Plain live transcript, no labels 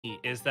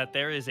is that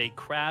there is a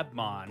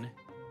Crabmon,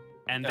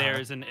 and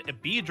there's a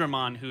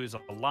Beedramon who's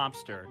a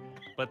lobster,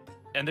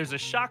 and there's a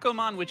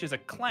Shakomon which is a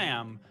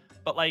clam,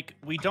 but like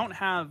we don't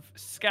have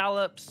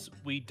scallops,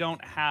 we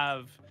don't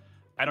have,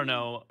 I don't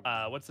know,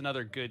 what's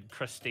another good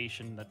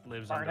crustacean that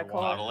lives Barnacle.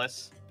 underwater?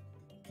 Nautilus.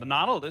 The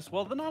Nautilus.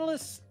 Well, the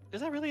Nautilus,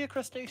 is that really a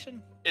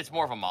crustacean? It's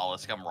more of a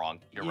mollusk. I'm wrong.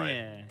 You're right.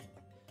 Yeah.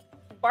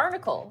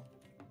 Barnacle.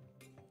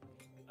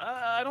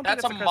 I don't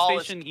That's think it's a a mollusk.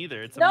 crustacean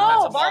either. It's a No,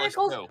 mollusk.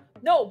 barnacles. too.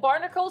 No,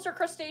 barnacles are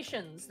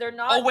crustaceans. They're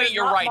not. Oh wait, they're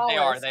you're not right.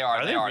 mollusks. They are.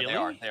 Are They they are.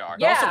 really? They are.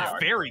 Yeah. They Also are.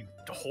 very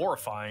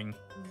horrifying.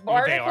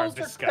 Barnacles are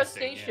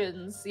disgusting, yeah.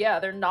 crustaceans. Yeah,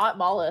 they're not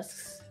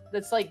mollusks.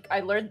 That's like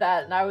I learned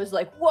that, and I was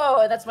like,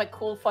 "Whoa!" That's my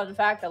cool fun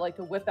fact I like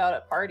to whip out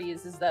at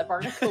parties: is that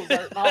barnacles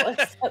aren't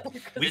mollusks.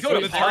 We It's go to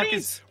when the talk parties?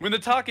 is when the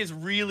talk is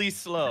really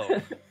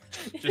slow.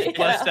 Just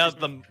bust out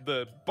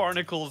the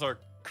barnacles are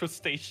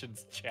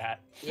crustaceans chat.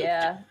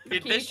 Yeah,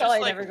 It- can you this tell just, I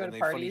like, never go And to they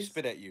funny parties?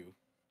 spit at you.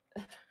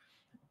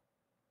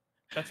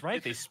 That's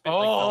right. They spit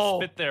Oh.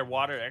 they'll spit their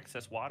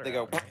excess water. They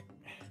go. out.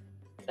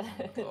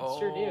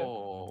 Sure do.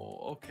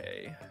 Oh,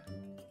 okay.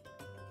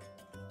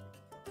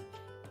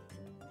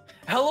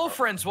 Hello,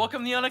 friends.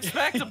 Welcome to the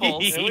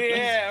Unexpectables. Oh,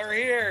 yeah, we're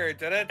here.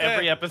 Da-da-da.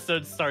 Every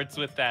episode starts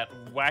with that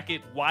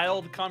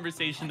wild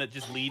conversation that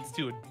just leads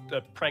to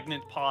a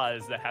pregnant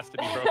pause that has to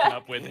be broken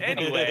up with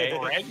anyway.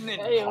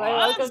 Pregnant Anyway,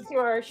 pause? welcome to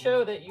our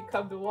show that you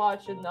come to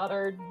watch, and not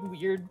our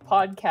weird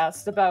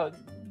podcast about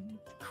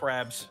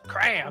Crabs.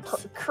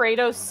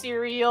 Kratos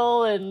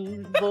cereal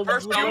and the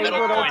First little human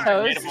little coins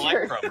were made of toast or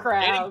electrum, dating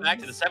crabs. back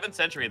to the 7th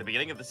century and the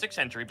beginning of the 6th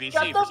century BC.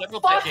 Shut For the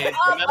several fuck decades,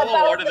 up the medal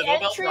about awarded the the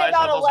Nobel entry Prize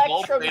about had most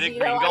electrum, gold-plated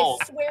Zeno. green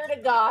gold. I swear to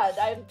God,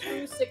 I'm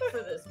too sick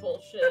for this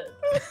bullshit.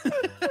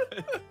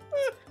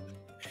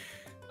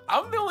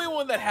 I'm the only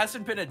one that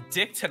hasn't been a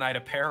dick tonight,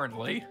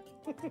 apparently.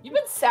 You've been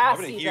I've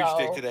sassy, been a huge though.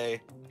 dick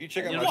today. You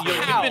check out You my know, Twitter,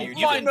 you've I'm a been- huge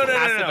you've dick. been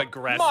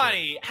passive-aggressive.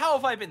 Monty, how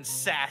have I been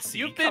sassy?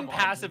 You've been Come on.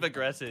 passive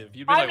aggressive.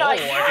 You've been I'm like,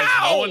 not oh, I guess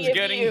no any one's of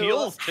getting you.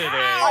 heals today.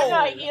 I'm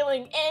not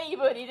healing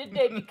anybody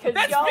today because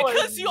That's y'all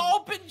because are... you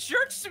all been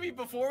jerks to me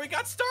before we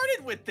got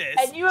started with this.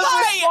 And you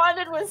have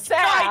responded with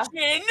sass.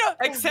 Gaijin,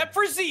 except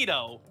for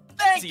Zito.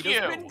 Thank Zito's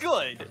you. been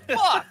good.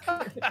 Fuck.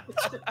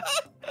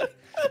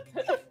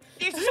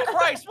 Jesus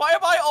Christ, why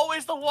am I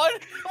always the one?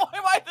 Why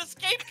am I the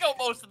scapegoat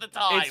most of the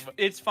time?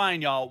 It's fine,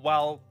 y'all.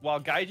 While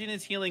Gaijin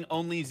is healing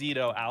only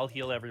Zito, I'll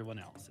heal everyone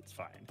else. It's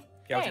fine.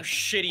 Yeah, with your Thanks.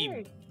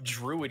 shitty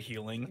druid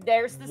healing.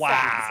 There's the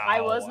sass. I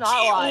was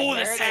not lying. Oh,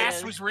 the There it sass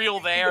is. was real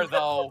there,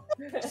 though.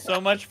 So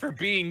much for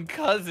being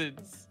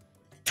cousins.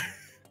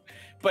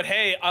 But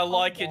hey, I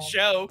like your God.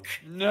 joke.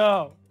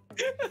 No.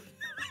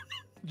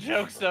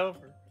 Joke's over.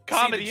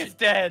 Comedy is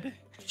dead.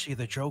 See,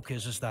 the joke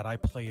is that I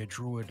play a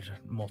druid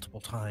multiple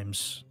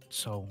times,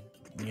 so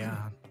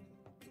yeah.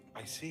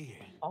 I see.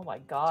 Oh my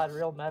God,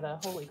 real meta.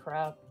 Holy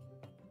crap.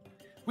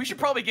 We should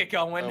probably get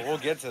going. We'll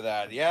get to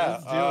that. Yeah.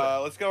 Let's do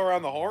it. Let's go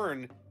around the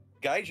horn.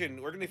 Gaijin,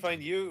 where can they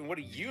find you, and what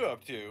are you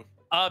up to?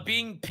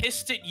 Being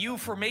pissed at you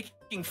for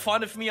making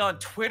fun of me on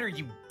Twitter,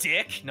 you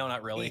dick. No,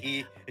 not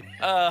really.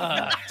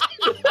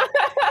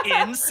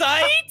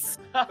 Insights?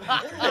 I'm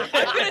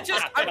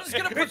just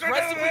gonna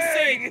progressively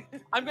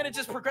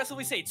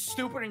say it's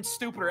stupider and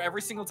stupider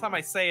every single time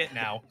I say it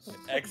now.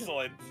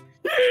 Excellent.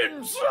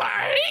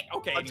 Insight?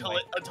 Okay, Until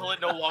it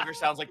no longer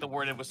sounds like the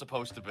word it was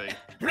supposed to be.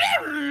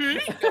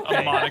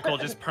 A monocle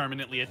just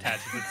permanently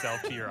attaches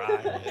itself to your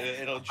eye.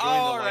 It'll join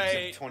All the likes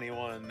right. of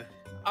 21.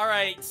 All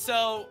right,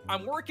 so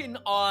I'm working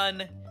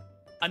on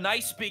a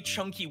nice big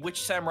chunky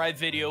Witch Samurai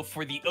video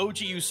for the OG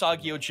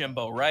Usagi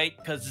Yojimbo, right?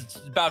 Because it's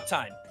about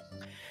time.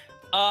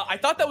 I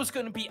thought that was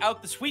going to be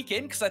out this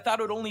weekend because I thought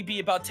it would only be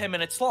about 10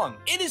 minutes long.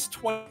 It is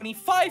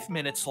 25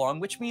 minutes long,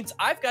 which means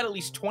I've got at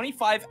least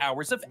 25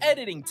 hours of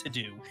editing to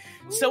do.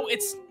 So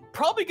it's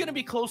probably going to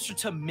be closer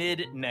to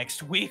mid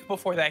next week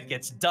before that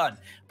gets done.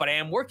 But I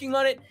am working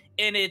on it,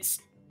 and it's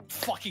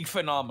fucking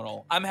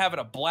phenomenal. I'm having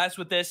a blast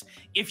with this.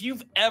 If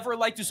you've ever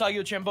liked Usagi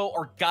Yojimbo,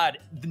 or God,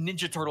 the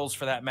Ninja Turtles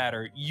for that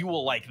matter, you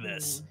will like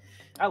this.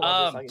 I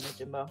love Usagi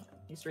Yojimbo. I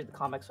used to read the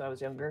comics when I was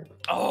younger.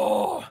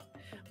 Oh,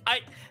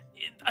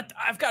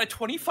 I've got a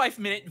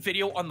 25-minute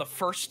video on the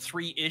first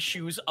 3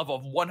 issues of a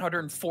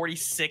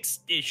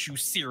 146-issue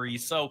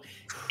series, so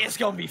it's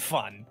gonna be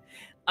fun.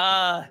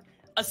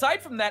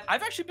 Aside from that,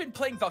 I've actually been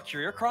playing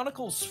Valkyria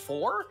Chronicles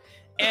 4,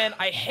 and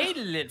I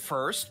hated it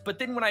first, but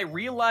then when I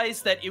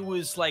realized that it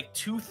was like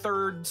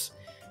 2/3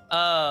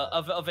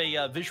 of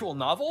a visual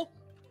novel,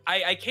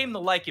 I came to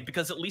like it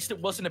because at least it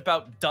wasn't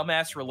about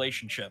dumbass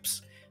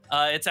relationships.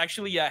 It's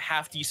actually a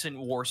half-decent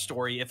war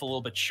story, if a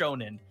little bit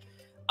shonen.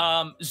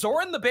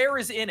 Zoran the Bear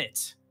is in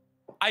it.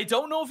 I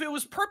don't know if it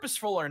was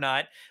purposeful or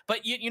not,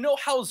 but you know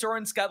how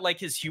Zoran's got like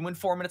his human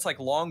form and it's like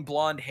long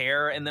blonde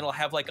hair and then he'll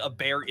have like a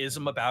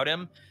bear-ism about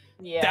him?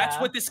 Yeah. That's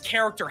what this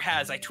character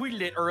has. I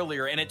tweeted it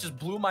earlier and it just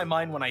blew my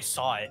mind when I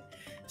saw it.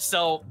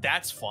 So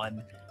that's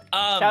fun.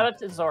 Shout out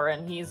to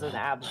Zoran. He's an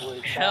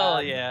absolute Hell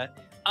bad. yeah.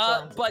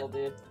 Zoran's a But cool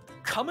dude.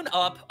 coming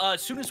up,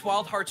 as soon as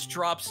Wild Hearts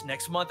drops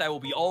next month, I will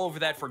be all over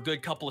that for a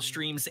good couple of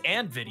streams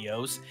and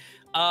videos.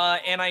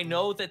 And I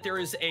know that there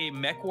is a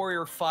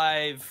MechWarrior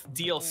 5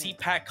 DLC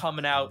pack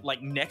coming out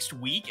like next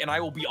week, and I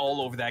will be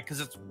all over that because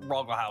it's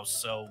Roggle House.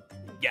 So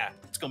yeah,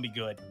 it's gonna be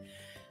good.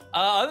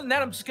 Other than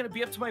that, I'm just gonna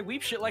be up to my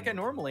weep shit like I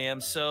normally am.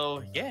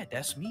 So yeah,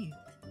 that's me.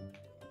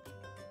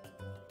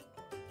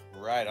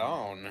 Right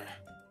on.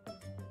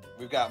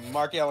 We've got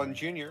Mark Allen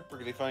Jr. Where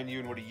can they find you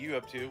and what are you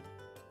up to?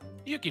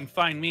 You can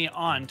find me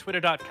on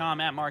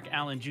twitter.com at Mark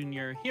Allen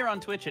Jr., here on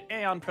Twitch at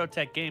Aeon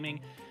Protect Gaming,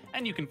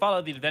 and you can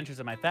follow the adventures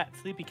of my fat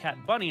sleepy cat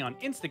Bunny on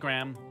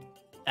Instagram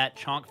at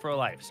Chonk for a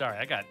Life. Sorry,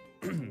 I got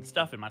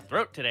stuff in my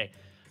throat today.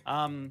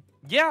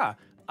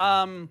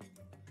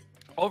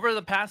 Over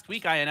the past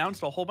week, I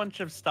announced a whole bunch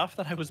of stuff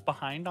that I was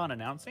behind on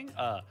announcing.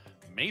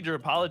 Major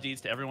apologies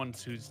to everyone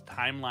whose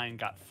timeline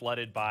got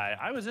flooded by,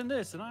 I was in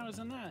this and I was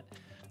in that.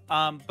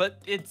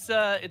 But it's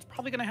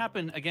probably going to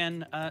happen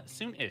again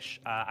soon-ish.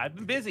 I've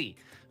been busy,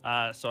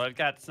 so I've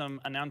got some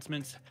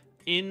announcements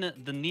in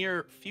the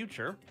near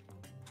future.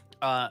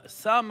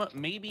 Some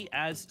maybe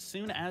as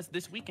soon as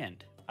this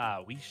weekend.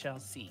 We shall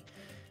see.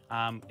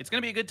 It's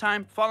going to be a good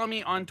time. Follow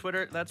me on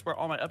Twitter. That's where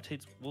all my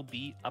updates will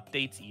be.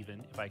 Updates,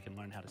 even, if I can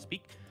learn how to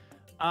speak.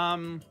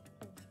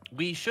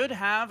 We should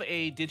have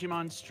a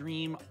Digimon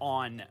stream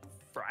on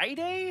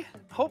Friday,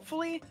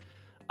 hopefully.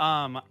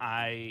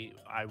 I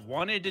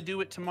wanted to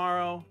do it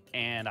tomorrow,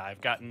 and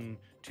I've gotten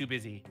too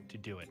busy to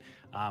do it.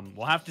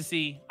 We'll have to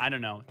see. I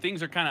don't know.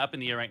 Things are kind of up in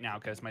the air right now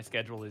because my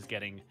schedule is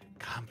getting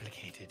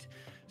complicated.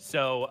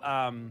 So,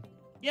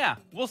 yeah,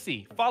 we'll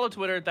see. Follow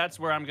Twitter. That's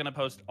where I'm going to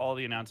post all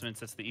the announcements.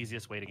 That's the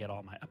easiest way to get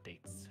all my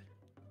updates.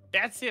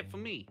 That's it for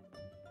me.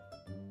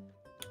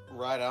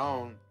 Right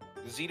on.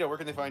 Zito, where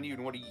can they find you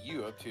and what are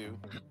you up to?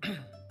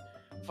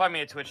 Find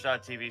me at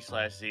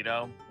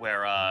twitch.tv/Zito,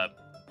 where a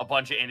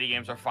bunch of indie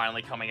games are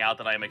finally coming out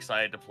that I'm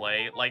excited to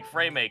play. Like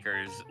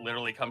Fraymakers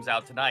literally comes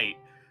out tonight.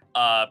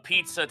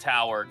 Pizza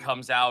Tower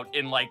comes out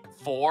in like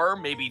 4,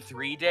 maybe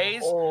 3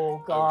 days.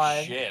 Oh god.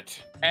 Oh,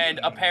 shit. And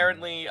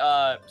apparently,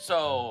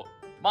 so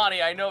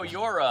Monty, I know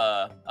you're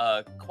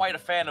quite a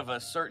fan of a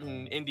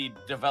certain indie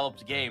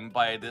developed game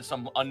by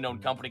some unknown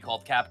company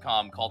called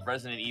Capcom called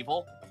Resident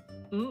Evil.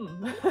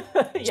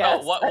 Yes.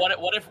 So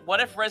what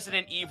if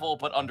Resident Evil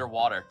but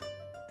underwater?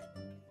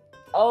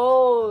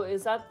 Oh,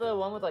 is that the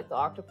one with like the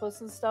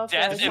octopus and stuff?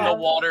 that I Death in the saw?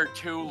 Water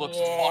 2 looks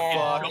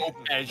Yeah. fucking dope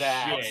as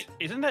that. shit.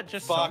 Isn't that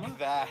just Fuck Soma?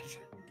 that.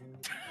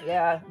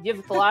 Yeah, you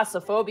have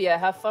thalassophobia.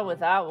 Have fun with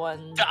that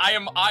one.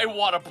 I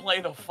want to play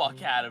the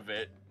fuck out of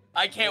it.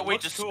 I can't It wait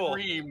to looks cool.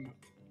 scream.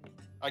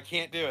 I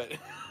can't do it.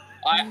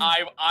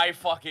 I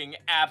fucking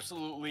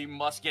absolutely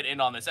must get in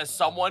on this. As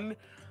someone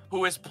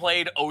who has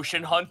played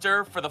Ocean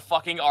Hunter for the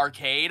fucking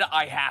arcade,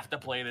 I have to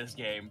play this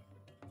game.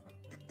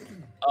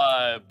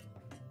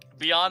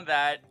 Beyond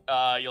that,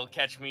 you'll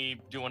catch me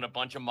doing a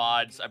bunch of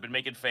mods. I've been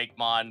making fake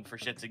mod for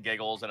shits and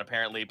giggles, and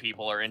apparently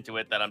people are into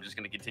it. That I'm just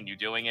gonna continue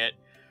doing it.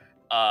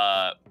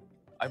 Guys,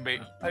 let me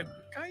do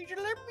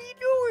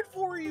it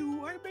for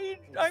you. I made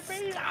a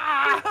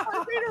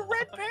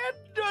red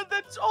panda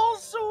that's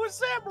also a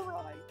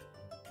samurai.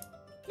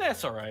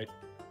 That's all right.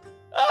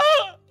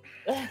 Ah!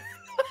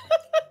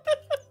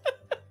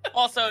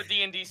 Also,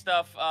 D&D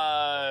stuff.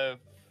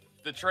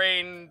 The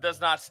train does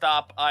not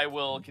stop. I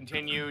will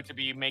continue to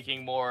be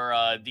making more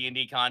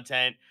D&D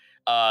content.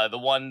 The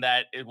one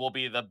that it will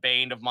be the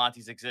bane of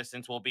Monty's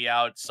existence will be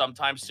out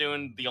sometime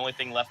soon. The only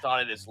thing left on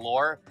it is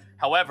lore.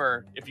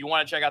 However, if you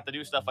want to check out the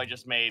new stuff I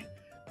just made,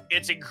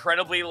 it's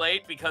incredibly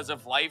late because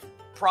of life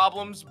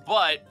problems,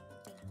 but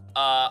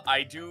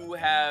I do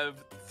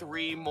have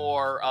 3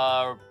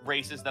 more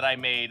races that I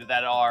made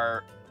that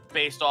are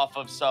based off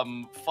of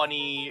some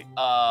funny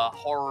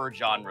horror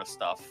genre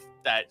stuff.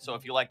 So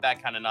if you like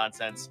that kind of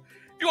nonsense,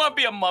 if you want to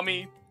be a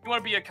mummy, you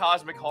want to be a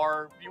cosmic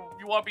horror, you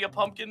want to be a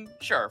pumpkin,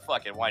 sure,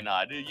 fuck it, why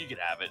not? You can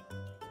have it.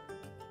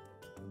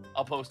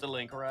 I'll post a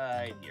link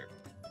right here.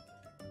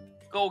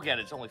 Go get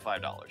it. It's only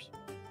 $5.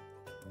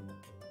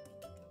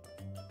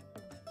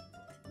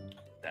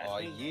 Oh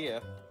yeah.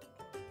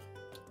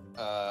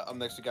 Up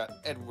next we got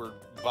Edward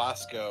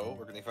Bosco.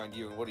 Where can they find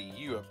you and what are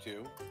you up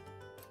to?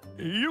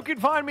 You can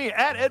find me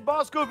at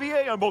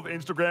EdBoscoVA on both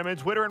Instagram and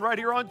Twitter, and right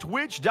here on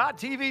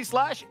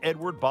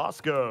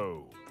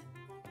twitch.tv/EdwardBosco.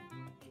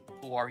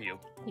 Who are you?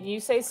 Can you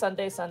say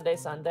Sunday, Sunday,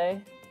 Sunday?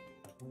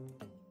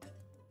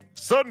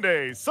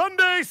 Sunday,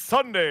 Sunday,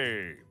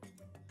 Sunday.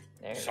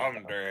 There you go.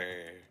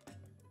 Someday.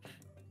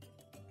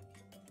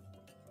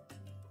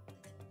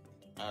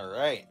 All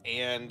right,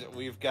 and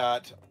we've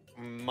got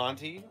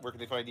Monty. Where can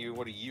they find you and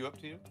what are you up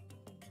to?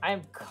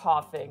 I'm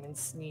coughing and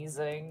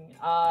sneezing.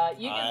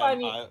 You can find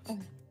me.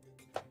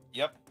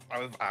 Yep,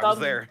 I was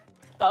there.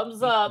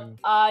 Thumbs up.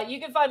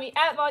 You can find me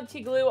at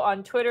Montyglue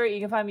on Twitter.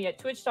 You can find me at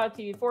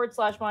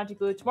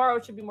twitch.tv/Montyglue.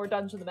 Tomorrow should be more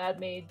Dungeons of the Mad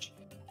Mage.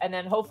 And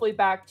then hopefully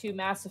back to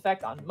Mass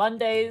Effect on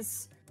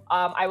Mondays.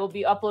 I will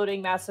be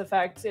uploading Mass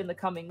Effect in the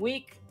coming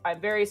week. I'm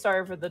very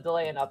sorry for the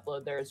delay in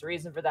upload. There's a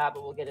reason for that,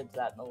 but we'll get into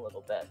that in a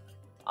little bit.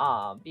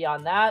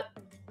 Beyond that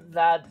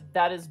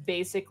is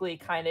basically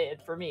kind of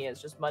it for me.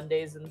 It's just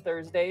Mondays and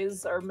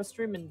Thursdays are my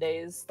streaming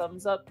days.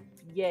 Thumbs up.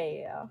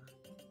 Yeah.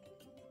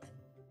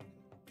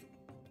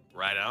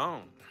 Right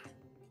on.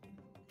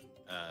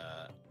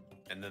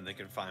 And then they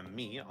can find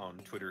me on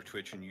Twitter,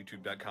 Twitch, and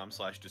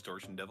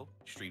YouTube.com/DistortionDevil.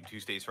 Stream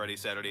Tuesdays, Fridays,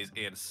 Saturdays,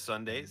 and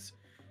Sundays.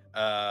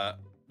 I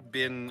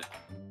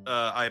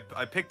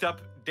picked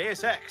up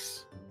Deus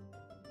Ex,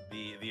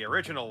 the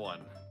original one,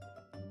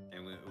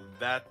 and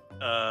that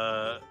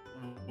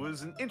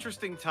was an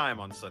interesting time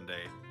on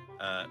Sunday.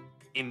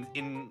 In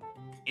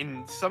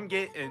some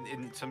days,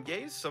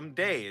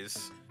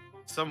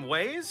 some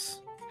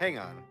ways. Hang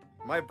on,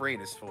 my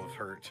brain is full of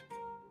hurt.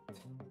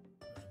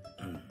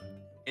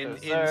 In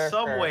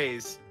some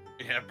ways,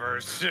 yeah,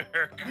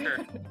 berserker.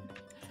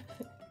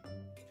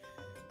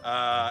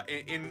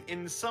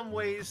 In some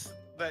ways,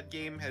 that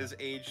game has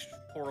aged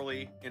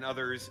poorly. In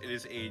others, it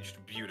has aged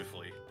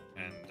beautifully,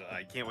 and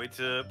I can't wait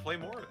to play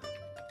more of it.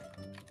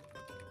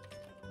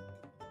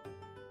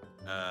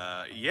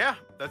 Yeah,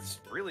 that's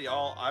really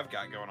all I've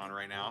got going on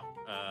right now.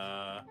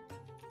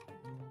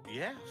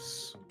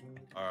 Yes,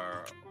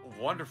 our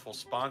wonderful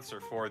sponsor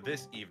for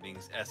this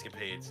evening's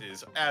escapades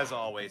is, as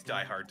always,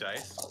 Die Hard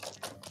Dice.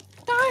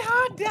 Die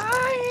Hard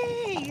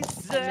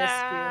Dice!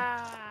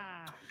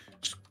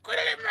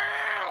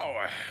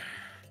 Squiddy-mow!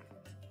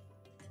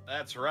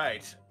 That's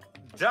right.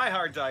 Die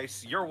Hard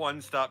Dice, your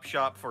one-stop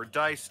shop for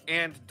dice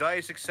and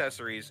dice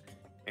accessories.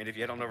 And if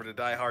you head on over to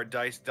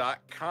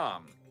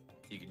dieharddice.com,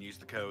 you can use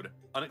the code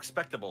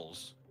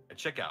Unexpectables at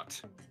checkout.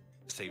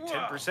 Save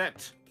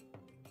 10%.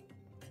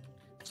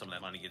 Some of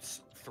that money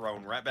gets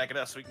thrown right back at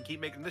us so we can keep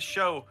making this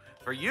show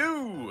for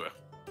you.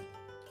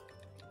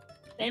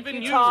 Thank Even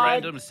you, you, Todd.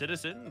 random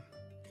citizen.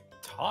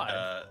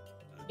 Todd.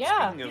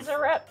 Yeah, speaking he's of- a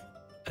rep.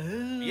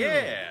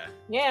 Yeah.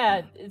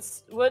 Yeah,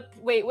 it's what?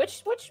 Wait,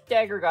 which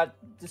dagger got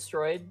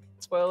destroyed?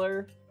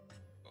 Spoiler.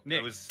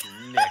 It was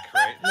Nick,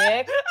 right?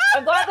 Nick.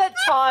 I'm glad that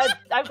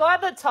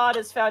Todd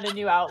has found a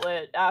new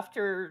outlet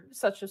after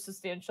such a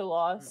substantial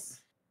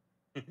loss.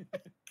 He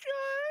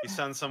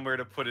found somewhere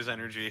to put his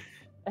energy.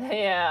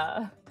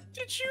 Yeah.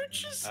 Did you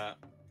just?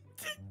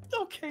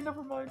 Okay,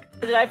 never mind.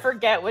 Did I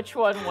forget which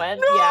one went?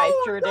 No, Yeah,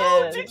 I sure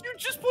no, did. Did you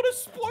just put a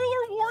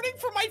spoiler warning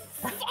for my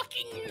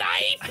fucking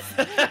knife?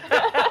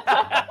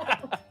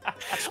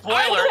 Spoiler,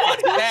 I'm the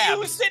it's one who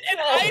Babs. used it, and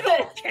I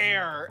don't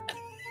care.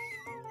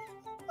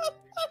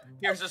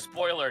 Here's a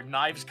spoiler: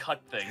 knives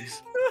cut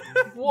things.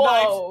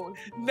 Whoa.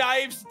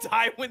 Knives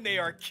die when they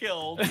are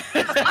killed.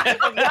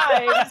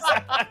 Knives.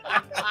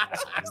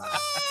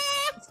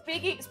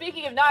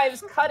 Speaking of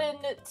knives, cut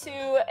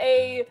into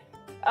a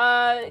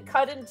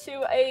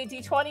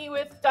D20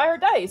 with Die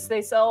Hard Dice.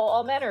 They sell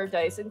all manner of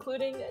dice,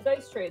 including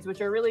dice trays, which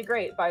are really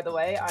great, by the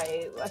way.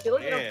 I feel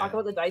like we don't talk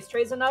about the dice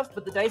trays enough,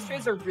 but the dice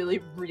trays are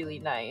really, really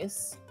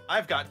nice.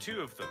 I've got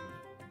 2 of them.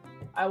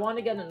 I want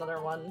to get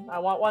another one. I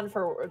want one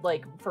for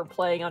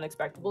playing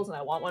Unexpectables, and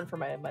I want one for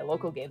my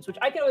local games, which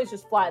I can always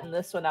just flatten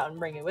this one out and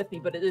bring it with me,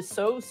 but it is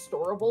so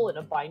storable in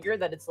a binder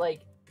that it's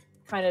like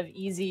kind of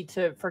easy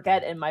to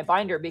forget in my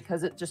binder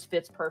because it just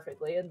fits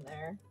perfectly in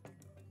there.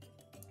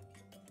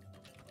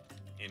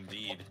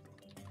 Indeed.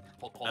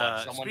 Hold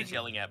on, someone is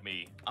yelling at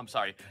me. I'm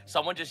sorry.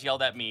 Someone just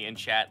yelled at me in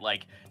chat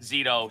like,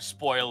 Zito,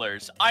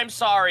 spoilers. I'm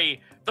sorry.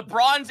 The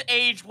Bronze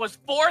Age was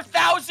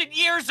 4,000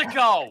 years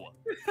ago!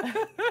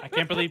 I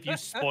can't believe you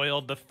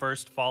spoiled the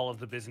first fall of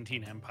the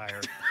Byzantine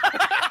Empire.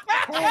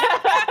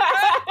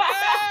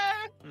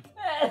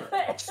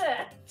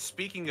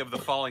 Speaking of the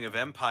falling of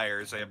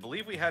empires, I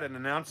believe we had an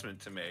announcement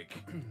to make.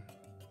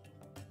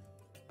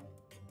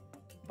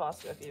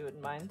 Bosco, if you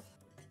wouldn't mind.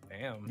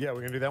 Damn. Yeah,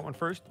 we're gonna do that one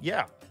first.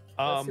 Yeah.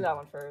 Let's do that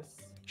one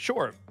first.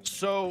 Sure.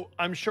 So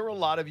I'm sure a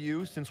lot of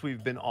you, since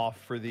we've been off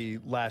for the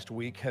last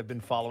week, have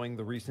been following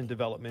the recent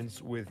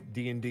developments with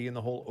D&D and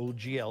the whole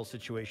OGL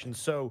situation.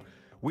 So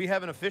we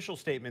have an official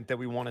statement that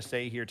we want to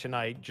say here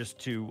tonight, just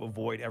to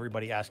avoid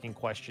everybody asking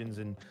questions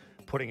and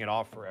putting it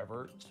off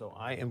forever. So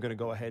I am going to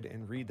go ahead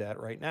and read that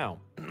right now.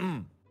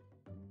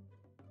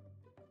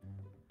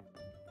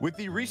 With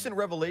the recent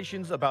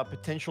revelations about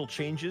potential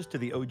changes to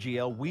the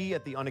OGL, we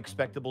at the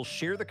Unexpectables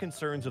share the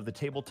concerns of the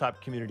tabletop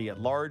community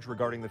at large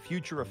regarding the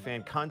future of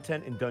fan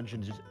content in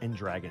Dungeons &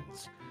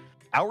 Dragons.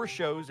 Our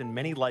shows, and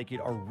many like it,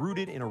 are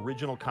rooted in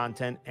original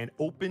content and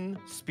open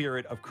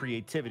spirit of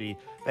creativity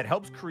that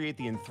helps create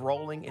the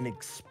enthralling and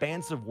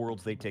expansive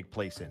worlds they take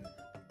place in.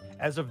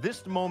 As of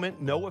this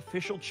moment, no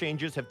official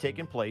changes have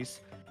taken place,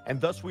 and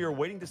thus we are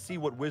waiting to see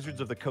what Wizards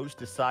of the Coast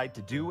decide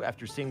to do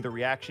after seeing the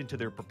reaction to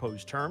their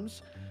proposed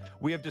terms.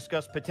 We have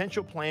discussed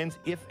potential plans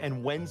if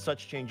and when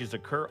such changes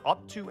occur,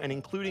 up to and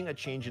including a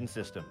change in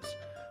systems.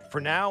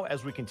 For now,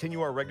 as we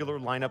continue our regular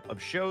lineup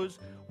of shows,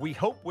 we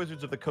hope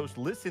Wizards of the Coast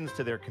listens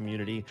to their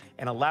community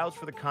and allows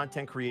for the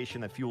content creation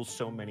that fuels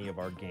so many of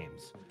our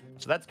games.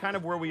 So that's kind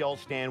of where we all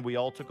stand. We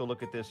all took a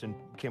look at this and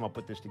came up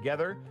with this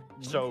together.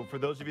 So for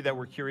those of you that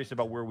were curious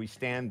about where we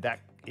stand,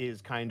 that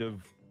is kind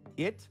of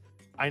it.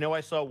 I know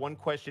I saw one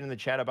question in the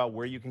chat about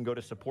where you can go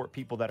to support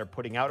people that are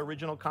putting out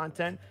original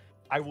content.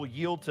 I will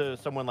yield to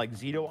someone like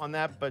Zito on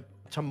that, but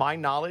to my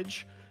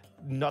knowledge,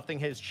 nothing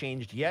has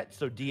changed yet.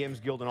 So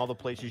DM's Guild and all the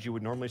places you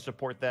would normally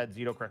support that,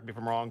 Zito, correct me if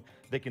I'm wrong,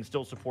 they can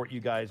still support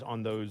you guys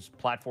on those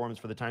platforms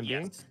for the time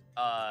being.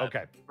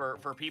 Okay.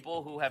 For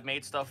people who have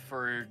made stuff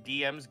for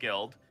DM's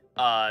Guild,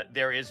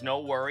 there is no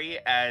worry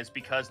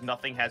because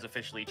nothing has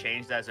officially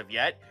changed as of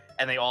yet,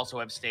 and they also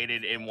have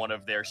stated in one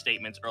of their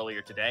statements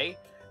earlier today,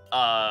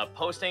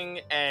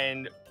 posting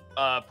and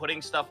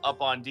putting stuff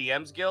up on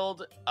DM's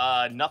Guild,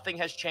 nothing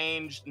has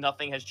changed.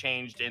 Nothing has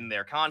changed in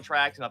their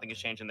contract. Nothing has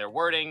changed in their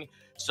wording.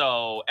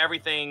 So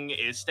everything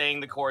is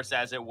staying the course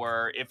as it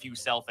were if you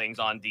sell things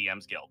on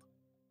DM's Guild.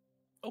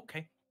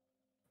 Okay.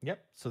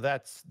 Yep. So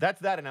that's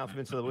that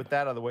announcement. So with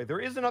that out of the way, there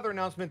is another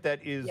announcement that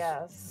is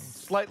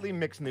slightly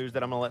mixed news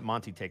that I'm gonna let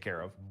Monty take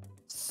care of.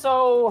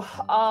 So,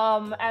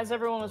 as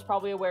everyone was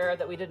probably aware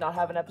that we did not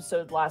have an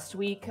episode last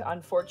week,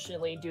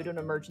 unfortunately, due to an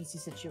emergency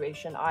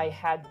situation, I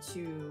had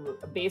to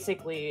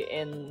basically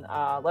in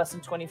less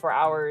than 24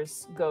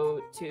 hours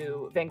go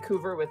to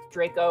Vancouver with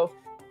Draco.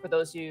 For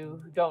those of you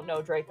who don't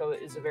know, Draco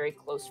is a very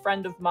close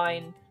friend of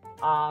mine.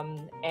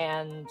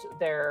 And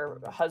their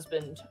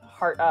husband,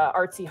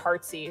 Artsy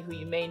Heartsy, who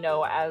you may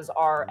know as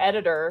our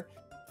editor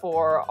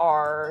for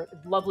our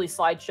lovely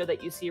slideshow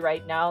that you see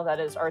right now,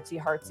 that is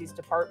Artsy Heartsy's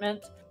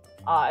department,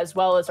 as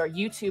well as our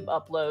YouTube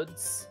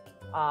uploads,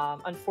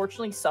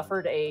 unfortunately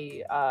suffered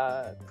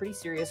a pretty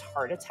serious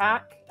heart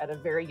attack at a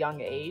very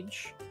young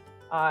age,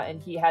 and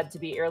he had to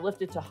be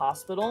airlifted to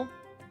hospital.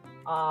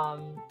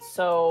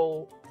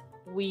 So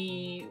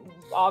we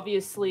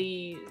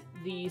obviously,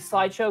 the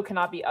slideshow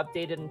cannot be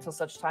updated until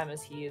such time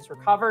as he is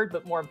recovered,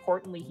 but more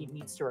importantly, he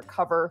needs to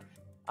recover.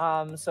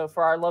 So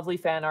for our lovely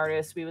fan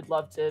artists, we would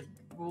love to,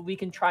 we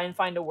can try and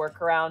find a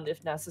workaround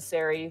if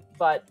necessary,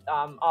 but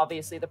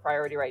obviously the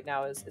priority right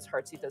now is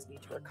Heartsy does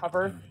need to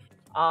recover.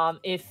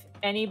 If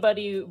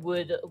anybody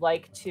would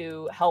like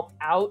to help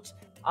out,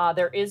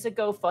 there is a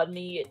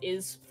GoFundMe. It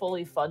is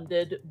fully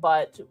funded,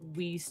 but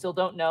we still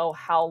don't know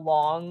how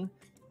long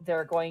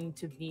they're going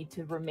to need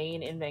to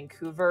remain in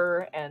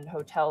Vancouver, and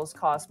hotels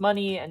cost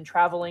money, and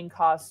traveling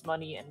costs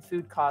money, and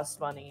food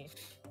costs money,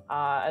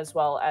 as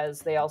well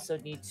as they also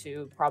need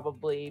to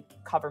probably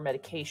cover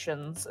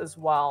medications as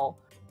well.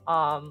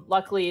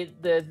 Luckily,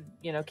 the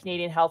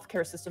Canadian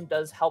healthcare system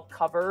does help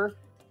cover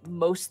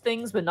most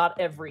things, but not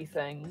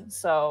everything.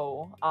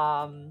 So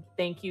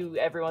thank you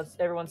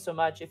everyone so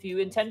much. If you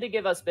intend to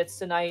give us bits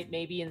tonight,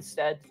 maybe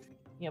instead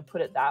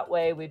put it that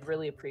way, we'd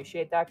really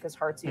appreciate that, because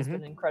Heartsy's been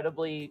an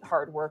incredibly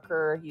hard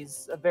worker.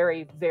 He's a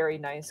very, very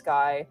nice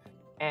guy,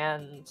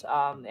 and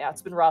yeah,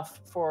 it's been rough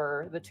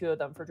for the two of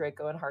them, for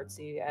Draco and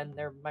Heartsy, and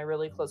they're my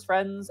really close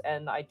friends,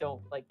 and I don't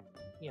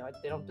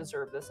they don't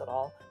deserve this at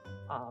all.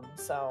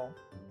 So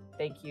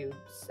thank you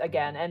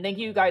again, and thank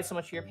you guys so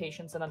much for your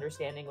patience and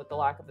understanding with the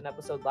lack of an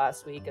episode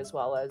last week, as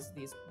well as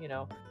these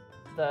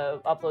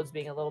the uploads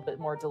being a little bit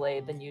more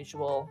delayed than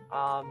usual.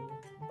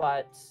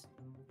 But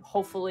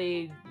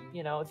hopefully,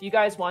 if you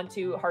guys want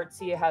to,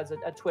 Heartsy has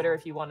a Twitter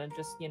if you want to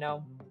just,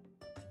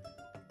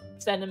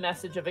 send a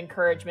message of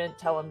encouragement,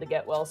 tell him to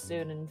get well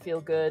soon and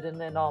feel good,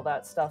 and then all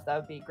that stuff, that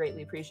would be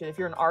greatly appreciated. If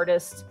you're an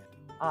artist,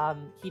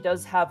 he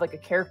does have like a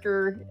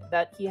character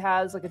that he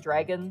has, like a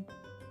dragon.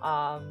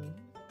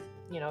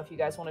 If you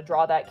guys want to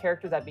draw that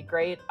character, that'd be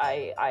great.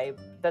 I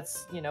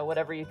that's,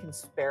 whatever you can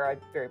spare,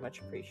 I'd very much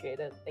appreciate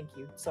it. Thank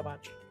you so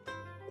much.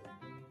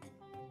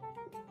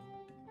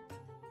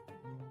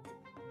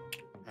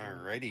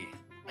 Alrighty.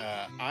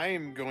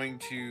 I'm going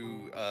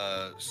to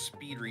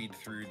speed read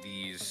through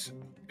these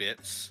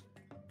bits,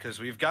 because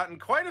we've gotten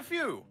quite a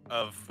few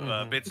of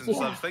bits and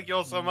subs. Thank you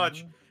all so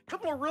much. A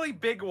couple of really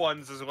big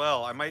ones as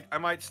well. I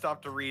might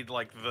stop to read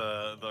like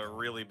the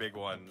really big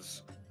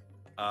ones.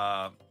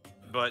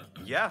 But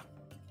yeah,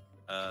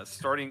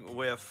 starting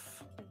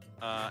with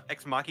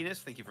Ex Machinus,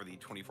 thank you for the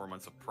 24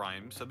 months of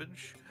Prime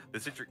subbage. The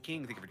Citric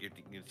King, thank you for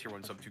giving the tier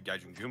 1 sub to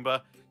Gaijin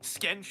Goomba.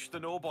 Skench, the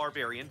No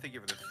Barbarian, thank you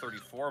for the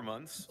 34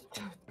 months.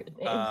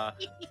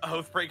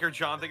 Oathbreaker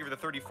John, thank you for the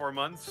 34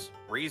 months.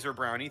 Razor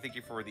Brownie, thank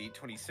you for the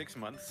 26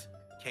 months.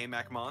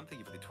 K-Macmon, thank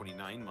you for the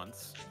 29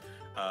 months.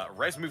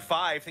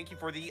 Resmu5, thank you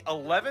for the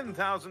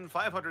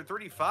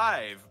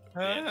 11,535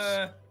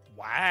 bits.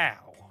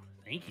 Wow.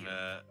 Thank you.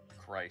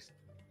 Christ.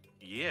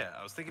 Yeah,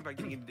 I was thinking about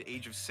getting into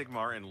Age of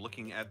Sigmar and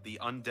looking at the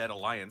Undead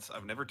Alliance.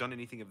 I've never done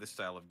anything of this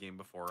style of game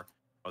before.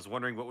 I was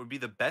wondering what would be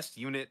the best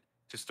unit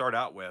to start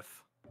out with.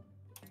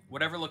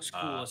 Whatever looks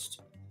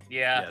coolest.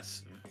 Yeah.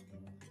 Yes.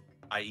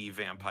 I.e.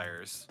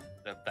 vampires.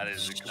 That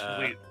is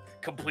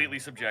completely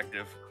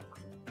subjective.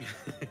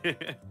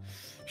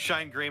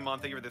 Shine Greymon,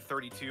 thank you for the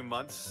 32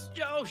 months.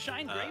 Yo,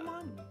 Shine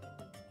Greymon.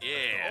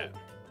 Yeah.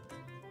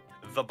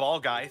 The Ball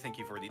Guy, thank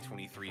you for the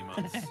 23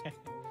 months.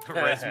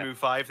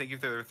 Resmu5, thank you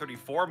for the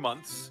 34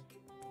 months.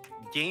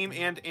 Game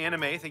and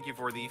Anime, thank you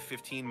for the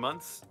 15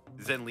 months.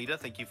 Zenlita,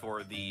 thank you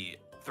for the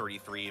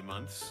 33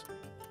 months.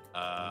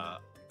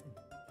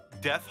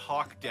 Death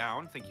Hawk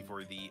Down, thank you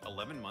for the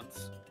 11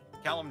 months.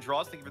 Callum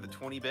Draws, thank you for the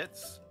 20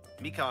 bits.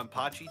 Mikan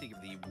Pachi, thank you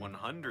for the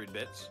 100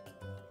 bits.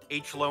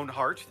 H Lone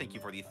Heart, thank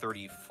you for the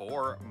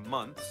 34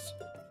 months.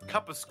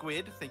 Cup of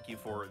Squid, thank you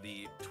for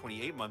the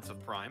 28 months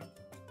of Prime.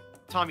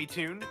 Tommy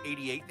Toon,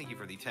 88, thank you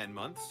for the 10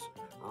 months.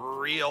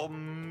 Real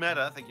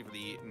Meta, thank you for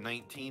the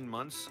 19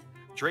 months.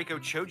 Draco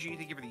Choji,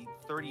 thank you for the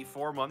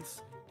 34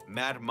 months.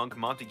 Mad Monk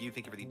Montague,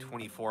 thank you for the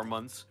 24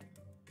 months.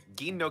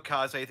 Gin no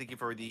Kaze, thank you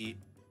for the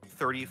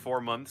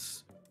 34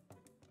 months.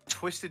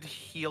 Twisted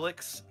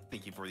Helix,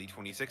 thank you for the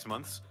 26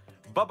 months.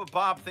 Bubba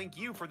Bob, thank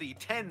you for the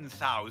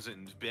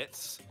 10,000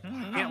 bits.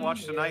 Can't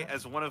watch tonight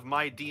as one of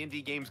my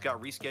D&D games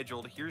got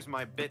rescheduled. Here's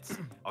my bits.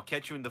 I'll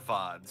catch you in the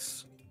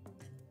VODs.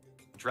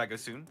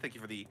 Dragosoon, thank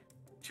you for the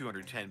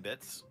 210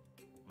 bits.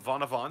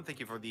 Vonavon, thank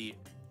you for the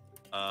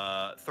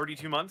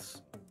 32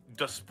 months.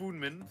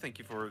 Daspoonman, thank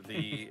you for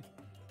the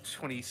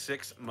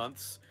 26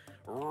 months.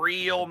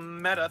 Real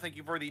Meta, thank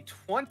you for the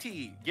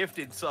 20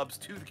 gifted subs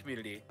to the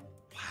community.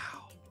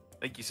 Wow.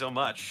 Thank you so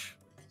much.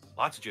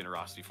 Lots of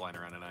generosity flying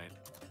around tonight.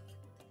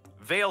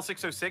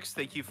 Vale606,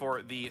 thank you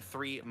for the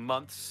 3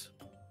 months.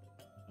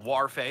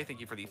 Warfay, thank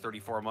you for the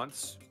 34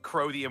 months.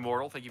 Crow the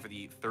Immortal, thank you for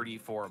the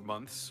 34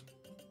 months.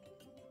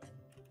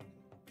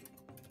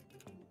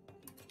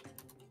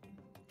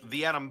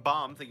 The Atom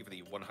Bomb, thank you for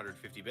the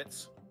 150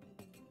 bits.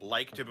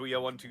 Like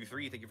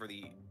Tabuya123, thank you for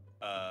the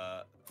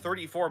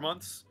 34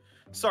 months.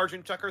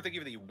 Sergeant Tucker, thank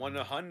you for the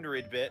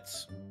 100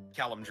 bits.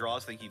 Callum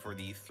Draws, thank you for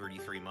the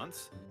 33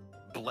 months.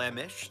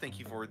 Blemish, thank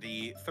you for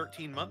the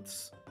 13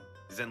 months.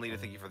 Zenlita,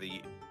 thank you for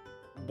the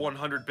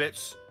 100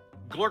 bits.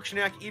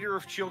 Glorkshnak, Eater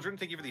of Children,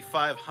 thank you for the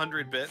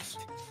 500 bits.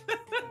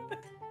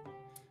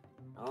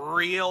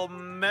 Real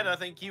Meta,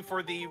 thank you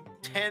for the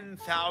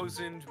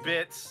 10,000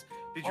 bits.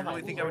 Did you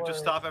really think I would just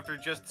stop after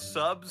just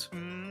subs?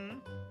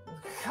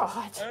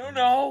 God. I don't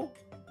know.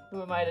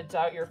 Who am I to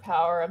doubt your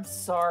power? I'm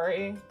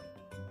sorry.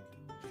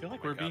 I feel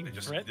like we're being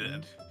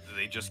threatened.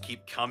 They just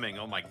keep coming.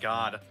 Oh my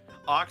god.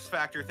 Ox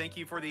Factor, thank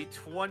you for the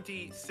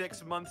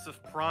 26 months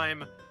of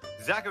Prime.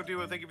 Zacko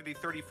Duo, thank you for the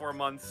 34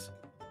 months.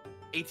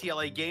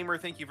 ATLA Gamer,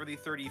 thank you for the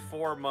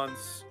 34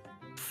 months.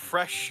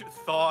 Fresh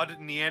Thawed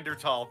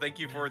Neanderthal, thank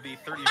you for the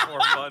 34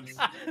 months.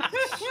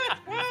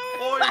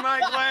 Boy, am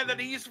I glad that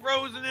he's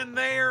frozen in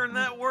there and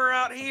that we're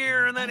out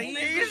here and that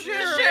he's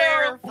the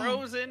sheriff.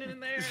 Frozen in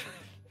there.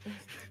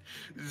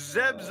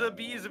 Zebza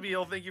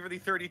Beezabeel, thank you for the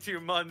 32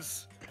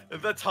 months.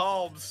 The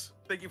Talbs,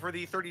 thank you for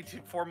the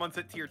 34 months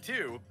at tier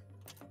 2.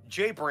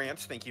 Jay Brandt,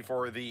 thank you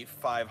for the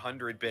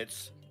 500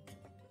 bits.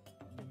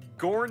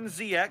 Gorn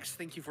ZX,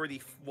 thank you for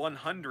the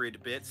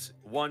 100 bits.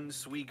 One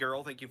Sweet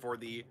Girl, thank you for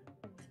the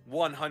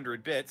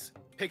 100 bits.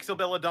 Pixel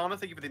Belladonna,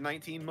 thank you for the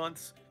 19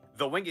 months.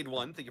 The Winged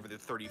One, thank you for the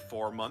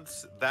 34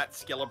 months. That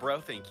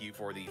Skelebro, thank you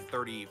for the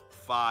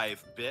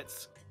 35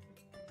 bits.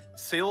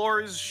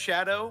 Sailor's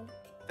Shadow,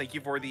 thank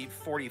you for the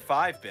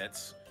 45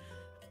 bits.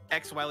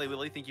 X Wiley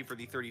Willy, thank you for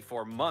the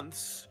 34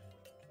 months.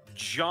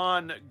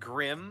 John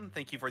Grimm,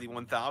 thank you for the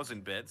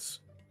 1,000 bits.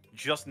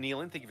 Just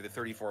Nealon, thank you for the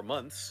 34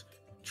 months.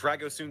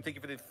 Dragosoon, thank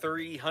you for the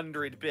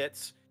 300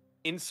 bits.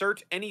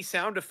 Insert any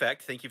sound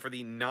effect, thank you for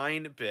the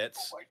 9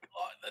 bits. Oh my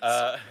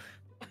god, that's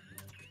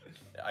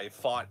I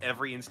fought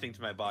every instinct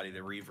in my body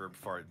to reverb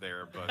fart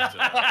there, but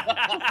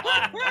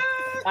I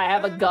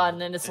have a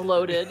gun and it's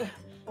loaded.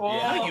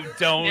 Yeah, you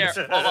don't. Here,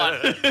 hold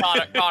on.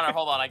 Connor,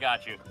 hold on, I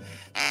got you.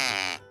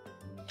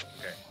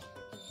 okay.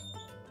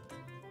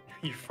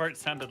 Your fart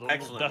sounded a little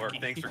Excellent work.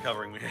 ducky. Thanks for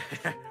covering me.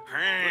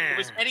 It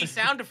was any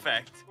sound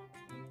effect.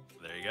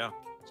 There you go.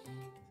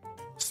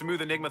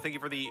 Smooth Enigma, thank you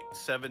for the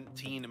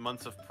 17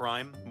 months of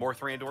Prime.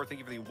 Morthrandor, thank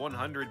you for the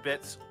 100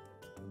 bits.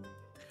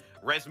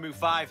 Resmu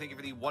 5, thank you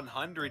for the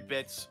 100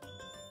 bits.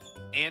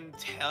 And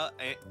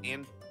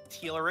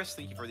Tealaris,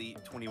 thank you for the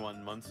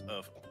 21 months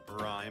of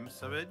Prime.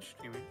 Savage,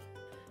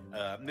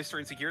 Mr.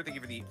 Insecure, thank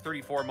you for the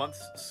 34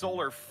 months.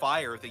 Solar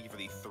Fire, thank you for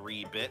the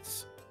 3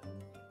 bits.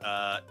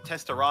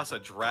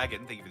 Testarossa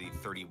Dragon, thank you for the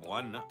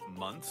 31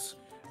 months.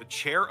 The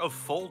Chair of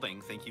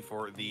Folding, thank you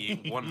for the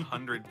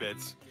 100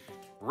 bits.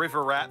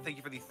 River Rat, thank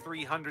you for the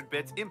 300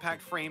 bits.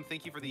 Impact Frame,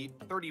 thank you for the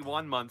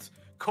 31 months.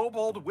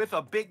 Kobold with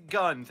a Big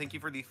Gun, thank you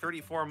for the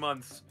 34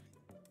 months.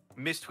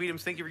 Miss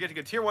Tweetums, thank you for getting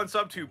a tier 1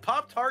 sub to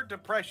Pop-Tart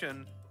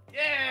Depression.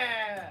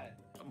 Yeah.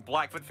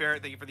 Blackfoot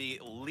Ferret, thank you for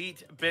the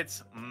elite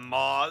bits.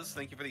 Moz,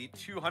 thank you for the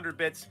 200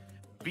 bits.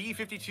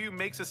 B52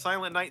 makes a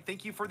silent night,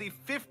 thank you for the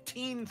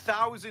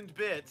 15,000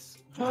 bits.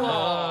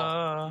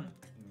 No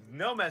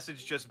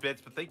message, just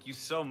bits, but thank you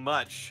so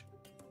much.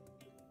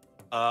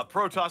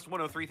 Protoss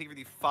 103, thank you for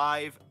the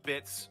 5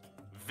 bits.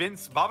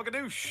 Vince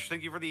Babaganoosh,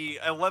 thank you for the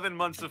 11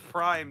 months of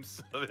Prime,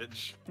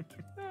 Savage.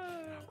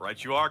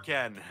 Right you are,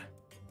 Ken.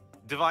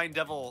 Divine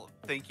Devil,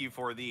 thank you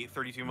for the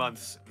 32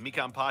 months.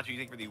 Mikan Pachi,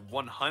 thank you for the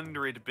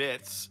 100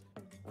 bits.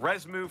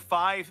 Resmu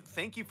 5,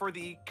 thank you for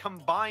the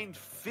combined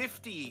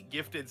 50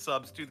 gifted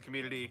subs to the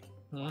community.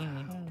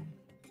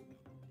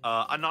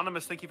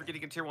 Anonymous, thank you for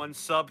getting a tier 1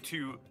 sub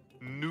to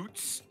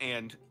Newts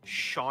and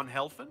Sean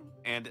Helfen.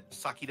 And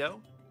Sakido,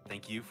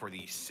 thank you for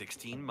the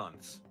 16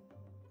 months.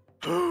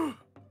 You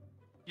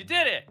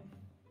did it.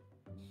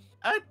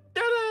 I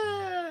did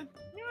it!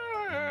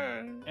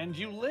 And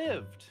you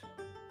lived.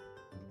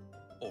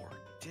 Or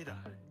did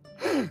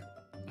I?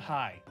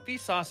 Hi,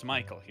 Vsauce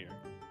Michael here.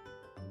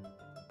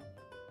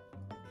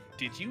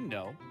 Did you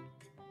know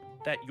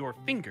that your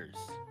fingers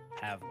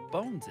have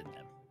bones in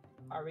them?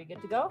 Are we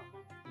good to go?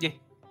 Yeah.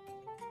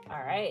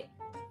 All right.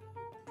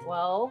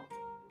 Well,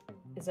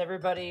 is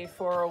everybody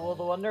for a Will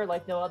the Wonder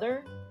like no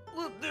other?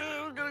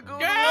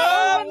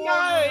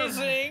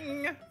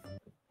 Amazing!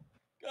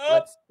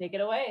 Let's take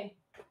it away.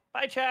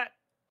 Bye, chat.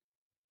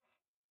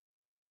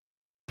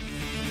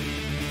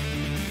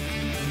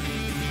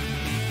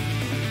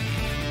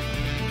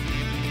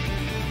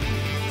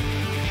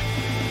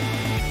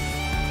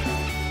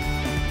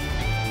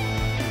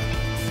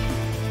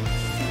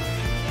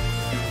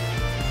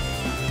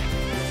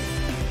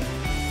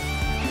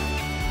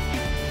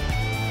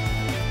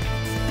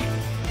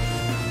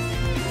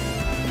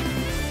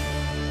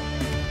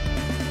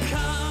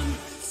 Come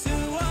to a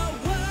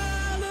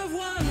world of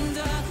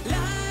wonder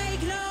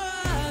like no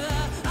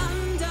other,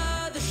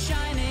 under the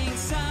shining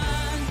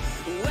sun,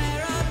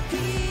 where our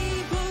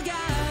people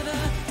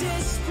gather,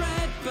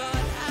 disparate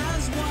but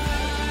as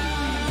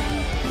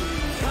one.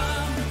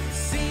 Come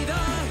see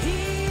the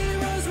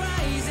heroes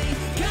rising,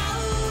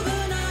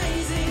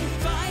 galvanizing,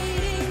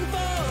 fighting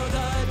for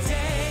the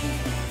day.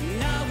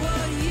 Not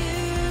what you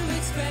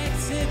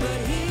expected, but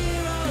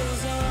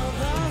heroes all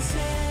the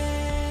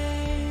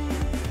same.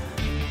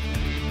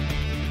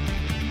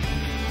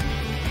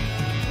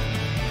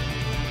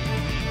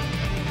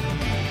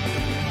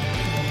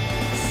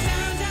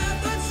 Sound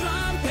out the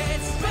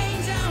trumpets,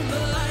 rain down the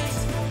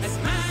lights, as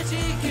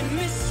magic and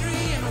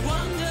mystery and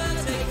wonder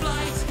take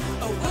flight.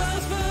 A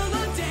world full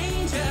of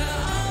danger,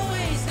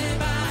 always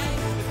nearby.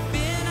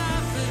 Been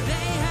after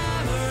they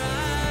have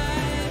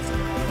arrived.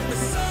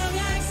 With song,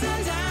 axe,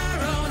 and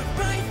arrow, and a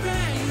bright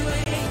brand new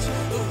age,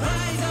 will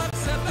rise up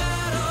to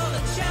battle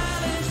and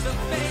challenge the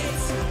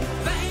fates.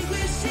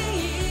 Vanquishing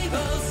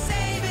evil,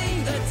 saving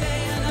the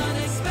day, an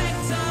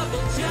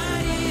unexpectable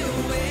journey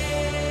awaits.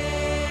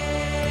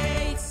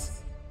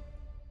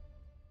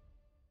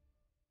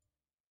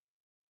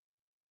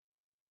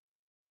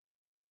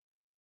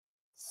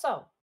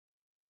 So,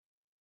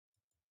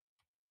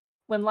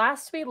 when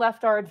last we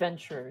left our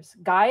adventurers,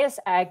 Gaius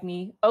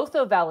Agni,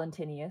 Otho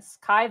Valentinius,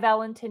 Kai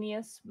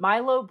Valentinius,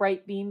 Milo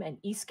Brightbeam, and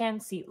Iscan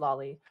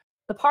Seatlolly,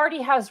 the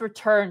party has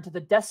returned to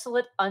the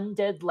desolate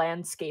undead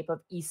landscape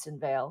of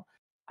Eastonvale.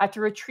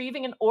 After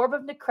retrieving an orb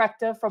of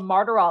Necrecta from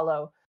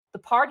Martirallo, the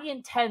party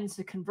intends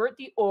to convert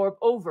the orb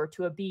over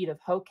to a bead of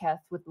Hoketh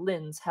with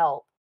Lynn's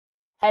help.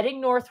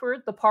 Heading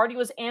northward, the party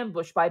was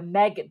ambushed by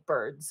maggot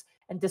birds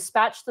and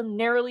dispatched them,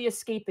 narrowly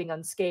escaping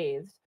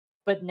unscathed.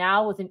 But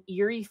now, with an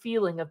eerie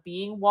feeling of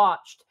being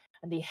watched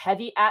and the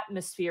heavy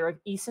atmosphere of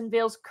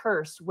Eastonvale's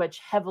curse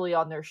wedged heavily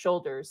on their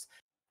shoulders,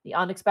 the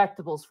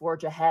Unexpectables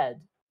forge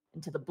ahead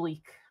into the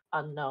bleak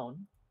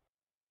unknown.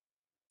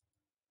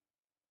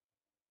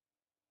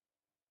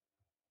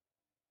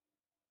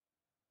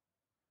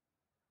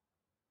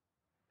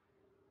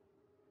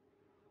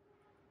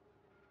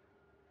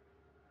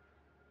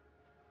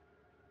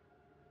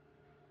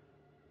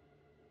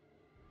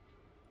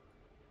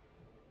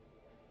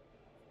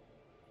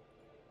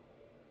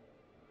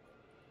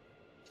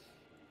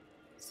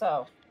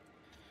 So,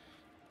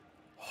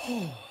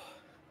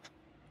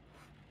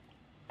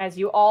 as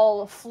you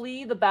all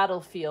flee the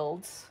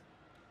battlefield,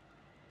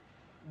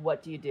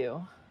 what do you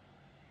do?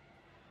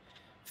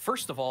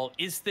 First of all,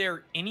 is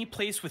there any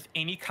place with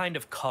any kind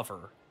of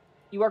cover?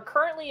 You are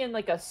currently in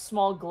like a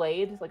small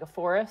glade, like a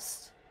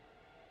forest.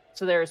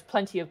 So there's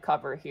plenty of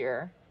cover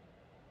here.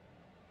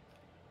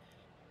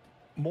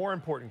 More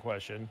important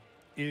question,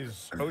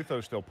 is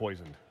Otho still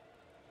poisoned?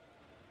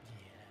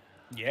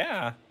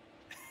 Yeah.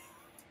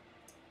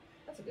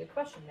 That's a good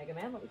question, Mega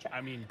Man. Let me check.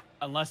 I mean,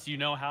 unless you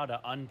know how to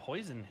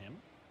unpoison him.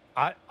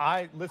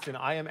 Listen,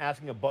 I am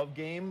asking above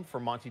game for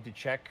Monty to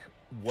check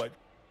what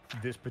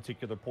this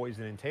particular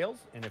poison entails,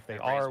 and if they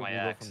I raise are, my we'll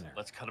go axe. from there.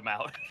 Let's cut him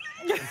out.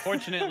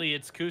 Unfortunately,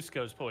 it's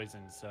Cusco's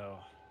poison, so...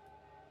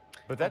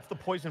 But that's the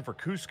poison for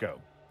Cusco.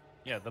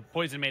 Yeah, the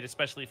poison made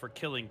especially for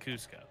killing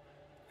Cusco.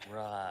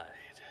 Right.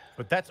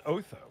 But that's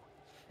Otho.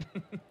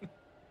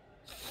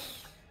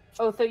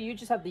 Otho, you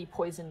just have the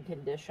poison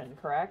condition,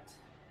 correct?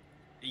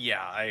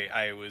 Yeah,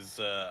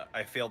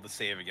 I failed to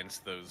save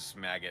against those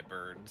maggot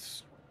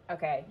birds.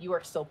 Okay, you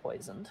are still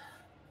poisoned.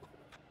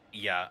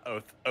 Yeah,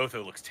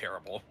 Otho looks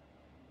terrible.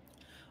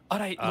 All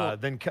right,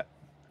 look, Then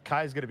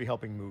Kai's going to be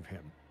helping move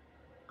him.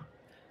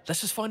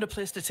 let's just find a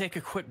place to take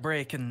a quick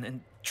break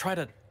and try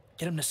to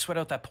get him to sweat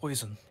out that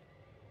poison.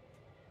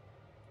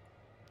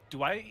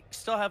 Do I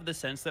still have the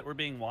sense that we're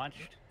being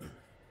watched?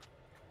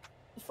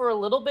 For a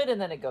little bit, and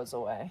then it goes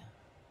away.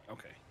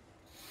 Okay.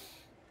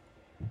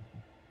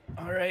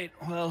 All right,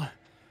 well,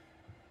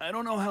 I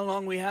don't know how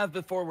long we have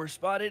before we're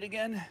spotted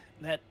again.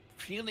 That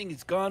feeling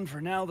is gone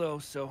for now, though,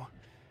 so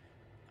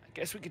I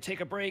guess we could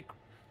take a break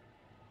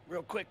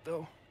real quick,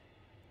 though.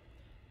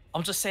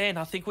 I'm just saying,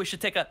 I think we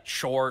should take a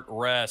short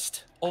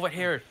rest. Over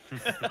here.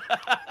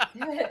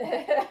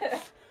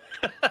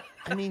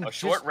 I mean, A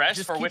short rest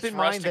just for keep which in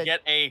for us mind to that-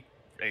 get a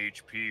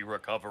HP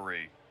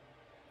recovery.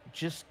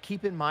 Just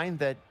keep in mind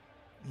that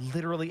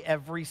literally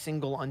every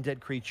single undead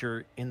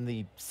creature in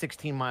the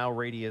 16-mile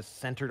radius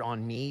centered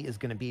on me is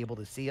going to be able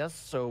to see us.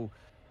 So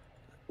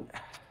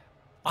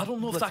I don't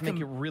know if let's that make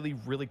can... it really,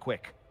 really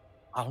quick.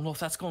 I don't know if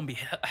that's going to be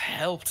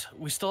helped.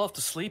 We still have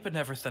to sleep and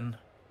everything.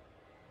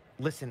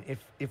 Listen,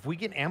 if we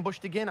get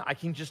ambushed again, I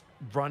can just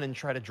run and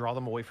try to draw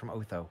them away from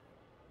Otho.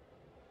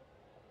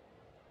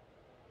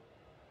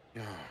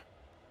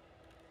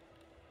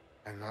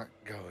 I'm not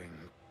going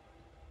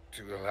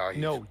to allow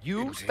you. No, to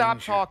you stop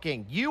endanger-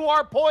 talking. You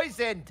are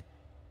poisoned.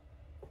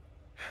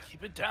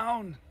 Keep it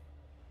down.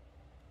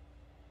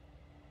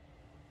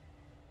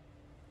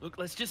 Look,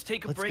 let's just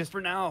take a Let's break just-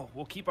 for now.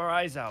 We'll keep our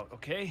eyes out,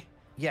 okay?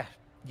 Yeah,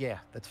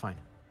 that's fine.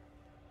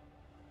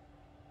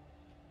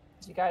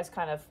 So you guys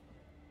kind of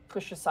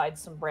push aside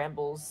some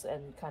brambles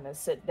and kind of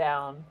sit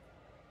down.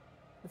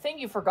 The thing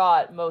you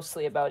forgot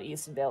mostly about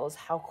Eastonvale is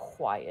how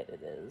quiet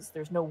it is.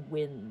 There's no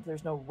wind,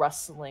 there's no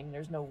rustling,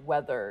 there's no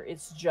weather.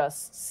 It's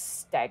just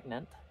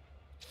stagnant.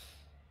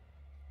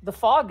 The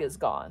fog is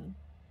gone.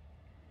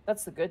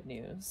 That's the good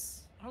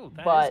news. Oh,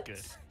 that is But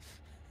good.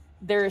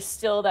 there is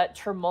still that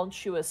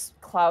tumultuous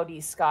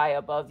cloudy sky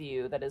above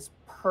you that is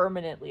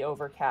permanently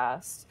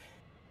overcast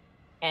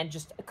and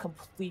just a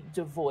complete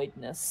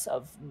devoidness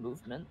of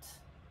movement.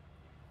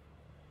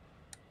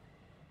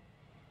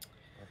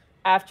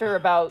 After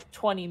about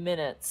 20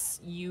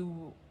 minutes,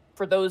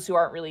 for those who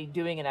aren't really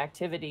doing an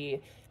activity,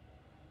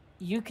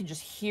 you can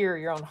just hear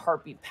your own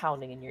heartbeat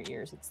pounding in your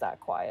ears. It's that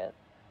quiet.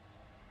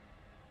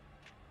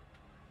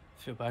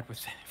 I feel bad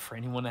for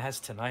anyone that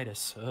has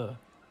tinnitus. Ugh.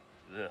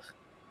 Ugh.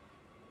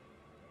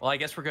 Well, I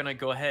guess we're going to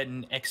go ahead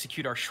and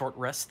execute our short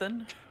rest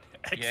then.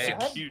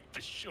 Execute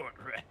the short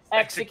rest.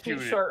 Execute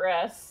Execute it. short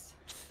rest.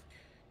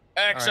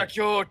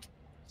 Execute.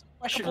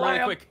 Question Kablam!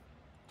 really quick.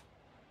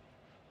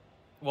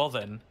 Well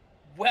then,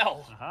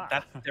 Well,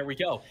 Aha. there we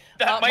go.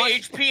 my my-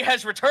 HP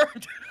has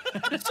returned.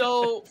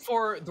 So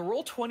for the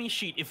Roll20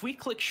 sheet, if we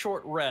click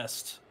short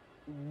rest,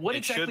 what It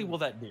exactly should- will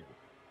that do?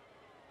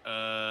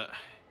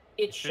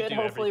 It should should do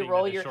hopefully everything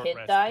roll that a your short hit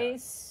rest does.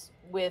 dice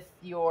with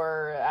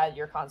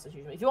your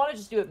Constitution. If you want to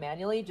just do it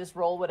manually, just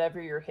roll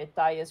whatever your hit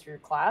die is for your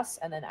class,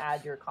 and then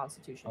add your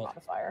Constitution Oh.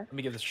 modifier. Let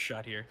me give this a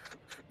shot here.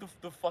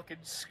 the fucking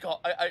scar.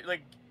 I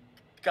like.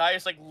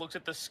 Gaius like looks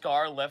at the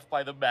scar left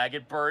by the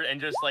maggot bird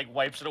and just like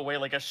wipes it away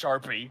like a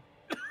Sharpie.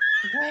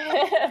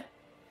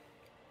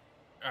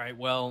 All right,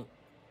 well,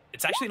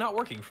 it's actually not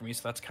working for me,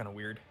 so that's kind of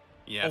weird.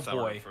 Yeah, Oh, it's not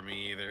working boy. for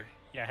me either.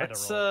 Yeah, I had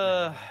Let's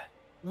to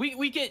roll.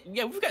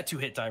 we've got 2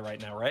 hit die right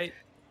now, right?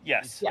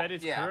 Yes. Yeah. That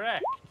is Yeah.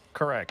 correct.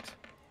 Correct.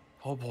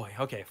 Oh boy.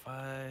 Okay,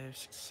 5,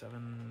 6,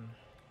 7,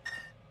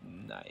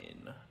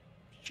 9.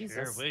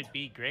 Jesus. Sure would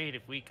be great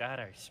if we got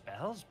our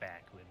spells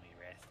back when we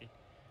rested.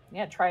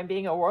 Yeah, try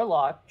being a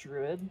warlock,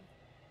 druid.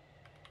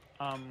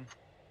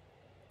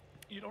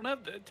 You don't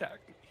have to attack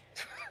me.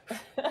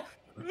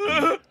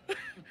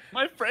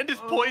 My friend is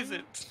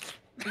poisoned.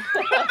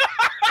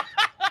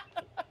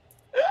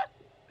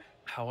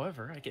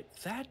 However, I get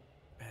that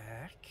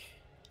back.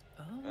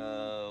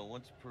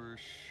 Once per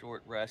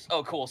short rest.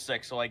 Oh, cool,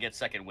 6. So I get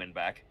second wind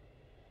back.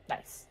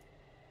 Nice.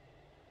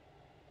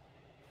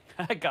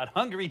 I got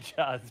Hungry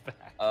Jaws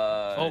back.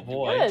 Oh do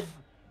boy. I- Good.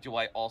 Do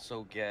I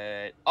also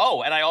get?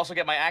 Oh, and I also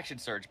get my action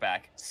surge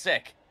back.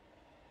 Sick.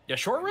 Yeah,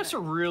 short rests are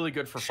really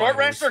good for Short fighters.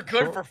 rests are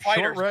good for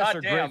fighters. Short rests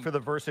are goddamn. great for the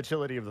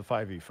versatility of the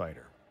 5e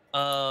fighter.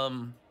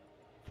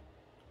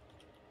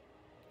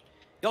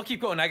 Y'all keep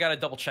going. I gotta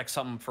double check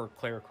something for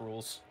cleric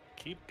rules.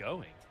 Keep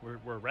going. We're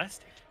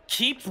resting.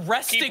 Keep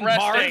resting, Keep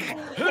resting.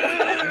 Mark.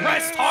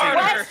 Rest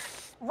harder.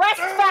 Rest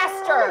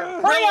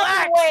faster! Hurry up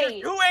and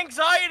wait! Too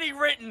anxiety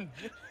written.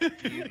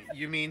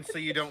 You mean so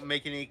you don't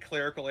make any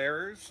clerical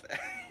errors?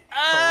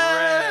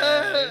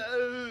 How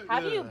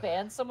do you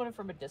ban someone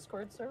from a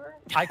Discord server?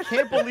 I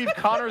can't believe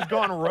Connor's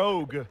gone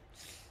rogue.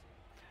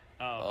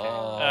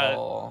 Oh, okay.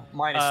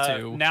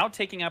 -2. Now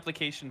taking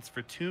applications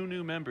for 2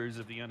 new members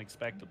of the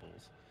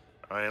Unexpectables.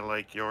 I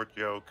like your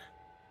joke.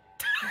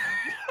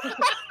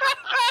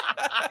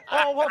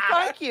 Oh, well,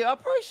 thank you. I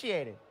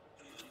appreciate it.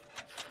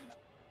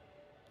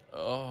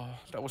 Oh,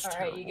 that was All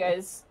terrible. right, you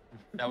guys.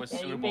 That was Yeah,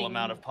 you're suitable being-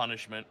 amount of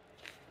punishment.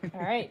 All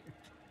right.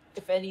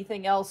 If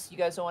anything else, you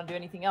guys don't want to do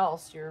anything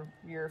else, your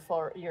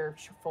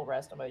full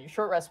rest. Your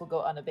short rest will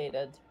go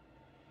unabated.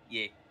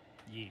 Yeah.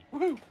 Yeah.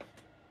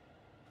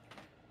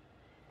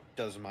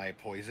 Does my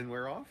poison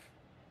wear off?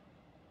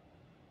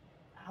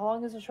 How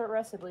long is a short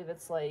rest? I believe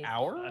it's like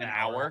Hour? An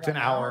hour. It's an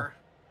hour.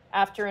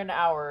 after an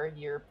hour,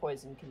 your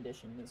poison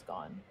condition is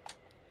gone.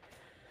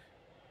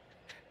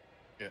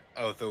 Yeah.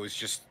 Otho is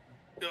just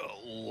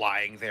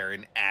lying there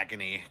in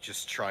agony,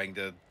 just trying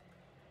to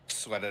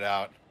sweat it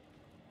out.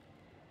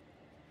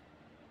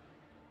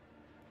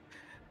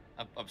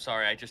 I'm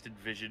sorry. I just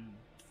envisioned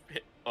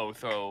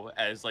Otho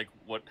as like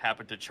what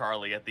happened to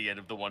Charlie at the end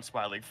of the One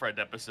Smiling Friend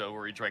episode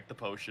where he drank the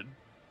potion.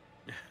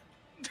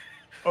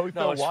 Oh, No,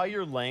 so it's- while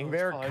you're laying no,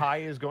 it's there, fine. Kai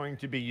is going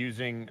to be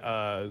using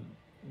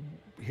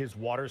his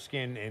water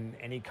skin and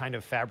any kind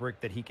of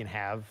fabric that he can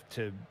have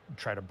to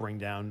try to bring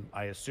down,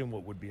 I assume,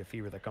 what would be a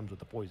fever that comes with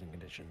the poison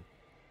condition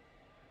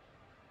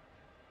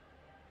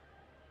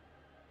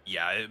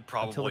Yeah, it until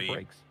probably. it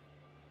breaks.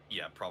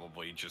 Yeah,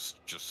 probably just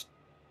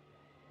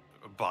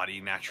body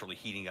naturally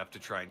heating up to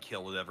try and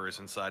kill whatever is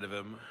inside of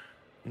him.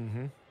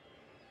 Mm-hmm.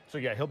 So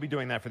yeah, he'll be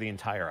doing that for the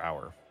entire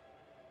hour.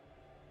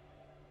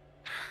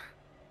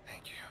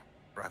 Thank you,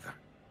 brother.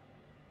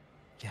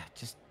 Yeah,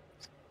 just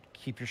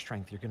keep your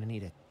strength. You're going to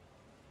need it.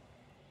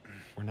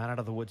 We're not out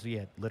of the woods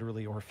yet,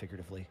 literally or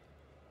figuratively.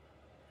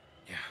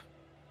 Yeah.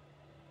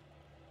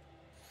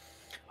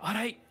 All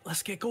right,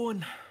 let's get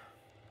going.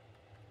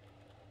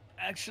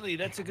 Actually,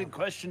 that's a good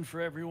question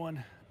for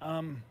everyone.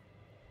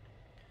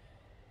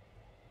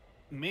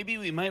 Maybe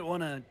we might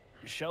want to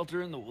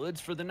shelter in the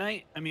woods for the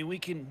night. I mean, we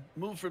can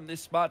move from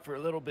this spot for a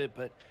little bit,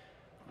 but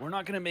we're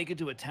not going to make it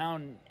to a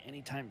town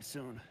anytime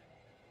soon.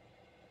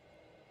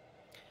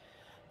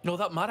 No,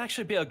 that might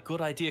actually be a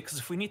good idea, because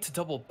if we need to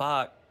double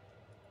back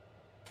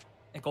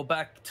and go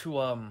back to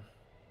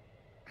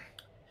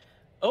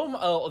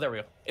oh, there we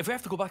go. If we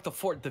have to go back to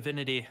Fort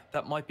Divinity,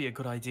 that might be a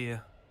good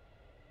idea.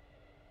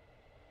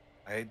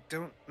 I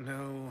don't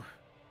know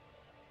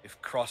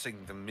if crossing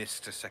the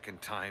mist a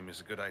second time is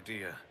a good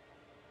idea.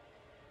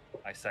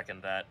 I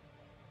second that.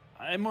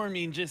 I more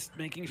mean just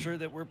making sure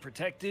that we're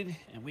protected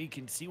and we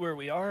can see where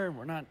we are and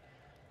we're not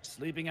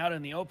sleeping out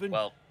in the open.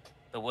 Well,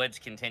 the woods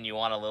continue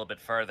on a little bit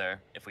further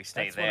if we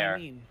stay that's there. what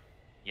I mean.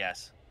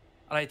 Yes.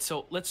 All right,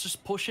 so let's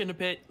just push in a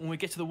bit. When we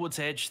get to the wood's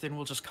edge, then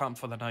we'll just camp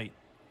for the night.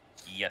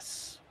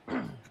 Yes.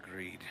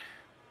 Agreed.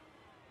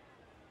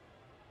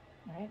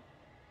 All right.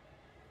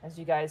 As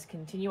you guys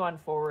continue on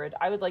forward,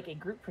 I would like a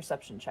group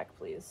perception check,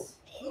 please.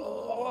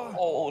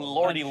 Oh,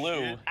 Lordy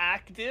Lou.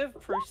 Active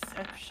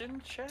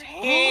perception check?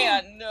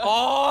 Tan.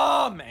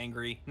 Oh, I'm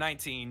angry.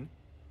 19.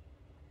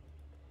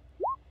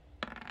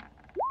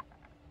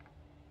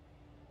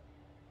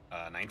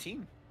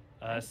 19.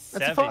 a five.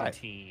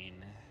 17.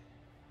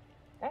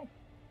 Okay.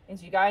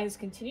 As you guys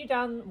continue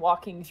down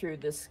walking through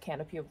this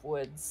canopy of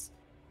woods,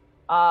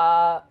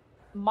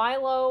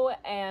 Milo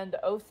and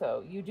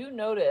Otho, you do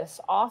notice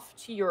off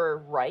to your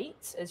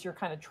right, as you're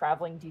kind of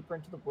traveling deeper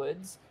into the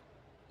woods,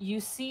 you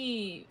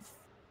see,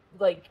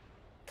 like,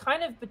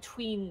 kind of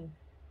between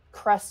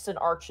crests and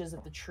arches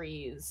of the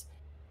trees,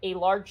 a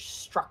large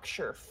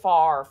structure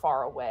far,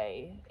 far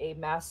away, a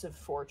massive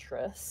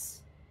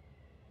fortress.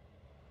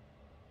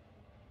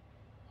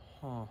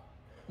 Huh.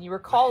 You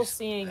recall What is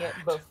seeing it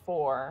that?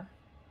 before,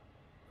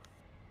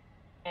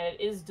 and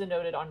it is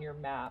denoted on your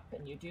map,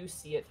 and you do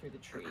see it through the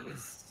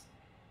trees.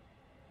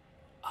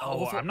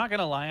 Oh, I'm not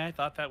gonna lie. I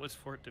thought that was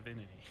Fort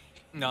Divinity.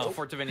 No,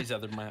 Fort Divinity's the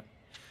other map.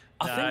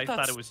 I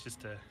thought it was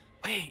just a.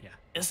 Wait, Yeah.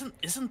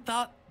 isn't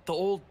that the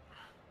old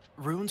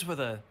ruins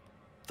where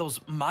those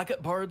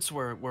maggot birds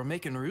were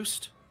making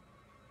roost?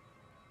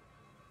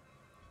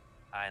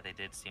 Aye, they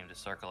did seem to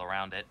circle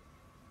around it.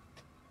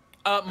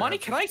 Monty,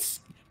 can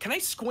I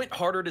squint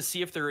harder to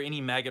see if there are any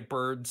maggot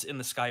birds in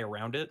the sky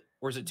around it,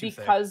 or is it too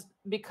thick?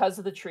 Because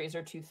the trees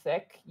are too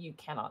thick, you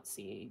cannot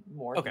see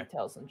more Okay.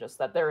 details than just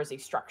that there is a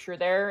structure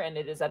there, and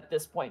it is at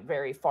this point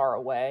very far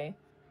away.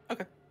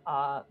 Okay.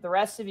 The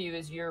rest of you,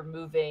 as you're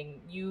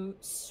moving, you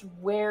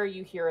swear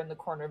you hear in the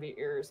corner of your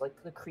ears like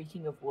the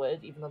creaking of wood,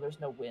 even though there's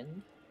no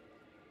wind.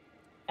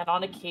 And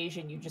on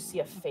occasion, you just see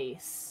a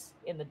face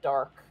in the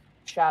dark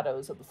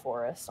shadows of the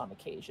forest. On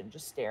occasion,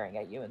 just staring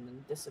at you and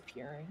then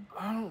disappearing.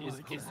 Is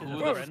it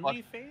Who a the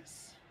friendly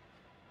face?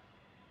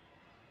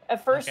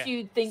 At first, Okay.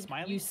 you'd think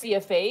Smiley you see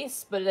a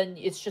face, but then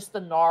it's just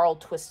the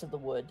gnarled twist of the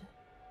wood.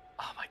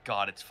 Oh my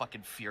god, it's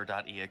fucking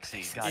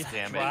fear.exe. God It's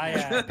damn it.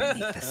 dryad.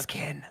 Beneath the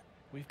skin.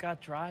 We've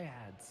got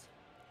dryads.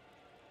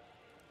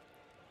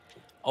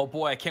 Oh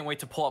boy, I can't wait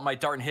to pull out my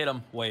dart and hit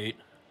him. Wait.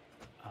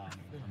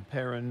 I'm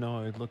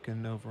paranoid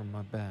looking over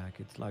my back.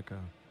 It's like a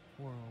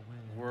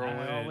whirlwind.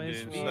 Whirlwind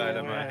always inside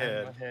of my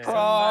head. Somebody's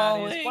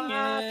Crawling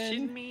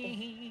watching in.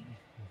 me.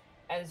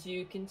 As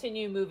you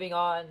continue moving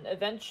on,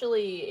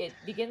 eventually it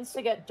begins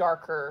to get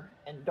darker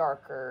and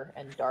darker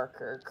and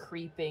darker,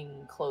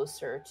 creeping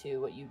closer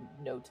to what you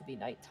know to be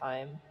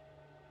nighttime.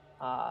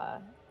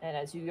 And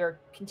as you are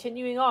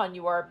continuing on,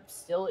 you are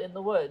still in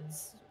the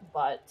woods,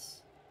 but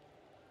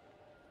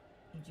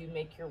you do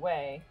make your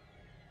way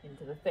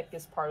into the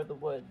thickest part of the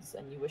woods,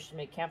 and you wish to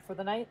make camp for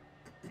the night?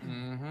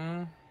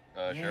 Mm-hmm.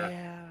 Sure.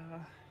 Yeah.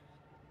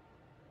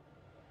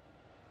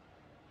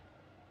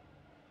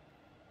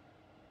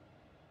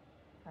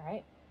 All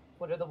right.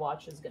 What are the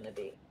watches going to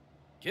be?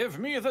 Give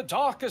me the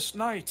darkest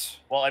night.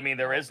 Well, I mean,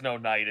 there is no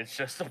night. It's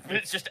just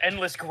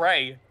endless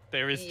gray.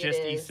 There is It just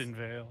is. Easton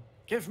Vale.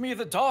 Give me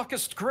the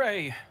darkest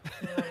gray.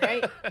 All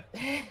right.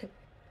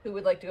 Who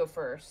would like to go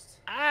first?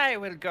 I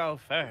will go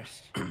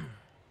first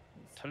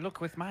to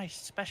look with my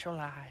special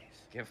eyes.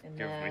 And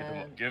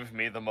then- Give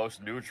me the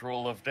most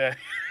neutral of day.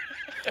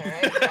 All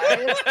right,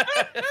 guys.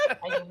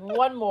 I need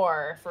one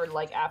more for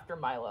like after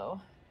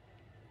Milo.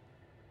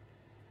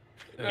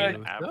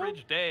 In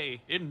average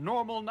day, in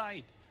normal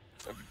night.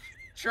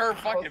 Sure,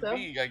 fucking Also-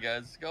 me, I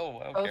guess. Go.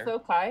 I don't care. Otho,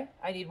 Kai,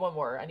 I need one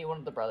more. I need one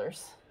of the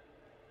brothers.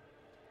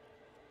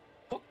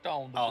 Hooked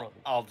on the I'll, brother.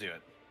 I'll do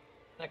it.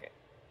 Okay.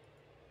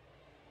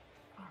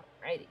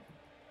 Alrighty.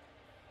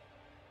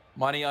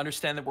 Monty,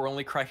 understand that we're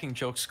only cracking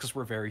jokes because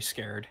we're very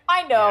scared.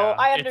 I know. Yeah,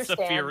 I it's a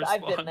understand. fear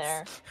I've been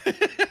there.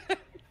 response.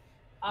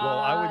 Well,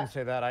 I wouldn't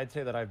say that. I'd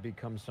say that I've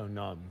become so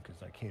numb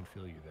because I can't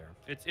feel you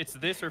there. It's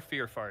this or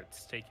fear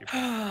farts. Take your.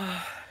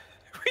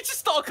 We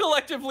just all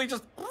collectively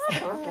just.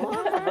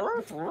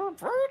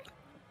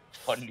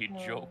 Funny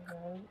joke.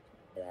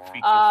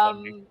 Feature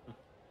funny.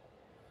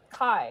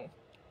 Kai.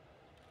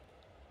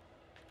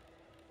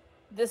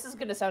 This is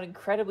gonna sound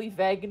incredibly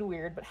vague and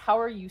weird, but how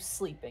are you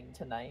sleeping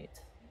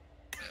tonight?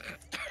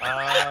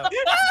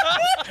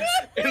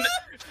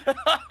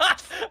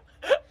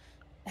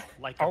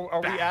 Like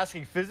Are we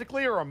asking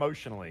physically or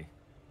emotionally?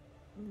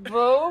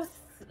 Both,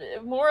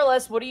 more or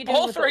less. What are you doing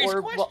Both with the raise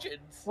orb? questions.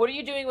 What are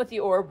you doing with the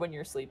orb when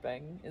you're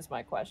sleeping? Is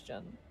my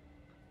question.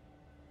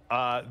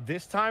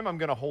 This time I'm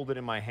gonna hold it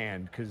in my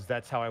hand because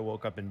that's how I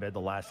woke up in bed the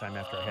last time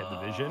after I had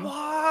the vision.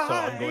 Why? So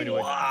I'm going to.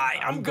 Why?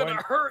 I'm going-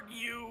 gonna hurt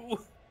you.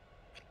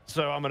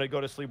 So I'm gonna go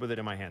to sleep with it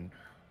in my hand,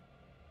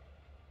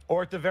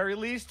 or at the very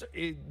least,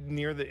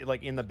 near the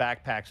in the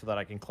backpack so that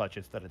I can clutch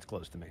it so that it's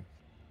close to me.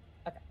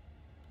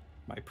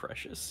 My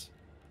precious.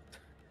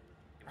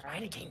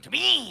 It came to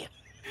me.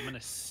 I'm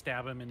gonna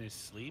stab him in his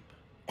sleep.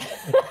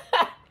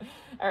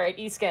 All right,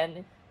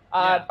 Esken.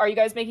 Yeah. Are you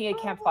guys making a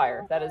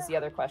campfire? That is the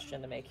other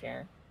question to make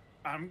here.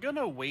 I'm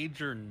gonna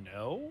wager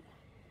no.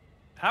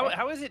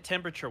 How is it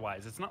temperature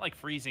wise? It's not like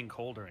freezing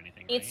cold or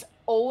anything. It's right?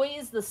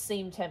 always the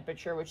same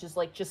temperature, which is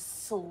like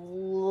just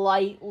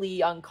slightly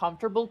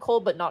uncomfortable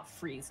cold, but not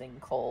freezing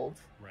cold.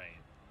 Right.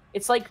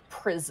 It's like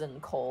prison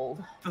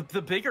cold.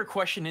 The bigger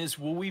question is,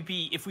 will we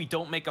be, if we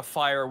don't make a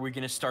fire, are we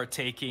going to start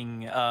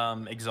taking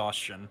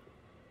exhaustion?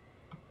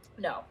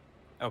 No,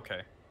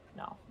 Okay.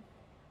 no.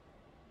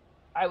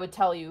 I would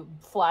tell you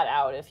flat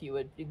out if you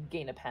would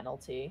gain a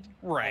penalty.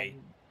 Right.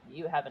 And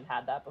you haven't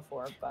had that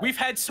before, but We've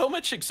had so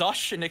much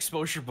exhaustion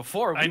exposure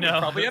before. We I know. would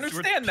probably It's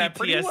understand that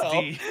pretty well.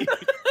 PTSD.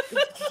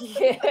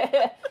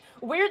 yeah.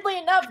 Weirdly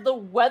enough, the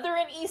weather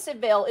in East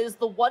Vale is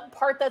the one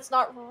part that's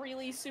not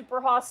really super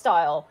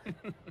hostile.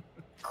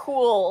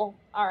 Cool.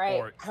 All right.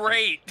 Or-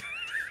 Great.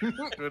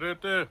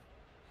 Du-du-du.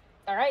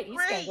 All right, East,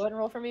 Great. go ahead and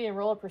roll for me and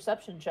roll a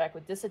perception check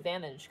with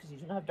disadvantage because you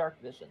don't have dark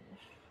vision.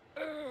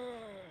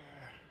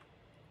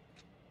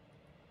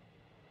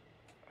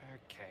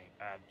 Okay,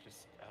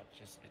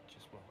 it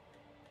just will.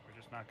 We're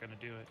just not gonna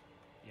do it.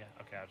 Yeah,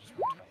 okay, I'll just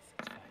roll twice.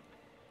 It's fine.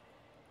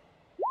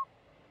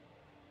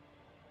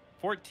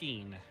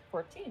 14.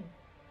 14.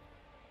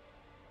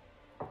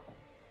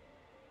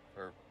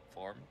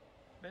 Performance.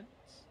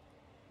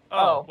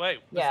 Oh, wait,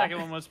 the yeah.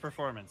 second one was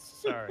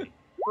performance. Sorry.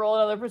 Roll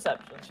another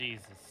perception.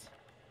 Jesus.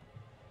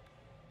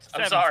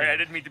 I'm sorry, 17. I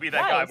didn't mean to be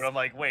that guy, Nice. but I'm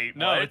like, wait,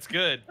 No, what? it's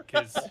good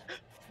because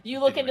You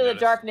look Didn't into the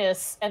notice.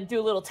 darkness and do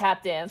a little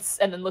tap dance,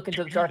 and then look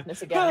into the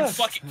darkness again. you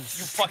fucking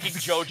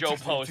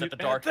JoJo pose at the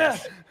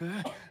darkness.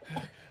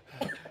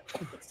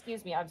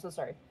 Excuse me, I'm so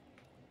sorry.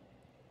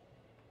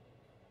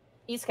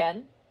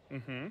 Eastken,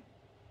 mm-hmm.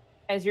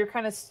 as you're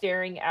kind of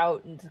staring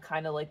out into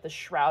kind of like the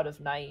shroud of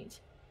night,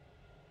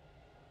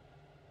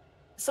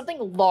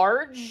 something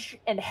large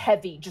and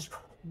heavy just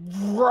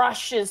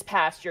rushes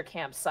past your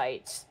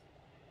campsite,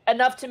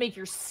 enough to make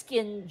your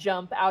skin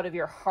jump out of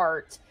your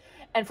heart.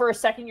 And for a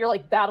second, you're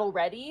like battle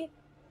ready,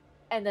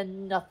 and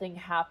then nothing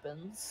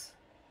happens.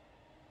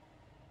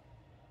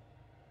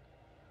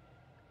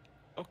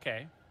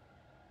 Okay.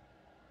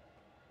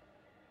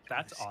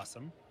 That's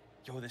awesome.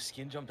 Yo, the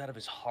skin jumped out of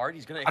his heart.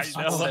 He's gonna. I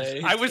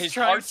know. I was his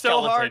trying heart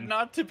so hard skeleton.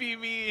 not to be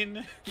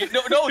mean. Yeah,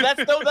 no,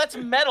 that's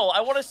metal. I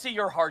want to see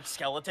your heart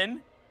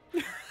skeleton.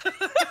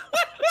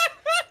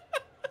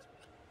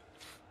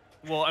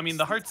 Well, I mean,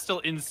 the heart's still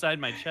inside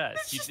my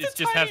chest. It's It just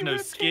a just has tiny no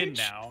rib skin cage.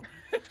 now.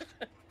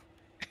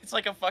 It's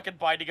like a fucking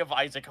Binding of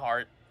Isaac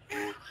heart.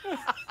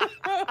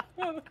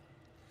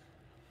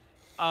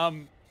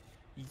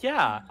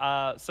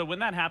 Yeah. So when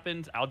that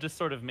happens, I'll just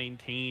sort of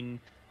maintain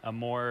a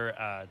more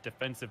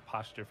defensive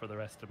posture for the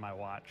rest of my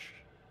watch.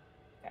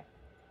 Okay.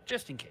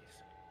 Just in case.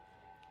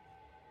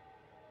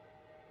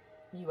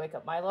 You wake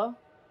up Milo.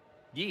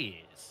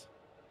 Yes.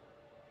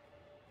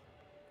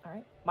 All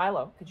right,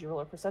 Milo, could you roll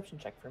a perception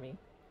check for me?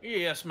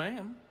 Yes,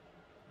 ma'am.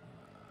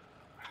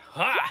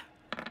 Ha!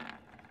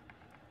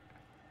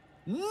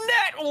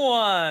 Net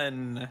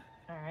one!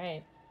 All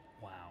right.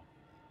 Wow.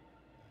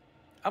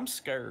 I'm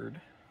scared.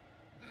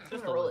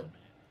 Just gonna a roll little it. bit.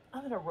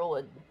 I'm gonna roll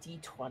a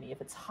d20.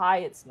 If it's high,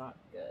 it's not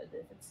good.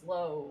 If it's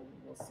low,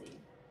 we'll see.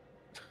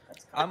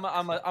 That's I'm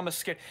a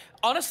scared.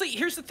 Honestly,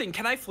 here's the thing.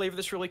 Can I flavor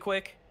this really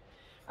quick?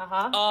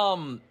 Uh-huh.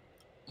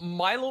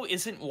 Milo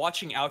isn't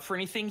watching out for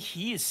anything.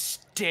 He is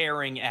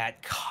staring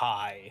at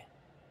Kai.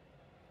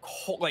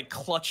 Like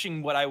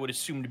clutching what I would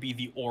assume to be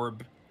the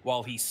orb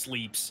while he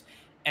sleeps.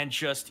 And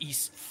just,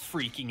 he's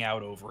freaking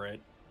out over it.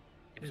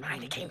 It was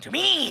mine. It came to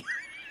me.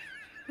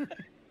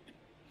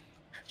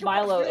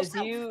 Milo, as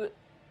you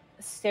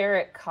stare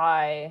at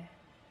Kai,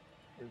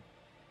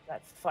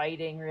 that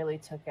fighting really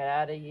took it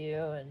out of you,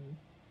 and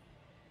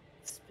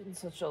it's been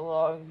such a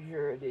long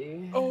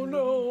journey. Oh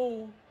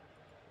no!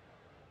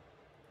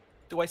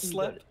 Do I You go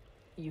slip?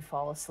 to- You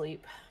fall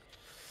asleep.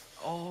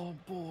 Oh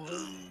boy.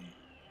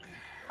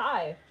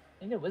 Kai,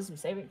 I need a wisdom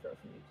saving throw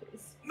from you,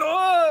 please.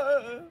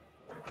 No!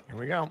 Here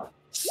we go.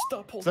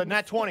 Stop It's holding a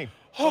nat 20.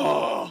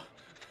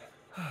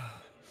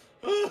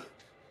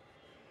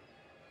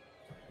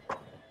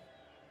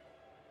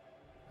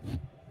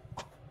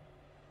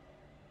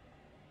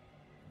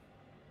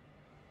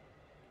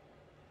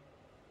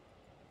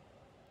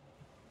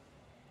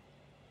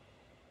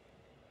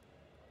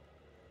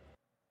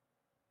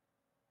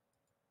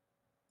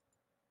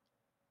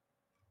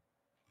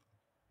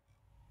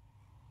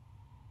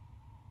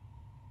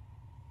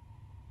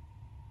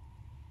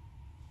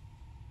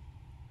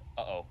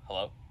 Uh-oh.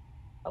 Hello?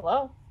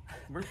 Hello?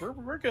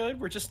 We're good.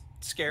 We're just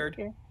scared.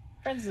 Okay.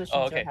 Transitions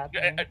Oh, are okay.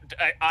 happening.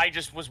 I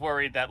just was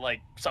worried that,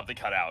 like, something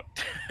cut out.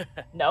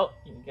 Nope,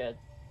 you're good.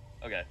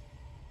 Okay.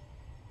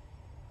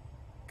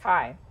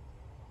 Kai,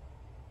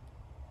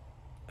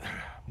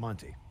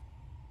 Monty.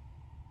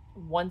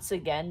 once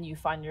again, you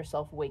find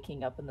yourself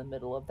waking up in the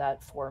middle of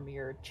that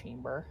four-mirrored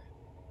chamber.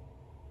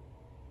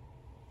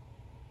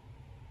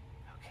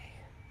 Okay.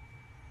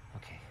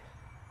 Okay.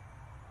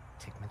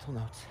 Take mental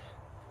notes.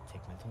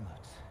 Take mental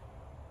notes.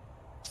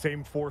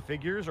 Same 4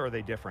 figures, or are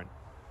they different?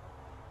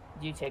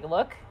 Do you take a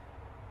look?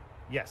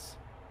 Yes.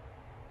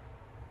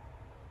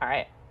 All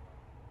right.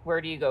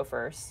 Where do you go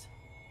first?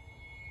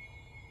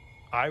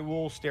 I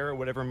will stare at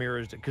whatever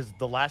mirrors, because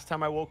the last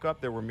time I woke up,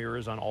 there were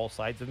mirrors on all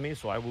sides of me,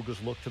 so I will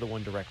just look to the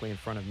one directly in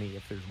front of me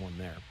if there's one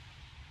there.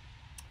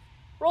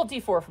 Roll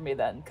d4 for me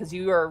then, because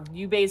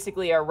you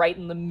basically are right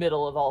in the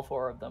middle of all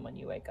 4 of them when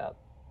you wake up.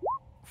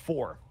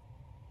 4.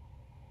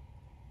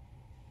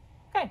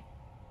 Okay.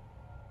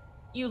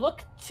 You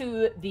look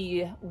to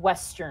the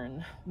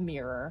western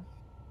mirror,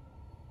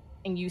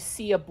 and you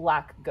see a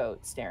black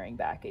goat staring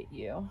back at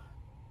you.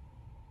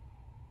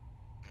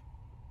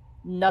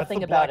 Nothing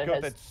That's the about black it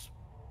goat has...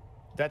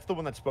 That's the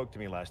one that spoke to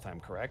me last time,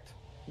 correct?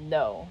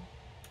 No.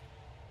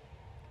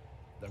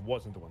 That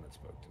wasn't the one that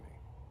spoke to me.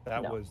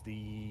 That No. was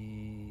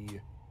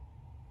the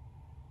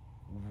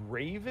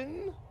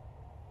Raven?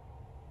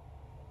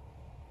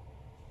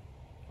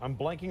 I'm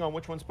blanking on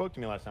which one spoke to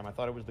me last time. I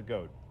thought it was the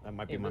goat. That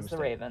might be It my was the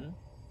mistake. raven.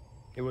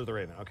 It was the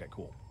Raven. Okay,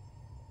 cool.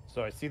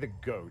 So I see the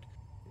goat.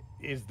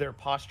 Is their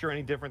posture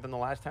any different than the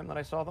last time that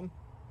I saw them?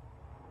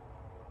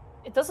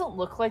 It doesn't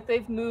look like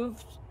they've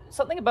moved.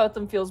 Something about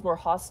them feels more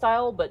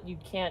hostile, but you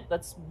can't...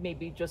 That's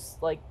maybe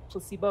just, like,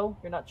 placebo.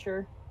 You're not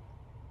sure.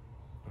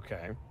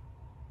 Okay.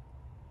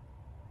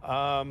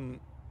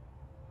 I'm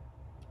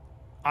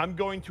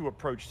going to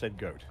approach said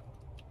goat.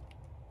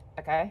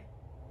 Okay.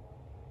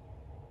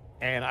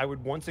 And I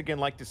would once again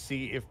like to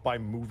see if by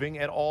moving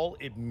at all,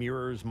 it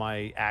mirrors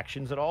my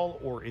actions at all,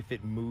 or if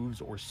it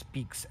moves or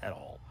speaks at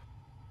all.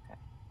 Okay.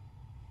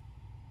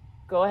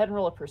 Go ahead and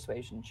roll a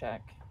persuasion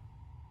check.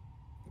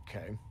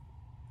 Okay.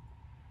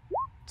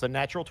 It's a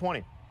natural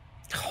 20.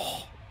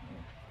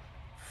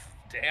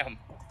 Damn.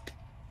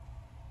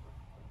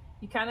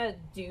 You kind of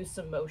do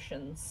some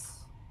motions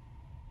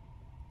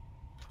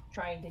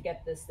trying to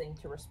get this thing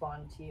to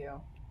respond to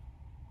you.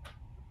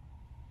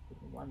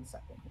 Give me 1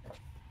 second here.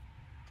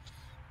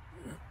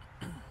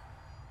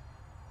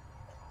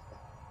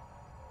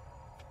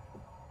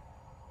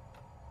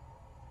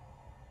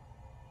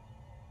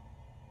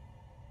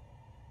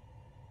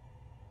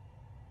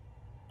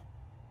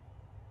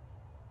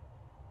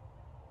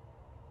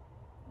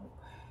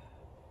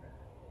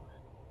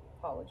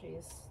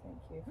 Apologies. Thank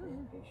you for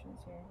your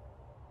patience here.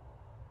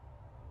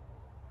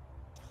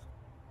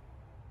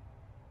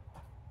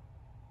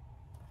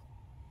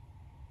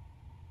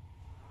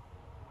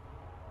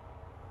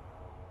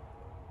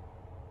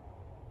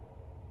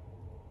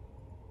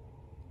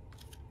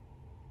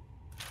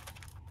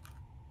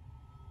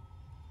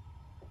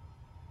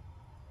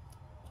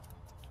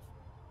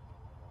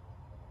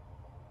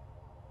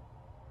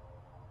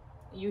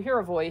 You hear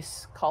a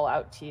voice call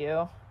out to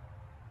you.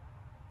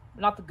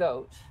 Not the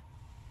goat.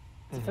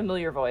 It's a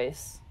familiar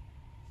voice.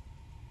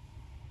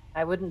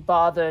 I wouldn't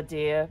bother,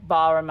 dear.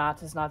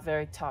 Baramat is not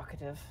very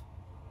talkative.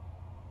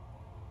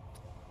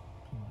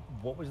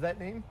 What was that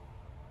name?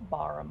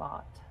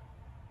 Baramat.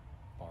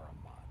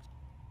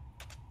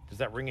 Baramat. Does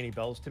that ring any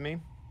bells to me?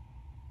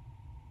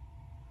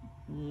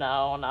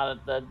 No,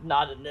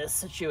 not in this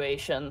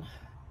situation.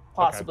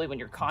 Possibly when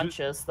you're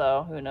conscious,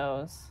 though. Who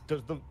knows?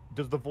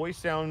 Does the voice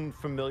sound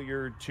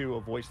familiar to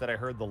a voice that I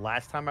heard the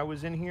last time I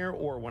was in here,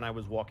 or when I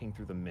was walking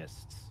through the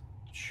mists?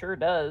 Sure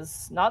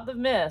does. Not the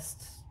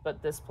mist,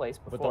 but this place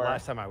before. But the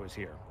last time I was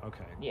here.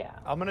 Okay. Yeah.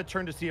 I'm gonna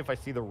turn to see if I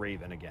see the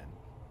Raven again.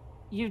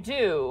 You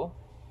do.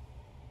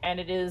 And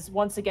it is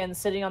once again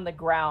sitting on the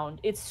ground.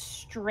 It's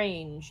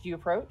strange. Do you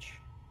approach?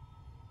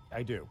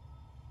 I do.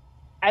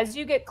 As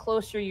you get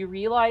closer, you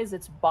realize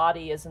its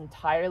body is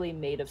entirely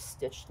made of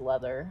stitched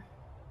leather.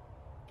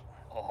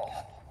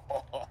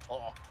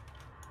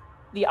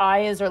 The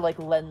eyes are like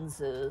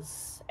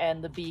lenses,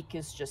 and the beak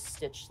is just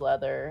stitched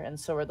leather, and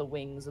so are the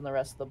wings and the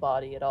rest of the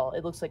body.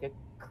 It looks like a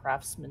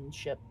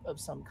craftsmanship of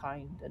some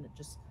kind, and it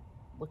just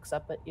looks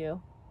up at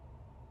you.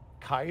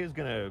 Kai is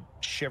gonna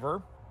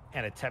shiver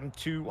and attempt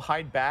to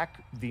hide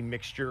back the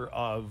mixture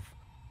of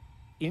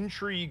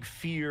intrigue,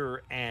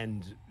 fear,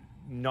 and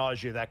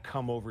nausea that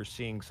come over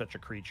seeing such a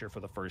creature for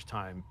the first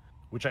time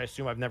which I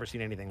assume I've never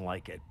seen anything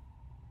like it.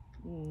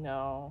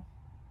 No.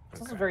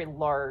 It's also Okay. very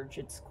large.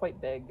 It's quite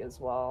big as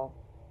well.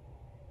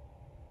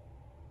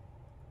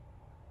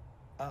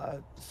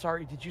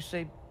 Sorry, did you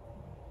say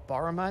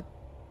Baramat?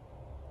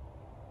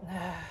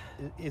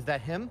 Is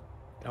that him?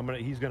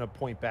 He's gonna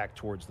point back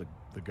towards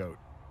the goat.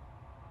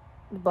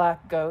 The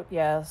black goat,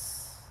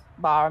 yes.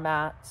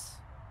 Baramat.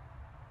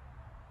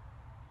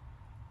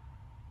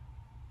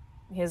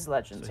 His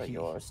legends So are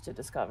yours to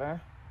discover.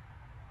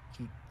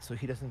 So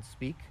he doesn't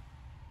speak?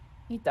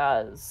 He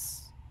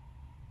does.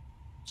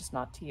 Just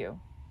not to you.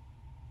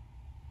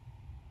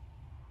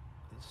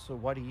 So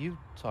why do you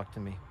talk to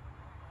me?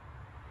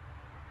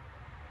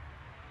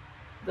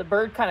 The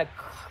bird kind of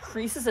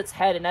creases its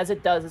head, and as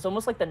it does, it's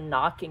almost like the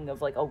knocking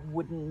of like a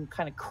wooden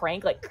kind of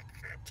crank, like.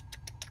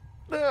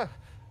 Ugh.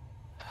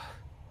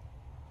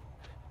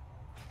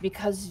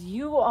 Because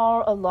you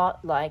are a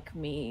lot like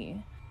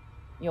me.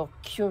 You're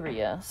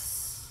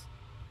curious.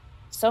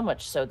 So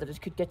much so that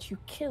it could get you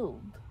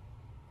killed.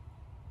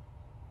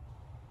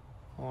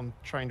 Well, I'm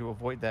trying to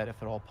avoid that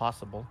if at all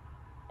possible.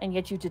 And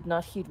yet you did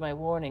not heed my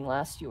warning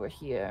last you were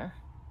here.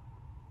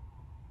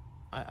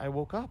 I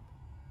woke up.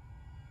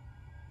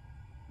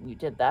 You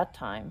did that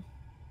time.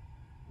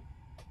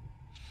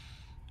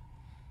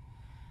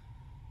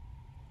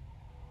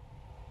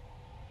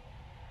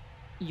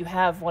 You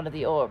have one of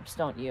the orbs,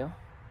 don't you?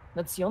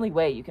 That's the only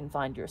way you can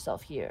find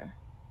yourself here.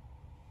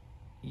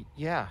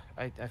 Yeah,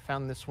 I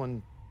found this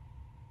one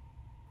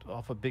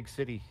off a big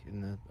city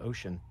in the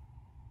ocean.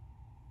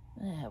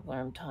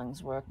 Worm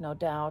tongues work, no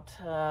doubt.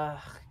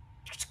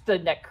 The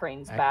neck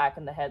cranes back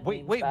and the head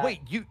leans back.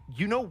 Wait,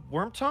 you know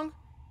Wormtongue?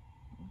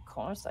 Of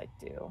course I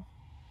do.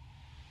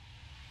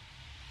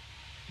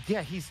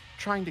 Yeah, he's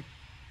trying to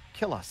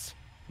kill us.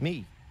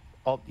 Me.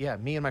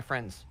 Me and my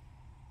friends.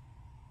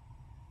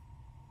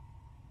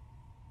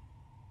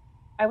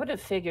 I would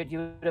have figured you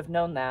would have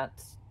known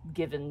that,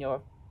 given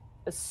your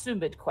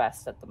assumed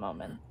quest at the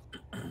moment.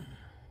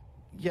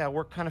 Yeah,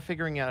 we're kind of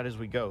figuring it out as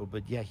we go,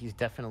 but yeah, he's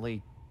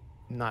definitely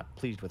not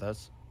pleased with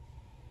us.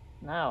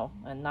 No,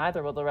 and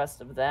neither will the rest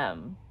of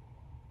them.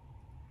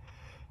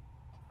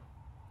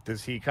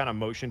 Does he kind of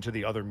motion to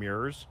the other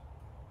mirrors?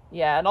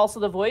 Yeah, and also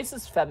the voice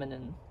is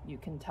feminine, you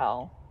can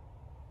tell.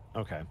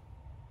 Okay.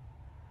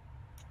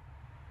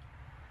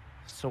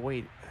 So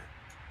wait,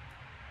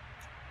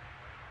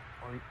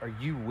 are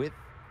you with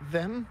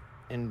them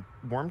in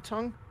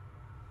Wormtongue?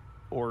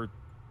 Or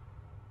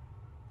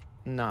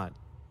not?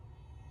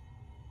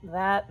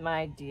 That,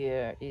 my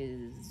dear,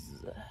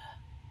 is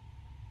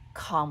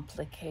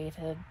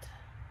complicated.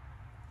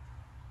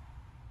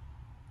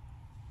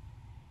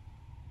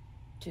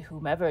 To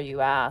whomever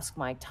you ask,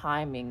 my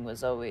timing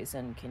was always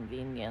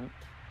inconvenient.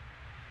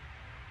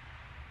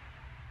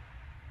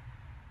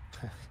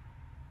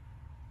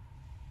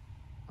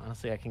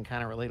 Honestly, I can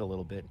kind of relate a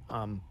little bit.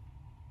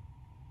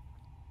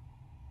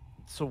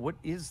 So what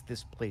is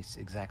this place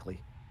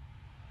exactly?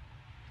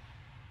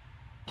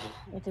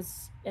 It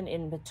is an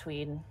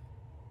in-between.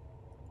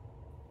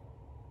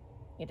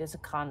 It is a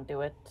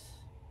conduit,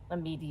 a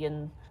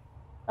median,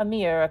 a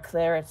mirror, a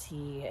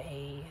clarity,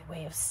 a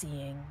way of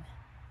seeing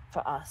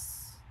for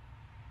us.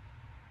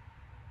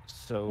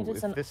 So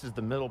if this is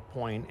the middle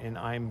point and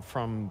I'm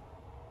from,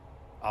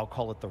 I'll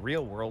call it the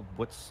real world,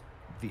 what's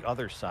the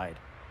other side?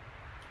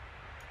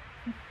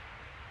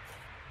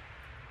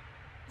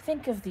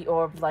 Think of the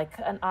orb like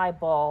an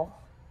eyeball,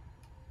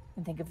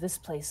 and think of this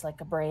place like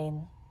a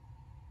brain.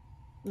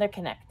 They're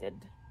connected,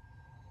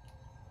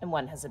 and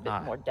one has a bit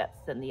more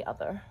depth than the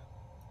other.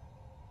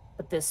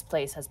 But this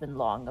place has been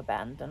long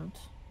abandoned.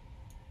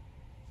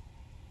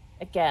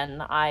 Again,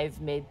 I've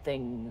made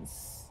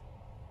things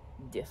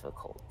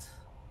difficult.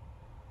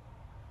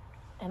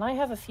 And I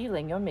have a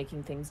feeling you're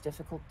making things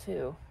difficult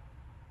too.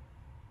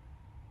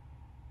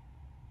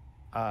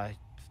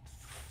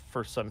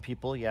 For some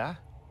people, yeah.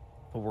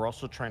 But we're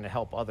also trying to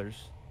help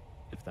others,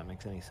 if that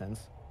makes any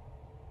sense.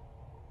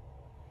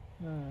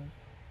 The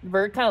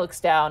bird kind of looks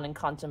down in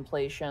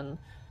contemplation.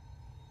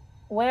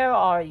 Where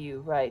are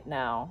you right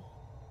now?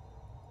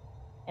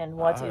 And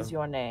what is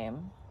your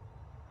name?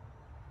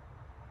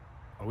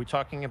 Are we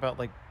talking about,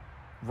 like,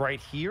 right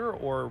here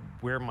or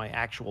where my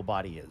actual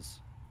body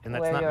is? And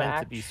that's Where not your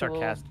meant to be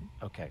sarcastic.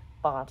 actual Okay.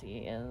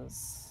 Body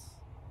is.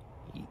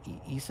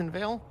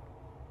 Easonvale?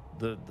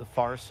 The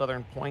far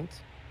southern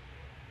point?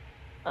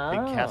 Oh.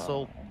 Big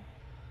castle.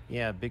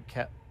 Yeah, big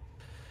cat.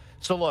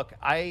 So look,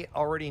 I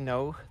already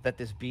know that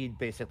this bead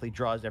basically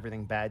draws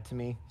everything bad to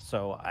me.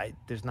 So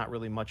there's not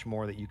really much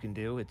more that you can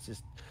do. It's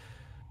just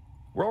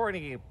we're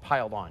already getting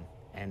piled on,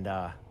 and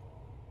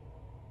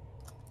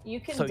You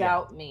can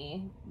doubt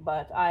me,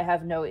 but I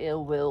have no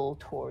ill will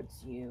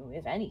towards you.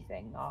 If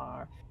anything,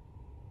 our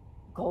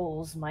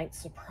goals might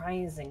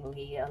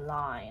surprisingly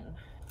align.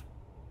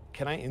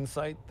 Can I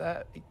insight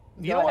that?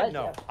 You Go know what? ahead,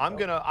 No,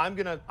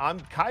 yeah.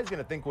 Kai's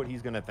gonna think what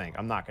he's gonna think.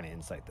 I'm not gonna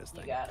insight this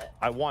thing. You got it.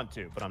 I want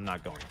to, but I'm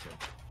not going to.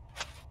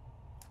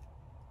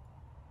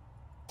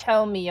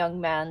 Tell me, young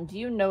man, do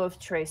you know of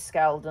Trey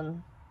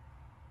Scaldon?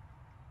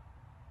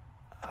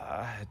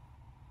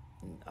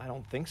 I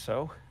don't think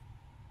so.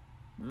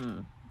 Hmm.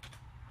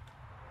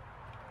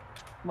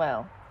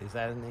 Well, Is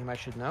that a name I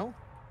should know?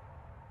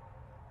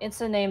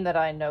 it's a name that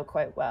I know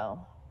quite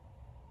well.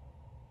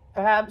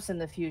 Perhaps in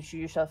the future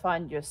you shall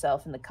find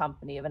yourself in the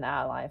company of an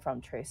ally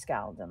from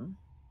Treyscaldum,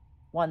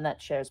 one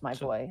that shares my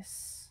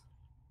voice.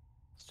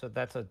 So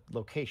that's a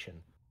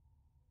location.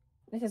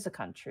 It is a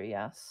country,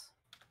 yes.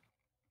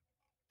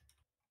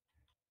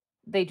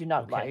 They do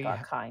not like Okay.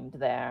 our kind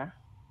there.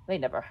 They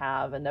never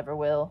have and never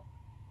will.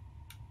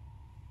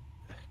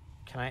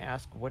 Can I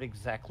ask what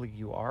exactly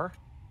you are?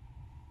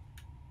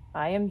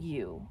 I am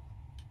you.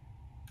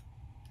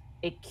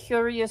 A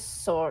curious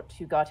sort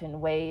who got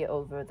in way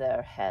over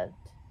their head.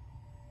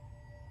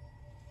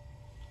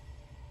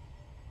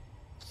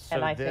 So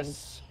And I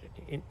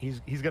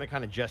he's going to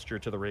kind of gesture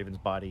to the raven's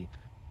body.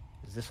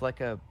 Is this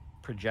like a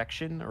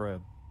projection or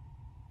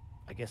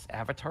I guess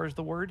avatar is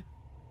the word?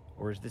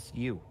 Or is this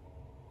you?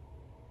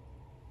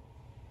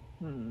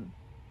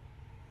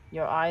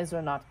 Your eyes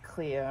are not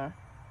clear.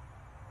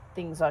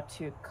 Things are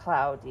too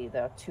cloudy.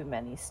 There are too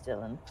many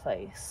still in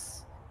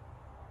place.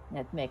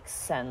 It makes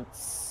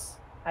sense.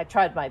 I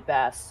tried my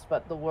best,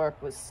 but the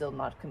work was still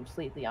not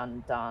completely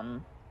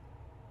undone.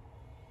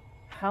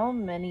 How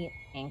many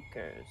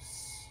anchors,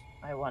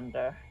 I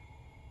wonder?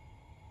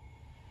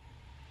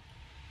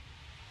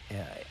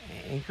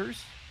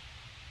 Anchors?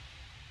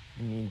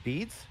 You mean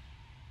beads?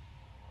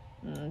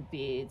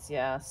 Beads,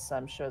 yes.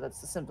 I'm sure that's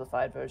the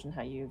simplified version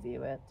how you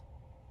view it.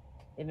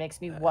 It makes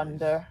me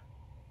wonder.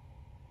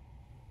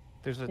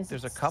 There's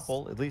a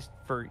couple, at least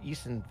for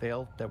Easton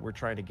Vale, that we're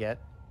trying to get.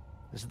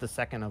 This is the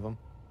second of them.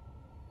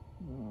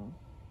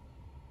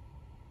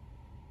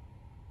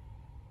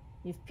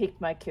 You've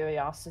piqued my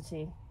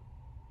curiosity,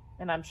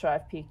 and I'm sure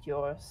I've piqued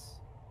yours.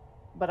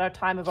 But our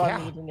time of our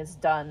meeting is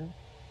done.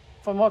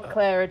 For more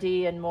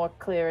clarity and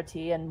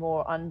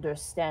more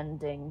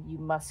understanding, you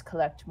must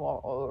collect more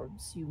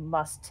orbs. You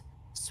must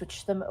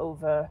switch them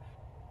over,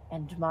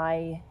 and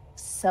my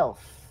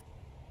self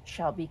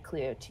shall be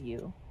clear to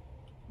you.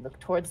 Look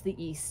towards the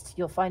east.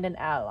 You'll find an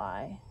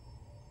ally.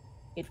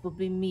 It will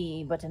be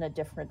me, but in a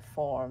different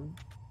form.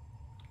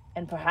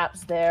 And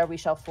perhaps there we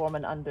shall form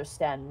an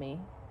understanding.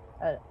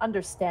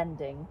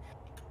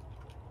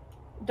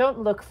 Don't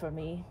look for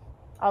me.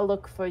 I'll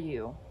look for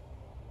you.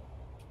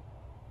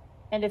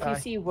 And if you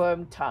see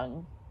Worm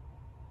Tongue,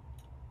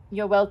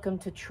 you're welcome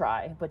to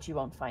try, but you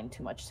won't find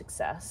too much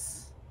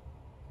success.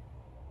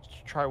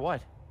 Try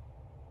what?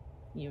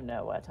 You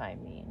know what I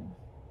mean.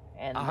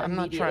 And I'm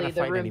not trying to immediately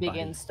the fight room anybody.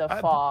 begins to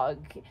fog,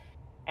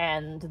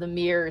 and the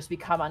mirrors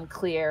become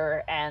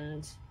unclear,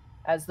 and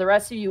as the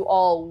rest of you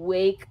all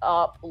wake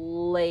up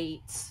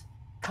late,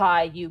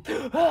 Kai, you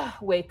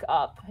wake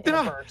up in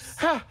a burst.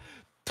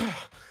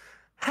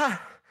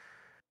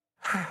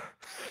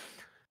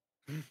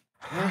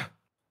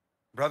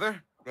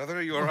 Brother,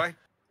 are you all right?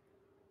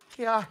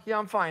 Yeah,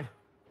 I'm fine.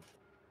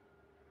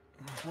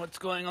 What's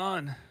going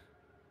on?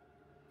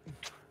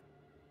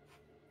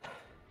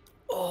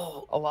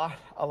 Oh, a lot.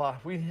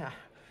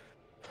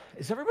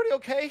 Is everybody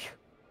okay?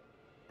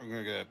 I'm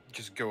gonna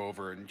just go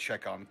over and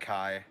check on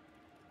Kai.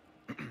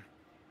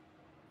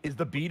 Is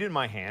the bead in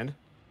my hand?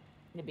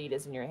 The bead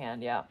is in your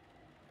hand, yeah.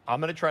 I'm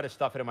gonna try to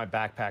stuff it in my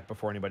backpack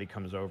before anybody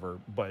comes over,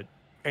 but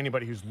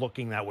anybody who's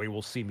looking that way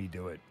will see me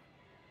do it.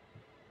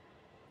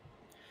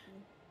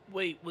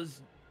 Wait,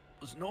 was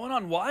no one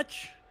on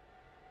watch?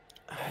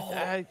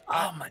 I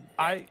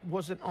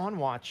wasn't on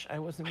watch. I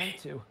wasn't meant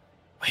to.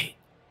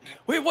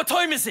 Wait, what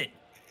time is it?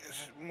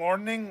 Is it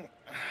morning?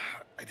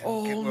 I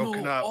didn't get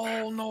woken up.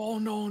 Oh,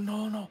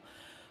 no.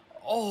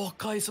 Oh,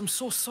 guys, I'm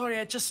so sorry.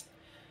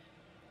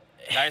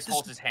 Gaius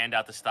holds his hand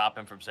out to stop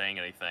him from saying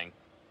anything.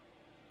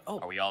 Oh.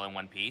 Are we all in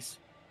one piece?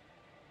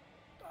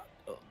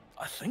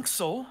 I think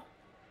so.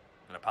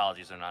 And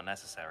apologies are not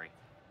necessary.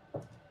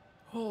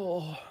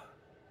 Oh.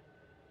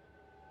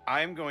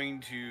 I'm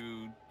going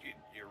to,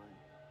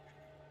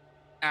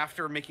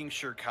 after making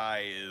sure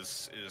Kai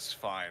is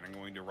fine, I'm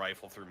going to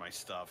rifle through my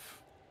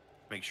stuff,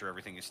 make sure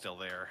everything is still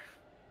there.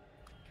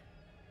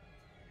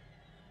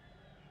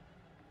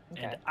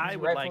 Okay. And I You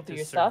would rifle like through to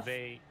your stuff?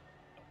 survey.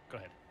 Go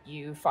ahead.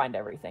 You find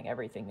everything.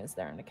 Everything is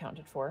there and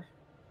accounted for.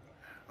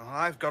 Well,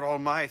 I've got all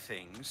my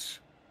things.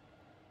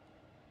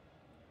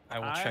 I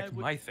will check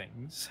my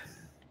things.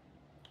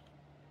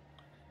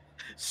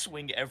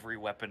 Swing every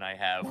weapon I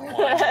have.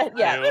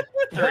 Yeah. 1,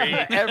 2, 3.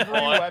 Every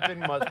 1. weapon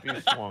must be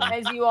swung.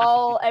 As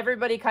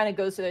everybody kind of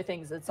goes through their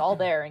things. It's all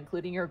there,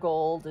 including your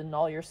gold and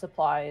all your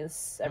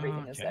supplies.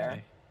 Everything is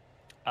there.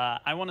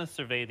 I want to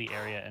survey the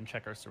area and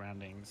check our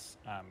surroundings.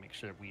 Make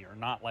sure we are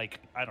not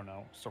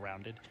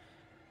surrounded.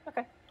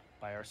 Okay.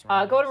 By our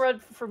surroundings. Go to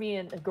red for me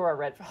and go to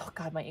red. Oh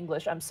God, my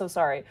English. I'm so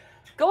sorry.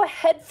 Go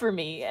ahead for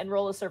me and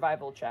roll a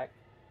survival check.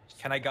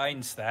 Can I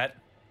guidance that?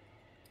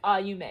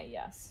 You may,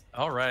 yes.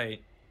 All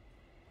right.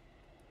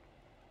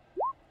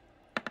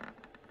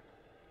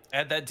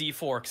 Add that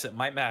D4 because it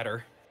might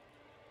matter.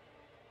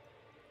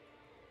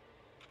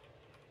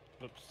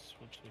 Whoops.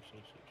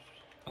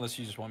 Unless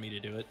you just want me to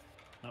do it.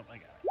 Nope, I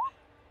got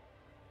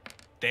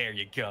There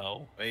you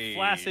go. Hey.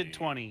 Flaccid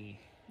 20.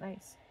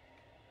 Nice.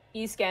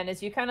 E-scan,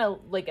 as you kind of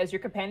like as your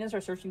companions are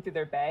searching through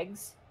their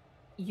bags,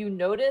 you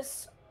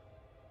notice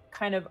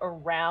kind of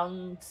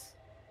around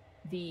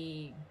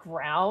the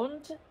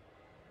ground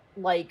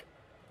like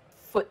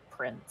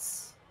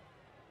footprints.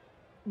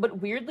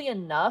 But weirdly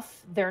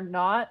enough, they're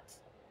not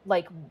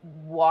like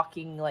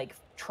walking like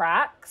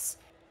tracks.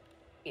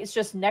 It's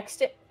just next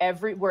to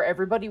where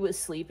everybody was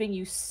sleeping,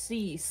 you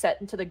see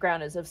set into the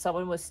ground as if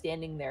someone was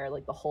standing there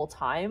like the whole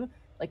time,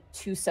 like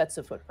 2 sets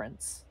of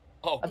footprints.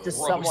 Oh, Of just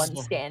gross.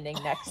 someone standing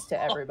next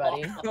to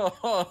everybody.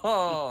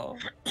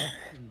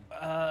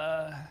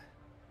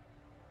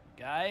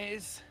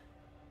 Guys,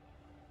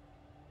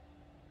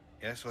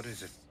 Yes, what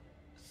is it?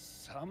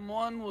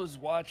 someone was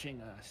watching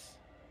us.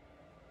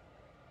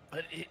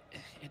 But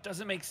it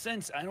doesn't make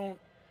sense. I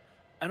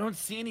don't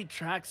see any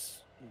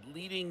tracks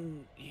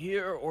leading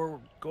here or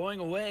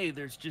going away.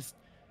 There's just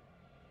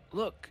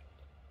look.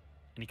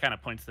 And he kind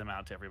of points them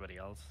out to everybody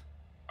else.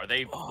 Are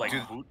they like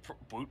Dude.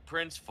 boot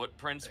prints,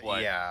 footprints?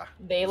 What? Yeah.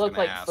 They I was look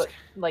gonna like ask.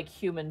 like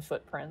human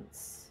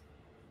footprints,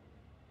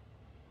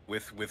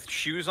 With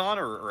shoes on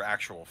or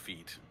actual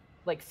feet?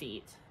 like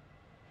feet.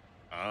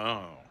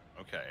 Oh,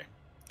 okay.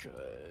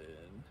 Good.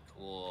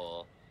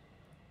 Cool.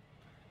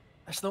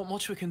 There's not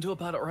much we can do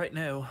about it right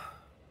now.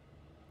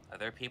 Are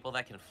there people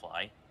that can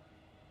fly?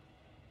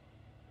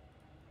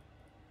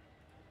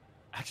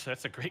 Actually,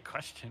 that's a great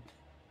question.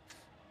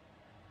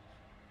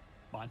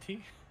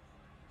 Monty?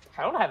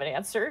 I don't have an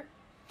answer.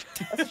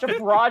 That's such a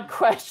broad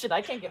question.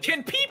 I can't give.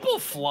 Can people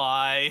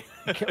fly?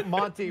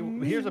 Monty,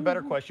 here's a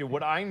better question.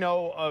 Would I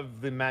know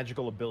of the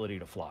magical ability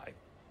to fly?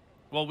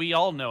 Well, we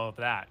all know of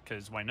that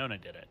because Winona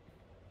did it.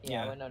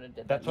 Yeah, Yeah. Winona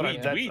did That's that. what We-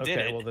 I. That's, we did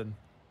okay, it. well then,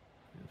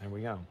 there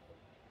we go.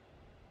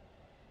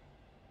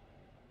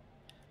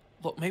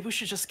 Look, maybe we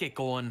should just get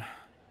going.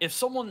 If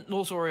someone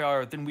knows where we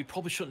are, then we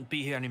probably shouldn't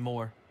be here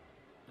anymore.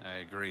 I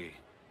agree.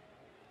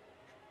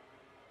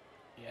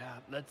 Yeah,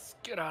 let's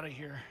get out of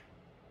here.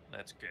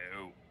 Let's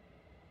go.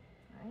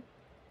 Alright.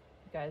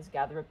 You guys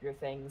gather up your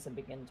things and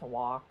begin to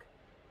walk.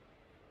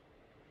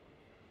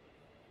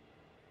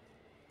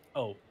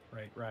 Oh,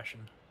 right, ration.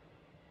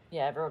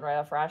 Yeah, everyone right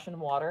off ration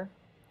water.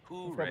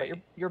 Don't forget Hooray.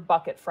 about your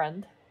bucket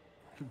friend.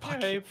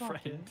 Bucket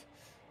friend.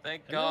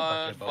 Thank Hello,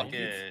 God. bucket Fuck buddies.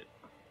 it.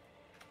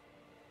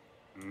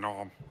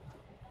 No.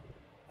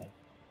 Oh, God.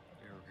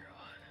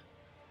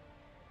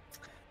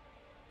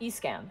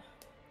 E-scan.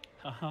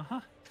 Uh-huh.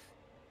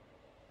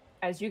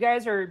 As you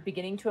guys are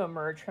beginning to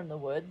emerge from the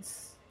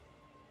woods,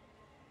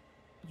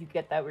 you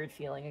get that weird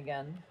feeling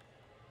again.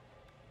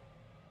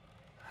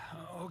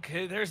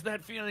 Okay, there's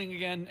that feeling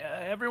again.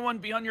 Everyone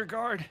be on your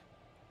guard.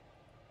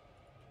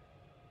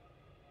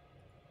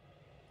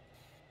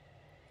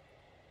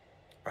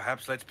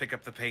 Perhaps let's pick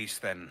up the pace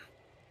then.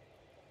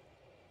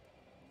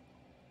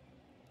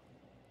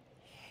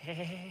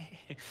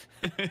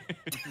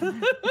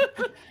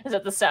 Is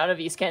that the sound of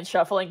E-scan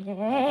shuffling?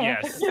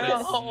 Yes.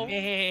 No.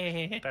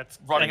 That's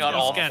Running on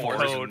all scan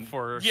fours code and-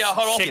 for Yeah,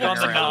 hold on. kick on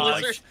the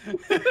ground. nose.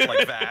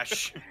 Like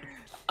Vash.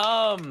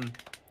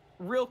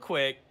 Real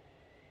quick,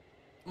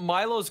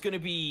 Milo's gonna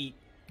be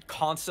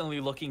constantly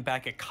looking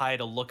back at Kai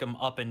to look him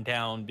up and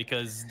down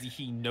because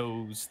he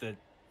knows that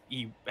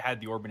he had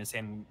the orb in his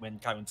hand when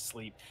Kai went to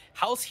sleep.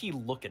 How's he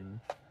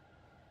looking?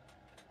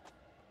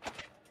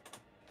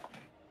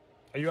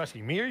 Are you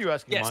asking me or are you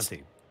asking Yes.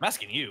 Monty? I'm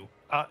asking you.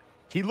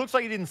 He looks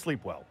like he didn't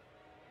sleep well,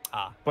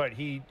 Ah, but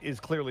he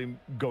is clearly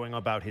going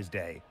about his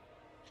day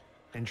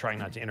and trying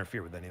not to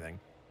interfere with anything.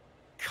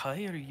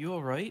 Kai, are you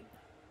alright?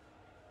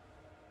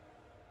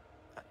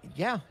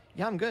 Yeah,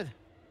 I'm good.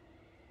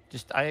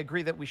 Just, I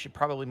agree that we should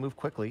probably move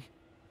quickly.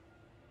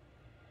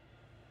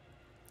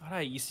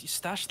 Alright, you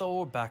stashed the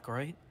orb back,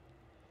 right?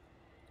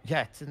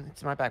 Yeah, it's in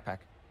my backpack.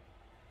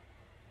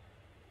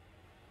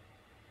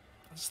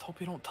 I just hope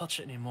you don't touch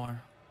it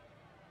anymore.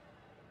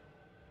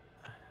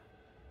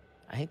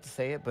 I hate to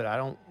say it, but I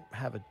don't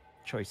have a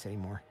choice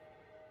anymore.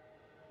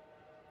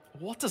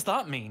 What does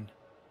that mean?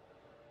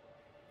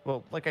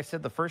 Well, like I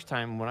said the first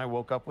time, when I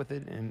woke up with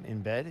it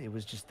in bed, it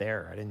was just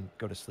there. I didn't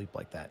go to sleep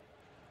like that.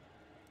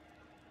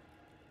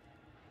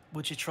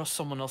 Would you trust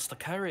someone else to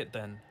carry it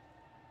then?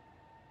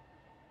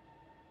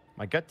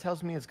 My gut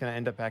tells me it's going to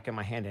end up back in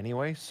my hand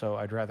anyway, so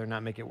I'd rather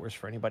not make it worse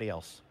for anybody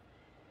else.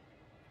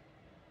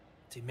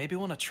 Do you maybe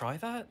want to try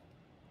that?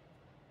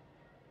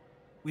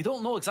 We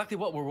don't know exactly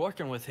what we're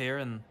working with here,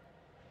 and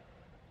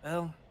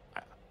well,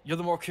 you're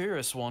the more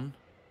curious one.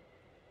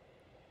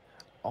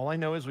 All I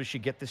know is we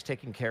should get this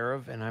taken care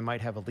of, and I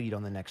might have a lead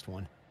on the next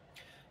one.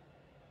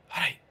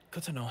 All right,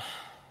 good to know.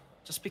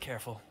 Just be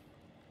careful.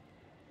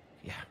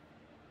 Yeah,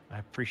 I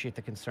appreciate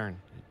the concern.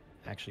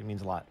 It actually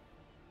means a lot.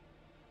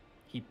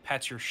 He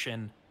pats your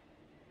shin.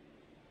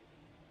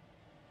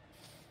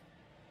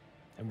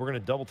 And we're going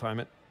to double time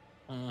it.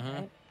 Mm-hmm.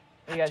 Right.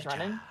 Are you guys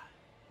running?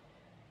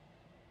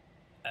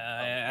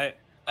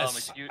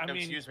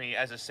 Excuse me.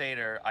 As a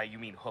satyr, you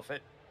mean hoof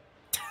it?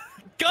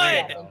 Good.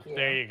 Yeah, thank you.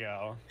 There you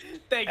go.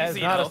 Thank you, As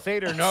not a Zeno.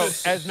 satyr, no.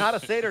 As not a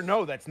satyr,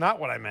 no. That's not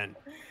what I meant.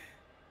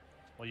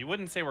 Well, you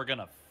wouldn't say we're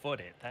gonna foot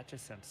it. That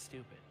just sounds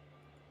stupid.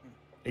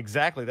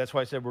 Exactly. That's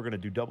why I said we're going to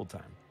do double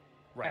time.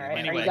 Right. All right.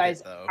 Anyway,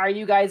 Are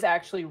you guys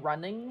actually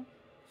running?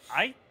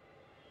 I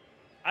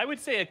would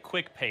say a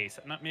quick pace.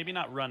 Maybe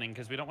not running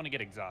because we don't want to get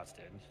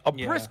exhausted. A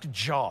brisk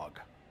jog.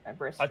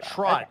 A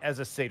trot, as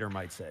a satyr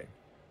might say.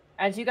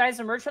 As you guys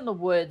emerge from the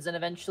woods and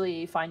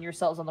eventually find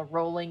yourselves on the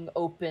rolling,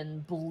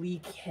 open,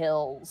 bleak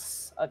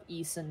hills of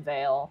Eason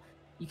Vale,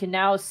 you can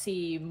now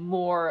see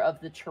more of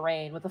the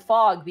terrain, with the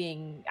fog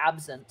being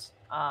absent.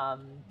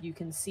 You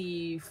can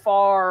see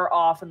far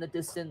off in the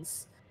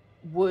distance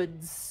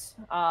woods,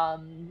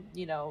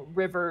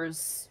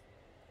 rivers,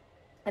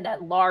 and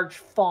that large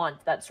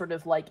font, that sort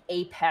of like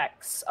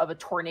apex of a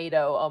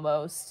tornado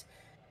almost,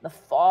 the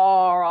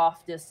far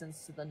off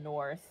distance to the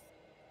north,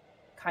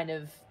 kind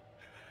of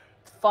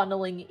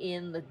funneling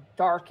in the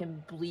dark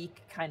and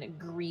bleak kind of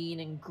green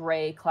and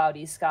gray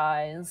cloudy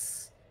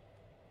skies.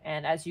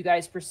 And as you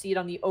guys proceed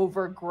on the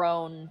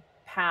overgrown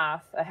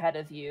path ahead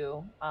of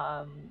you,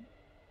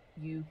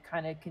 you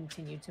kind of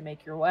continue to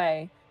make your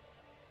way.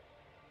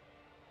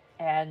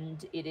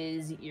 And it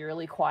is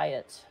eerily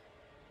quiet.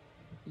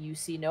 You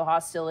see no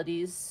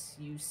hostilities.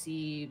 You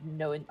see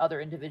no other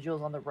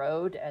individuals on the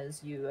road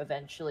as you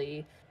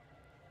eventually,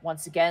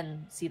 once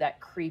again, see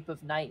that creep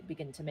of night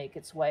begin to make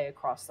its way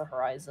across the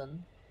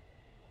horizon.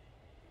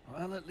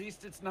 Well, at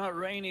least it's not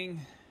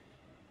raining.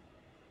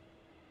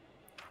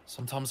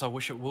 Sometimes I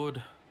wish it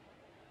would.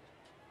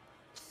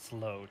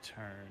 Slow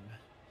turn.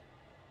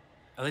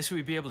 At least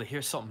we'd be able to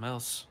hear something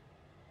else.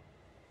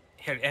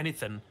 Hear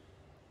anything.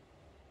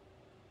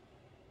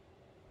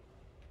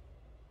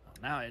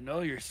 Now I know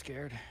you're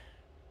scared.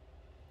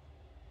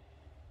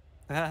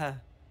 I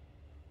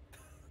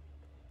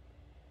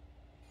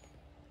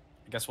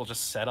guess we'll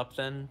just set up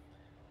then.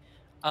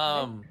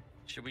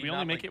 Should we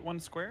only make it one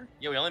square?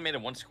 Yeah, we only made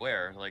it one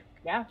square. Like,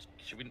 yeah.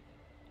 Should we?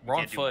 We're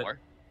on can't do foot. more?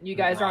 You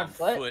guys are on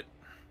foot. foot.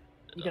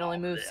 You can only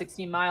move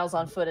 16 miles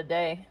on foot a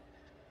day.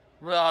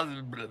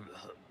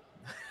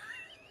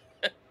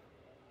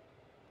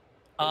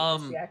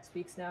 Jack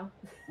speaks now.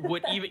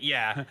 Would even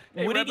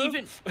Hey, would Rebbo? it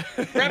even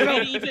would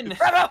it even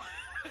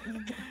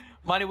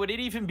Monty, would it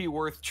even be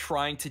worth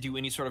trying to do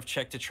any sort of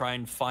check to try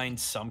and find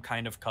some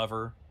kind of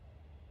cover?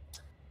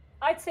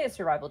 I'd say a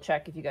survival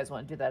check if you guys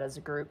want to do that as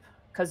a group.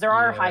 Because there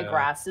are high Yeah.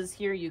 grasses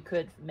here, you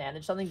could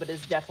manage something, but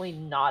it's definitely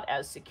not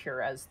as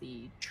secure as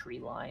the tree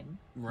line.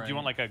 Do you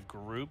want like a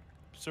group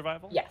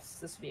survival? Yes,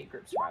 this would be a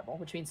group survival,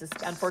 which means this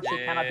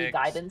unfortunately cannot be 6.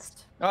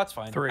 guidanced. Oh, that's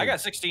fine. 3. I got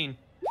 16.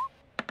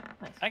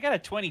 Nice. I got a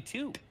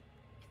 22.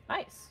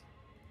 Nice.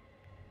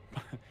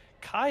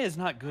 Kai is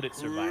not good at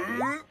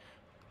surviving.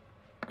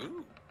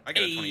 Ooh, I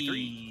got a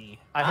 23.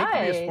 I hate to be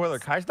a Nice. spoiler.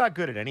 Kai's not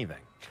good at anything.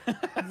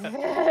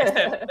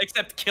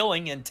 Except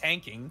killing and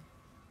tanking.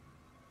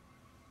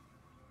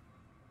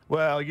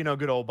 Well,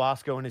 good old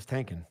Bosco and his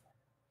tanking.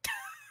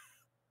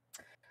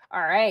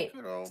 All right.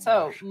 Good old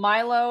So Bosh.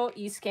 Milo,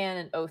 Escan,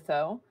 and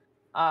Otho,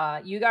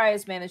 you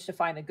guys managed to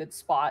find a good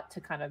spot to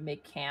kind of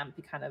make camp.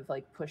 You kind of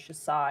like push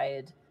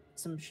aside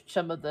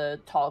some of the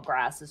tall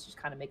grasses, just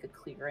kind of make a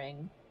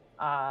clearing.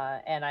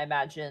 And I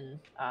imagine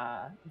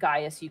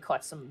Gaius, you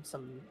collect some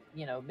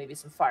maybe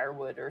some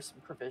firewood or some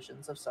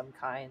provisions of some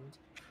kind.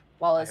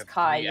 While I as have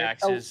Kai, 3 you're-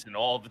 axes and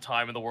all the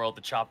time in the world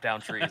to chop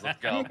down trees. Let's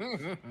go.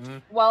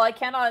 while I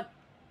cannot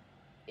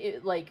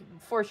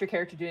force your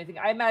character to do anything,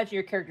 I imagine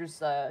your character's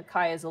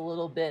Kai is a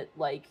little bit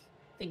like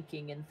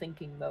thinking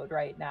mode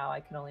right now. I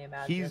can only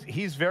imagine.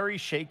 He's very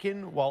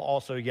shaken while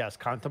also, yes,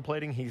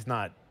 contemplating. He's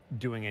not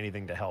doing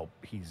anything to help.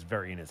 He's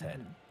very in his head.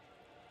 Mhm.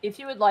 If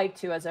you would like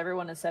to, as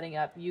everyone is setting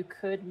up, you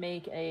could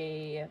make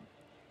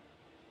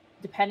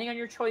depending on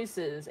your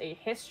choices, a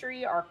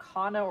history,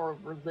 arcana, or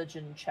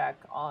religion check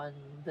on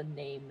the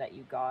name that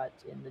you got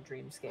in the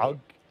dreamscape.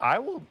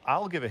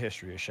 I'll give a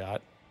history a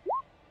shot.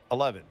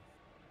 11.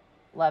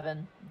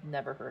 11.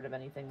 Never heard of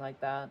anything like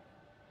that.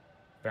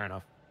 Fair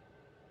enough.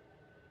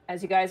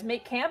 As you guys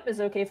make camp, is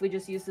it okay if we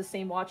just use the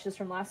same watches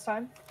from last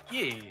time?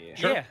 Yeah.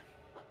 Sure. Yeah.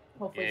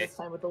 Hopefully Yeah. this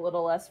time with a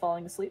little less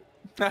falling asleep.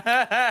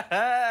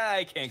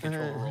 I can't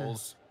control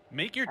rules.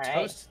 Make your All right.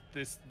 toast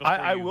this. Before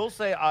I you- will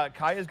say,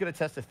 Kai is going to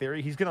test a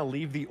theory. He's going to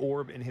leave the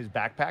orb in his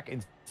backpack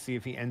and see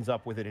if he ends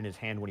up with it in his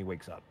hand when he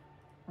wakes up.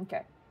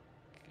 Okay.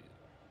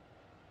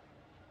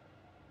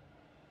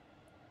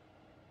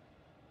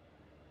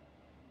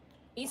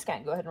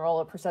 Escan, go ahead and roll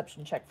a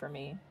perception check for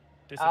me.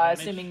 Disadvantage?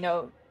 Assuming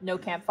no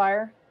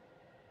campfire.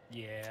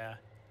 Yeah.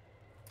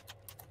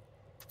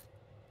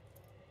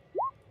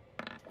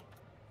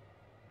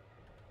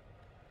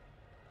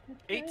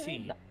 Okay.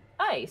 18.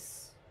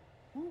 Nice.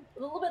 A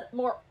little bit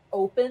more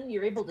open.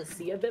 You're able to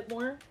see a bit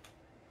more.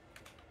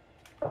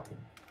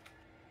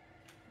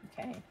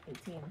 Okay,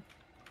 18.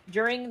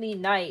 During the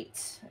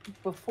night,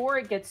 before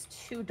it gets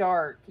too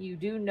dark, you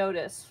do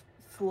notice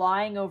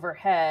flying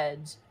overhead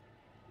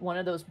one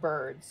of those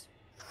birds.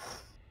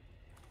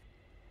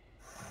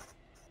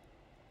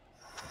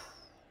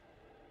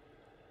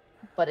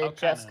 But it I'll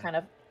just kinda- kind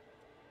of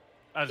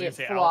I was gonna It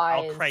say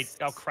I'll flies.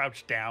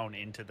 crouch down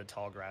into the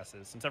tall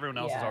grasses since everyone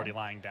else is Yeah. already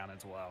lying down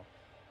as well.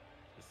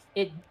 Just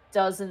It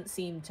doesn't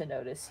seem to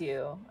notice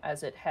you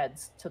as it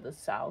heads to the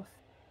south.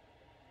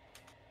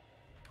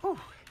 Whew.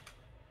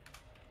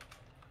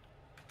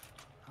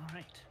 All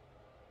right.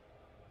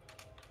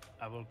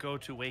 I will go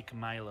to wake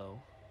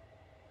Milo.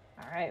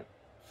 All right,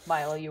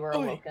 Milo, you are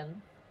Oi.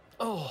 awoken.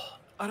 Oh,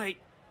 all right.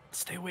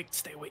 Stay awake.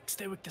 Stay awake.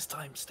 Stay awake this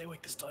time. Stay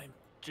awake this time.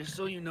 Just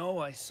so you know,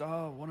 I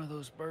saw one of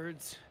those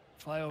birds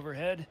fly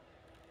overhead.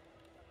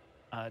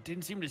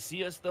 Didn't seem to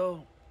see us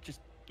though.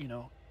 Just, you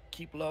know,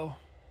 keep low.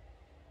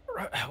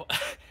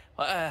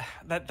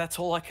 That's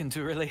all I can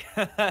do, really.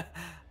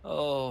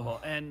 Oh.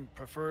 Well, and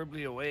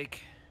preferably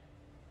awake.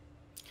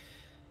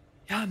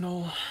 Yeah,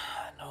 no.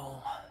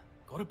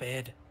 Go to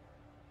bed.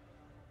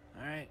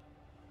 All right.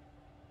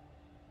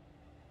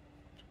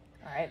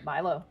 All right,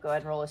 Milo, go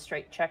ahead and roll a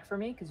straight check for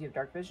me because you have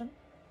dark vision.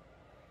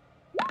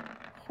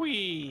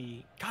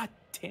 Whee! God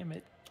damn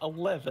it.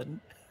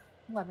 11.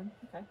 11.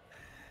 Okay.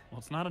 Well,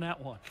 it's not an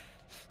at one.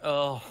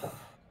 Oh.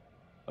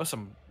 Those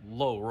some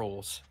low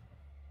rolls.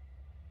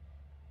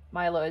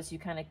 Milo, as you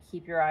kind of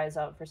keep your eyes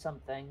out for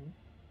something,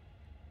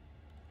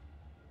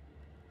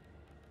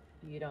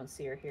 you don't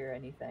see or hear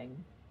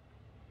anything.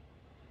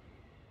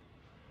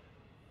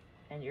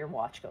 And your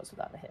watch goes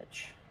without a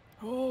hitch.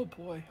 Oh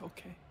boy,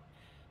 okay.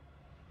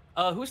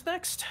 Who's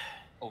next?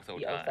 Otho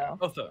The time.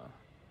 Otho. Otho.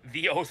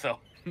 The Otho.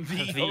 The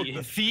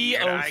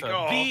Here I Otho.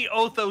 go. The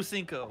Otho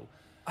Cinco.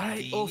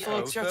 Alright, The Otho,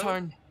 it's your Otho?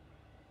 turn.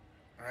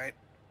 All right.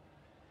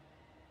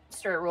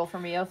 Start roll for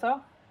me,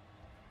 Otho.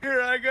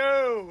 Here I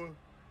go.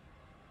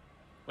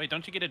 Wait,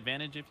 don't you get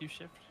advantage if you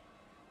shift?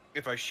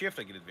 If I shift,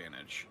 I get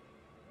advantage.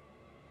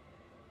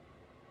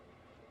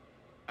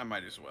 I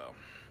might as well.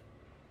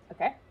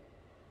 Okay.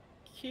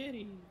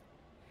 Kitty.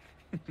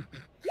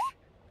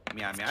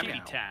 Meow, meow, Kitty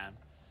meow. time.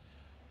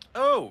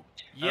 Oh,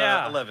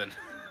 Yeah. 11.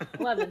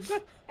 11.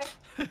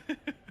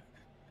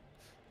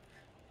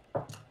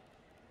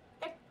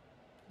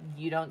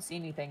 You don't see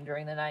anything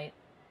during the night.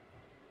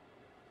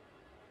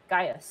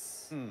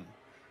 Gaius,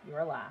 you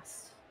are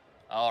last.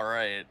 All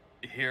right,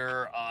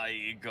 here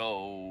I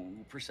go.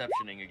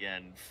 Perceptioning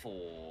again.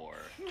 4.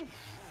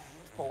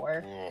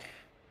 4. Ugh.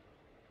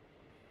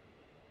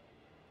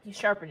 You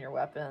sharpen your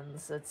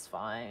weapons, it's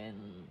fine.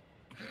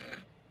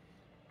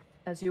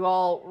 As you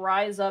all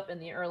rise up in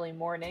the early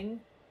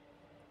morning,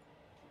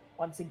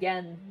 once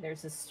again,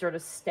 there's this sort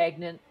of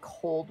stagnant,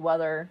 cold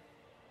weather.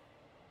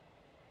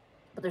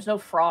 But there's no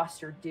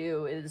frost or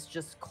dew. It is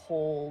just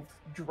cold,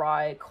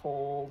 dry,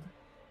 cold.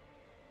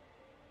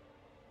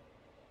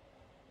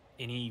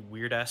 Any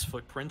weird ass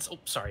footprints? Oh,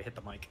 sorry, hit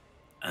the mic.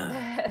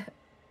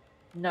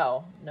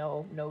 No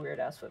weird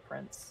ass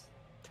footprints.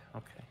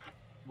 Okay.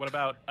 What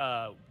about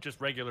just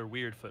regular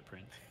weird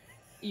footprints?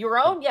 Your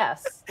own,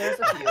 yes. There's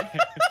a few.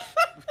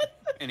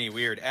 Any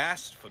weird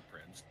ass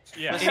footprints?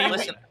 Yeah.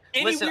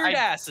 Any Listen, weird I-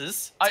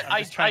 asses?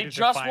 I trying to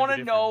just define want the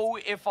to know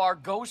if our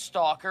ghost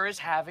stalker is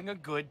having a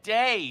good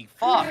day.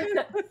 Fuck.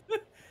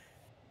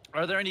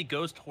 Are there any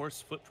ghost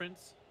horse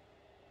footprints?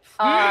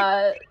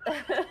 You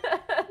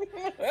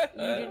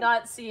do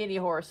not see any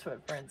horse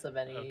footprints of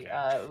any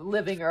Okay.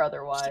 living or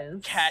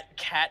otherwise.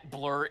 Cat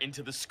blur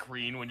into the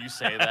screen when you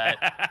say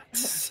that.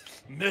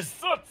 This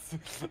sucks.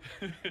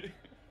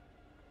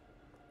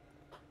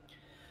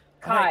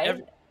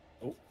 Kai,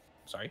 Oh,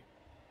 sorry.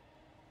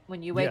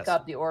 when you wake Yes.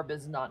 up, the orb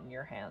is not in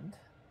your hand.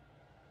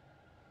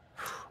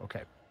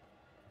 Okay.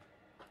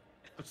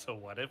 So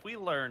what if we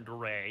learned,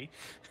 Ray?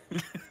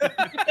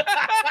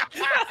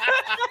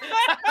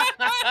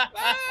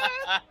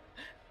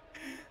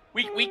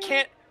 we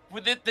can't.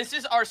 This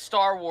is our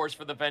Star Wars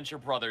for the Venture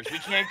Brothers. We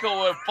can't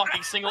go a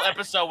fucking single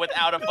episode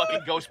without a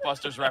fucking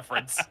Ghostbusters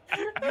reference.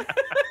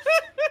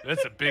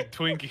 That's a big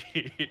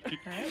Twinkie.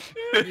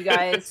 You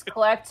guys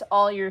collect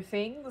all your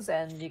things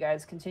and you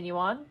guys continue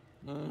on.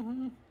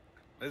 Mm-hmm.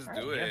 Let's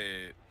Alright, do yeah.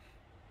 it.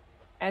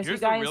 As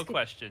Here's you guys the real con-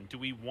 question: do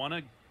we want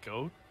to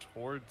go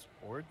towards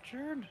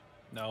Orchard?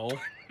 No.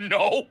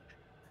 No.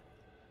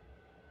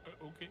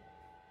 Okay.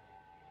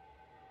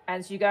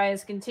 As you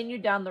guys continue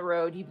down the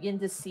road, you begin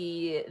to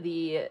see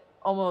the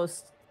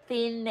almost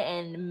thin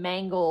and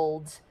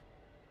mangled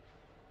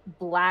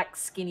black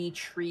skinny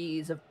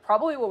trees of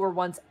probably what were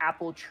once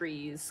apple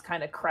trees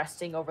kind of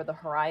cresting over the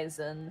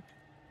horizon.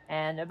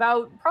 And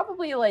about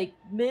probably like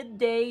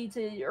midday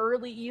to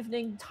early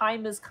evening,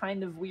 time is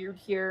kind of weird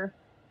here.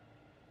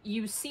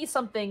 You see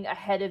something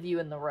ahead of you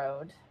in the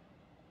road.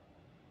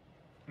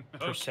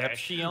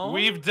 Perception?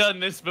 We've done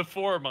this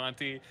before,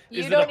 Monty.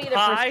 You Is don't it need a a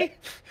pie?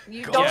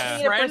 You Go don't Yeah.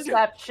 need a friend.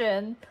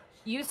 perception.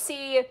 You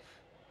see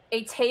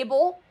a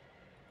table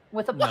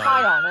with a No.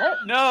 pie on it.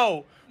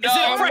 No. Is it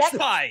No. a fresh Next-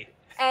 pie?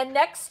 And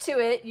next to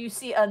it, you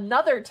see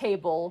another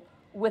table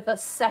with a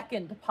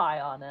second pie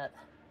on it.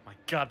 My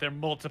God, they're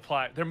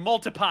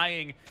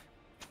multiplying.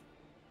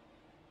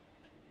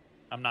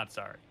 I'm not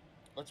sorry.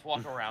 Let's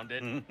walk around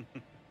it.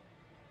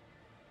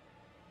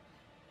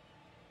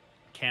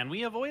 Can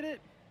we avoid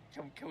it?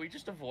 Can we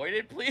just avoid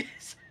it,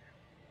 please?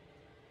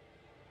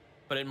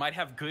 But it might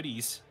have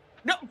goodies.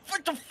 No,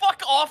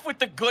 fuck off with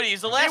the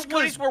goodies. The last It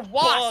goodies was were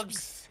wasps.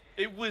 bugs.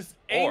 It was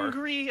Or-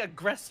 angry,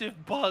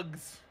 aggressive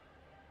bugs.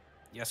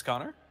 Yes,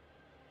 Connor?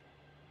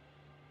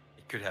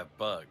 It could have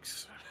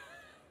bugs.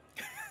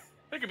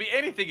 There could be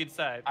anything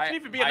inside. I- Could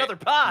even be I- another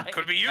pie.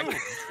 Could be you. I-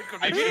 It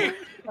could I be me. mean,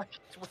 I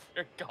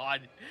swear to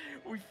God,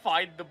 we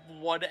find the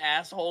one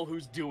asshole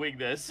who's doing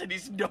this, and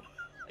he's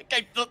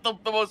like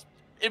the most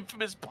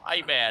infamous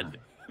pie man.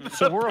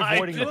 So we're Pie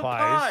avoiding the to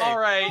pies. All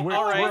right, We're,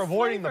 all right. we're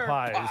avoiding the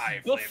Flavor. pies.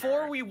 Pie Before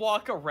flavor. we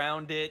walk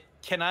around it,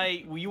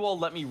 will you all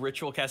let me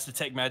ritual cast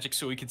Detect Magic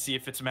so we can see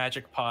if it's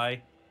magic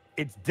pie?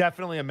 It's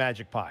definitely a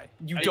magic pie.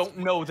 You It's- don't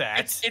know that.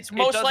 It's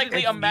most doesn't- likely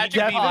it's a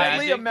magic pie.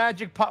 Definitely a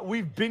magic pie.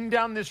 We've been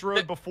down this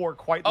road before,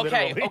 quite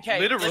Okay, literally. okay.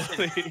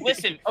 Literally.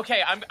 Listen.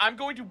 Okay, I'm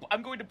going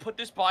to put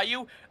this by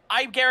you.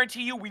 I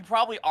guarantee you, we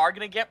probably are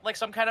gonna get like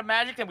some kind of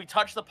magic, and we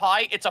touch the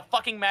pie. It's a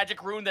fucking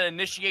magic rune that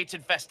initiates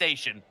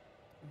infestation.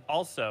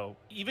 Also,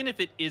 even if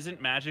it isn't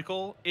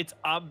magical, it's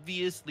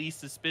obviously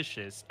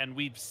suspicious, and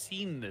we've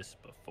seen this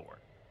before.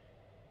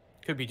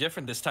 Could be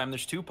different this time.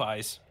 There's 2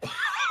 pies.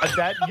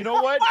 That, you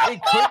know what?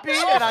 It could be,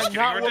 and I'm Getting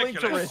not willing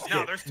to ridiculous. risk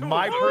No, it. there's two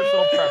My of them.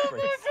 personal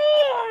preference.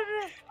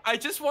 I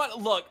just want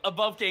look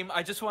above game.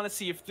 I just want to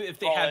see if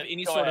they have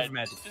any Go sort ahead. of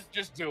magic.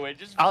 Just do it.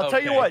 Just I'll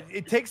tell you Okay. what.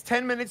 It takes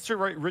 10 minutes to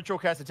ritual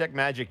cast Detect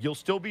Magic. You'll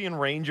still be in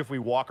range if we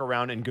walk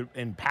around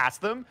and pass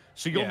them,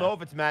 so you'll Yeah. know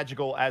if it's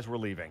magical as we're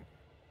leaving.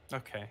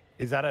 Okay,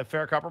 Is that a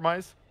fair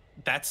compromise?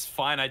 that's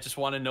fine. I just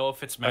want to know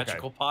if it's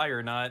magical pie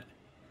or not.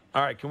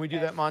 All right, can we do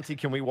that, Monty?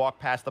 Can we walk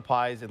past the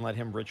pies and let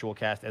him ritual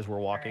cast as we're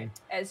walking?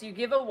 As you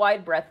give a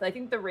wide breath, I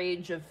think the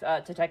range of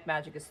Detect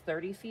Magic is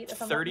 30 feet.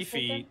 If I'm not 30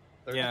 mistaken.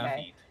 feet. Yeah.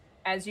 Okay.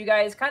 As you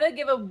guys kind of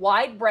give a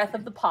wide breath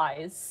of the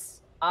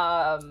pies,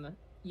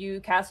 you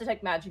cast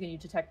Detect Magic and you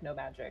detect no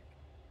magic.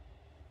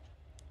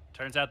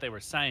 Turns out they were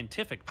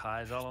scientific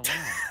pies all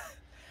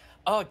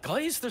along.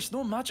 Guys, there's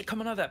no magic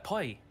coming out of that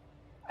pie.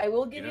 I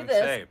will give you didn't this.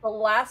 say. The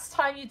last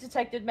time you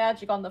detected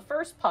magic on the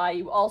first pie,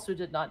 you also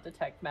did not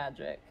detect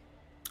magic.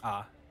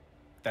 Ah,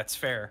 that's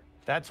fair.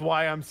 That's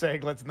why I'm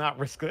saying let's not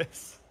risk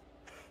this.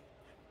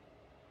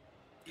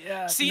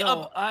 Yeah, See,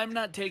 no, I'm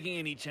not taking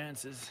any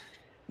chances.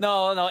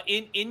 No.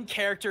 In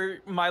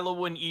character, Milo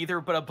wouldn't either.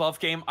 But above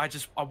game, I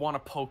want to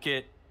poke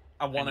it.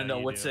 I want to know know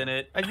you what's do. in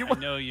it. And you I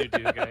know you do,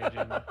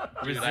 Gaijin.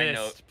 Dude, Resist, I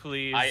know.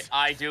 please.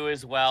 I do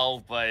as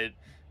well, but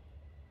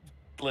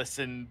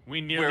listen,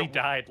 We nearly we're-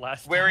 died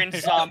last we're time.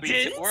 in zombie.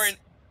 Didn't?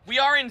 We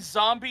are in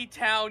Zombie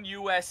Town,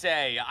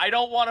 USA. I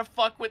don't want to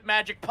fuck with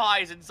magic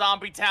pies in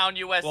Zombie Town,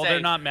 USA. Well, they're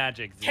not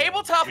magic. Zero.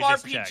 Tabletop We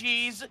just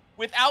RPGs checked.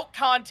 without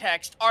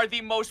context are the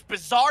most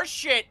bizarre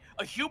shit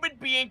a human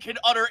being can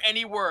utter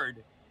any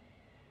word.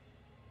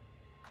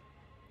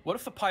 What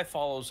if the pie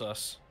follows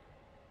us?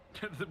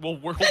 we'll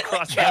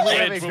cross And that we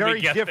have bridge a when we very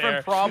get different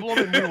there. problem,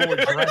 and we will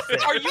address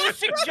it.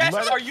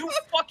 Are you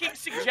fucking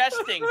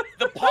suggesting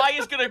the pie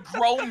is gonna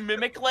grow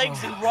mimic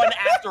legs and run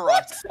after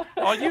us?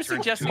 Are you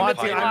suggesting that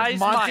Monty,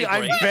 pies I'm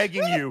migrate?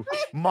 begging you.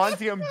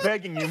 Monty, I'm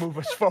begging you, move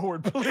us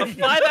forward, A please.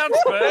 5-ounce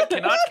bird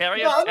cannot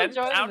carry a No, I'm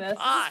enjoying 10-pound this.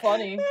 pie. This is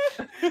funny.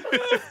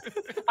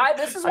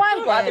 This is why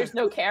I'm glad there's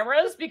no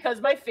cameras,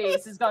 because my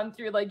face has gone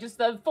through like just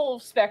the full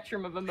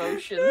spectrum of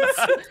emotions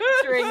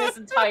during this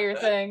entire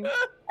thing.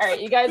 All right,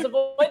 you guys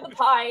avoid the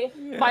pie.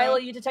 Milo,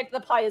 you detect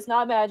the pie is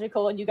not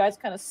magical, and you guys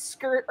kind of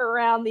skirt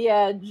around the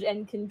edge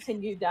and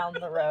continue down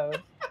the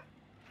road.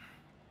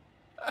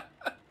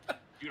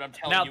 Dude, I'm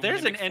telling Now, you. there's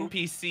an mimic food-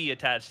 NPC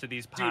attached to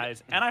these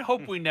pies, and I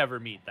hope we never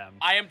meet them.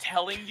 I am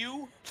telling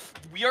you,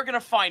 we are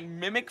gonna find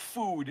mimic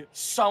food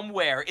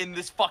somewhere in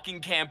this fucking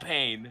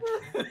campaign.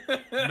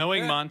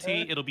 Knowing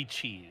Monty, it'll be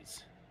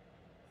cheese.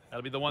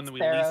 That'll be the one that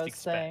we Theros least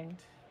expect. thing.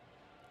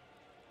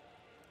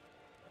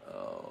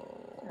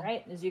 All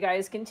right, as you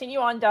guys continue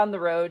on down the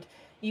road,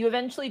 you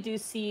eventually do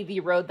see the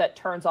road that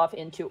turns off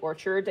into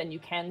Orchard, and you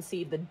can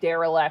see the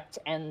derelict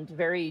and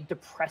very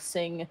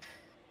depressing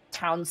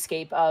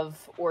townscape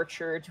of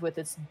Orchard with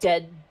its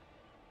dead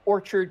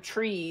orchard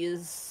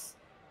trees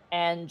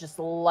and just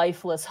a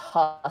lifeless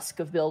husk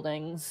of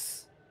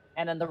buildings.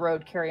 And then the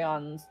road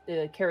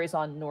carries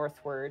on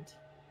northward.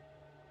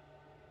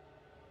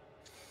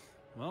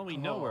 Well, we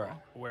know Oh.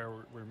 where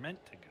we're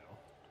meant to go.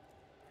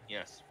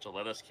 Yes, so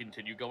let us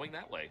continue going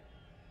that way.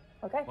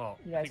 Okay, Well,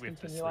 you I guys think we have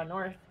to continue on sleep.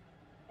 north.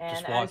 And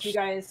Just as you watch.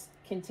 guys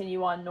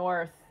continue on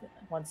north,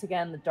 once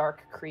again, the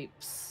dark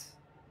creeps.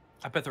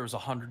 I bet there was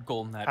 100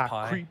 gold in that Ah,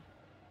 pie. creep.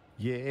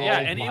 Yeah. Yeah,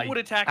 Oh and my it would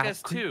attack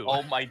us creep. too.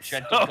 Oh my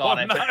gentle So god,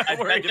 I'm not I bet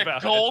worried the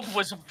about it. gold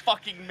was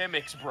fucking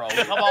mimics, bro.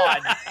 Come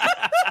on.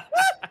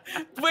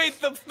 Wait,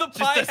 the Just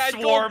pie a had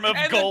swarm gold,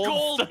 of and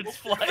gold the gold, starts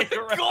flying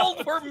around.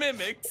 gold were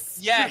mimics.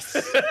 Yes.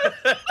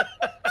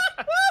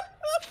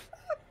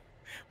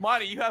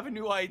 Monty, you have a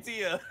new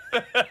idea.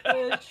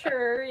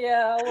 Sure,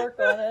 yeah, I'll work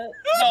on it.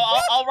 No,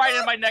 I'll write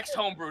in my next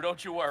homebrew,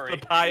 don't you The worry.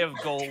 pie of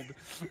gold.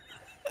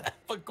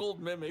 But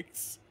gold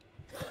mimics.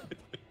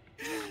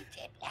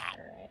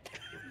 Alright.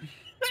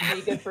 Are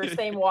you good for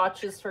same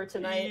watches for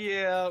tonight?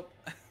 Yeah.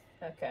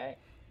 Okay.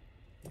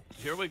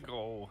 Here we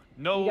go.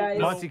 No, You guys-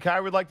 no, Monty, Kai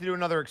would like to do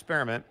another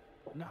experiment.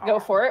 no. Go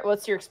for it.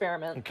 What's your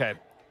experiment? Okay.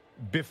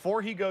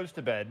 Before he goes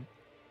to bed,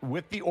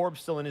 with the orb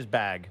still in his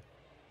bag,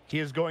 he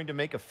is going to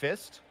make a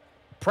fist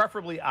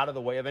preferably out of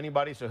the way of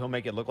anybody, so he'll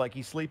make it look like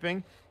he's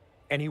sleeping.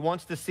 And he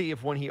wants to see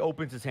if when he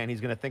opens his hand,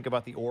 he's going to think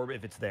about the orb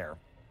if it's there.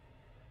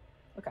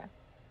 Okay.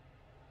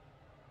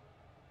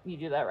 You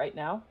do that right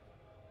now?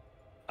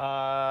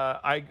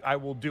 I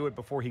will do it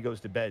before he goes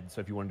to bed,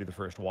 so if you want to do the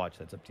first watch,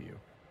 that's up to you.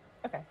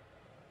 Okay.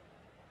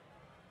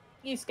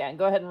 You scan.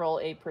 Go ahead and roll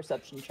a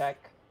perception check.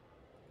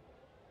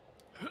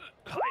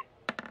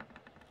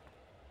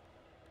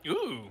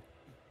 Ooh.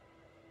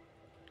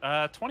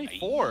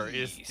 24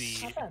 is the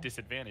Not bad.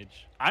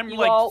 disadvantage. I'm You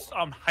like all-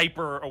 on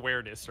hyper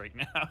awareness right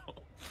now.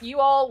 You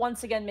all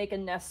once again make a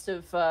nest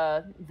of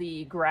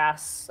the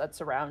grass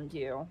that's around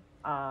you.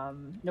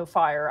 No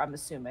fire, I'm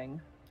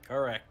assuming.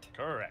 Correct.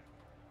 Correct.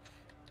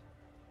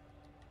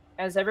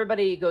 As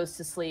everybody goes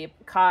to sleep,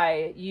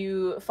 Kai,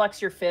 you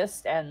flex your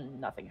fist and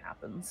nothing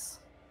happens.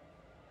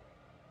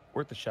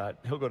 Worth the shot.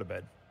 He'll go to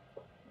bed.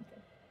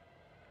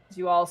 As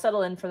you all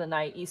settle in for the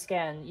night,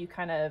 Escan, you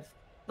kind of,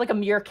 like a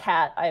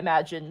meerkat, I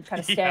imagine, kind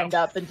of Yeah. stand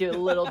up and do a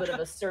little bit of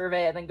a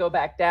survey and then go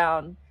back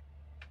down.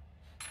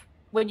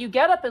 When you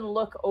get up and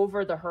look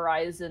over the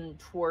horizon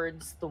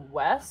towards the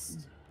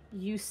west,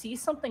 you see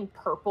something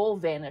purple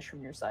vanish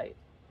from your sight.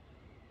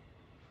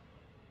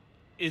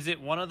 Is it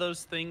one of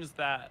those things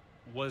that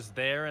was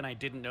there and I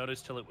didn't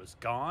notice till it was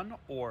gone,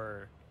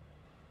 or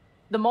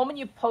The moment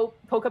you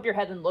poke up your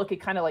head and look, it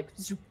kind of like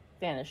zoop,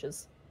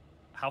 vanishes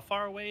how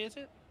far away is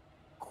it?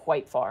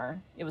 quite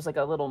far. It was like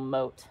a little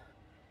moat.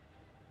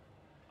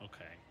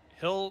 Okay.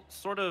 He'll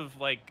sort of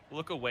like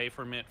look away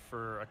from it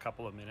for a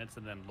couple of minutes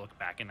and then look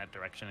back in that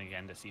direction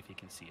again to see if he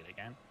can see it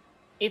again.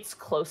 It's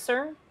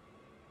closer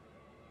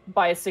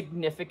by a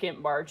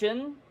significant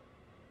margin,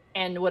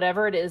 and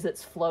whatever it is,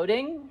 it's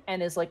floating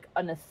and is like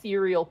an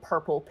ethereal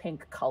purple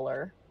pink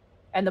color.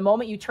 And the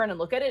moment you turn and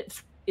look at it,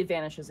 it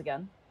vanishes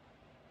again.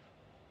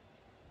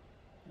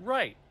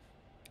 Right.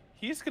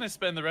 He's going to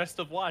spend the rest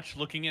of watch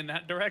looking in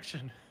that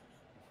direction.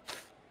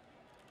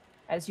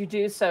 As you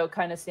do so,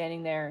 kind of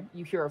standing there,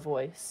 you hear a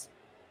voice.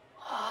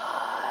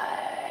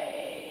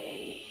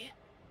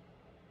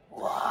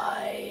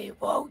 Why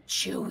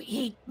won't you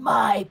eat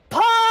my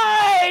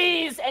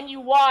pies? And you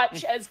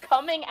watch as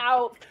coming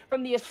out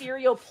from the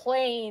ethereal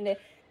plane,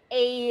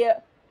 a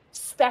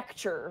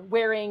specter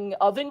wearing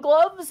oven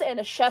gloves and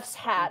a chef's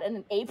hat and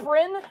an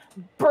apron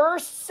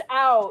bursts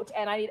out.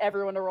 And I need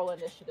everyone to roll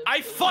initiative.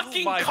 I please.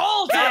 fucking My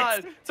called God,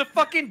 it! it's a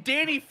fucking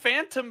Danny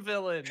Phantom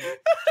villain.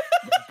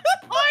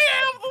 I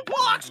am the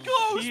box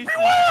ghost! Jesus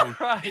Beware!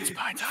 Christ. It's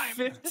pie time.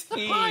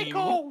 15. Pie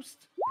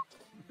ghost!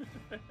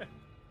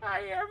 I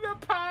am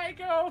the pie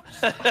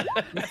ghost.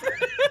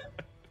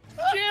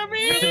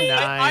 Jimmy!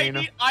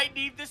 Nine. I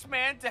need this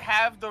man to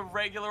have the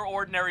regular,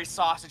 ordinary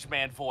sausage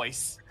man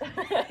voice.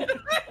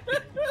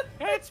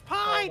 It's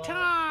pie Oh,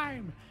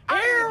 time. Here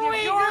Here we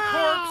we your go.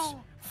 corpse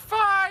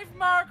 5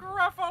 Mark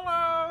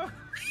Ruffalo.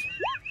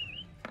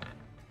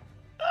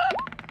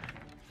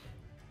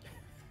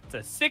 It's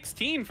a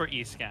 16 for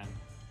Escan.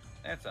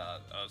 That's a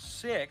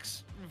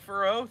 6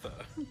 for Otha.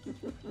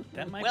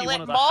 That might Will be one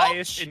it of the mulch?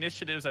 highest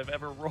initiatives I've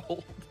ever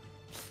rolled.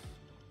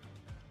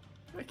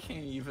 I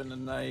can't even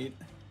tonight.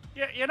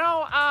 You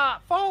know,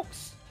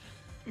 folks.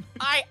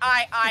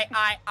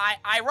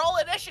 I roll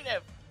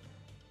initiative.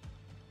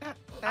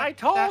 I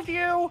told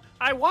you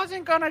I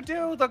wasn't gonna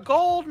do the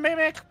gold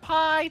mimic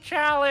pie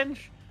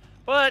challenge,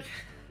 but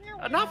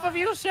enough of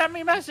you sent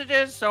me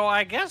messages, so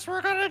I guess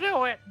we're gonna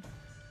do it.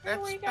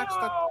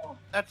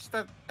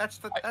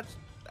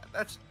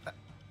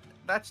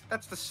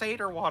 That's the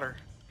Seder water.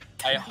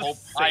 I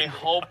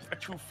hope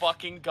to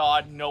fucking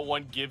God no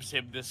one gives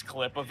him this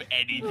clip of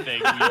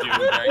anything we do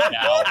right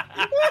now.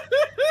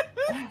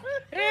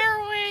 Here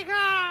we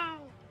go.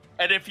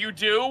 And if you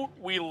do,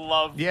 we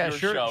love Yeah, your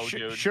sure,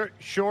 show, dude.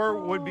 sure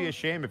would be a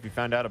shame if you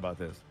found out about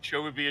this.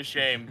 Sure would be a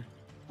shame.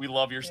 We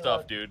love your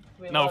stuff, dude.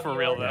 We No, love for you,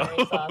 real, ordinary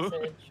though.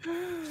 sausage.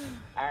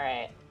 All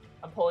right,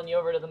 I'm pulling you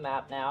over to the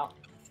map now.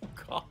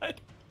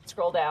 God.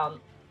 Scroll down.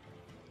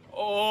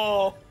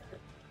 Oh.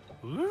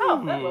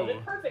 Oh, that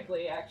loaded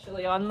perfectly,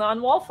 actually, on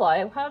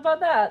Wallfly. How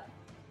about that?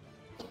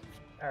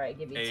 All right,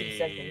 give me 2 Hey.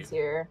 seconds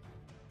here.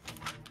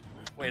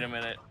 Wait a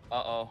minute.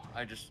 Uh-oh.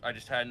 I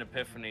just had an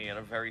epiphany and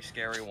a very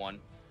scary one.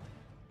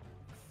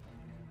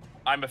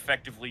 I'm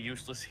effectively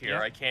useless here.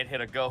 Yeah. I can't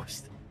hit a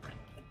ghost.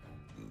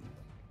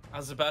 I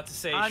was about to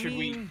say, I should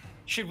mean-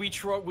 we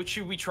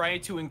try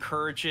to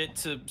encourage it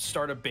to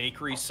start a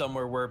bakery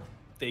somewhere where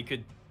they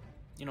could,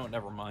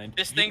 never mind.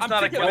 This thing's I'm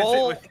not a thinking-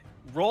 ghost.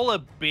 Roll a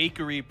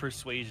bakery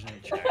persuasion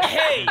check.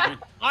 Hey,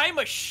 I'm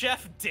a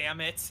chef, damn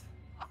it.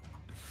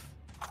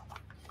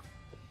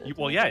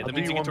 Well, yeah, I'll that do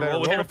means you you one get to better. roll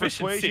with Roll your a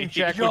persuasion efficiency.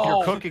 check with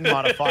your cooking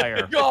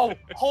modifier. Yo,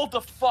 hold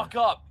the fuck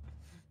up.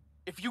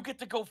 If you get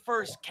to go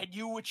first, can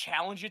you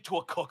challenge it to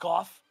a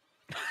cook-off?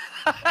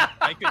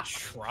 I could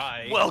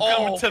try.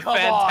 Welcome Oh, to come on.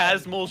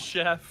 Phantasmal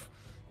Chef.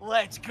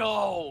 Let's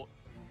go.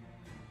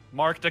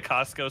 Mark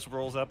DeCoscos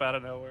rolls up out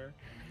of nowhere.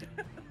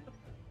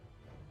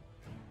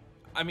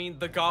 I mean,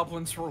 the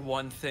goblins were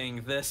one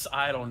thing. This,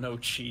 I don't know,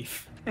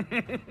 Chief.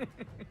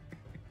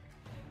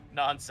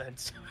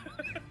 Nonsense.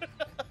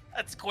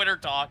 That's quitter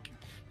talk.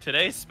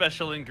 Today's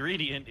special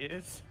ingredient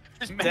is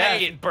Just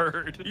maggot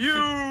bird.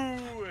 You.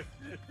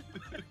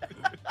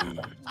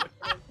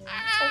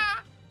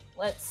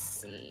 Let's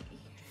see.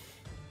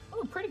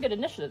 Oh, pretty good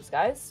initiatives,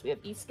 guys. We have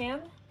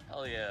E-Scan.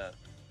 Hell yeah.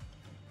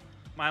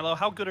 Milo,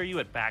 how good are you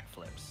at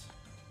backflips?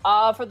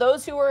 For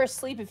those who are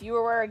asleep, if you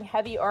were wearing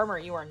heavy armor,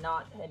 you are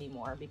not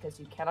anymore because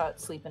you cannot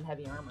sleep in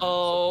heavy armor.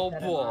 Oh So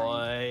keep that in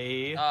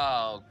mind. boy.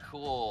 Oh,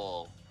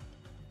 cool.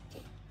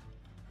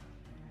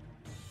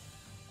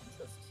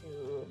 This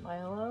to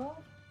Milo.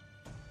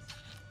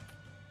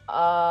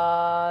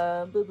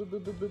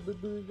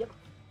 Yep.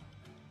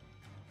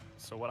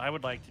 So what I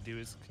would like to do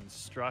is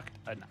construct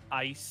an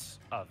ice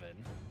oven,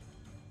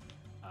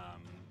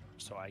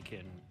 so I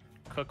can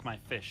cook my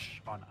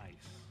fish on ice.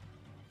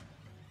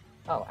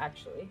 Oh,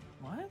 actually.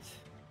 What?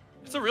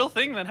 It's a real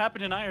thing that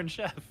happened in Iron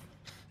Chef.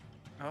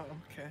 Oh,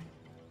 okay.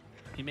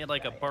 He made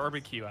like a Nice.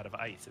 barbecue out of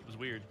ice. It was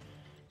weird.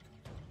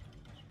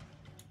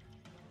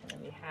 And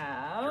then we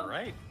have You're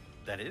right.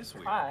 That is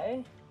weird.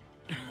 pie.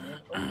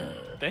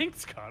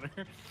 Thanks, Connor.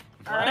 All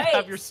Glad to have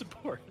right. your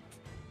support.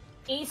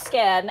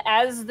 E-Scan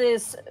as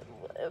this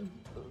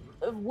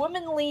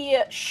womanly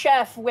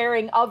chef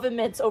wearing oven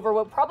mitts over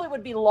what probably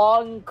would be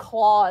long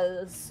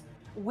claws,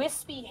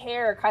 wispy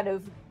hair kind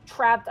of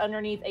trapped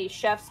underneath a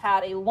chef's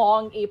hat, a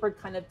long apron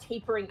kind of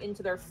tapering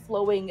into their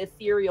flowing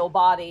ethereal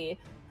body.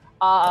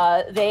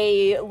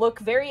 They look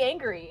very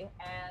angry,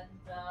 and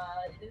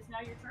it is now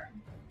your turn.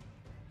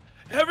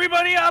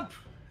 Everybody up!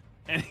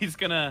 And he's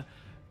gonna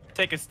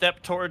take a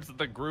step towards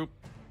the group,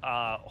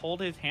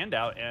 hold his hand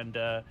out, and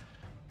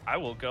I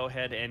will go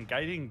ahead and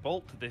guiding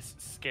bolt this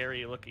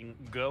scary looking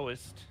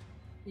ghost.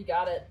 You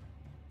got it.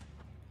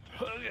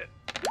 Okay.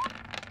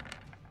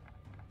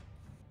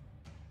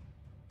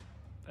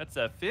 That's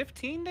a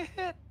 15 to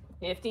hit.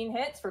 15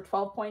 hits for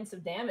 12 points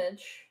of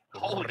damage.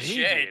 Holy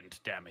shit. Radiant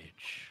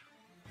damage.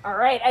 All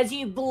right, as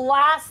you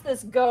blast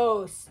this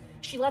ghost,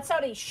 she lets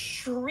out a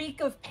shriek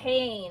of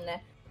pain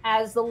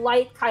as the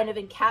light kind of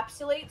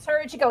encapsulates her,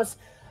 and she goes,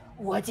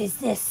 "What is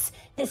this?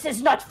 This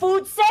is not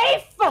food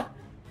safe!"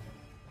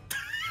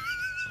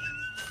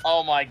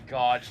 Oh my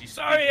god, she's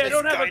Sorry, I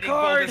don't have a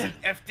card.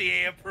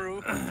 FDA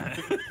approved.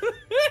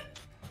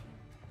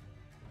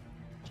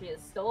 She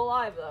is still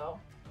alive, though.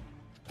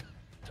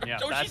 Yeah,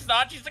 No, that's- she's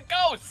not. She's a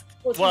ghost.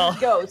 Well, she's Well- a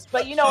ghost,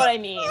 but you know what I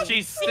mean.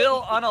 She's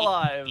still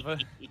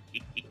unalive.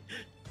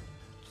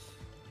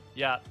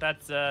 Yeah,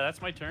 that's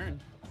my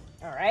turn.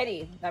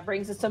 Alrighty, that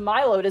brings us to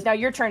Milo. It is now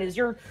your turn. As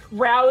you're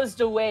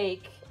roused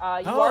awake, you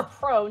are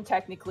prone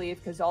technically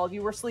because all of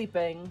you were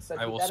sleeping. So I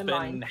keep will that in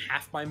spend mind.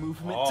 half my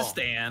movement Oh. to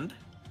stand.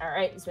 All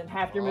right, you spend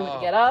half your movement to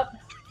Oh. get up.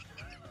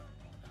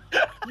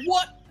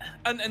 What?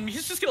 And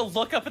he's just gonna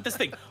look up at this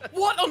thing.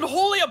 What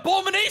unholy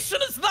abomination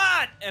is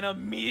that? And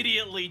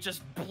immediately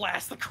just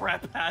blast the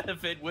crap out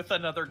of it with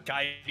another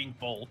guiding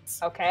bolt.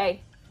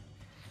 Okay.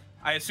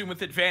 I assume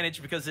with advantage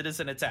because it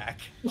is an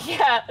attack.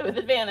 Yeah, with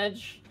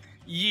advantage.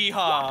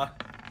 Yeehaw.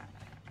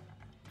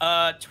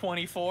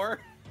 24.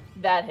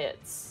 That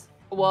hits.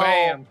 Well,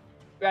 Bam.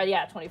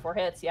 Yeah, 24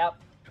 hits. Yep.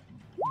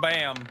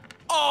 Bam.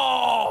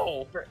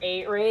 Oh! For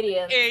 8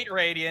 radiant. 8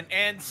 radiant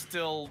and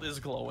still is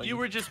glowing. You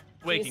were just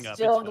waking She's up.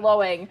 still it's fine.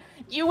 glowing.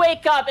 You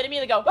wake up and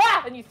immediately go,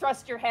 "Ah!" And you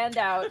thrust your hand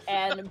out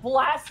and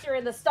blast her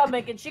in the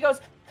stomach. And she goes,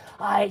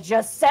 "I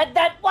just said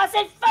that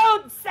wasn't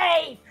food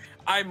safe!"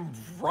 I'm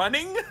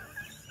running?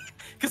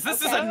 Because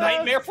this is Okay. a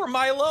nightmare for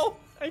Milo.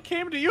 I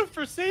came to you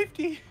for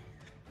safety.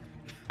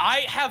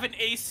 I have an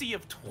AC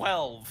of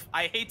 12.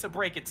 I hate to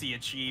break it to you,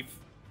 Chief.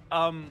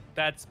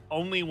 That's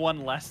only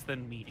one less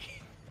than me.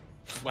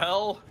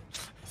 Well,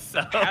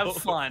 So have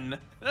fun.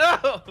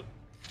 No!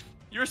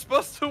 You're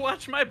supposed to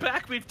watch my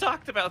back. We've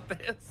talked about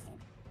this.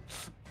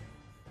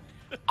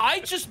 I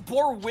just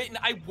bore witness.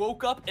 I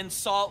woke up and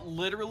saw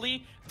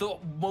literally the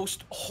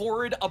most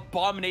horrid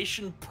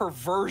abomination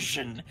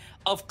perversion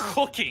of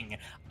cooking.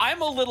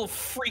 I'm a little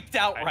freaked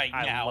out right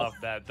I now. love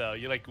that though.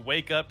 You like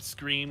wake up,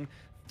 scream,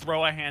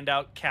 throw a hand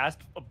out, cast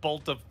a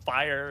bolt of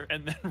fire,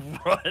 and then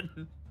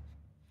run.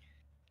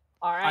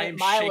 All I right, am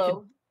Milo,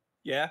 shaking.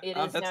 Yeah. it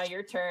is that's- now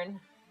your turn.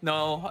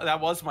 No,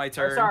 that was my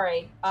turn. Oh,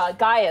 sorry.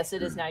 Gaius,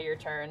 it is now your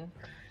turn.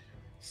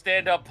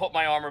 Stand up, put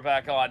my armor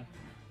back on.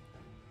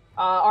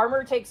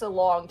 Armor takes a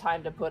long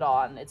time to put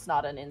on. It's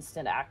not an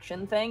instant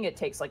action thing. It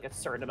takes like a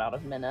certain amount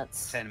of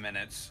minutes. 10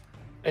 minutes.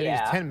 It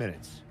Yeah. is 10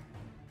 minutes.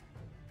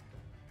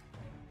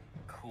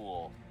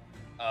 Cool.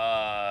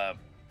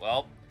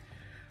 Well,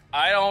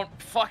 I don't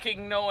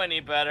fucking know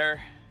any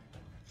better.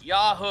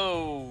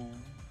 Yahoo!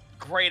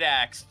 Great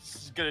axe.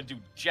 This is gonna do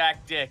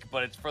jack dick,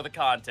 but it's for the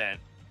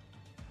content.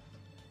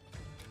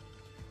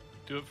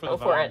 Do it for Go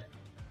the for vibe. it.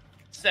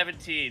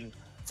 17.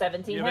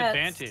 17 You hits. have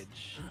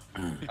advantage.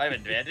 I have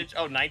advantage?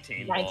 Oh,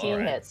 19. 19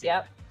 Alright. hits,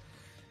 yep.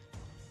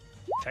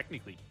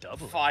 Technically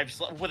double.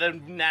 With a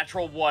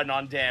natural 1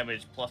 on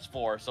damage, plus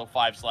 4, so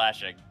 5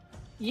 slashing.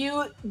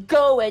 You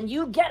go and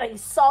you get a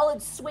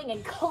solid swing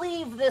and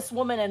cleave this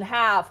woman in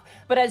half,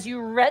 but as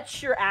you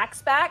retch your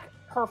axe back,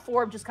 her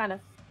form just kind of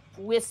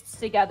wisps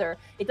together.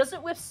 It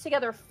doesn't wisp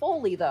together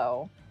fully,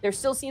 though. There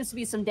still seems to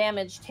be some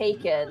damage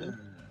taken.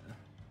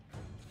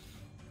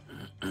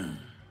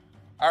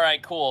 All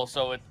right, cool.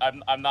 So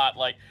I'm not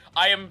like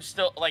I am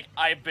still like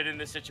I've been in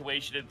this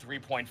situation in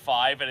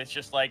 3.5, and it's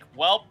just like,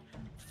 well,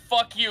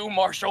 fuck you,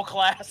 martial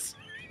class.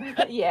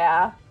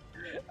 Yeah.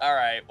 All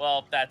right,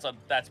 well that's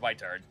my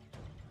turn.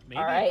 Maybe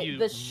All if right. you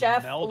The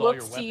chef meld all your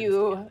looks to weapons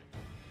you, together.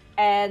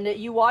 and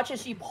you watch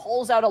as she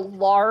pulls out a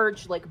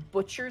large, like,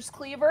 butcher's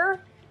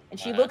cleaver, and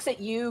she looks at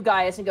you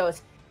guys and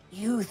goes,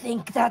 "You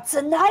think that's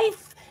a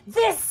knife?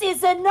 This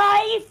is a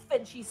knife!"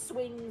 And she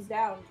swings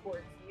down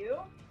towards you.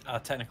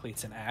 Technically,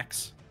 it's an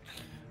axe.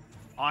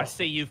 I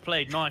see you've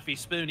played Knifey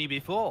Spoony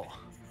before.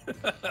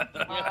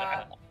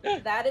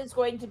 That is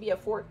going to be a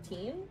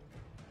 14.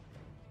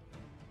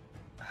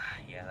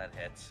 Yeah, that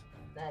hits.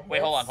 That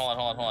Wait, hold hits.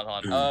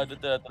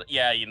 on.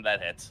 Yeah,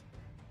 that hits.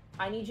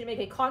 I need you to make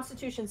a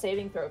Constitution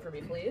saving throw for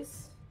me,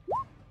 please.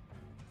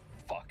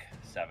 Fuck,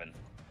 7.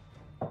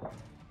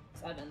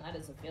 7. That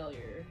is a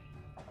failure.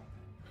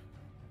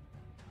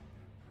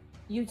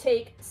 You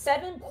take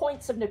 7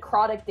 points of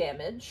necrotic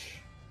damage,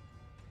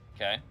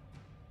 Okay.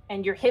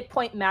 and your hit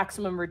point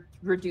maximum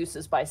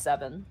reduces by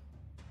 7.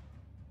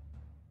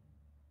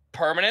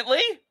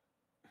 Permanently?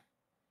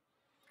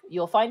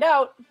 You'll find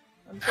out.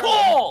 I'm sure.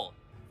 Cool.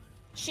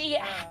 She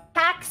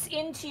hacks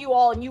into you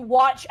all, and you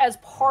watch as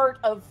part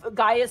of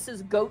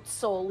Gaius's goat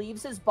soul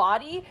leaves his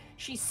body.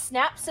 She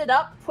snaps it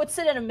up, puts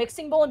it in a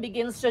mixing bowl, and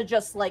begins to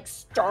just, like,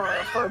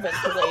 stir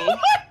fervently.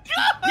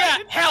 Yeah,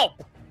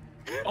 help.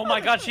 Oh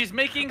my god, she's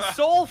making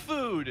soul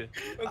food!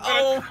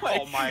 Oh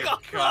my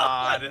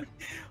god.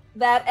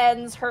 That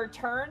ends her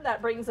turn.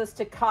 That brings us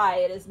to Kai.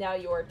 It is now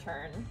your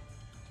turn.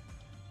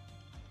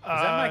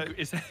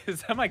 Is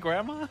that my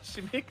grandma?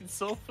 She making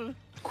soul food?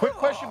 Quick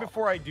question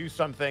before I do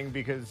something,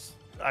 because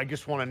I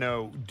just want to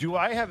know, do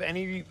I have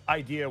any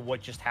idea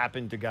what just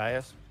happened to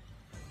Gaius?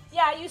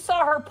 Yeah, you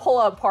saw her pull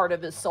out part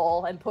of his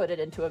soul and put it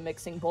into a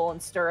mixing bowl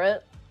and stir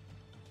it.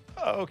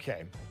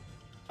 Okay.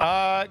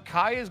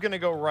 Kai is going to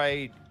go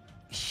right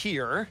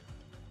here.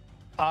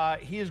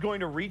 He is going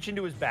to reach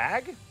into his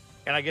bag,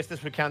 and I guess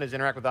this would count as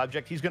interact with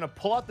object. He's going to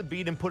pull out the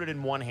bead and put it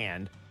in one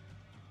hand.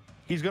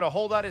 He's going to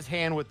hold out his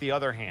hand with the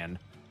other hand,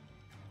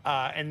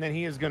 and then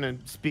he is going to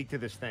speak to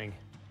this thing.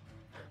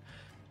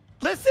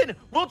 Listen,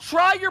 we'll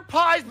try your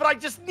pies, but I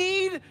just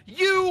need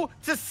you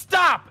to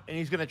stop. And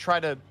he's going to try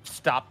to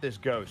stop this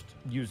ghost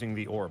using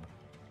the orb,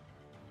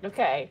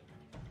 Okay.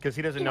 because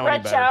he doesn't You know any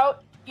reach better.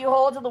 out, you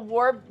hold to the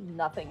warp,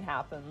 nothing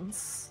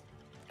happens.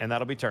 And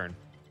that'll be turn.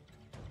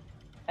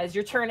 As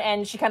your turn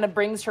ends, she kind of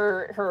brings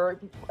her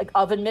like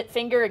oven mitt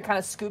finger and kind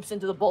of scoops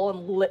into the bowl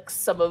and licks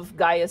some of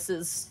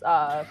Gaius's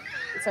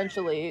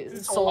essentially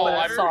soul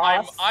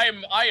sauce. I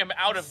am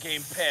out of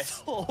game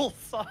pissed. Soul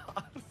sauce.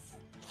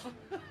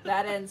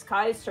 That ends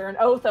Kai's turn.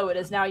 Otho, it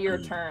is now your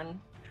turn.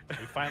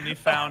 We finally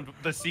found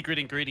the secret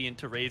ingredient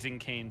to Raising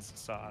Cane's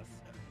sauce.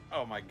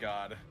 Oh my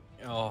god.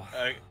 Oh.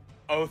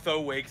 Otho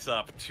wakes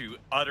up to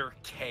utter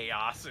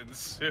chaos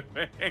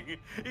ensuing.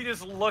 He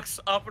just looks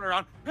up and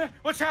around.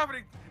 What's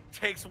happening?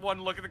 Takes one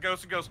look at the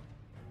ghost and goes.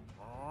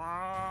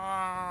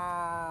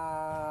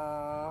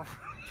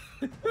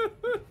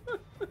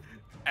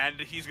 And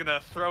he's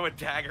gonna throw a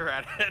dagger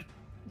at it.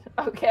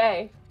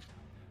 Okay.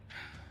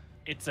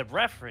 It's a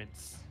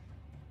reference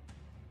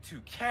To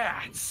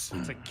cats.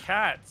 to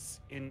cats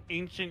in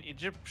ancient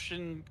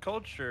Egyptian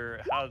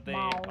culture, how they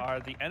are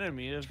the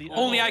enemy of the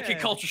Only I other. could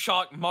culture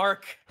shock,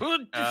 Mark.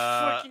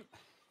 A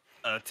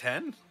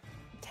 10?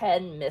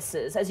 10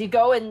 misses. As you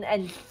go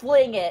and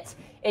fling it,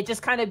 it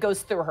just kind of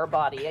goes through her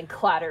body and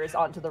clatters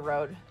onto the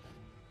road.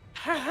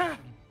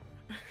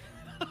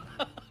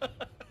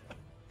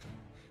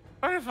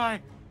 What if I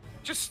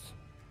just...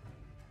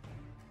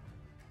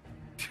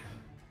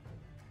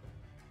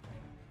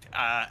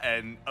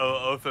 and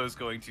Otho's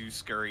going to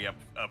scurry up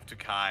to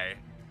Kai.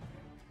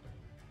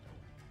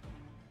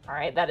 All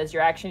right, that is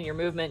your action, your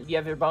movement. You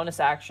have your bonus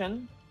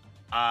action.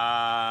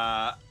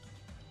 I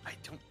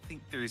don't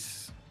think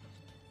there's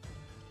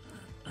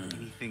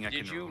anything I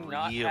Did can you really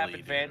not have do.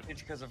 advantage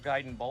because of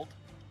Guide and Bolt?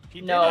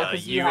 He No, did.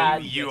 'cause you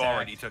had you attack.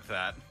 already took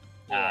that.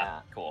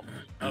 Yeah. Cool.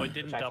 Oh, it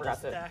didn't Which I double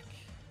forgot to- stack?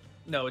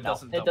 No, it No,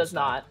 doesn't. it does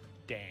not.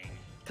 Dang.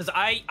 Because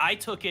I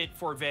took it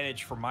for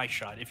advantage for my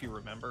shot, if you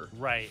remember.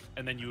 Right,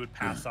 and then you would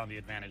pass on the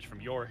advantage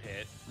from your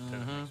hit to the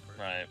Mhm. next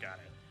person. Right. Got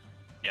it.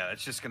 Yeah,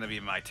 that's just gonna be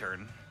my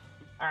turn.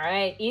 All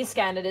right,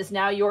 Escan, it is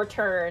now your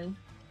turn.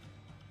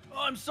 Oh,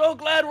 I'm so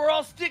glad we're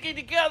all sticking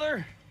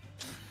together.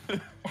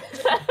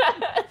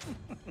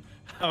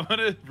 I'm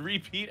gonna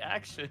repeat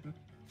action.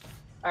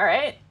 All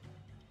right.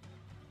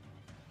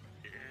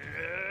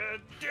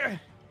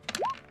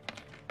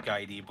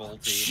 Guidey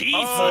bolty. Jesus!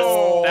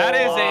 Oh, that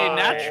is a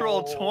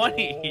natural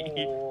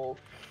 20.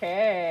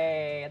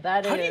 Okay,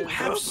 that How do you is.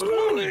 have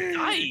so many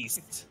dice?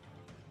 It's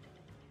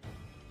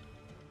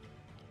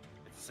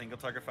a single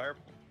target fire.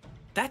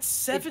 That's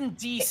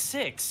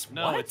 7d6.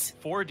 No, what? it's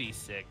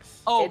 4d6.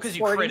 Oh, It's because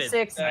you critted.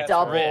 46 That's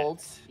doubled.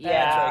 That's right,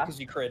 Yeah. because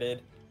you critted.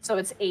 So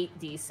it's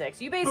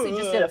 8d6. You basically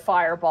just did a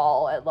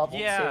fireball at level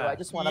 2. Yeah. I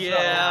just want to throw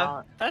it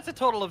out. That's a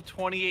total of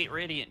 28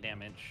 radiant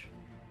damage.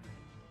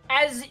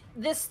 As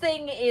this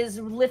thing is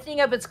lifting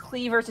up its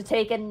cleaver to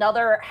take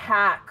another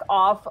hack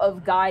off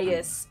of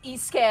Gaius,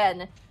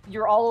 Iscan,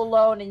 you're all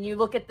alone and you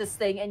look at this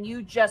thing and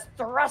you just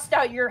thrust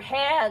out your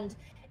hand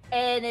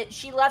and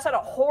she lets out a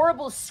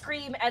horrible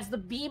scream as the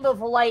beam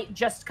of light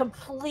just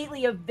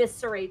completely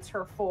eviscerates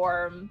her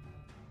form.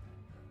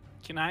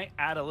 Can I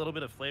add a little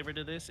bit of flavor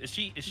to this? Is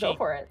she Go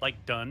for it.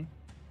 like done?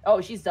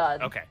 Oh, she's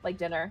done. Okay. Like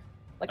dinner.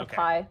 Like Okay. a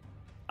pie.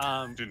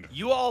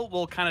 You all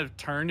will kind of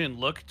turn and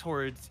look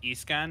towards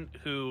Iscan,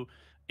 who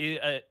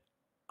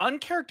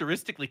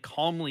uncharacteristically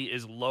calmly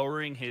is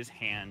lowering his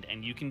hand,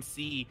 and you can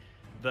see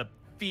the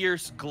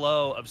fierce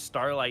glow of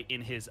starlight in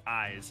his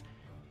eyes.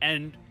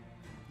 And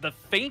the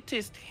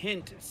faintest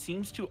hint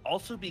seems to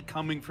also be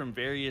coming from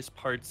various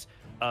parts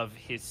of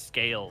his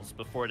scales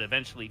before it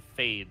eventually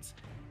fades.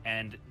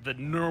 And the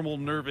normal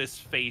nervous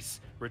face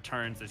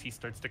returns as he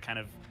starts to kind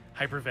of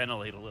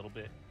hyperventilate a little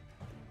bit.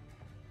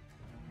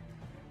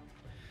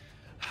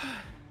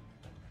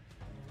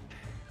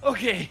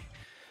 Okay.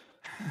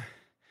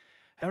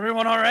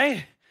 Everyone all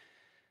right?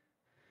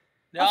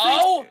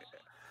 No.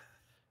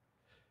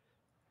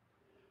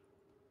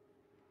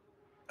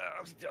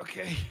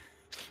 Okay.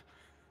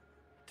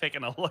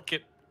 Taking a look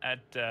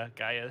at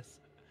Gaius.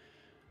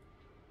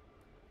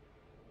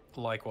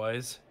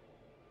 Likewise.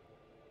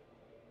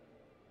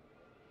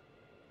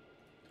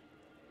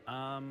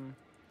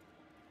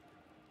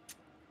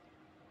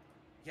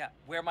 Yeah,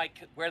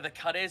 where the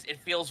cut is, it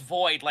feels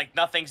void, like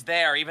nothing's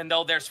there, even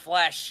though there's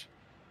flesh.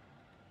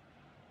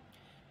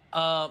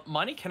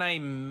 Monty, can I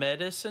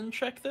medicine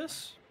check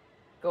this?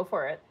 Go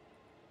for it.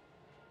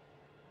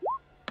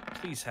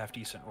 Please have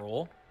decent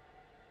roll.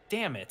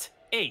 Damn it.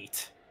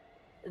 8.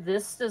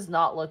 This does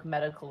not look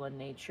medical in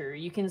nature.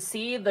 You can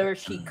see there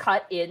she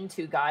cut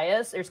into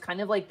Gaius. There's kind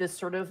of like this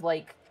sort of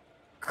like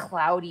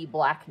cloudy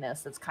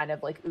blackness that's kind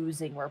of like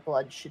oozing where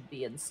blood should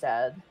be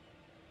instead.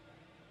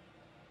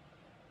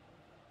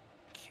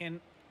 Can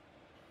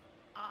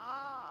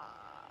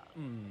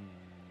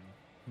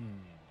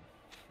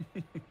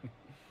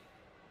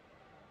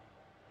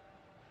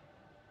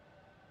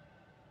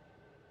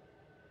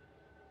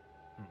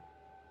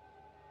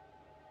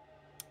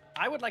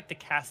I would like to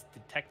cast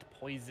Detect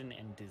Poison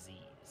and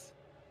Disease.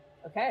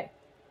 Okay.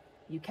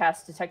 You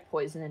cast Detect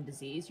Poison and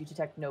Disease. You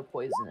detect no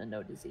poison and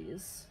no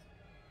disease.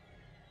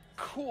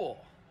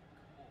 Cool.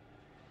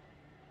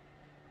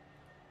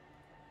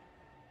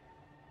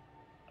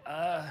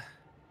 I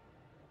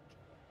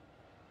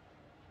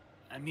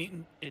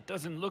mean, it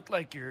doesn't look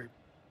like you're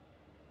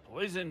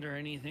poisoned or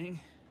anything.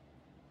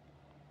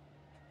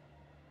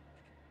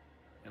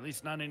 At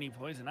least not any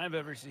poison I've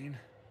ever seen.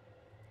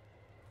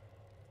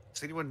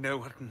 Does anyone know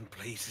what in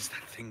places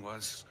that thing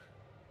was?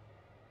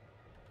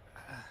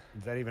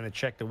 Is that even a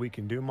check that we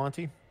can do,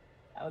 Monty?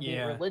 That would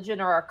Yeah. be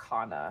religion or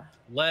arcana.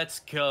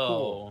 Let's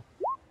go.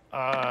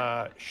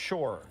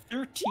 Sure.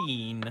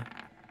 13.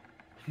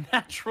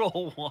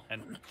 Natural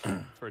 1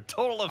 for a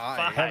total of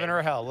 5. Heaven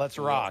or hell, let's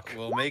rock.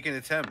 We'll make an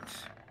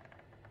attempt.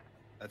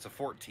 That's a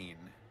 14.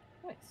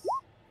 Nice.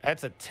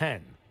 That's a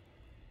 10.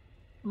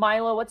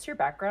 Milo, what's your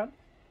background?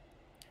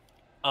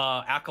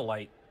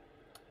 Acolyte.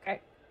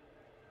 Okay.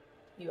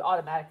 You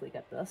automatically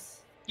get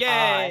this.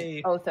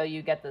 Yay! Otho,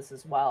 you get this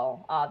as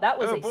well. That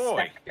was Oh, a boy.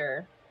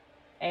 specter.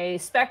 A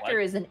specter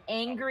What? is an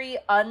angry,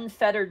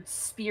 unfettered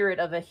spirit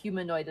of a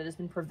humanoid that has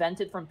been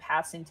prevented from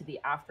passing to the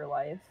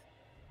afterlife.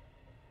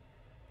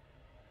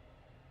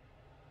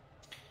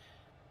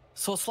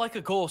 So it's like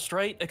a ghost,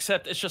 right?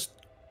 Except it's just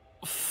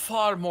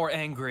far more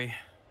angry.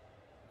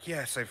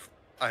 Yes,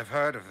 I've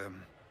heard of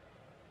them.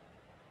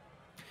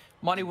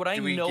 Monty, would I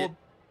Do we know? get-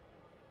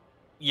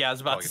 Yeah, I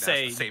was about Oh, to you can ask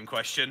say. the same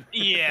question.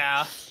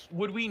 Yeah.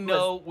 Would we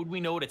know? Would we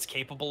know what it's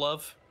capable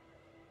of?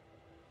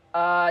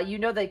 You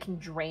know they can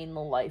drain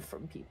the life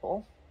from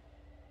people.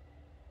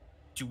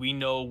 Do we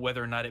know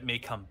whether or not it may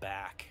come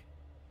back?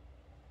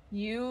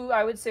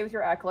 I would say with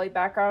your acolyte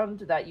background,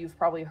 that you've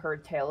probably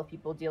heard tale of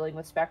people dealing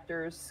with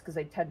specters, because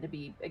they tend to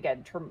be,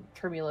 again,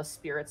 tremulous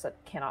spirits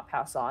that cannot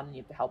pass on, and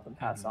you have to help them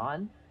pass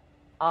on.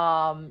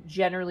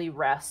 Generally,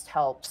 rest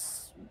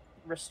helps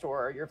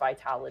restore your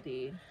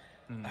vitality.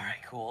 All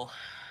right, cool.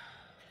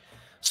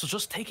 So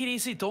just take it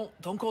easy. Don't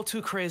go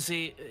too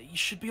crazy. You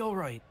should be all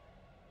right.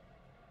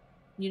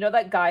 You know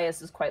that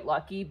Gaius is quite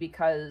lucky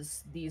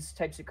because these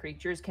types of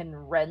creatures can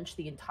wrench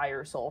the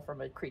entire soul from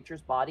a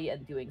creature's body,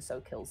 and doing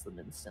so kills them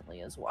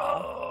instantly as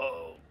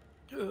well.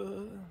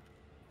 Oh.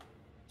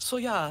 So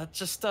yeah,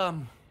 just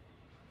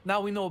now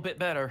we know a bit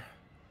better.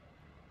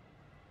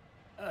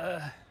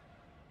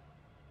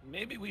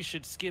 Maybe we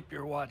should skip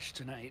your watch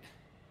tonight.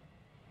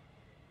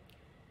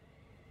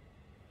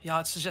 Yeah,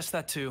 I'd suggest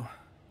that too.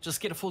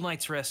 Just get a full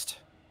night's rest.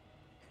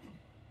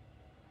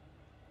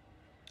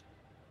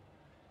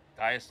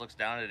 Gaius looks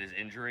down at his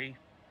injury,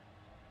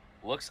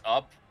 looks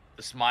up,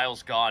 the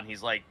smile's gone.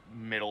 He's like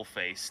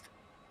middle-faced.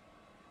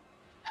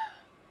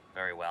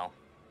 Very well.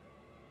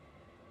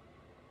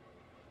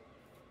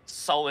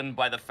 sullen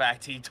by the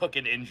fact he took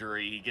an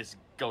injury. He just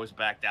goes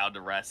back down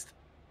to rest.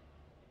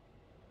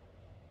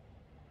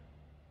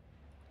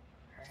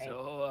 Alright.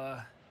 So,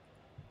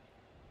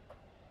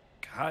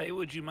 Kai,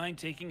 would you mind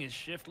taking his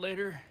shift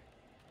later?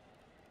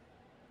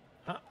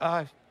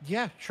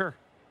 Yeah, sure.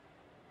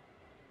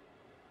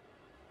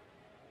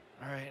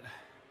 All right.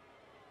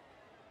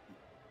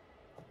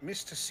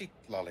 Mr.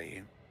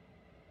 Seatlolly,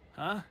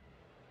 Huh?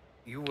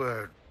 you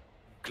were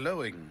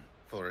glowing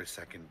for a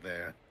second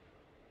there.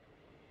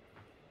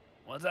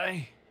 Was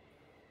I?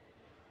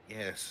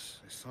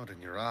 Yes, I saw it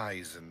in your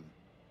eyes and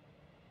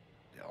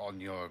on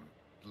your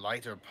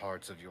lighter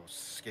parts of your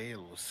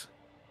scales.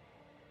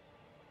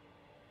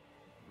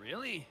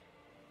 Really?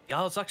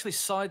 Yeah, it's actually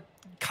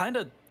kind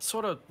of,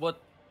 sort of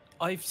what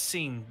I've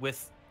seen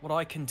with what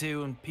I can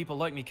do and people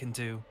like me can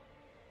do.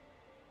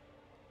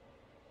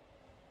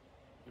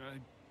 I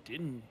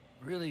didn't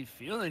really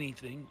feel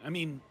anything. I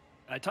mean,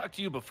 I talked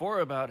to you before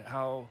about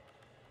how,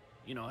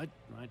 you know, I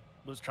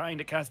was trying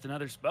to cast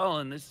another spell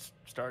and this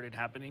started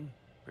happening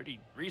pretty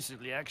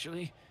recently,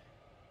 actually.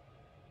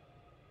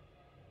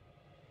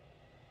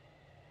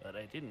 But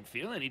I didn't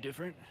feel any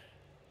different.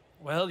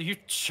 Well, you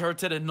sure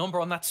did a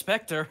number on that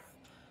specter.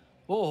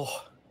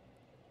 Oh.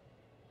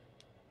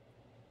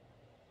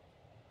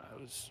 I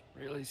was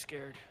really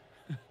scared.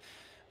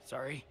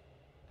 Sorry.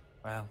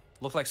 Well,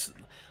 looked like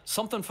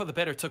something for the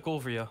better took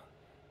over you.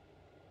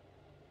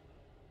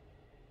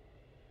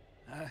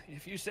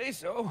 If you say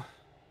so.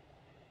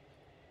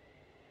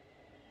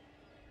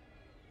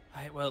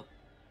 Alright, well,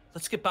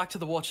 let's get back to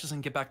the watches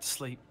and get back to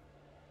sleep.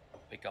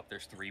 Wake up,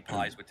 there's 3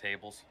 pies with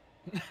tables.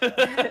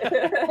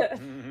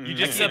 You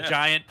just see a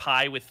giant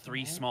pie with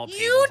 3 small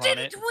tables on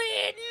it.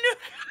 win!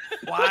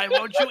 Why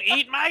won't you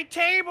eat my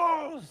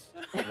tables?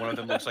 One of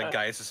them looks like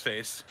Gaius'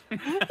 face. Oh,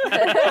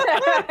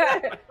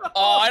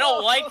 I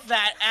don't like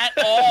that at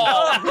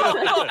all.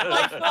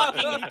 I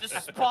fucking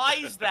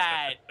despise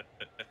that.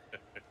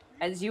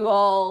 As you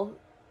all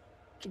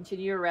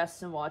continue your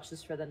rest and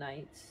watches for the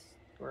night,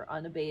 we're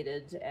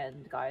unabated,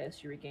 and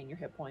Gaius, you regain your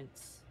hit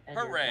points. And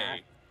you're Hooray.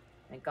 back.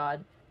 Thank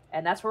God.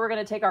 And that's where we're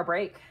going to take our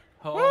break.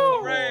 Oh,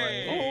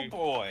 Hooray. Oh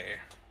boy.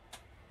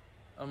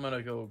 I'm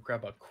gonna go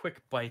grab a quick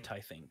bite, I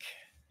think.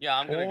 Yeah,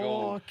 I'm gonna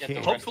go get the Okay.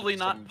 rest Hopefully of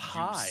not some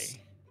pie. juice.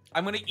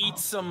 I'm gonna eat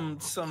some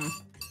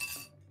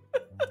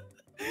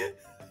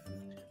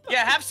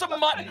Yeah, have some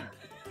mutton.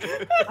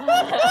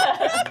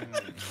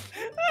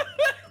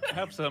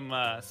 Have some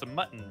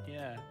mutton,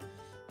 yeah.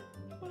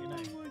 Be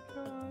nice. my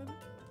god.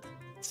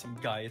 Some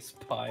Gaius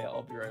pie,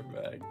 I'll be right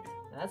back.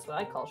 That's what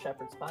I call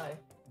shepherd's pie.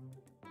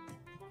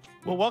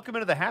 Well, welcome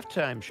into the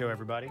halftime show,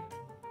 everybody.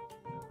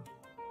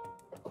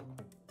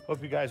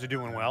 Hope you guys are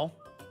doing well.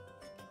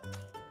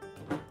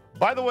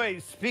 By the way,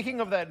 speaking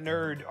of that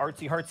nerd,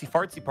 artsy, hartsy,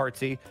 fartsy,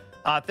 partsy,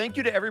 thank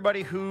you to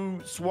everybody who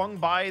swung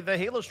by the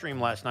Halo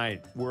stream last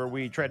night, where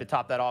we tried to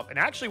top that off. And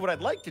actually, what I'd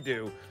like to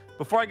do,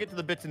 before I get to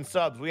the bits and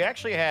subs, we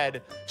actually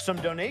had some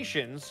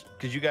donations,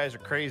 because you guys are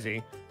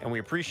crazy, and we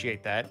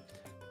appreciate that.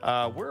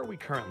 Where are we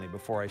currently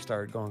before I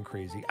start going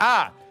crazy?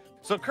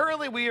 So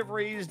currently we have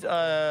raised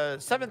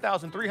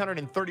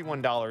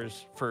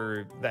 $7,331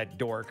 for that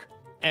dork.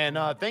 And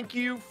thank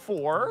you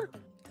for,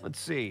 let's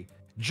see,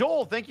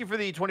 Joel, thank you for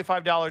the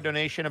 $25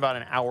 donation about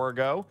an hour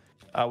ago.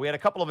 We had a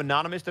couple of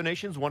anonymous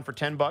donations, one for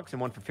 $10 and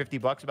one for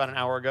 $50 about an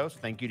hour ago. So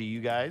thank you to you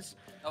guys.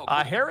 Oh,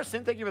 cool.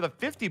 Harrison, thank you for the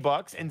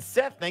 $50. And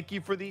Seth, thank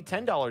you for the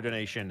 $10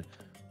 donation.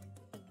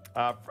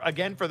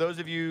 Again, for those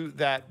of you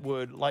that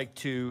would like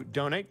to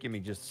donate, give me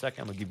just a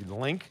second. I'm going to give you the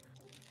link.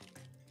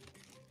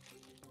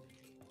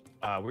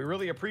 We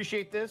really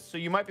appreciate this. So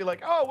you might be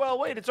like, oh, well,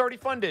 wait, it's already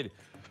funded.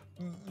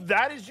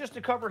 That is just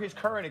to cover his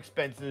current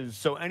expenses.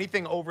 So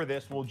anything over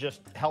this will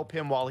just help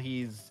him while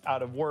he's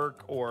out of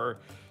work or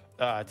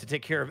to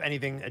take care of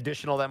anything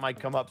additional that might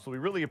come up. So we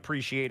really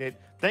appreciate it.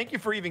 Thank you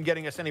for even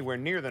getting us anywhere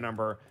near the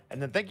number. And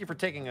then thank you for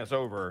taking us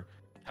over.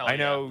 Hell I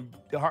know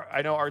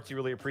Artsy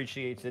really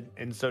appreciates it,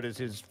 and so does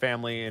his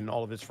family and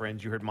all of his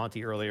friends. You heard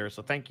Monty earlier,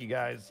 so thank you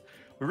guys.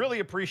 We really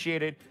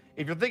appreciate it.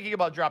 If you're thinking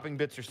about dropping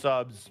bits or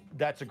subs,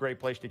 that's a great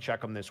place to check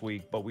them this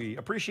week, but we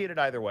appreciate it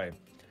either way.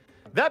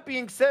 That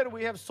being said,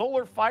 we have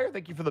Solar Fire.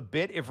 Thank you for the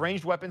bit. If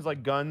ranged weapons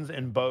like guns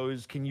and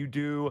bows, can you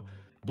do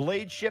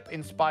blade ship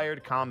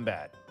inspired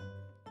combat?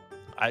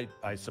 I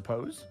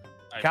suppose.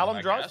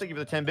 Callum Draws, thank you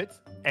for the 10 bits.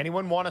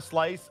 Anyone want a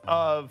slice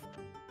of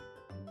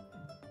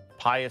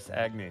Pious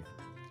Agni?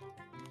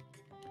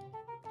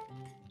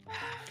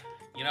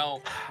 You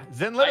know,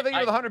 Zenlitter, thank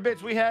you for the 100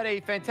 bits. We had a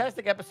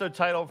fantastic episode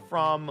title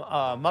from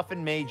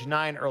Muffin Mage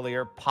 9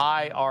 earlier.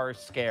 Pie are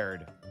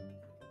scared.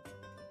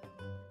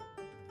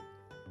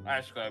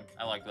 that's good.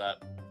 I like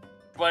that.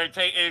 But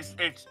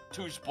it's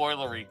too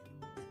spoilery.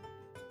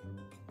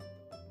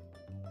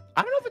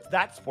 I don't know if it's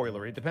that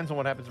spoilery. It depends on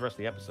what happens the rest of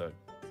the episode.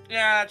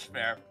 Yeah, that's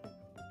fair.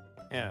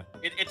 Yeah.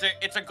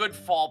 It's a good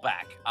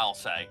fallback, I'll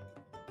say.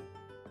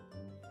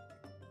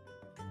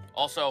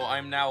 Also,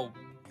 I'm now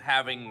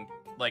having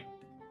like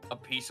a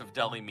piece of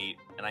deli meat,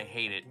 and I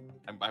hate it.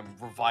 I'm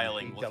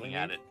reviling looking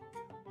at it.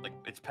 Like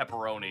it's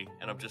pepperoni,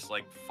 and I'm just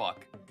like,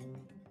 fuck.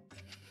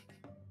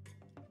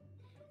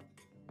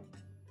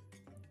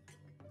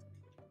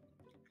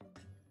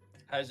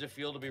 How does it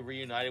feel to be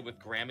reunited with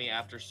Grammy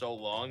after so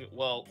long?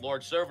 Well,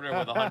 Lord Servitor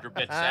with 100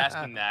 bits is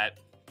asking that.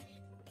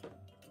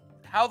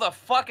 How the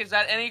fuck is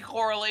that any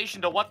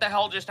correlation to what the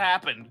hell just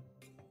happened?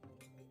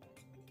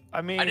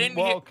 I mean,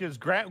 well, because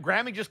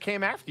Grammy just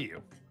came after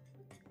you.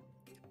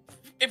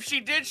 If she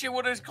did, she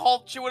would have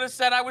called. She would have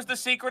said I was the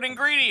secret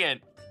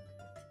ingredient.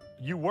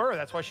 You were.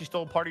 That's why she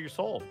stole part of your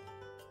soul.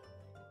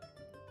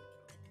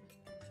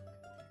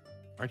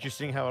 Aren't you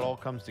seeing how it all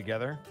comes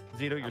together?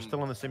 Zito, you're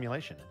still in the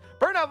simulation.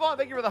 Burnout Vaughn,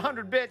 thank you for the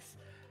 100 bits.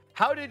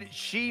 How did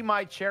She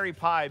My Cherry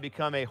Pie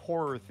become a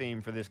horror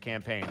theme for this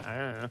campaign? I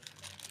don't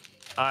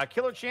know.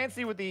 Killer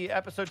Chansey with the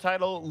episode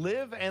title,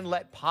 Live and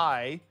Let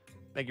Pie.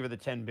 Thank you for the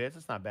 10 bits.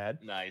 It's not bad.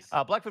 Nice.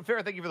 Blackfoot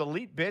Fair, thank you for the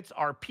elite bits.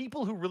 Are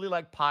people who really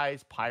like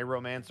pies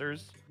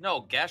pyromancers?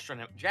 No,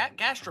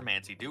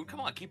 gastromancy, dude. Come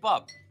on, keep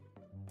up.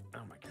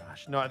 Oh my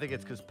gosh. No, I think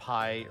it's because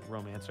pie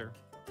romancer.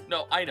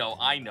 No, I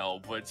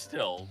know, but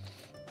still.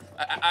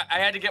 I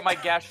had to get my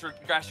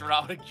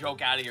gastronomic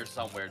joke out of here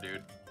somewhere,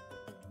 dude.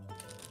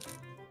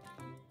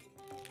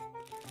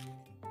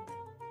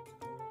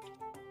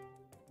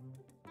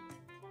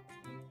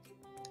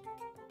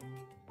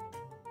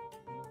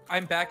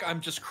 I'm back.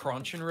 I'm just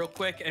crunching real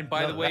quick. And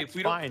by the way,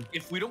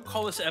 if we don't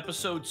call this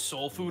episode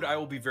Soul Food, I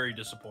will be very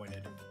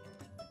disappointed.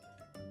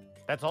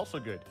 That's also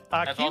good.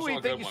 That's also Kiwi, a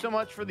good thank you one. so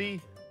much for the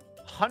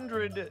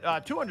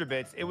 200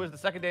 bits. It was the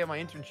second day of my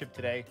internship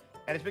today,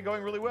 and it's been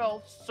going really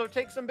well. So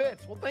take some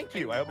bits. Well, thank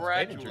you. I hope it's a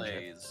great internship.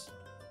 Congratulations.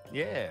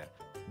 Yeah.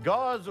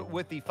 Gauze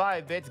with the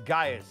 5 bits.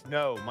 Gaius,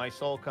 no, my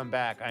soul, come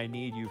back. I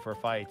need you for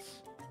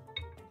fights.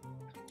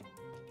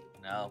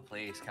 No,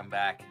 please come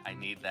back. I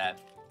need that.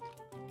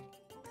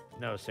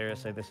 No,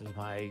 seriously, this is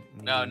my.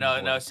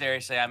 No,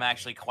 seriously, I'm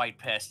actually quite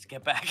pissed.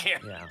 Get back here.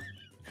 Yeah.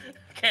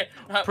 Okay,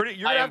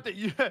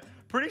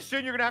 Pretty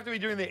soon you're gonna have to be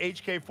doing the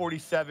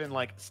HK47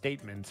 like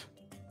statement.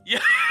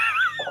 Yeah.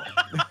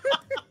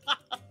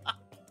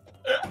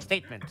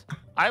 Statement.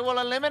 I will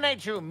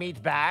eliminate you,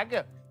 meat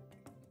bag.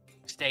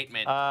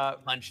 Statement.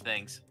 Punch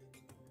things.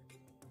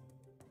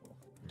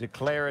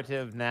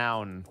 Declarative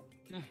noun.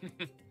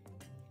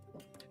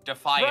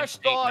 Defiant Fresh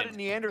thought statement.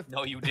 in Neanderthal.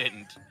 No, you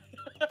didn't.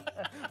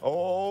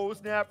 Oh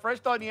snap! Fresh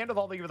thought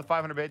Neanderthal. Thank you for the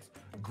 500 bits.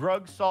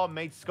 Grug saw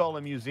mate's skull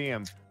in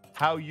museum.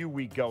 How you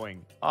week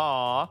going?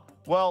 Aw.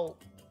 Well,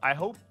 I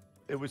hope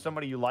it was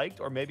somebody you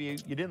liked, or maybe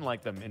you didn't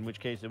like them. In which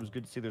case, it was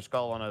good to see their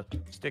skull on a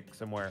stick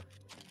somewhere.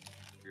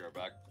 Be right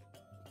back.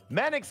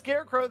 Manic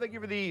Scarecrow. Thank you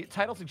for the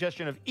title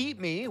suggestion of Eat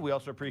Me. We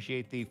also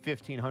appreciate the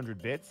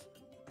 1500 bits.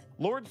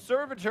 Lord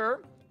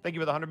Servitor. Thank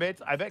you for the 100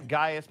 bits. I bet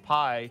Gaius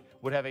Pie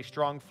would have a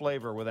strong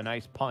flavor with a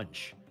nice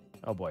punch.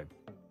 Oh boy.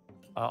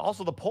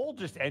 Also, the poll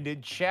just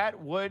ended. Chat,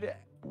 would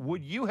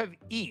you have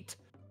eat?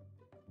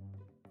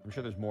 I'm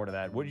sure there's more to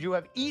that. Would you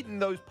have eaten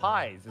those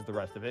pies is the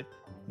rest of it.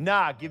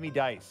 Nah, give me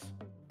dice.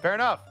 Fair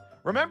enough.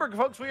 Remember,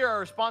 folks, we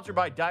are sponsored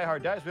by Die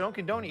Hard Dice. We don't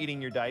condone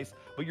eating your dice,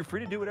 but you're free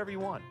to do whatever you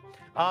want.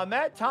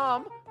 Matt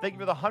Tom, thank you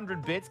for the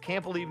 100 bits.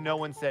 Can't believe no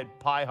one said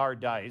Pie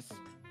Hard Dice.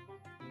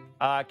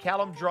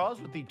 Callum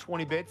Draws with the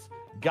 20 bits.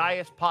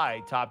 Gaius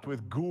Pie topped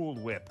with Ghoul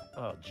Whip.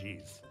 Oh,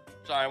 jeez.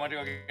 Sorry, I went to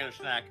go get a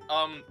snack.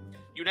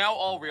 You now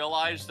all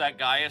realize that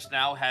Gaius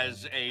now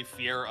has a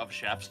fear of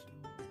chefs.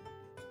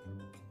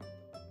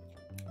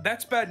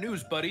 That's bad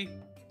news, buddy.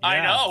 I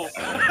Yeah. know.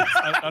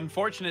 It's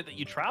unfortunate that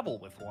you travel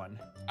with one.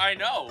 I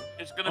know.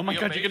 It's gonna. Oh my be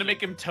god, amazing. you're gonna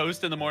make him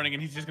toast in the morning,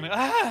 and he's just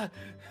gonna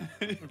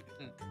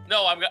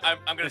No,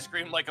 I'm gonna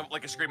scream like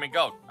a screaming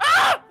goat.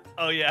 Ah!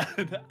 Oh yeah.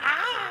 Fucking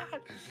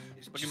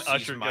Fucking Usher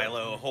Usher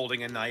Milo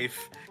holding a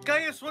knife.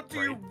 Gaius, what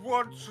do you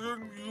want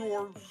in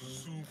your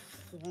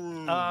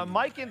souffle?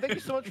 Mike, and thank you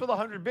so much for the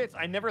 100 bits.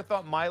 I never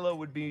thought Milo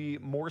would be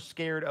more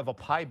scared of a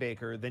pie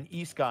baker than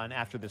Iskan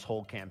after this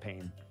whole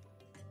campaign.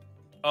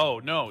 Oh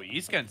no,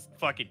 Iskan's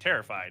fucking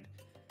terrified.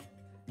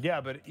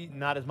 Yeah, but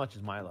not as much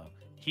as Milo.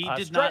 He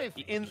did Strife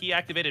not. He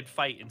activated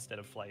fight instead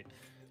of flight.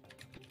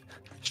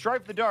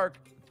 Strife the Dark,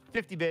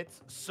 50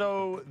 bits.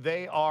 So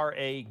they are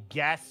a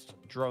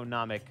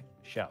gastronomic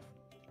chef.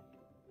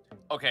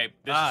 Okay,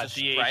 this is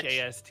a stretch.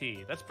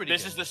 DHAST. That's pretty.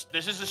 This good.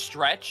 is a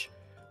stretch.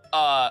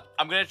 I'm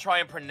gonna try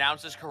and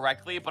pronounce this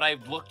correctly, but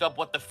I've looked up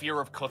what the fear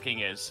of cooking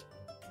is,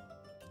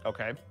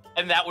 Okay.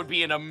 and that would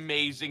be an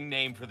amazing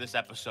name for this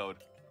episode.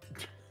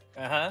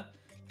 Uh-huh.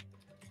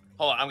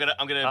 Hold on,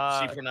 I'm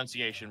gonna see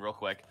pronunciation real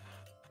quick.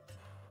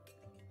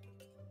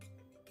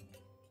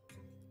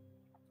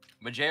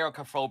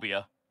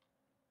 Magerocophobia.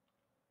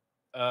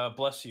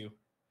 Bless you.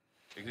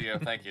 Yeah,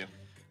 thank you.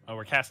 Oh,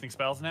 we're casting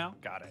spells now.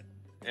 Got it.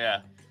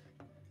 Yeah.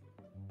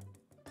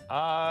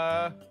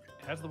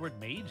 It has the word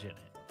mage in it.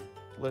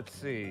 Let's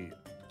see.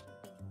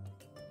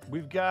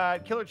 We've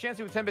got Killer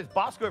Chansey with 10 bits.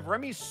 Bosco, if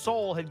Remy's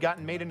soul had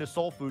gotten made into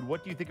soul food,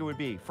 what do you think it would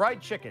be? Fried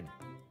chicken.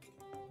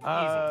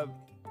 Yeah,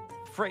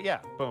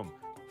 boom.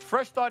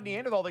 Fresh Thought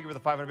Neanderthal, thank you for the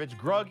 500 bits.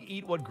 Grug,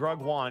 eat what Grug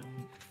want.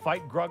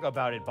 Fight Grug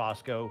about it,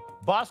 Bosco.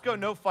 Bosco,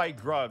 no fight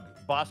Grug.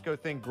 Bosco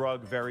think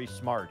Grug very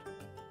smart.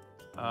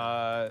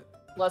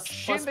 Plus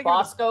Shin, thank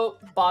you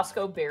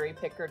Bosco berry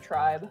picker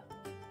tribe.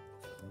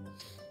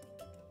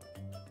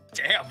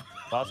 Damn.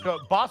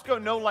 Bosco,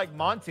 no like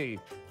Monty.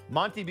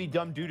 Monty be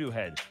dumb doo-doo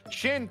head.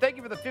 Shin, thank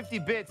you for the 50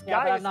 bits. Yeah,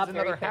 but I'm Gaius not is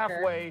very another quicker.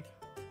 halfway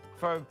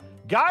for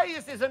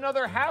Gaius is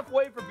another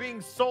halfway for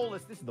being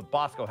soulless. This is the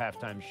Bosco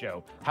halftime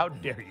show. How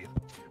dare you?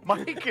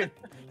 Mike,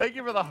 thank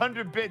you for the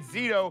 100 bits.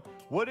 Zito,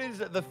 what is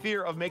the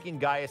fear of making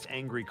Gaius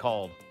angry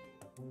called?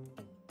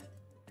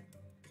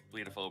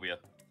 Bleedophobia.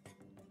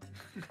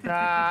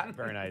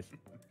 Very nice.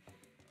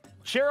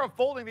 Sheriff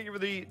Folding, thank you for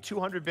the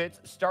 200 bits.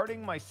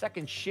 Starting my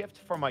second shift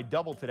for my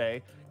double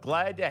today.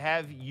 Glad to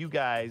have you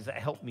guys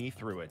help me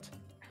through it.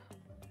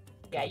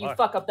 Yeah, you luck.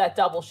 fuck up that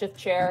double shift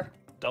chair.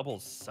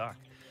 Doubles suck.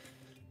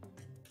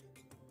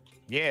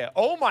 Yeah.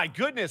 Oh my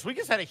goodness. We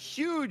just had a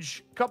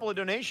huge couple of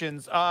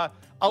donations.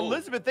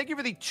 Elizabeth, thank you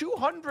for the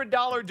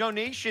 $200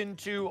 donation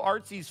to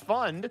Artsy's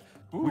fund.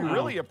 We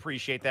really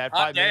appreciate that.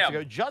 5 minutes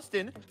ago.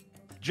 Justin,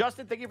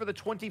 thank you for the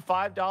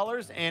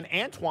 $25. And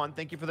Antoine,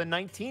 thank you for the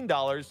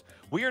 $19.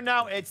 We are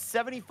now at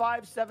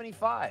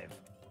 $75.75.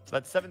 So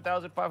that's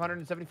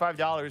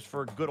 $7,575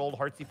 for good old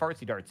Heartsy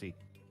Fartsy Dartsy.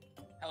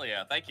 Hell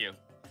yeah, thank you.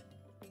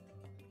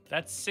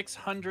 That's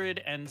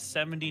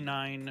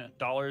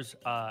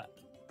 $679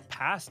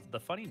 past the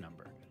funny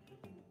number.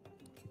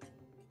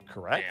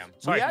 Correct. Damn.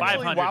 Sorry, We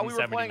actually,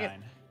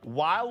 579.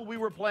 while we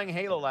were playing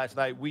Halo last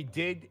night, we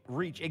did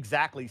reach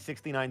exactly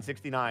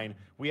 69.69.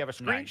 We have a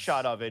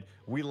screenshot of it.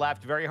 We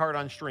laughed very hard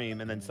on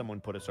stream, and then someone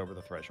put us over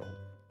the threshold.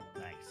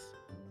 Nice.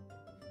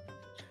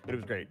 But it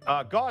was great.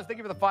 Gauze, thank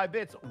you for the 5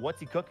 bits. What's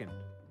he cooking?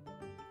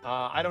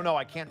 I don't know.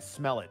 I can't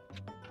smell it.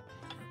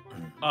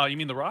 You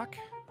mean The Rock?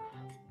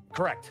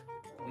 Correct.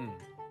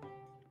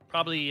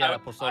 Probably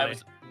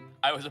pozole.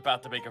 I was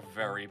about to make a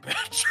very bad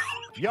joke.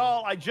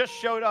 Y'all, I just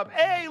showed up.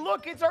 Hey,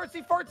 look, it's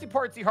Artsy Fartsy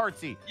Partsy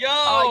Heartsy.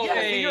 Yo! Yeah,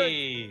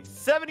 Hey!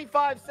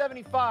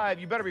 75.75.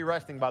 You better be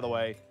resting, by the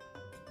way.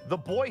 The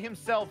boy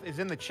himself is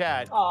in the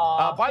chat.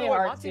 Aw, By the hey, way,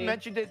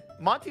 Artsy.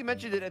 Monty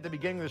mentioned it at the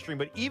beginning of the stream,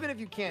 but even if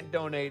you can't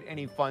donate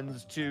any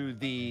funds to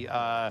the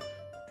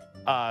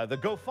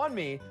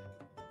GoFundMe,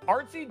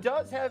 Artsy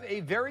does have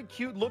a very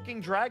cute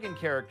looking dragon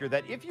character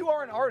that if you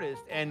are an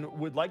artist and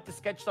would like to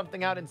sketch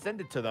something out and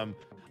send it to them,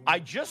 I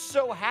just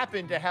so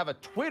happen to have a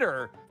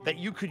Twitter that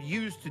you could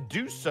use to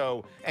do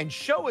so and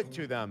show it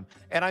to them.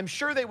 And I'm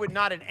sure they would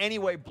not in any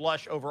way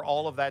blush over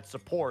all of that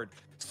support.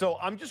 So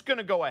I'm just going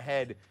to go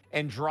ahead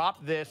and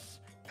drop this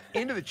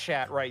into the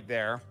chat right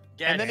there.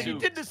 And then if you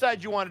did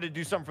decide you wanted to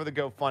do something for the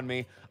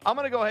GoFundMe, I'm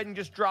going to go ahead and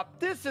just drop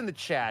this in the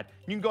chat.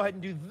 You can go ahead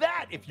and do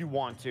that if you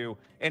want to.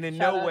 And in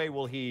no way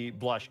will he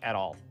blush at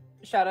all.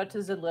 Shout out to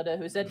Zinlita,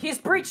 who said he's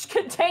breached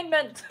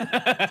containment.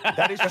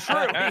 That is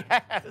true. He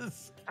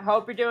has. I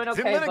hope you're doing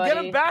okay, Zinlita, buddy.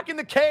 get him back in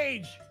the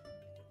cage.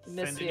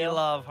 Miss Sending you. you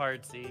love,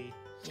 Heartsy.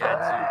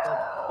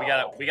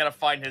 Yeah, We gotta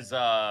find his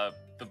the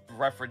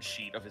reference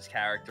sheet of his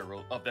character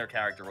of their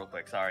character real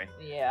quick. Sorry.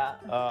 yeah.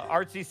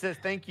 Artsy says,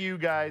 thank you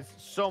guys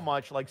so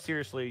much. Like,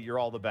 seriously, you're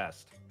all the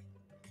best.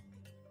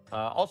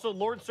 Also,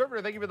 Lord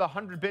Servitor, thank you for the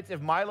 100 bits. If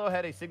Milo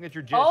had a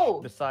signature dish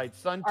besides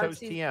Sun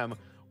Toast Artsy. TM,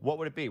 what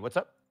would it be? What's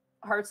up?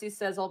 Heartsy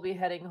says I'll be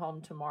heading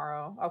home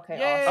tomorrow. Okay,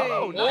 Yay! awesome.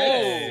 Oh, nice.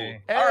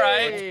 Hey. All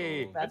right.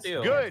 Hey. That's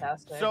Good.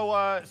 fantastic.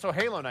 So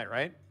Halo Night,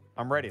 right?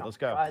 I'm ready. Let's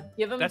go.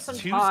 Give him That's some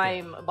Tuesday.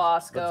 time,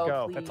 Bosco. Let's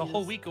go. Please. That's a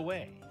whole week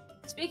away.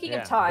 Speaking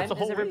Yeah, of time, that's a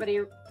whole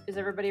is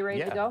everybody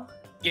ready to go?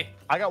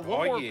 I got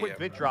one more yeah, quick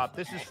bit drop.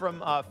 This is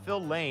from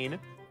Phil Lane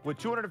with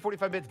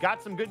 245 bits.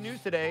 Got some good news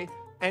today,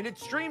 and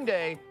it's stream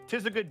day.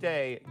 'Tis a good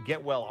day.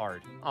 Get well,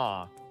 Art.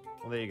 Aw.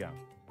 Well, there you go.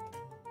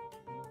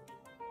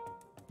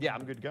 Yeah,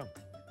 I'm good to go.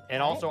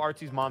 And also,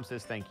 Artsy's mom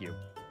says thank you.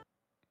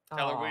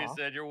 Tell her we Aw.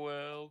 said you're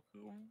welcome.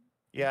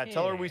 Yeah,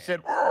 tell her we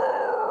said.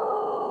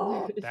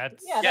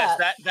 That's Yeah, Yes,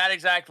 that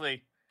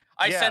exactly.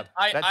 I Yeah, said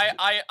that's-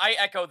 I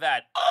echo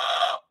that.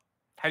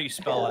 How do you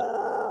spell it?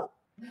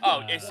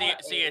 Oh,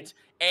 see, it's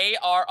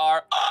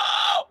ARR.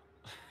 Oh!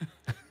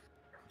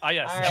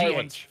 yes, All right.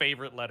 everyone's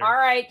favorite letter. All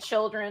right,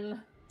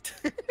 children.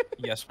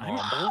 Yes, I'm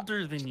Mom.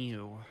 older than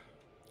you.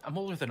 I'm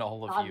older than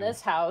all of Not you.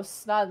 this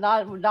house.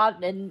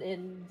 Not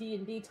in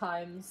D&D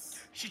times.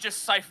 She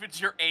just siphons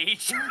your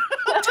age.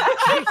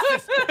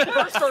 Jesus.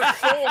 First our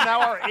soul,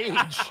 now our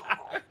age.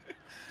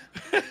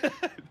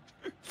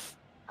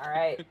 All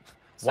right.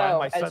 Why am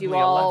So I as suddenly you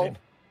all 11?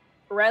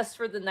 rest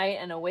for the night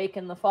and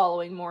awaken the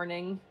following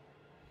morning.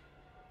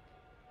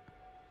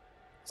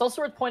 It's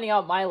also worth pointing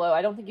out, Milo,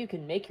 I don't think you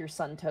can make your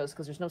sun toast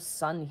because there's no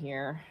sun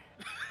here.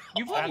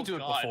 You've let me Oh, do it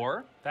God.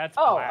 before. That's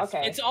Oh, blasphemy.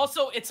 okay. It's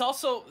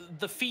also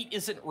the feat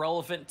isn't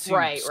relevant to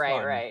Right.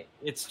 Sun.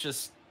 It's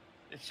just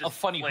It's a just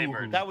funny flavored.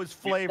 hoo-hoo. That was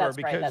flavor That's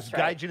right, because that's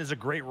right. Gaijin is a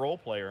great role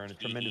player and a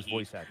tremendous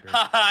voice actor.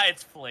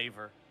 It's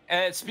flavor.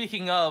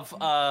 Speaking of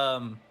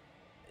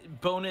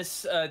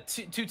bonus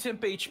 2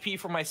 temp HP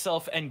for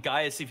myself and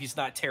Gaius if he's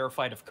not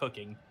terrified of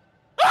cooking.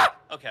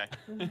 Okay.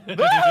 Food.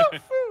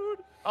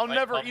 I'll Wait,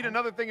 never oh. eat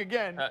another thing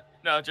again.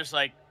 No, just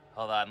like,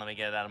 hold on, let me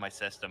get it out of my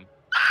system.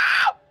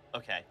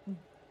 Okay.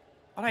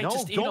 But I no,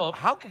 just don't.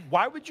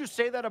 Why would you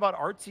say that about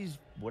Artsy's?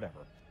 Whatever.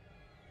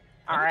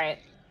 All right.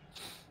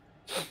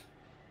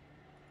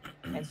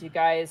 As you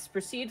guys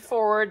proceed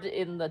forward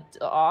in the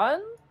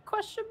dawn,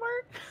 Question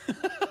mark.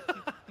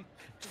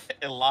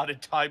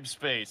 Allotted time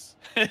space.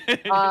 Into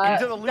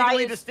the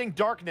legally Dice, distinct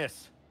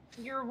darkness.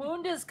 your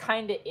wound is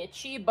kind of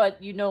itchy,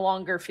 but you no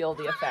longer feel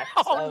the effects.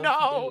 Oh of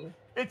no!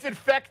 It's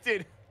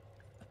infected.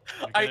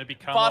 You're I, gonna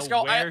become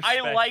Bosco, a were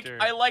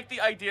I like the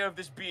idea of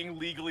this being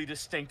legally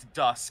distinct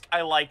dusk.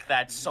 I like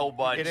that so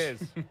much. It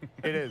is.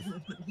 It is.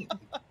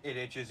 It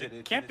itches. It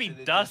itches. Can't be it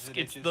itches, dusk. it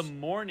It's itches. the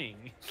morning.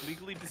 It's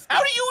legally distinct.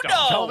 How do you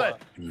dusk.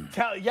 know?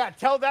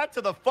 Tell that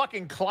to the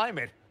fucking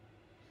climate.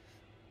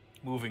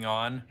 Moving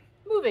on.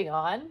 Moving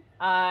on.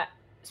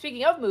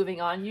 Speaking of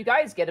moving on, you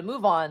guys get a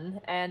move on,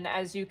 and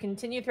as you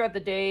continue throughout the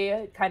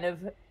day, kind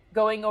of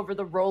going over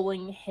the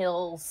rolling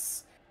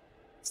hills,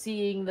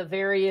 seeing the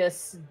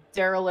various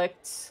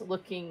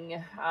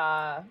derelict-looking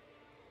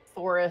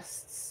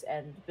forests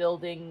and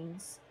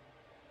buildings,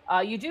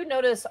 you do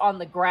notice on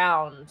the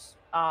ground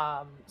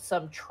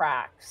some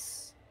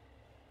tracks,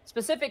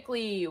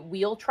 specifically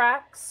wheel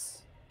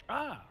tracks,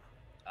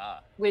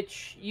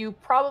 which you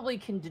probably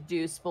can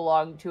deduce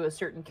belong to a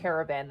certain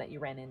caravan that you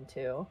ran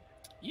into.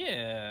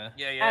 Yeah.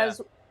 Yeah.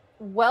 As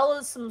well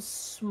as some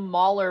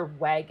smaller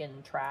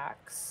wagon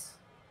tracks.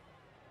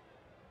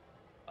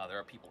 Oh, there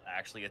are people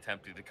actually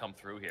attempting to come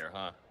through here,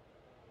 huh?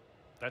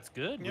 That's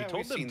good. Yeah, we told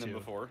we've them seen to. them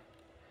before.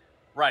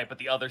 Right, but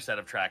the other set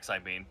of tracks, I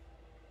mean.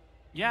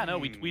 Yeah, no,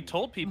 we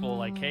told people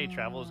like, hey,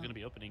 travel is going to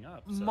be opening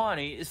up. So.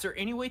 Monty, is there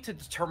any way to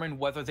determine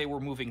whether they were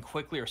moving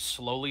quickly or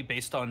slowly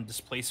based on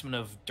displacement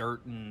of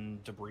dirt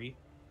and debris?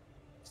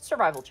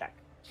 Survival check.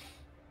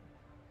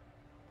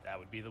 That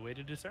would be the way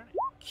to discern it.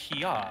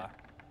 Kia.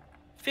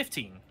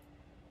 15.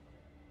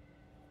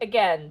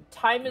 Again,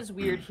 time is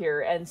weird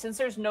here, and since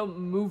there's no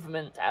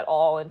movement at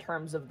all in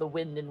terms of the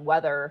wind and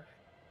weather,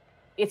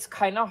 it's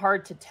kind of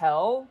hard to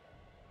tell.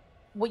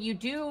 What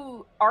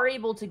you are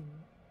able to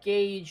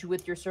gauge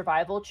with your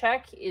survival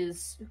check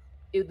is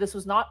this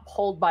was not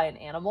pulled by an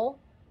animal.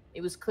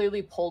 It was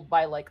clearly pulled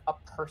by like a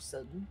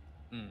person.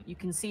 You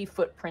can see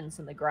footprints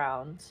in the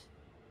ground.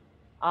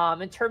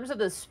 In terms of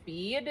the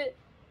speed,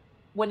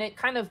 when it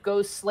kind of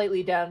goes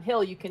slightly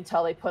downhill, you can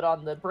tell they put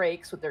on the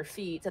brakes with their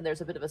feet, and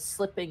there's a bit of a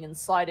slipping and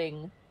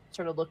sliding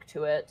sort of look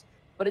to it.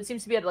 But it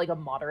seems to be at like a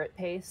moderate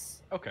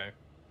pace. Okay.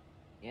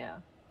 Yeah.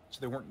 So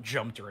they weren't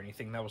jumped or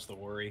anything. That was the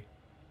worry.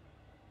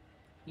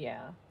 Yeah.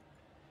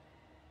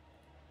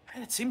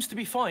 It seems to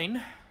be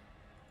fine.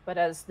 But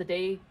as the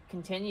day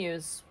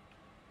continues,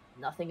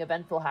 nothing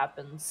eventful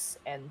happens,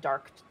 and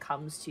dark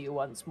comes to you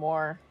once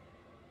more.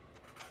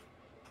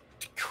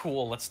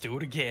 Cool, let's do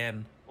it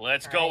again.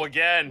 Let's go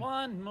again.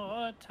 One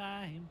more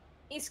time.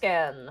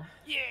 E-scan.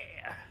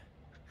 Yeah.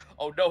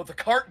 Oh no, the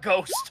cart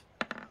ghost.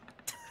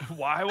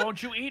 Why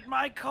won't you eat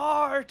my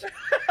cart?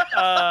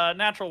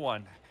 Natural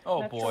one. Oh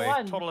Natural boy.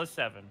 one. Total of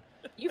 7.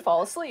 You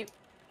fall asleep.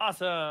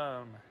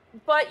 Awesome.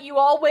 But you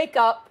all wake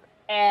up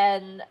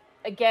and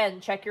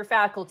again check your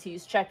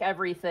faculties, check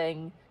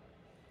everything,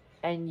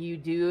 and you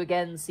do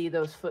again see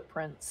those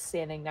footprints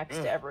standing next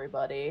to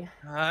everybody.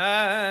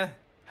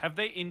 Have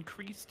they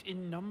increased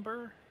in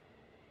number?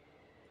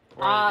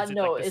 Or is it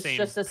No, like the it's same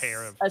just a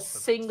pair of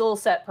single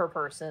set per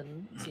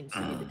person seems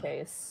to be the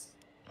case.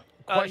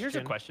 Here's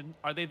a question: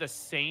 are they the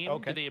same?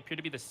 Okay. Do they appear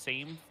to be the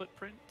same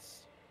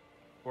footprints,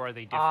 or are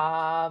they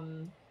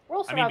different?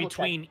 Roll I survival mean,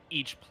 between check.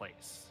 each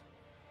place.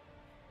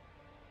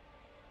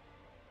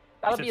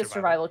 That'll said be a survival.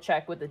 survival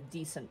check with a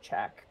decent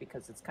check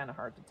because it's kind of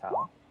hard to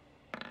tell.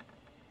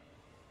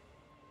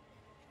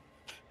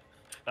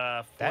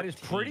 That is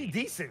pretty 14.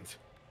 decent.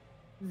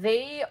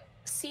 They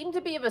seem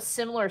to be of a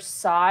similar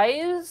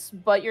size,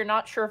 but you're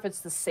not sure if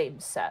it's the same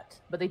set.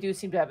 But they do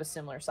seem to have a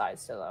similar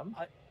size to them.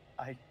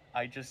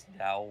 I just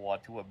now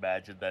want to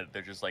imagine that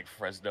they're just like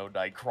Fresno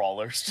night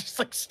crawlers, just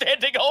like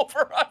standing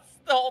over us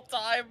the whole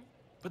time.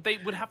 But they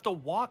would have to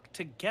walk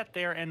to get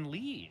there and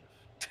leave,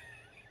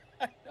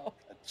 I know.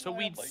 That's so why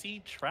we'd I'm like,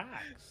 see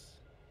tracks.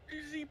 You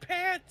see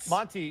pants.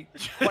 Monty,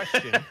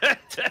 question.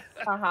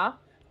 Uh-huh.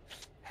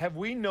 Have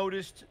we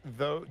noticed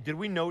did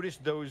we notice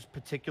those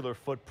particular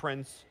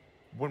footprints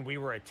when we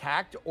were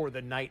attacked or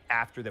the night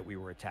after that we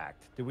were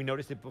attacked? Did we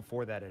notice it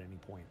before that at any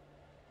point?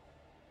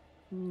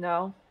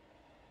 No.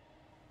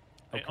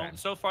 Okay.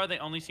 So far, they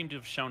only seem to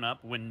have shown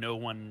up when no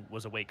one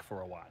was awake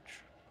for a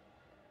watch.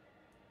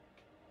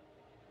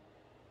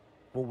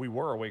 Well, we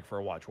were awake for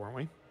a watch, weren't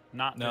we?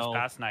 Not No. this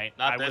past night.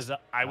 Not I this- was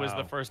I was Oh.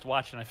 the first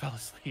watch and I fell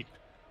asleep.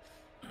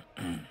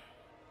 So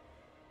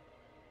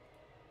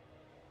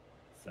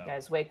You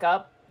guys wake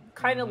up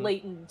kind of Mhm.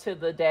 late into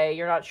the day.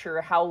 You're not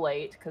sure how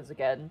late because,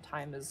 again,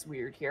 time is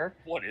weird here.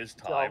 What is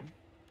So, time?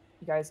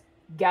 you guys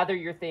gather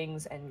your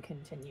things and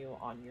continue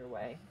on your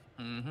way.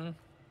 Mm-hmm.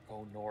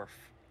 Go north.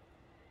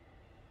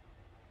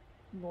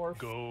 North.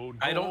 go.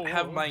 I don't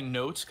have north. my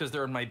notes because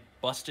they're in my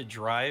busted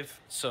drive.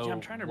 So Yeah,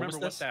 I'm trying to what was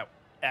remember what this? that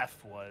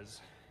F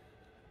was.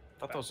 I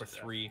thought that was a Backwards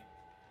F. 3.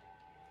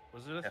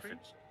 Was it a 3?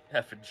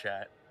 Effing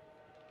chat.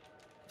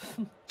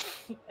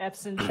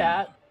 F's in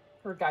chat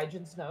for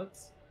Gaijin's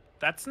notes.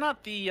 That's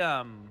not the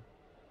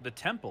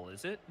temple,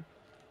 is it?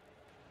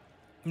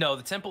 No,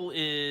 the temple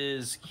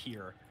is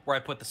here where I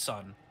put the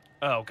sun.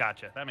 Oh,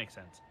 gotcha. That makes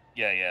sense.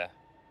 Yeah.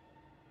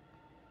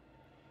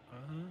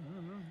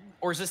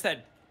 Or is this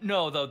that?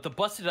 No, the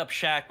busted up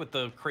shack with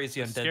the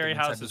crazy The undead. scary thing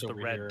inside house was is the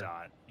over red here.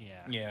 dot.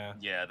 Yeah. Yeah.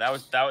 Yeah, that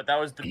was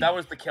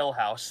the kill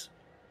house.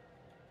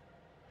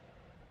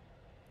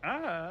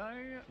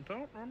 I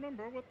don't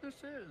remember what this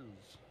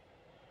is.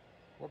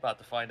 We're about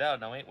to find out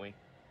now, ain't we?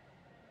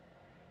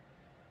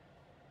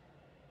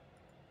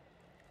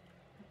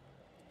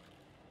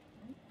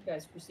 You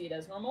guys proceed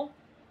as normal.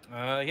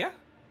 Yeah.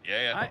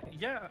 Yeah.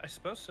 I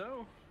suppose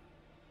so.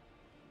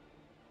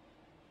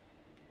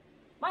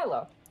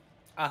 Milo,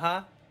 Uh-huh.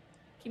 can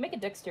you make a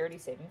dexterity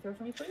saving throw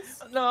for me, please?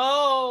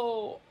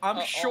 No, I'm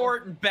Uh-oh.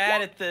 short and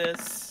bad at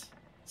this.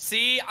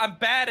 See, I'm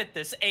bad at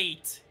this.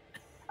 8.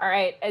 All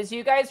right, as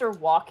you guys are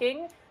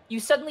walking,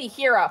 you suddenly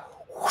hear a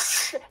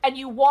whoosh, and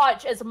you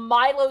watch as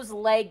Milo's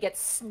leg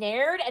gets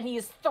snared and he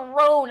is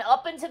thrown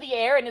up into the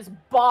air and is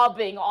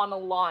bobbing on a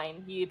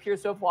line. He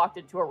appears to have walked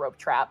into a rope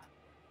trap.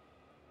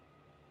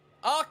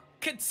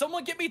 Can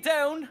someone get me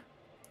down?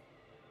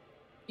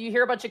 You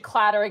hear a bunch of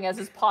clattering as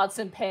his pots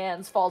and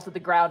pans fall to the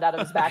ground out of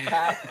his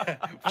backpack.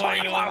 I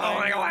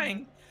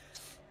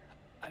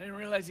didn't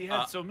realize he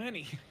had so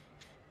many.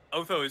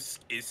 Otho is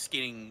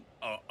skinning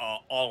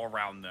all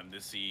around them to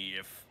see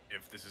if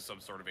this is some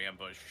sort of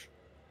ambush.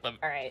 All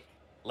right.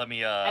 Let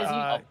me As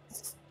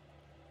you...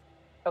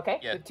 Okay,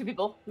 Yeah. we have 2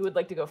 people who would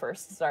like to go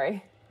first.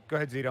 Sorry. Go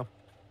ahead, Zito.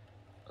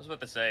 I was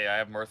about to say I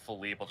have mirthful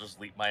leap. I'll just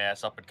leap my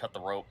ass up and cut the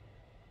rope.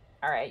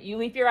 All right, you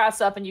leap your ass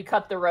up and you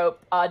cut the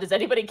rope. Does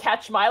anybody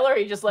catch Milo, or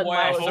you just let Well,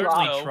 I Milo hope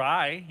rock? so.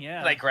 Try, yeah.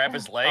 Can I grab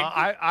his leg?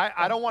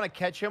 I don't want to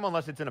catch him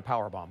unless it's in a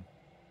power bomb.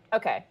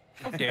 Okay.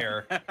 How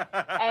dare.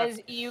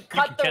 As you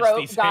cut the catch rope,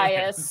 these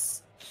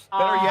Gaius.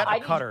 Better yet, I a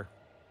need- cutter.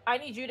 I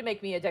need you to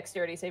make me a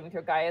dexterity saving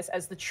throw, Gaius,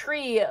 as the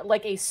tree,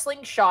 like a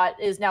slingshot,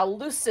 is now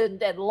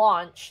loosened and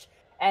launched.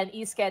 And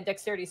E-scan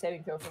dexterity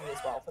saving throw for me as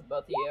well, for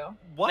both of you.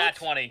 What? Nat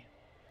 20.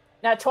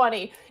 Nat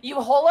 20. You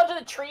hold onto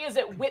the tree as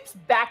it whips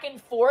back and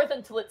forth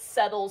until it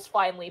settles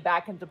finally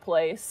back into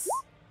place.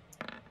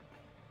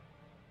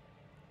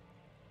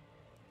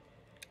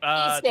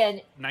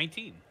 E-scan,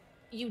 19.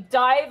 you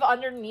dive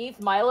underneath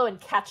Milo and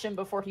catch him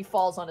before he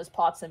falls on his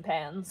pots and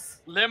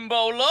pans.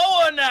 Limbo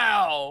lower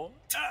now.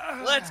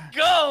 Let's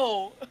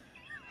go.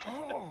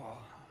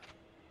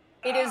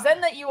 It is then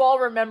that you all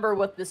remember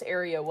what this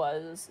area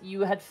was.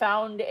 You had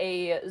found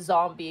a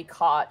zombie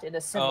caught in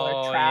a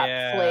similar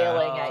trap,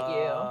 flailing at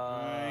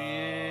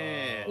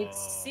you. It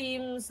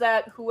seems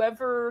that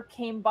whoever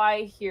came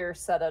by here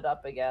set it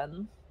up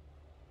again.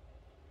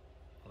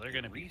 Well, they're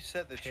gonna be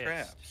Reset the pissed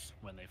traps.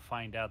 when they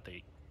find out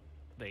they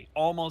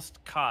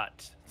almost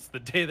caught. It's the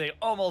day they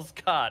almost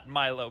caught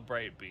Milo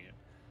Brightbeam.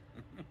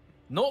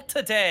 Not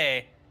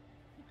today.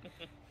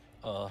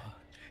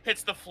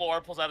 Hits the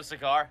floor, pulls out a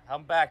cigar.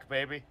 I'm back,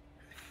 baby.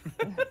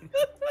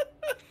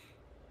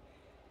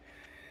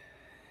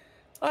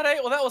 All right,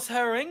 well, that was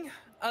harrowing.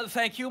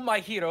 Thank you, my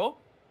hero.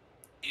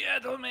 Yeah,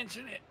 don't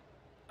mention it.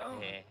 Oh,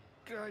 Yeah.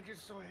 God, you're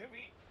so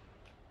heavy.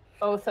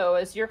 Otho,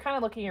 as you're kind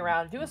of looking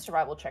around, do a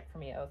survival check for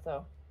me,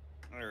 Otho.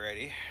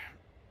 Alrighty.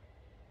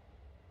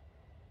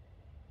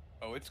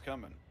 Oh, it's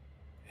coming.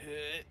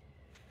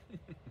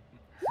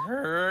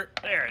 Hurt.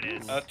 There it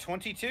is.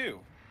 22.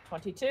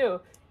 22.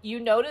 You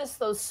notice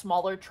those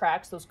smaller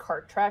tracks, those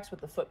cart tracks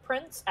with the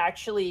footprints,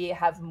 actually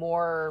have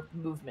more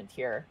movement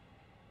here.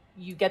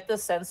 You get the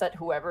sense that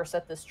whoever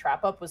set this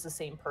trap up was the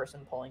same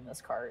person pulling this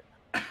cart.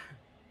 I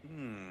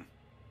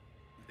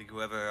think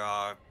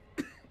whoever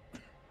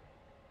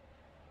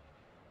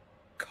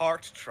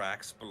cart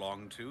tracks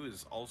belong to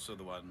is also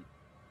the one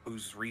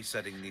who's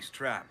resetting these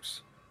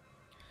traps.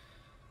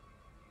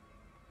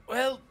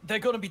 Well, they're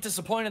going to be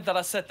disappointed that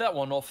I set that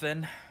one off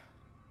then.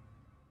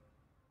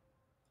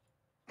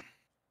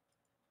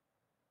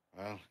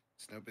 Well,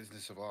 it's no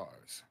business of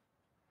ours.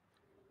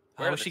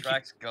 Where do wish the he could-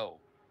 tracks go?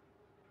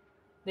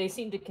 They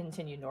seem to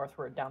continue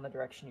northward down the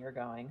direction you're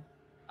going.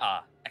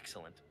 Ah,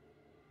 excellent.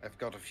 I've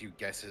got a few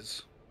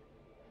guesses.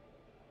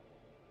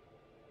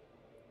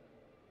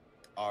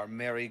 Our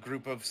merry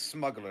group of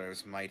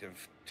smugglers might have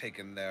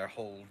taken their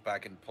hold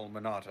back in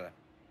Pulmonata.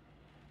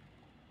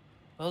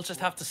 We'll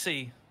just have to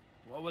see.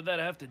 What would that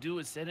have to do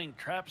with setting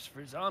traps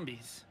for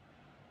zombies?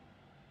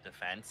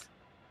 Defense.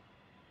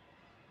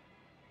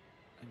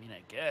 I mean,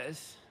 I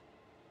guess.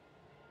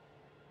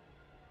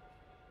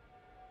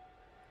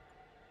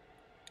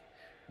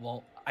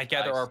 Well, I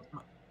gather Nice. our...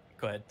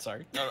 Go ahead,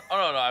 sorry. No,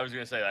 I was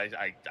gonna say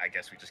I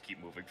guess we just keep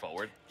moving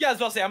forward. Yeah, I was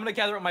about to say, I'm going to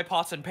gather up my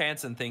pots and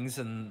pants and things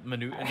and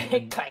maneuver...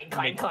 Clang,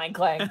 clang, clang,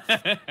 clang.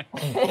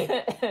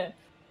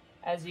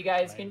 As you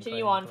guys Clang,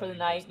 continue clang, on for the clang,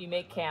 night, goes you the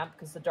make light. camp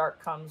because the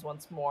dark comes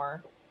once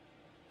more.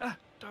 Ah,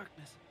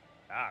 darkness.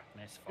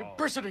 Darkness falls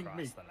Imprisoning across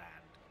me. the land.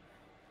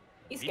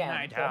 The Escan,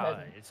 midnight go hour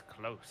ahead. is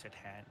close at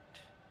hand,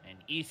 and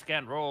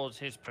Escan rolls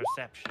his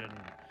perception.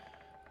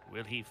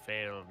 Will he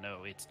fail?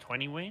 No, it's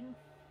 20 win?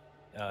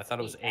 I thought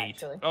it was 8.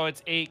 Actually. Oh,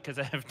 it's 8 because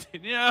I have to.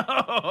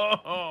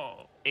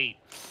 No! 8.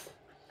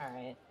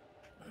 Alright.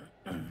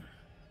 Damn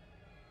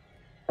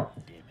it.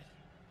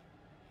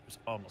 It was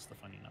almost the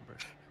funny number.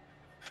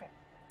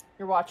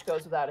 Your watch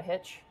goes without a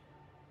hitch.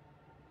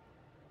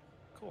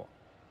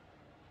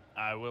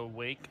 I will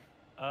wake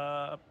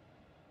up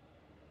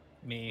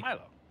Me.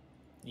 Milo.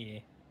 Yeah.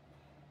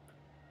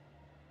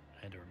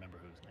 I had to remember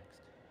who's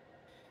next.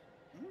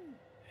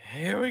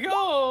 Here we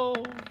go.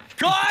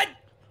 God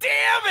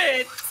damn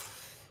it!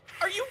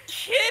 Are you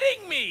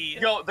kidding me?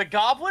 Yo, the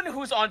goblin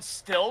who's on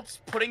stilts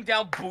putting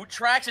down boot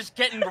tracks is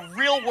getting a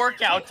real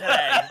workout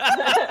today.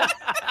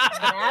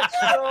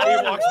 Natural.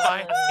 He walks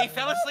by. He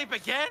fell asleep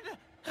again.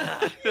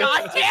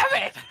 God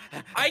damn it!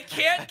 I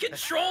can't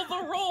control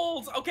the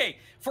rolls. Okay,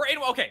 for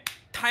anyone, okay,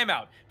 time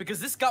out,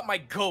 because this got my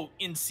goat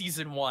in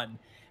season 1.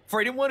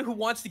 For anyone who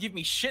wants to give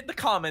me shit in the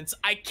comments,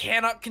 I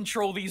cannot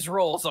control these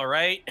rolls, all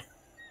right?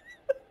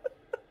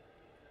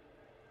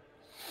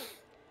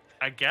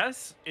 I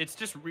guess it's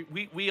just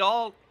we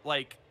all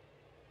like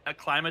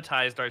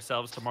acclimatized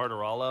ourselves to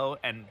Martirolo,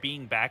 and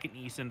being back in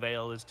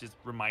Eastonvale is just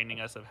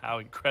reminding us of how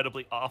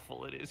incredibly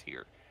awful it is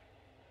here.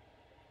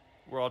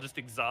 We're all just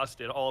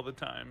exhausted all the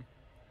time.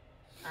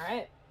 All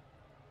right.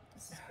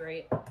 This is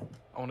great.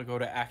 I want to go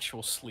to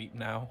actual sleep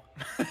now.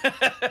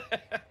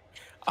 I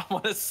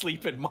want to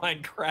sleep in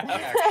Minecraft.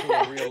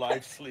 Actual real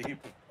life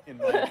sleep in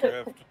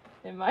Minecraft.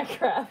 In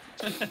Minecraft.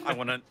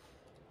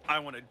 I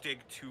want to dig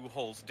 2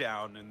 holes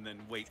down and then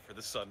wait for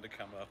the sun to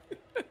come up.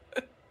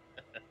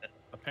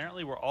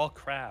 Apparently, we're all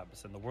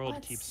crabs, and the world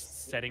Let's keeps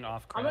see. setting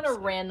off I'm crabs. gonna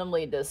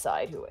randomly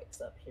decide who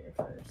wakes up here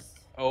first.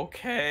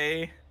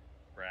 Okay.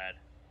 Brad.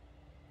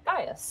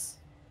 Gaius.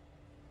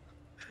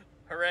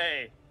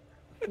 Hooray.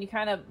 You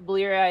kind of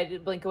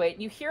bleary-eyed blink away.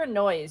 You hear a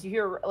noise. You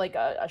hear like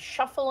a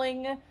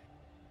shuffling,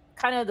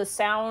 kind of the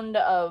sound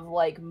of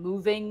like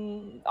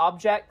moving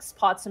objects,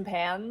 pots and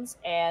pans,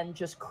 and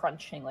just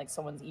crunching like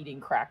someone's eating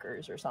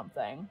crackers or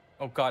something.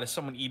 Oh God, is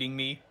someone eating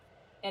me?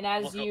 And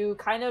as Look up. you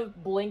kind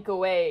of blink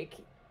awake,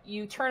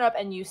 you turn up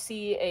and you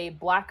see a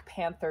Black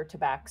Panther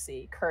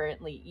tabaxi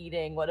currently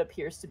eating what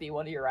appears to be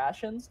one of your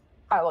rations.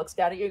 Kai looks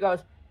down at you and goes,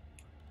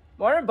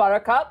 "Morning,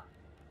 Buttercup.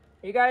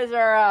 You guys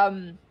are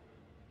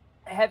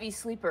heavy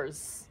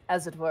sleepers,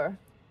 as it were."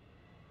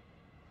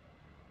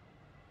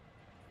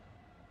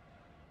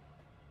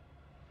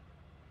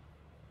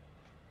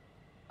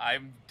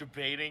 I'm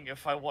debating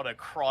if I want to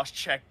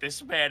cross-check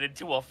this man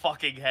into a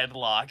fucking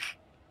headlock.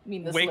 I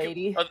mean, this Wake-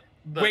 lady. The-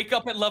 Wake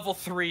up at level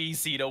 3,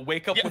 Zito.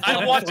 Wake up Yeah, with I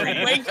level want 3.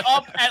 to wake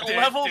up at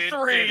level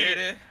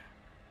 3.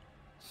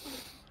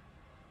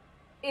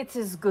 It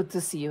is good to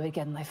see you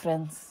again, my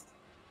friends.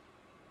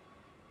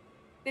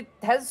 It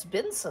has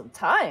been some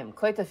time,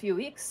 quite a few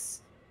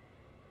weeks.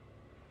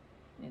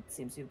 It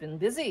seems you've been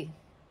busy.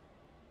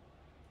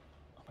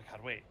 Oh my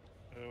God! Wait.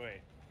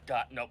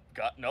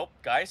 Nope.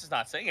 Gaius is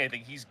not saying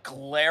anything. He's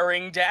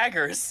glaring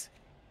daggers.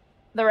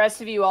 The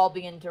rest of you all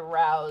begin to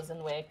rouse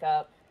and wake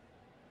up.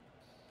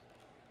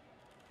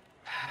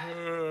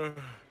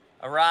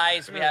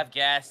 Arise, we have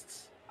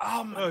guests.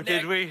 Oh, my Oh, neck.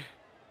 did we?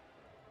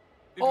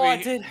 I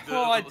did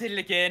it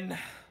again.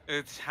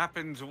 It's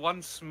happened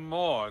once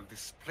more.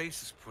 This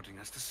place is putting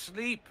us to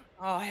sleep.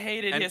 Oh, I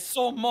hate it And- here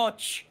so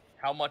much.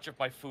 How much of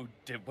my food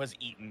was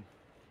eaten?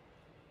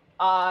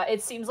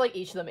 It seems like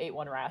each of them ate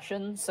one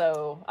ration,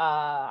 so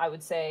I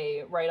would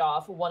say right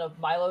off one of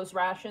Milo's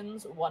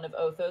rations, one of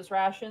Otho's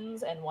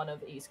rations, and one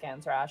of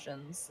Escan's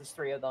rations. There's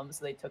 3 of them,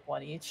 so they took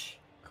 1 each.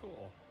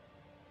 Cool.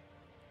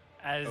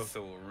 As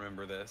Otho will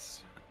remember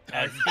this.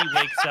 as he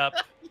wakes up,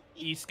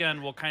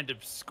 Iskan will kind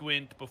of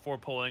squint before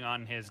pulling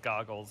on his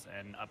goggles,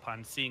 and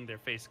upon seeing their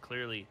face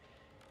clearly,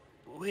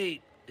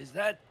 wait, is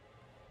that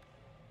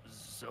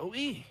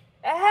Zoe?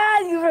 Ah,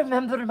 you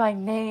remember my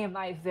name.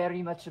 I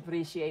very much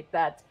appreciate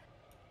that.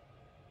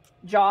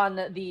 John,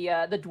 the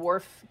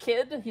dwarf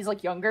kid, he's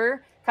like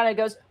younger, kind of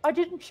goes, "I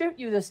didn't shoot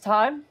you this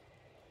time."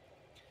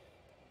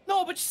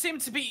 No, but you seem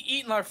to be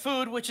eating our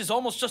food, which is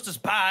almost just as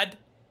bad.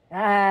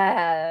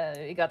 Ah,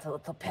 we got a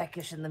little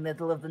peckish in the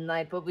middle of the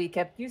night, but we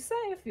kept you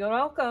safe. You're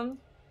welcome.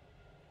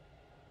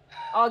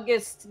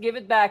 August, give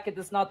it back. It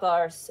is not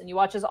ours. And you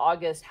watch as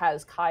August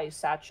has Kai's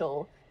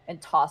satchel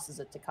and tosses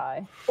it to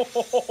Kai.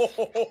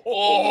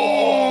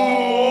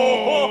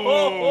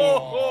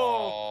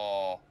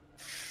 Oh.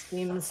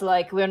 Seems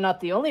like we're not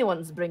the only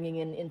ones bringing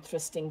in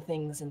interesting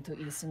things into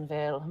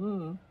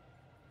Eastonvale.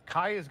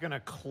 Kai is gonna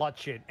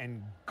clutch it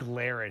and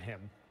glare at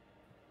him.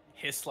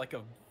 Hiss like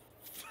a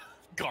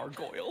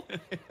gargoyle.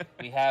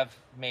 We have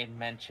made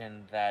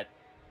mention that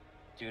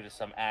due to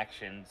some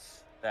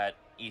actions that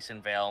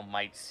Eastonvale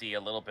might see a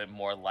little bit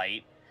more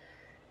light.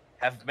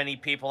 Have many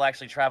people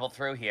actually traveled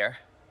through here?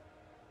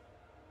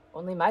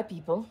 Only my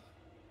people.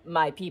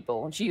 My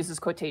people. And she uses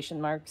quotation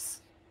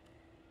marks.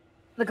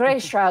 The Grey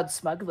Shroud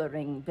smuggler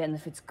ring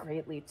benefits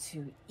greatly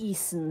to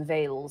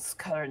Eastonvale's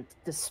current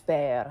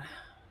despair.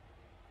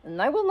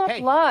 And I will not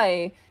Hey.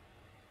 lie.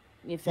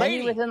 If any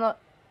Lady. within a...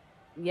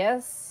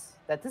 Yes,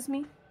 that is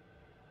me.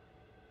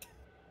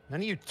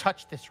 None of you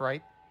touched this,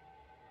 right?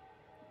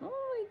 Oh,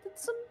 I did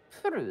some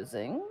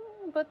perusing,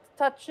 but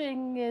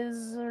touching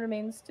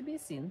remains to be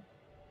seen.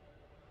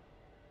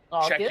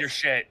 Check your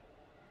August?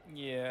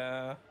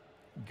 Yeah.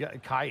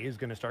 Kai is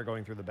gonna start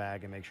going through the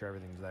bag and make sure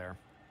everything's there.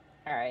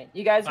 All right,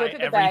 you guys go By through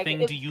the bag.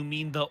 everything, do you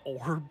mean the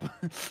orb?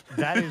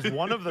 That is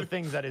one of the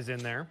things that is in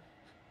there.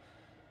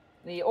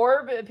 The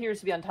orb appears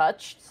to be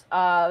untouched.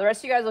 The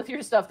rest of you guys look through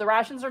your stuff. The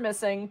rations are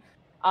missing.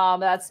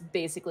 That's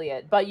basically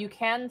it. But you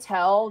can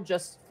tell,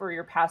 just for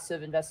your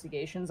passive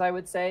investigations, I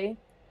would say,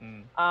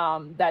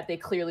 that they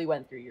clearly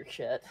went through your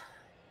shit.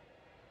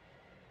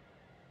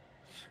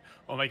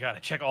 Oh my god, I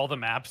check all the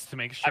maps to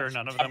make sure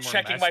none of them I'm were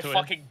checking messed my with.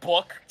 fucking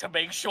book to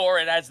make sure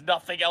it has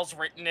nothing else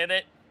written in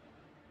it.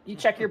 You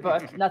check your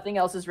book. Nothing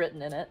else is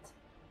written in it.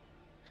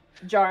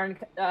 Jarn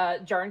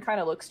kind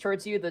of looks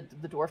towards you. The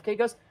dwarf kid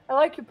goes, "I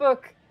like your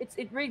book.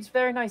 It reads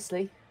very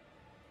nicely."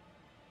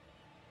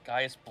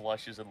 Gaius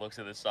blushes and looks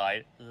at the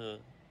side. Ugh.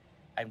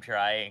 I'm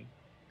trying.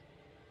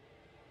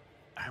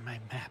 Are my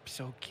maps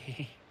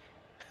okay?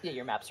 Yeah,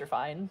 your maps are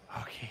fine.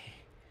 Okay.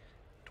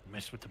 Don't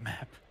mess with the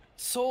map.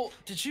 So,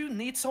 did you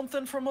need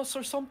something from us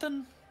or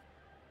something?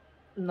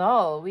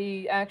 No,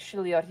 we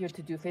actually are here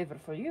to do favor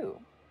for you.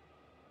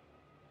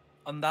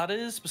 And that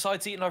is,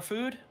 besides eating our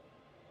food?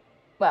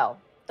 Well,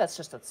 that's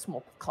just a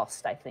small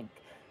cost, I think.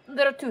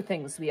 There are two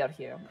things we are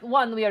here.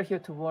 One, we are here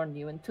to warn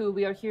you, and two,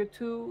 we are here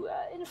to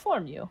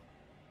inform you.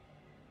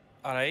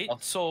 Alright,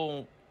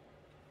 so...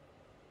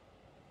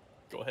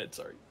 Go ahead,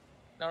 sorry.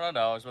 No.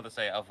 I was about to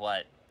say, of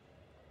what?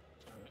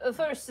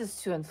 First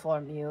is to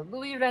inform you.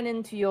 We ran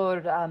into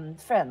your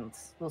friend,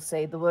 we'll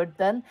say the word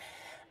then.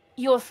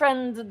 Your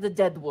friend, the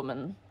dead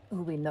woman,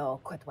 who we know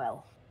quite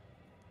well.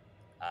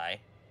 Aye.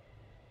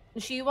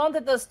 She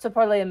wanted us to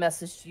parlay a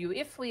message to you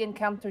if we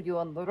encountered you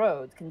on the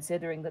road,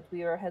 considering that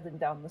we are heading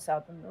down the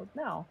southern road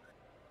now.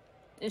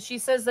 She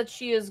says that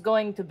she is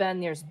going to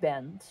Banier's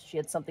Bend. She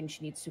had something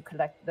she needs to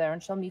collect there,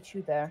 and she'll meet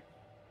you there.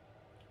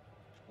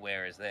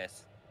 Where is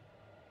this?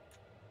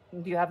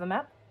 Do you have a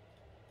map?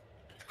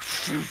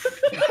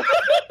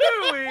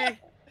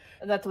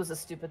 That was a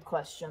stupid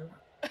question.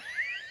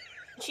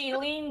 She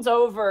leans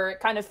over,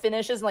 kind of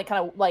finishes, and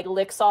kind of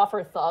licks off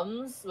her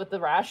thumbs with the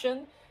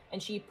ration,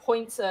 and she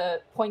points a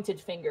pointed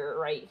finger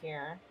right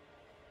here.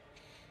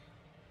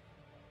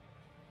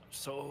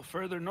 So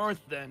further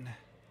north then.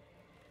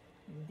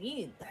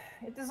 Indeed.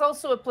 It is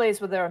also a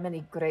place where there are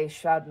many Grey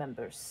Shroud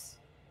members.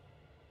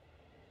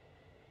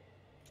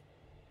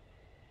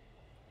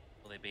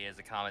 Will they be as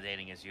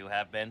accommodating as you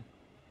have been?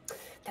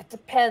 That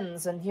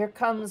depends, and here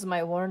comes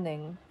my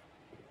warning.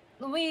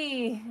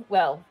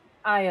 Well,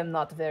 I am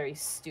not very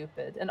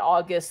stupid. And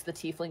August, the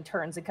tiefling,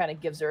 turns and kind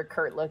of gives her a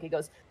curt look. He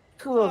goes,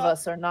 "Two of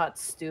us are not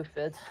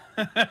stupid."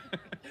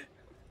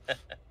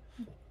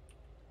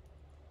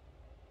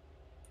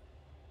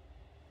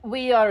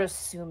 We are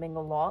assuming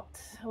a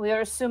lot. We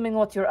are assuming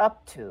what you're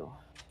up to.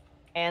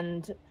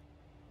 And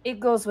it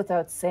goes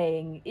without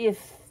saying,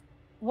 if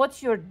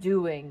what you're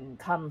doing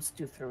comes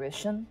to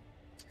fruition,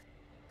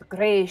 the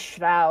Grey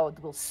Shroud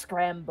will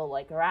scramble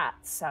like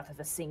rats out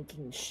of a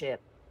sinking ship.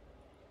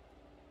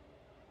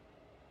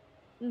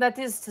 That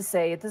is to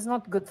say, it is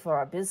not good for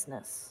our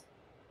business,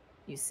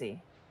 you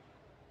see.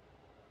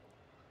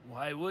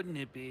 Why wouldn't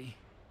it be?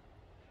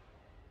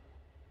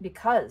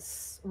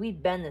 Because we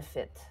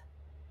benefit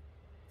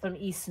from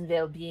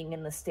Eastonvale being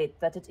in the state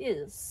that it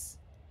is.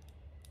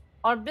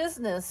 Our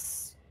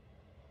business,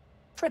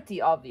 pretty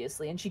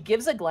obviously, and she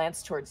gives a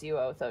glance towards you,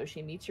 Otho,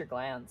 she meets your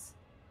glance,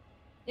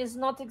 is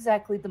not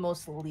exactly the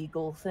most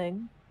legal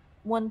thing,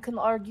 one can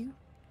argue.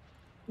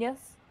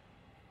 Yes?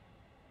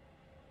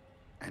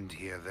 And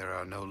here there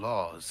are no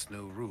laws,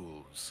 no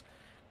rules.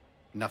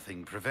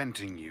 Nothing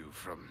preventing you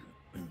from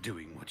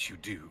doing what you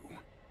do.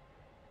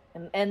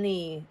 And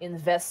any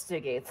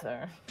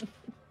investigator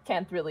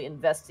can't really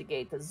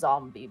investigate a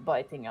zombie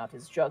biting out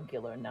his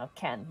jugular, now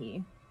can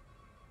he?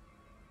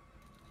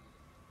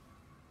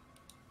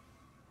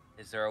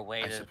 Is there a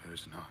way I to...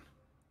 suppose not.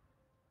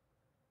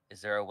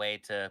 Is there a way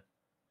to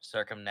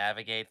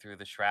circumnavigate through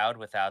the shroud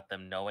without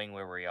them knowing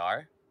where we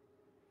are?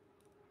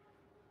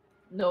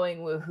 Knowing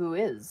who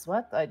is?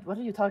 What? What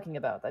are you talking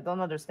about? I don't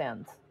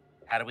understand.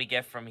 How do we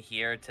get from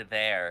here to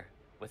there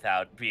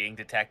without being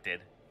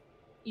detected?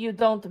 You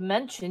don't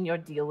mention your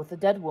deal with the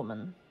dead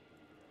woman.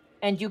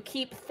 And you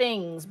keep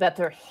things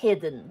better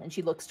hidden. And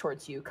she looks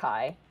towards you,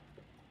 Kai.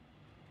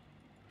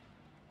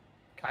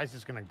 Kai's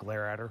just gonna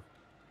glare at her.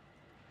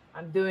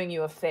 I'm doing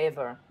you a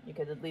favor. You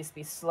could at least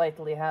be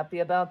slightly happy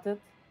about it.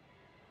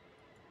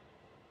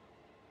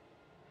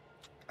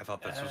 I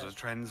thought this was a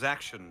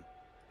transaction.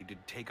 He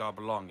did take our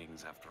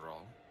belongings after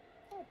all.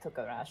 I took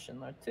a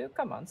ration or two.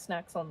 Come on,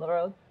 snacks on the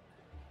road.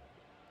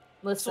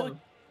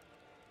 Listen.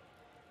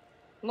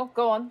 No,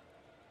 go on.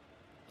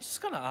 Just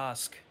gonna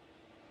ask,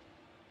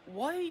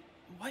 why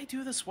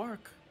do this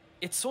work?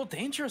 It's so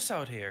dangerous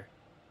out here.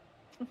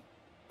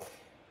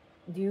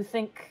 Do you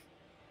think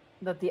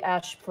that the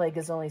ash plague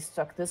has only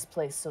struck this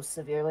place so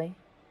severely?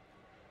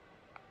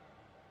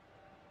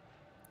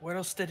 Where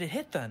else did it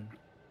hit then?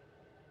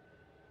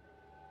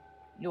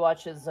 You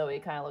watch as Zoe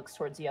kind of looks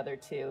towards the other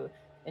two,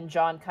 and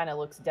John kind of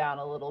looks down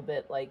a little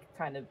bit, like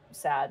kind of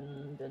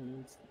saddened,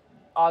 and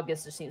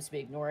August just seems to be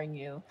ignoring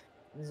you.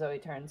 And Zoe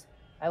turns.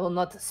 I will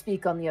not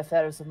speak on the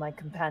affairs of my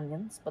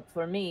companions, but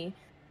for me,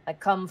 I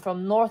come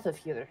from north of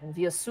here, in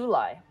Via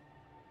Sulai.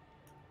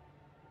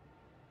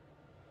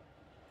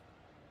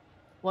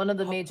 One of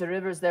the major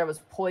rivers there was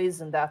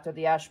poisoned after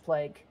the Ash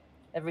Plague.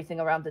 Everything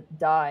around it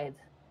died.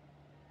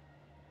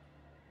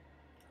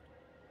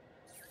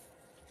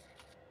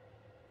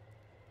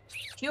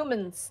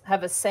 Humans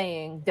have a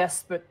saying,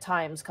 desperate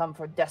times come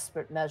for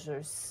desperate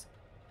measures.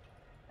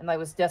 And I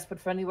was desperate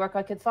for any work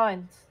I could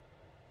find.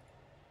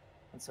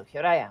 And so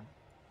here I am.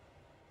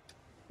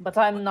 But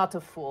I'm not a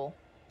fool.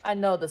 I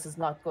know this is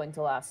not going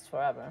to last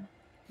forever.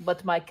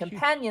 But my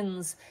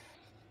companions,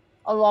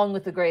 along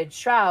with the Great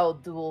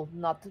Shroud, will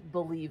not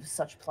believe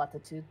such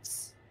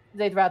platitudes.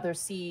 They'd rather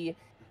see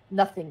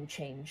nothing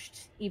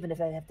changed, even if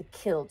I have to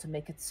kill to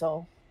make it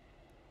so.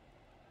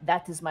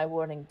 That is my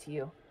warning to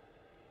you.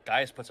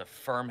 Gaius puts a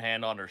firm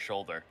hand on her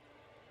shoulder.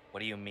 What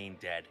do you mean,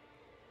 dead?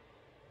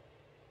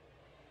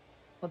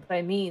 What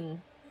I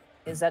mean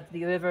is that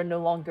the river no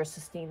longer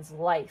sustains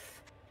life,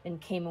 and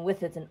came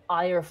with it an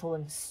ireful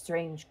and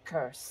strange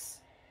curse.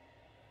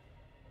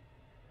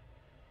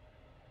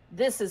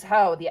 This is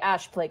how the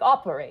Ash Plague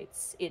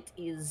operates. It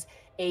is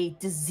a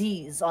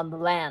disease on the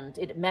land.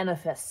 It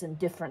manifests in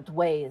different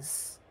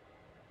ways.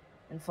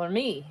 And for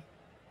me,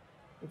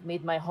 it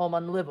made my home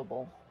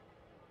unlivable.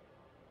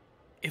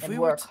 If and we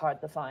work hard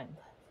to find.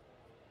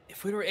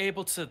 If we were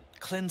able to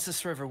cleanse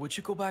this river, would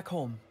you go back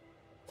home?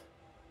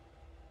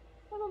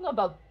 I don't know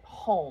about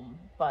home,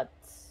 but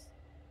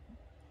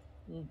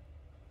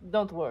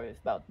don't worry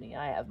about me.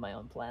 I have my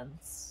own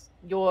plans.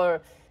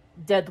 Your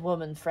dead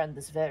woman friend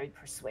is very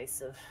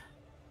persuasive.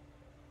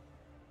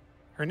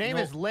 Her name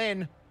is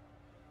Lynn.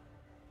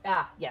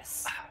 Ah,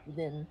 yes,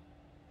 Lynn.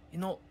 You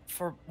know,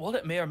 for what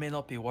it may or may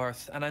not be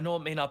worth, and I know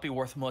it may not be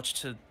worth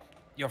much to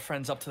your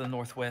friends up to the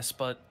northwest,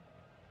 but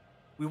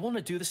we want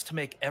to do this to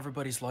make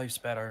everybody's lives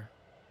better.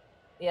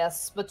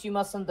 Yes, but you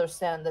must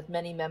understand that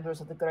many members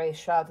of the Grey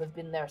Shroud have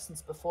been there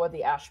since before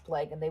the Ash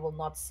Plague, and they will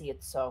not see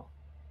it so.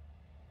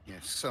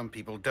 Yes, some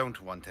people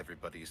don't want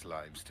everybody's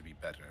lives to be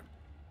better.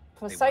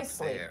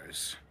 Precisely. They want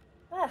theirs.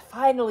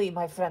 Finally,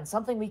 my friend,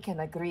 something we can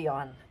agree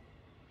on.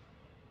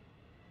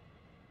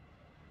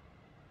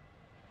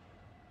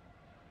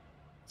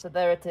 So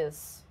there it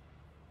is.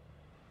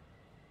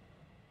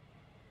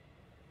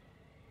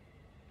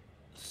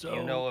 So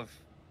You know of...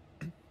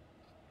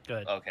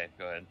 Good. Okay,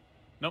 go ahead.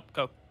 Nope.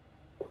 Go.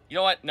 You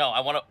know what? No, I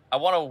want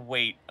to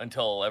wait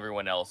until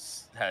everyone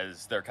else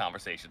has their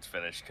conversations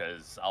finished,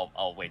 because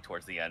I'll wait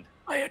towards the end.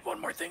 I had one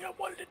more thing I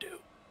wanted to do.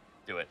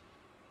 Do it.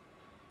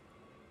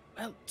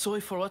 Well, Zoe,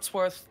 for what's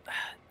worth,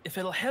 if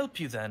it'll help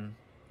you then,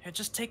 here,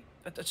 just take,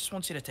 I just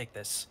want you to take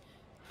this.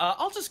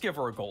 I'll just give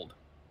her a gold.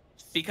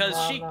 Because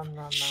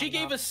she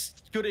gave no. us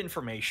good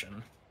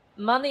information.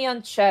 Money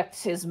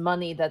unchecked is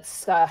money that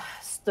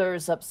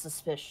stirs up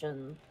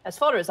suspicion. As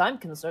far as I'm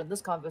concerned,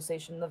 this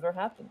conversation never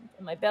happened.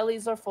 And my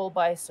bellies are full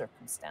by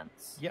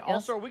circumstance. Yeah, Yes?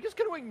 also, are we just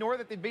going to ignore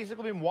that they've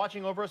basically been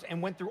watching over us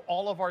and went through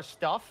all of our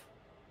stuff?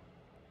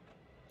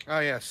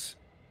 Ah, yes.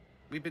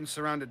 We've been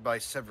surrounded by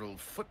several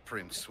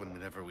footprints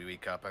whenever we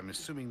wake up. I'm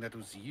assuming that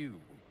was you.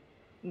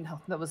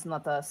 No, that was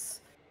not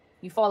us.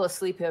 You fall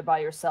asleep here by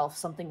yourself.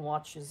 Something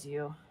watches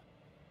you.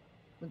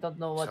 We don't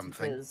know what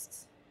Something? it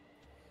is.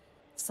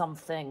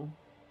 Something.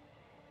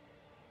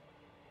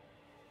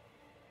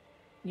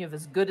 You have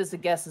as good as a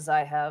guess as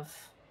I have.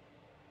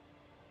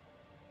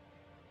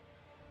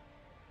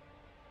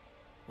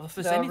 Well, if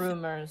there's There are anything...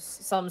 rumors.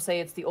 Some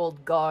say it's the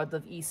old guard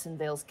of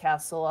Easondale's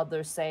castle.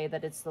 Others say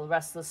that it's the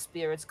restless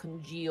spirits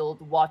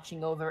congealed,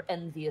 watching over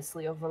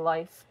enviously over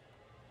life.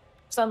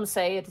 Some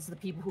say it is the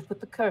people who put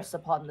the curse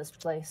upon this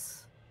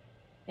place.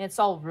 And it's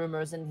all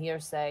rumors and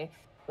hearsay.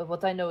 But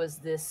what I know is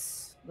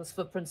this. Those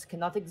footprints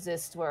cannot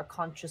exist where a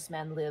conscious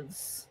man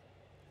lives.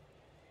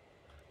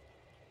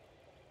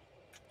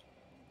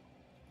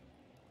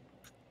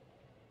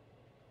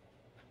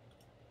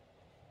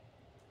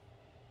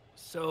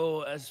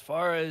 So as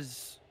far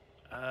as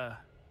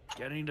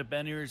getting to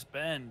Benir's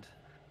Bend,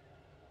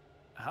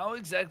 how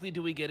exactly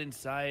do we get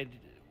inside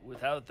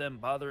without them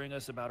bothering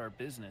us about our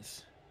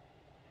business?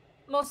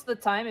 Most of the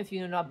time, if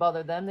you do not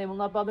bother them, they will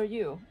not bother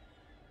you.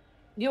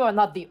 You are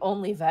not the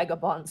only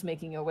vagabonds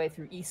making your way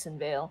through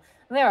Easonvale.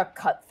 There are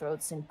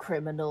cutthroats and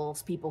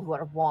criminals, people who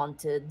are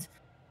wanted.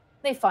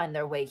 They find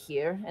their way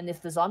here, and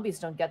if the zombies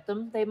don't get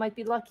them, they might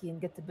be lucky and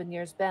get to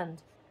Benir's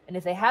Bend. And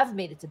if they have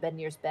made it to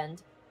Benir's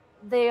Bend,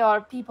 they are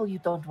people you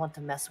don't want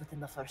to mess with in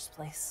the first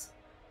place.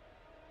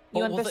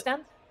 You But will they-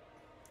 understand?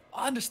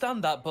 I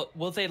understand that, but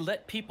will they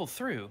let people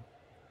through?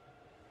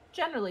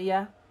 Generally,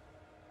 yeah.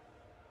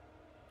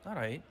 All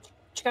right.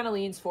 She kind of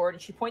leans forward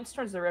and she points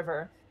towards the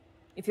river.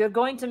 If you're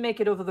going to make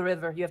it over the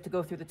river, you have to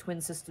go through the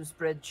Twin Sisters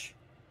Bridge.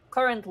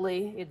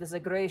 Currently, it is a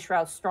Grey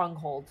Shroud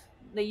stronghold.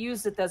 They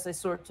use it as a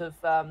sort of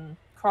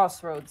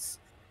crossroads.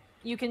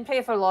 You can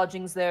pay for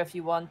lodgings there if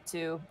you want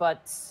to,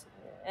 but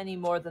any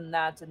more than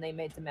that, and they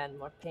may demand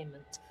more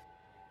payment.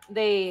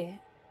 They,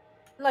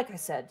 like I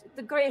said,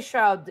 the Grey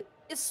Shroud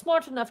is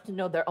smart enough to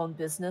know their own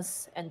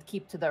business and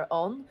keep to their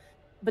own,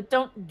 but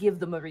don't give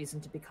them a reason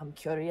to become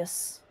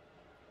curious.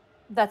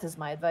 That is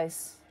my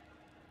advice.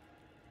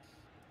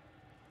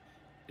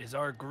 Is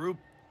our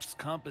group's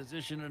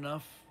composition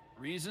enough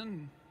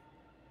reason?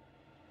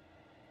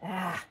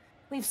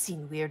 We've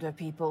seen weirder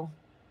people.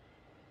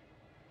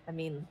 I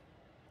mean,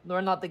 we're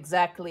not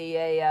exactly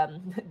a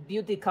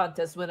beauty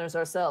contest winners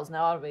ourselves,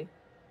 now are we?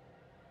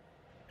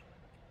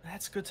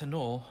 That's good to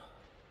know.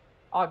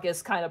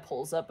 August kind of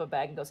pulls up a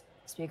bag and goes,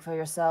 "Speak for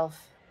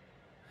yourself."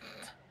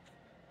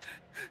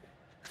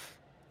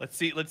 Let's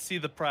see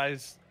the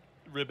prize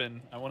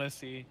ribbon. I want to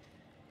see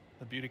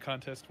the beauty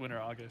contest winner,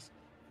 August.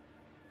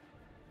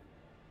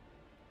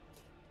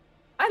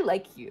 I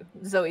like you,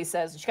 Zoe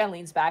says. She kind of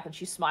leans back and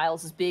she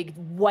smiles, this big,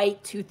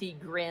 white, toothy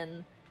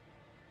grin.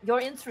 You're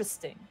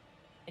interesting,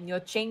 and you're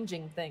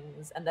changing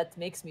things, and that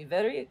makes me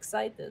very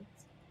excited.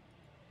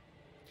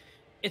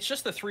 It's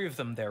just the 3 of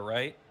them there,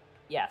 right?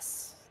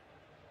 Yes.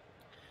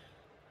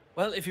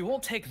 Well, if you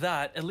won't take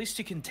that, at least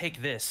you can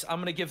take this. I'm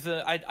gonna give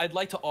the. I'd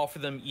like to offer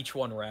them each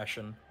one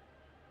ration.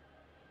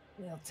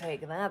 We'll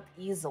take that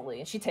easily.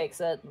 And she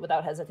takes it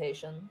without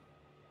hesitation.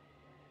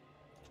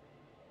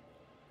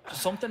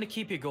 Something to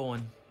keep you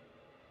going.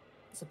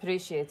 It's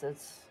appreciated.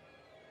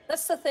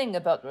 That's the thing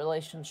about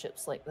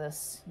relationships like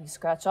this. You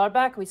scratch our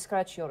back, we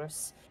scratch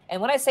yours.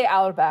 And when I say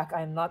our back,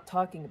 I'm not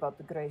talking about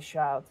the Grey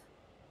Shroud.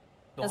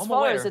 No, As I'm far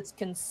aware. as it's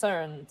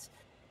concerned,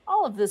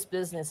 all of this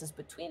business is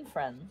between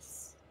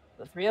friends.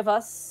 The 3 of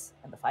us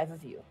and the 5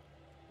 of you.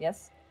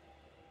 Yes?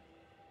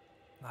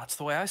 That's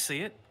the way I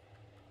see it.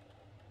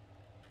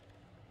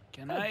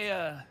 Can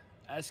I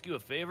ask you a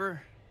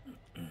favor?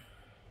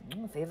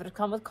 Favor to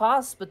come with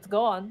cost, but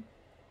go on.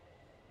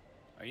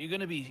 Are you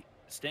gonna be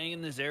staying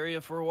in this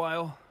area for a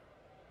while?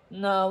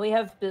 No, we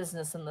have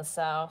business in the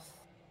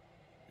south.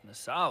 In the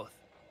south?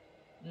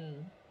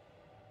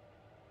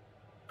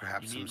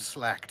 Perhaps You some need-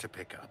 slack to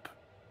pick up.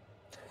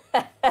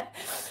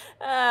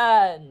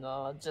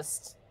 No,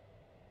 just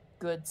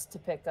goods to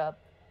pick up.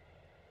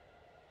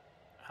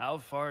 How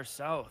far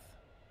south?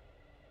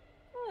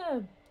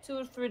 2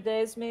 or 3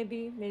 days,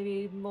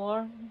 maybe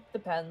more.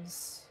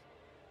 Depends.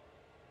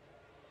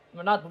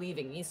 We're not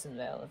leaving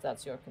Eastonvale, if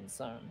that's your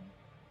concern.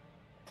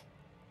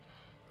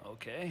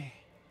 Okay.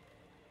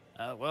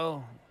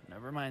 Well,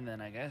 never mind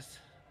then, I guess.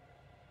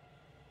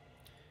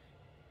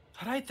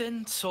 Alright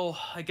then, so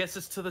I guess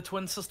it's to the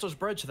Twin Sisters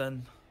Bridge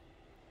then.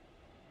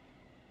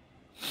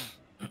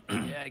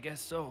 Yeah, I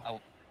guess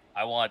so.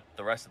 I want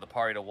the rest of the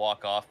party to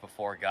walk off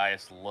before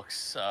Gaius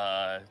looks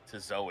to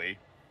Zoe.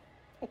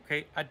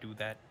 Okay, I'd do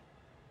that.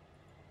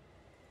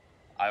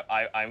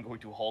 I'm going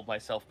to hold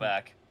myself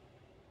back.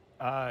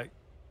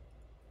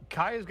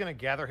 Kai is going to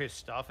gather his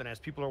stuff, and as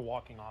people are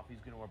walking off, he's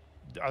going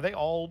to. Are they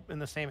all in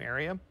the same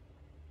area?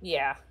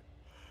 Yeah.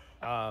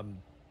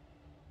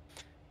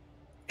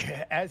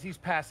 As he's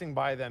passing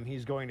by them,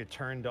 he's going to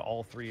turn to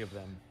all 3 of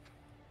them.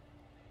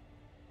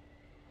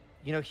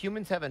 You know,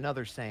 humans have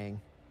another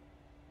saying.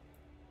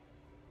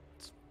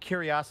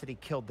 Curiosity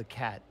killed the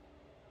cat.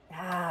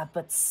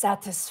 But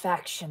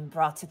satisfaction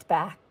brought it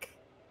back.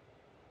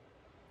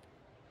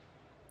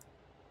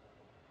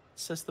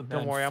 Says the man.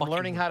 Don't worry, I'm fucking-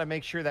 learning how to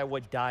make sure that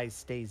what dies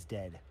stays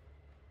dead.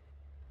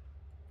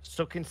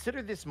 So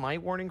consider this my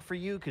warning for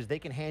you, because they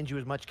can hand you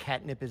as much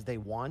catnip as they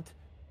want.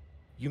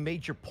 You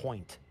made your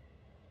point.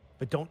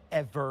 But don't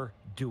ever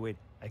do it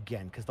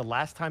again, because the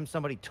last time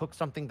somebody took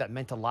something that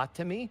meant a lot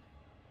to me,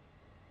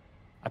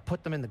 I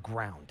put them in the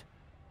ground.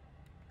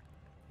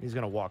 He's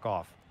going to walk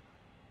off.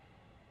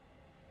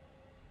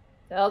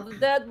 Tell the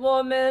dead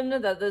woman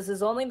that this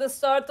is only the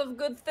start of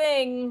good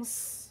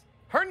things.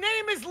 Her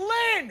name is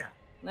Lynn!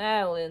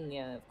 Lynn,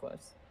 yeah, of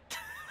course.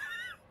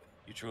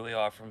 You truly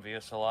are from Via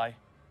Salai?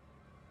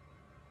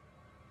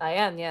 I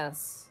am,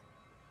 yes.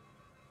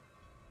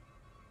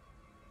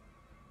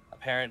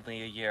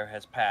 Apparently a year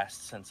has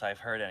passed since I've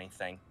heard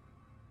anything.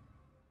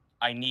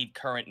 I need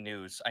current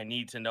news. I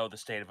need to know the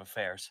state of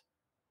affairs.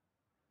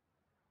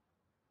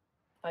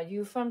 Are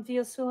you from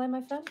Via Sule,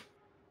 my friend?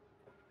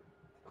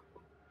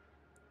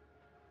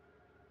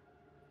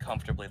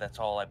 Comfortably, that's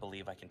all I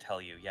believe I can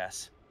tell you,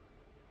 yes.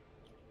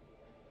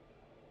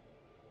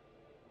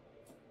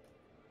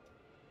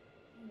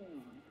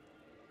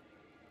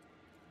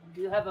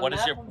 Do you have a What is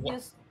map your- of what-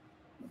 Via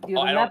Do you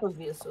have I a don't- map of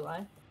Via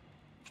Sule?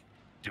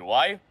 Do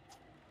I?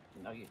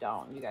 No, you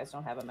don't. You guys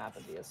don't have a map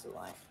of Via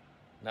Sule.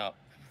 No.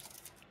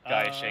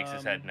 Gaius shakes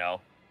his head no.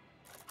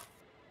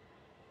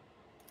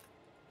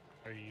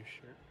 Are you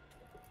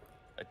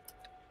sure?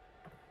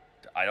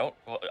 I don't.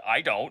 Well,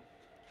 I don't.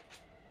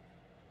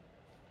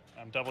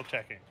 I'm double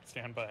checking.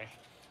 Stand by.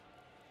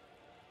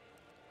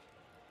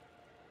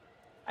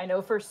 I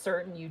know for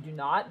certain you do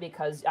not,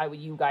 because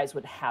you guys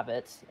would have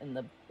it in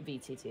the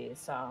VTT,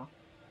 so...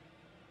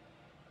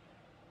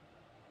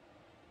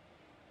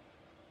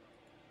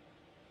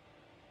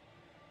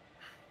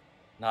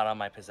 Not on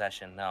my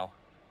possession, no.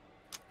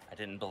 I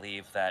didn't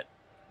believe that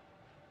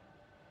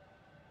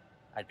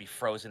I'd be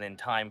frozen in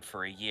time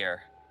for a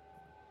year.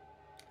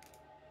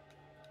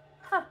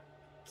 Huh.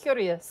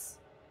 Curious.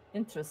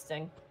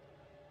 Interesting.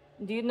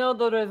 Do you know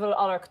the river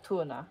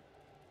Aractuna?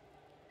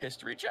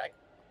 History check?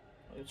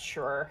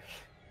 Sure.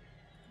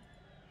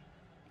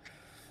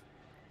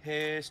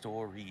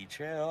 History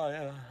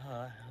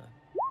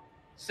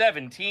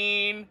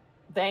 17.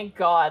 Thank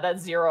God.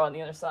 That's 0 on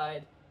the other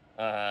side.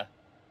 Uh,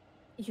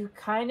 You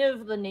kind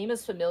of, the name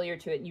is familiar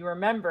to it. You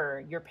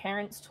remember your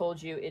parents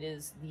told you it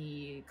is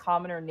the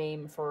commoner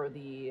name for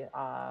the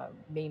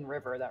main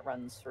river that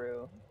runs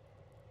through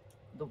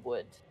the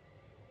wood.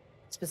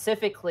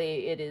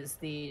 Specifically, it is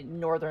the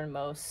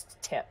northernmost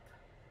tip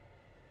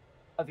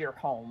of your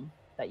home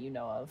that you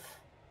know of.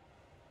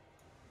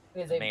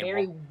 It is a Main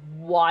very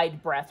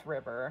wide breadth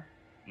river.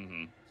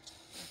 mm-hmm.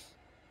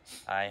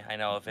 I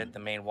know of it, the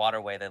main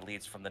waterway that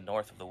leads from the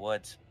north of the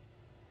woods.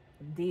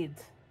 Indeed.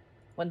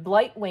 When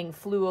Blightwing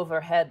flew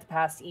overhead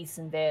past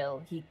Eastern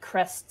Vale, he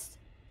crests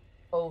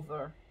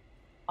over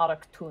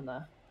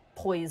Aractuna,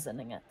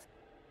 poisoning it.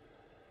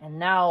 And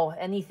now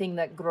anything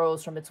that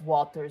grows from its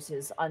waters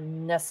is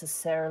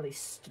unnecessarily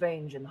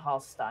strange and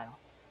hostile.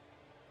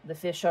 The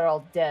fish are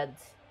all dead,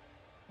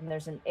 and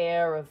there's an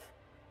air of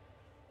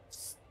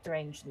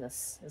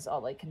strangeness, is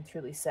all I can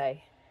truly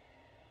say.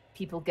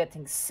 People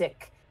getting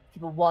sick,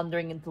 people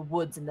wandering into the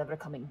woods and never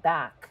coming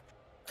back,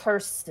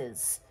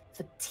 curses,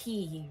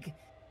 fatigue,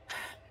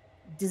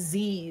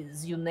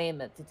 disease, you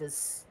name it. It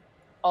is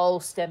all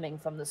stemming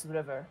from this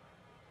river.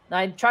 And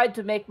I tried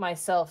to make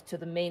myself to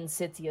the main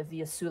city of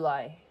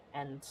Viasulai,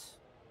 and,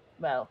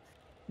 well,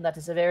 that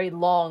is a very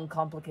long,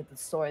 complicated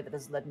story that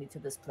has led me to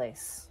this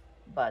place.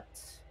 But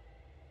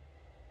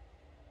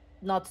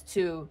not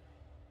to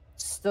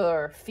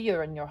stir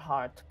fear in your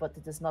heart, but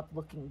it is not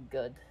looking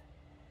good.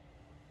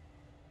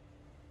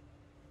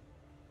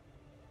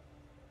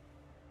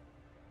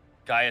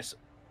 Gaius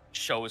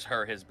shows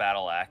her his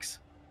battle axe.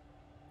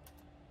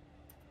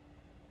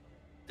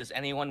 Does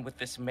anyone with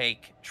this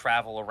make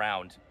travel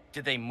around?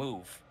 Did they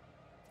move?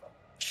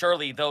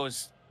 Surely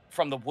those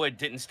from the wood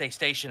didn't stay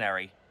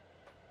stationary.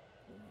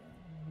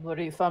 Were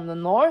you from the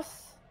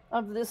north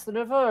of this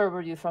river, or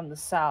were you from the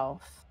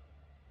south?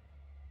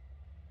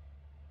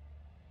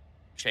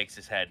 Shakes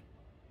his head.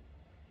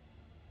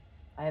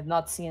 I have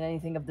not seen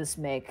anything of this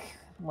make.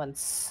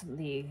 Once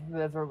the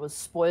river was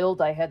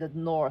spoiled, I headed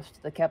north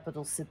to the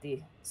capital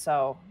city.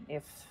 So,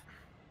 if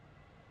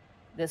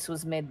this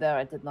was made there,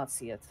 I did not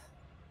see it.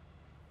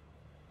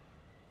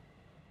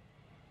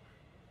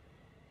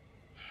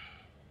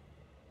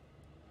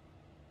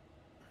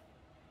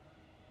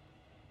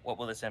 What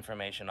will this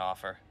information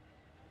offer?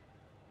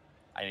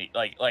 I need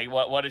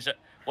what is it?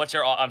 What's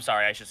your? I'm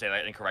sorry, I should say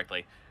that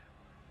incorrectly.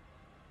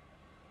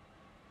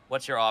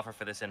 What's your offer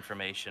for this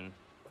information?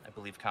 I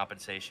believe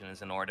compensation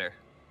is in order.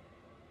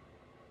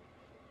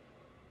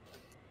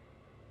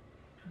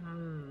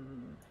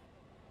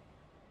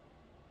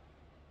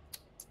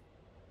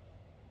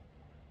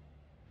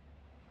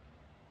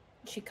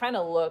 She kind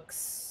of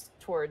looks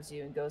towards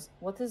you and goes,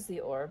 "What is the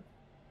orb?"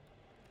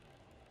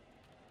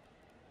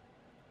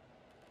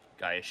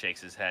 Gaius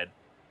shakes his head.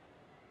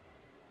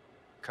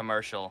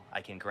 Commercial,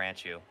 I can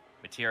grant you.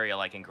 Material,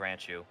 I can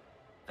grant you.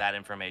 That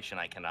information,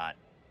 I cannot.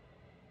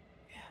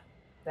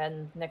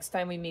 Then next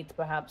time we meet,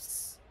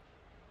 perhaps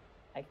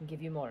I can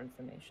give you more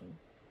information.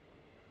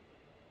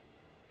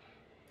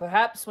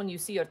 Perhaps when you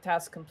see your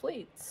task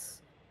complete,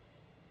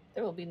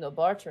 there will be no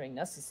bartering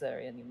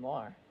necessary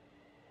anymore.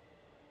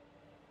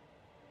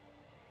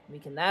 We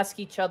can ask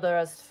each other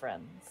as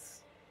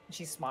friends.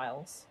 She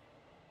smiles.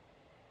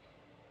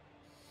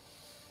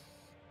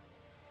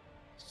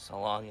 So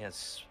long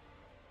as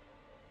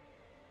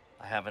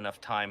I have enough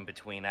time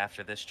between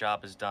after this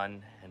job is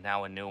done and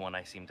now a new one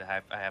I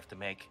have to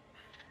make.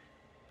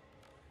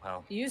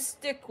 Well, You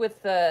stick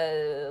with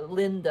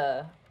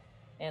Linda,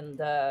 and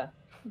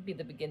be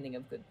the beginning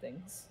of good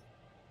things.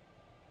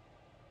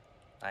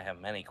 I have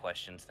many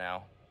questions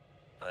now,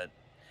 but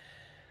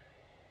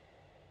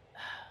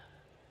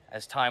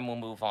as time will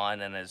move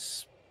on and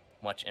as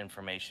much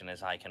information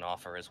as I can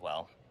offer as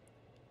well.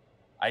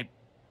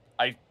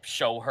 I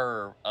show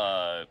her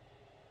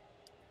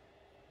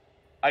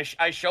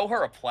I show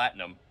her a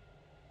platinum.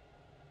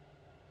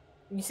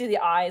 You see the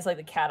eyes, like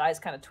the cat eyes,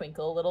 kind of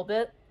twinkle a little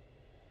bit.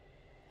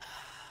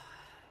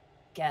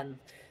 Again,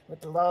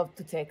 would love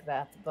to take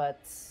that, but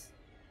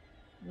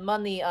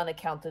money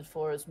unaccounted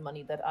for is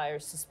money that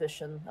ires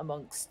suspicion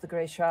amongst the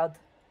Grey Shroud.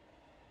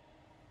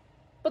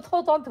 But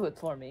hold on to it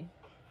for me,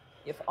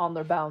 if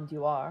honor bound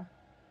you are.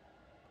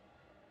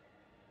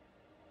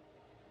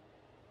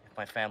 If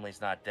my family's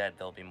not dead,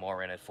 there'll be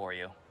more in it for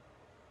you.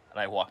 And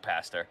I walk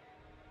past her.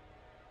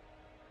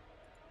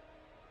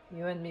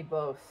 You and me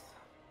both,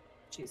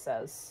 she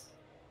says.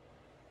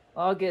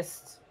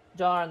 August,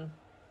 Jarn,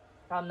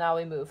 come now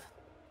we move.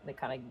 They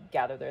kind of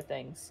gather their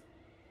things.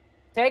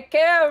 Take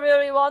care,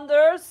 weary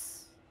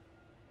wanderers.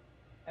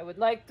 I would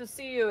like to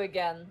see you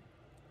again.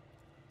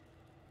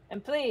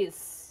 And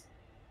please,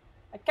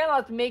 I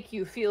cannot make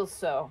you feel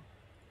so.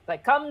 I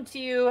come to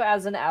you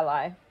as an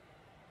ally.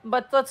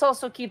 But let's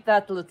also keep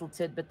that little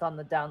tidbit on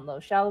the down low,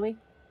 shall we?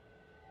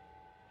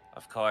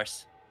 Of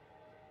course.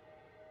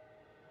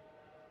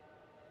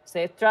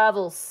 Safe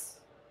travels.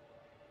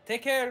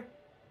 Take care.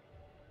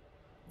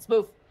 Let's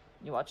move.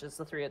 You watch as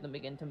the three of them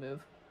begin to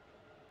move.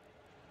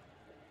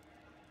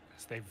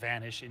 So they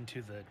vanish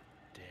into the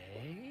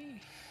day?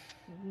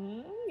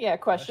 Yeah,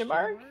 question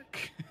mark?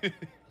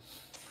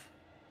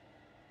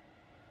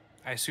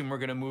 I assume we're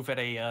gonna move at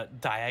a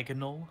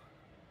diagonal.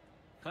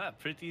 Ah,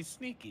 pretty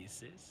sneaky,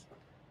 sis.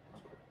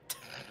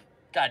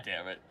 God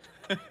damn it.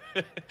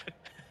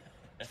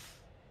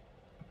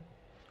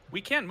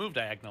 We can move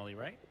diagonally,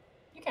 right?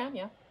 You can,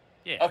 yeah.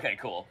 Yeah. Okay,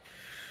 cool.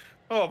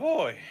 Oh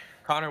boy.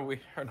 Connor,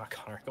 or not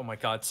Connor. Oh my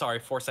God, sorry,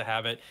 force of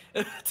habit.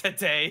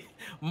 Today,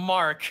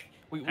 Mark,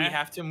 we Huh?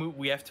 have to move.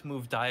 We have to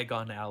move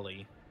Diagon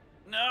Alley.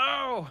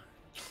 No!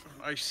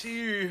 I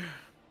see.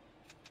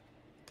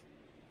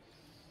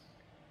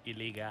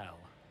 Illegal.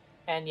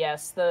 And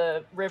yes,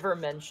 the river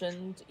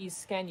mentioned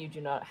East Scan, you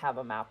do not have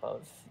a map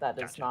of. That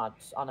is Gotcha. not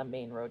on a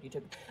main road you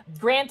took.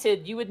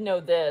 Granted, you would know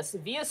this.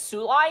 Via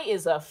Sulai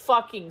is a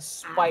fucking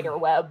spider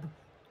web.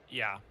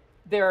 Yeah.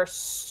 There are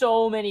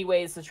so many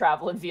ways to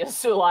travel in Via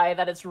Sulai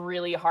that it's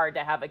really hard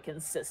to have a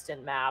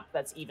consistent map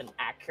that's even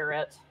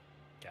accurate.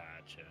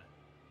 Gotcha.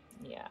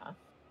 Yeah.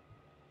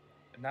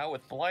 And now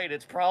with Blight,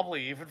 it's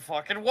probably even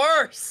fucking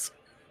worse.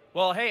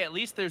 Well, hey, at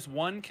least there's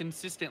one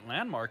consistent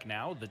landmark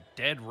now, the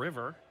Dead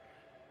River.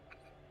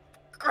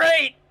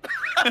 Great.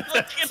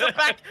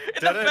 Like,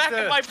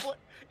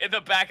 in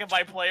the back of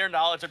my player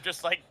knowledge, I'm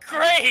just like,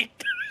 great.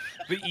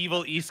 The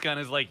evil Eastgun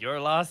is like, your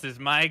loss is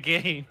my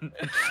gain.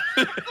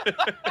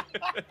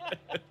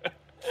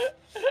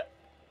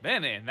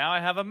 Bene, now I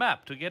have a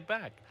map to get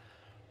back.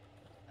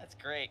 That's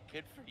great.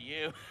 Good for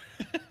you.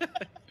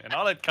 And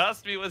all it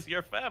cost me was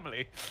your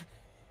family.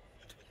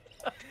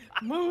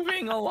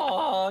 Moving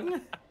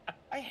along.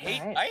 I hate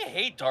Alright. I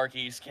hate Dark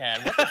East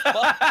Can. What the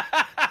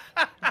fuck?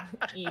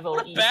 Evil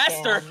What a East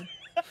bastard. Scan.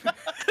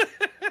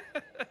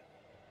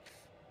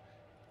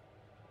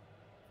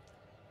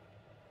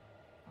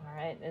 All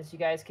right, as you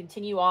guys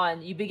continue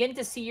on, you begin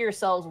to see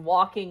yourselves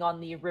walking on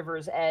the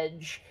river's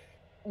edge.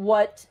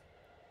 What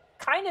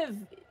kind of...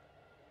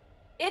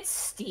 It's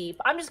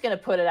steep. I'm just going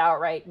to put it out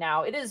right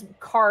now. It is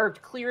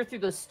carved clear through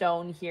the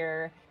stone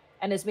here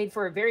and is made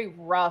for a very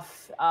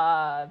rough,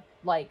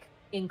 like,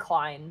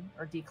 incline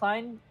or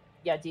decline.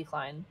 Yeah,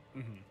 decline.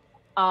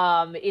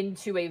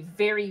 Into a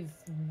very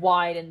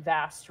wide and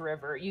vast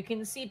river. You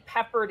can see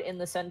peppered in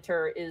the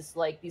center is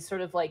like these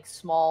sort of like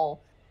small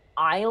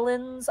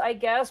islands, I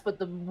guess, but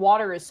the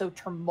water is so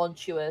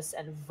tumultuous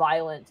and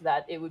violent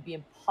that it would be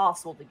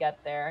impossible to get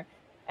there.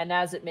 And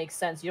as it makes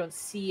sense, you don't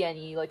see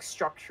any like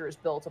structures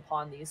built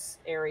upon these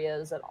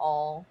areas at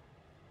all.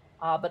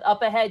 But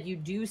up ahead, you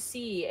do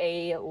see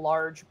a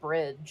large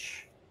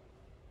bridge.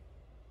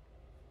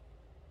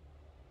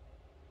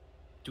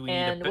 Do we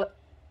And need a what?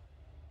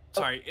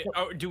 Sorry,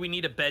 Oh, do we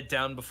need a bed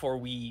down before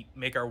we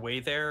make our way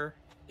there?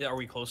 Are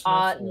we close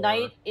enough? or-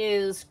 Night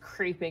is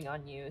creeping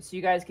on you, so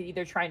you guys can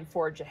either try and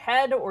forge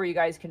ahead, or you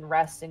guys can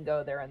rest and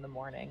go there in the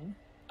morning.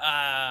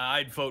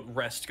 I'd vote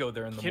rest. Go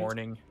there in the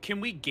morning. Can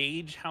we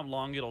gauge how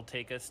long it'll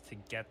take us to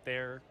get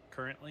there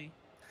currently?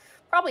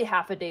 Probably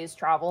half a day's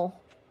travel.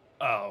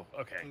 Oh,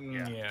 okay.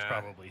 Yeah. Yeah.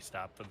 Probably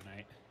stop for the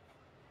night.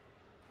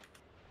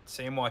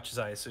 Same watch as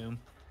I assume.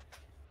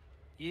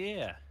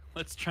 Yeah.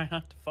 Let's try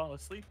not to fall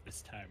asleep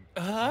this time.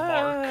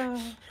 Ah.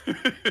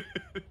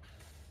 Mark.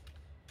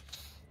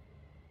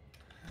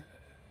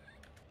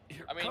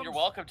 I mean, you're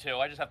welcome to.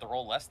 I just have to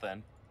roll less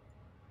then.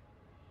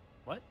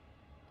 What?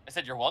 I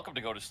said you're welcome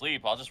to go to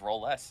sleep. I'll just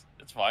roll less.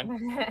 It's fine.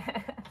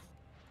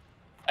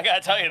 I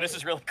gotta tell you, this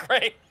is really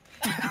great.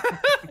 Here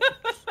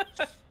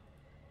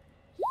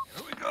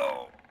we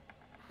go.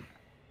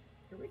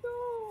 Here we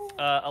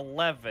go.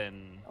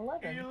 11.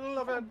 11.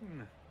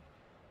 11.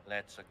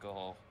 Let's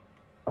go.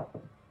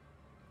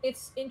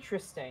 It's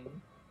interesting.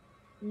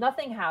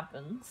 Nothing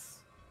happens,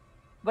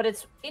 but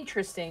it's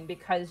interesting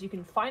because you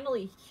can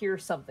finally hear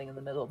something in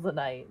the middle of the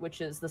night,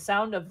 which is the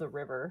sound of the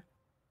river.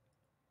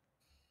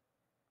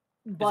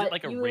 Is But it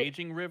like a you-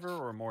 raging river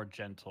or more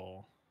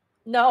gentle?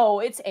 No,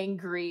 it's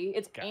angry.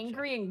 It's Gotcha.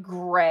 angry and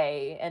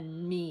gray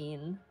and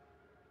mean.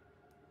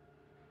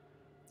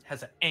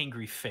 Has an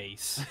angry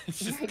face. It's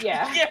just,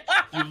 Yeah.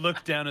 you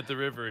look down at the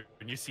river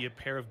and you see a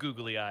pair of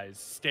googly eyes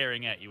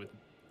staring at you with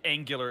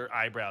angular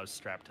eyebrows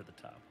strapped to the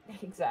top.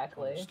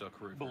 Exactly. Stuck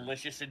river.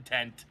 Malicious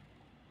intent.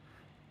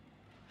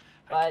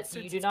 I can But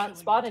sense you do it's not killing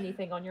spot you.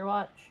 anything on your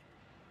watch.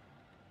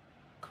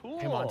 Cool.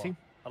 Hey, Monty.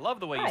 I love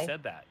the way Hi. you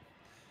said that.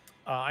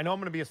 I know I'm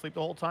going to be asleep the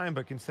whole time,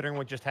 but considering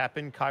what just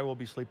happened, Kai will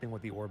be sleeping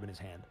with the orb in his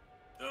hand.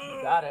 You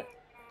got it.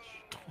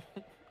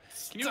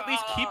 Can you at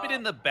least keep it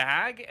in the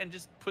bag and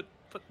just put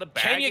the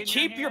bag Can you in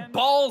keep your hand?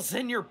 balls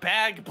in your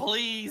bag,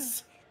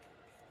 please?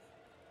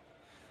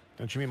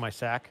 Don't you mean my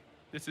sack?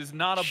 This is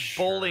not a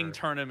bowling Sure.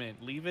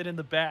 tournament. Leave it in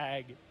the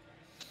bag.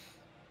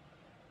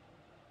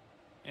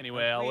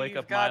 Anyway, I'll wake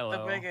up got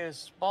Milo. the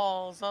biggest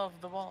balls of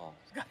the balls.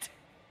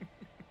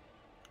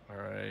 All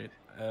right,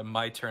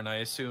 my turn, I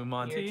assume,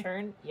 Monty. Your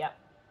turn. Yep.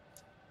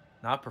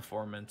 Not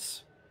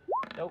performance.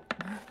 Nope.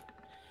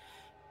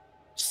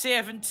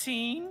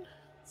 17.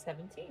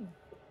 17.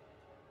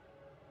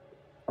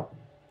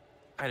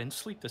 I didn't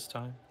sleep this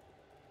time.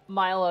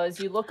 Milo, as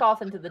you look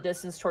off into the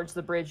distance towards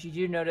the bridge, you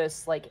do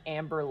notice like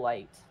amber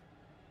light.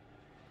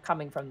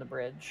 coming from the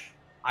bridge.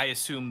 I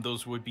assume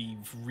those would be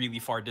really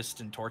far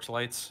distant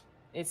torchlights.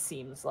 It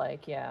seems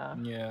like, yeah.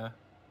 Yeah.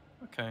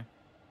 Okay.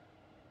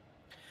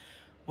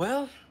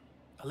 Well,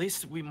 at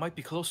least we might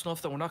be close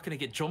enough that we're not going to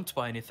get jumped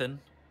by anything.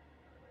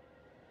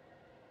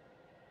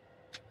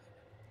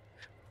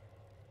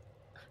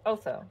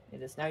 Otho,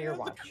 it is now your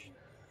watch.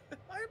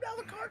 I am now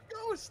the card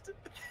ghost.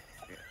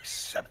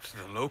 Except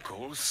the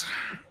locals.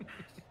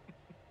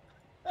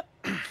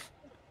 God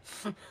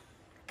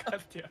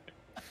damn it.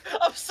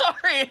 I'm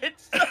sorry.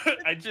 It's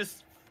I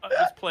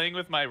was playing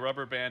with my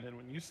rubber band, and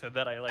when you said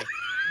that, I like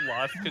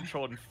lost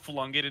control and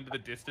flung it into the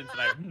distance,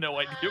 and I have no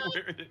idea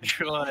where it is.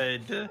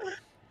 Good.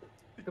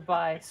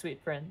 Goodbye,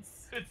 sweet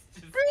prince. It's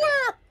just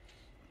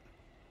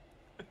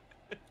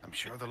I'm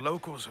sure the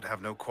locals would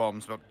have no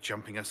qualms about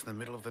jumping us in the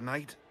middle of the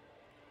night.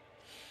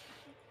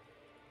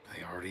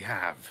 They already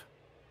have.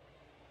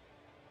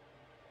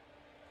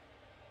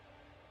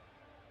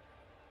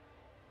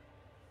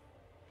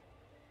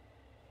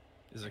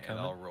 Is it And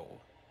I'll coming?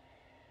 roll.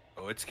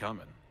 Oh, it's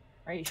coming.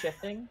 Are you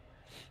shifting?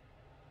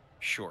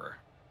 Sure.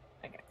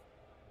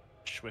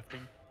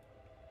 Swifting.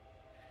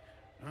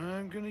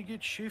 I'm gonna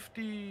get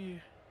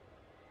shifty.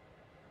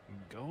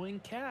 Going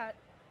cat.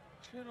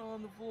 Shit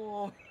on the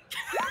floor.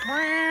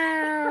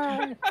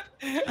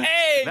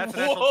 Hey, That's a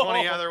natural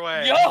 20 other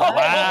way. Yo!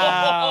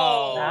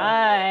 Wow.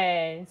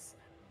 Nice.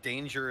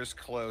 Danger is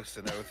close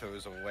and Otho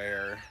is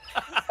aware.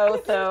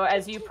 Otho,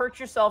 as you perch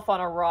yourself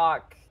on a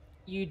rock,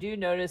 you do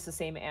notice the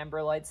same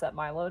amber lights that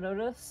Milo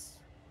noticed.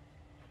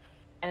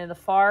 And in the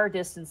far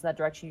distance in that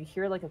direction, you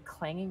hear like a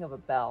clanging of a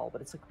bell,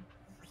 but it's like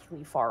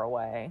really far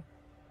away.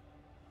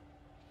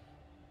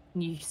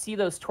 And you see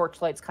those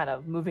torchlights kind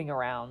of moving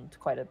around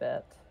quite a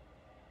bit.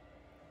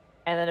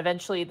 And then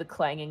eventually the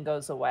clanging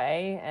goes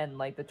away, and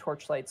like the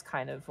torchlights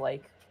kind of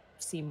like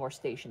seem more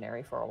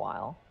stationary for a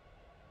while.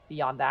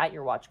 Beyond that,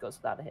 your watch goes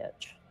without a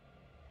hitch.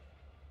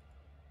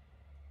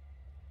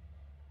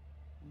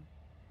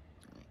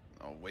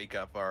 I'll wake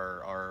up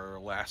our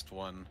last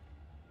one.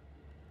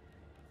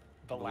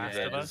 The Blue Last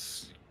Red of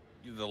Us.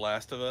 is The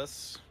Last of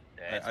Us.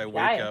 Yes. I wake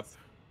Gaius.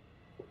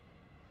 up.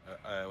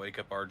 I wake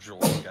up our Joel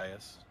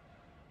Gaius.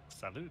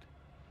 Salute.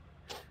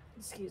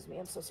 Excuse me,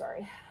 I'm so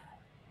sorry.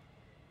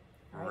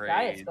 All right, Great.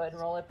 Gaius, go ahead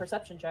and roll a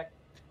perception check.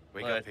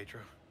 Wake What? up, Pedro.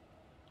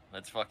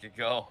 Let's fucking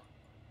go.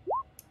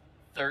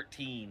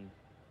 13.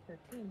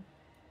 13.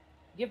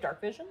 You have dark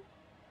vision?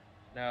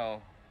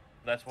 No,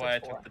 that's why I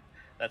That's took the.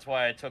 That's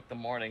why I took the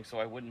morning, so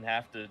I wouldn't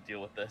have to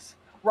deal with this.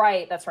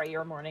 Right, that's right,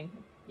 you're morning.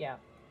 Yeah.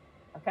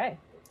 Okay.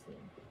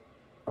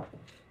 13.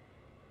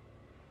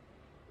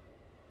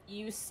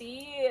 You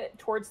see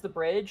towards the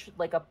bridge,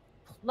 like a,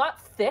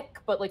 not thick,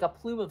 but like a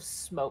plume of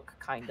smoke,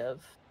 kind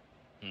of.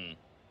 Can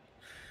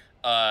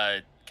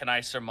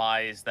I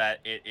surmise that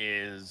it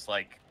is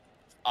like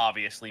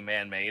obviously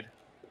man-made?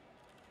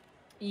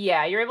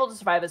 Yeah, you're able to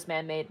survive as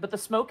man-made, but the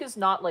smoke is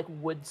not like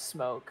wood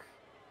smoke.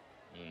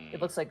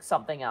 It looks like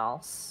something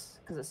else,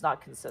 because it's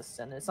not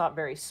consistent. It's not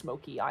very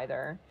smoky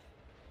either.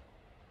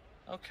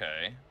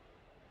 Okay.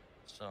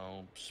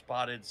 So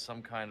spotted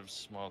some kind of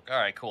smoke. All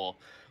right, cool.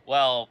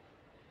 Well,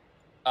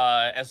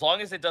 as long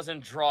as it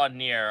doesn't draw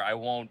near, I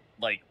won't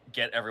like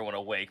get everyone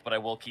awake, but I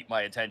will keep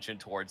my attention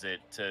towards it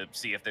to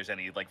see if there's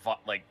any like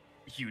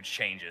huge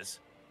changes.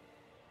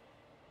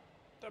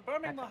 They're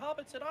burning the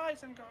hobbits at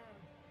Isengard.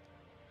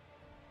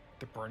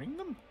 They're burning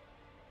them?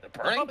 They're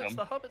burning the them.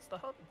 hobbits, the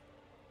hobbits.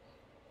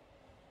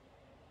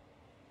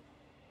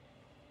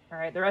 All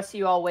right, the rest of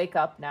you all wake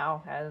up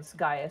now as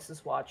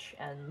Gaius's watch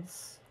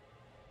ends.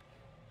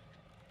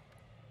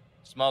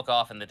 Smoke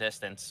off in the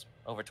distance,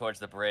 over towards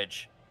the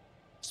bridge.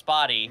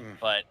 Spotty,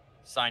 but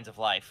signs of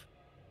life.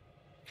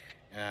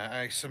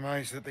 I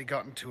surmise that they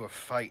got into a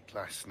fight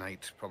last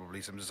night.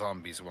 Probably some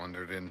zombies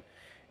wandered in.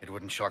 It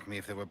wouldn't shock me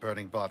if they were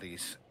burning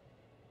bodies.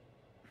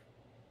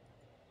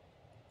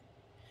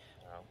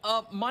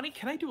 Monty,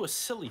 can I do a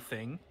silly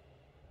thing?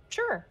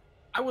 Sure.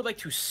 I would like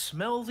to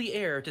smell the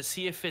air to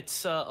see if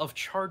it's of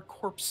charred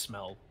corpse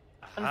smell.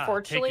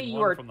 Unfortunately, taking you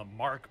one are from the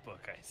Mark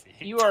book. I see.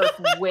 you are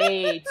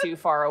way too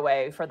far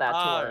away for that to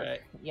All work.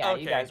 right. Yeah,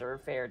 you Okay. guys are a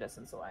fair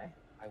distance away.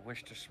 I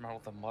wish to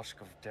smell the musk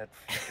of dead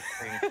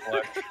decaying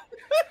flesh.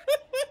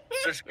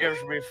 This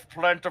gives me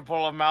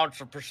plentiful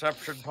amounts of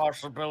perception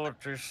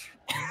possibilities.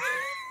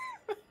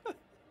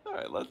 All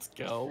right, let's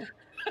go.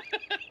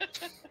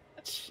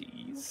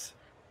 Jeez.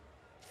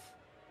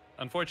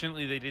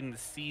 Unfortunately, they didn't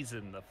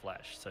season the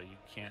flesh, so you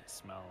can't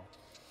smell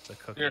the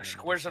cooking. The and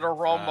exquisite everything.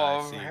 aroma I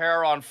of see.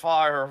 hair on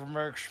fire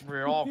makes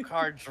me all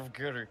kinds of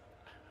giddy.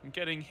 I'm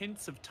getting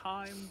hints of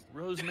thyme,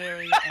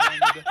 rosemary,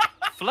 and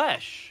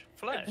flesh.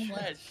 Flesh.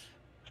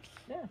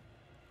 Yeah.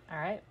 All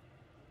right.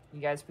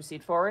 You guys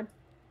proceed forward.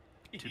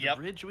 To Yep.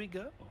 the bridge we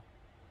go.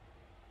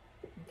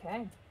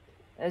 Okay.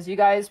 As you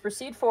guys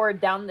proceed forward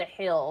down the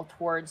hill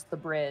towards the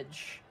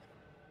bridge,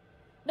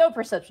 no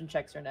perception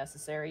checks are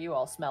necessary. You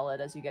all smell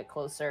it as you get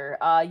closer.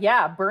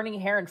 Yeah,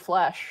 burning hair and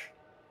flesh.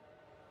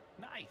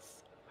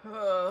 Nice.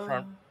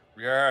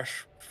 Yes,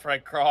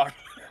 thank God.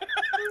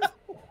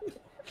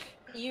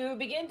 You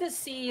begin to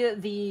see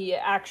the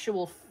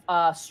actual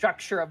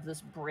structure of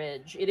this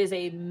bridge. It is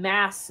a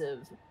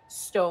massive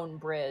stone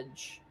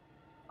bridge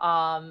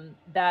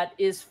that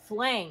is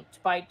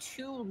flanked by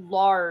two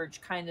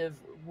large kind of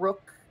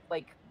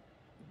rook-like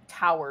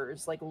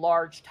towers, like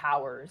large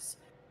towers.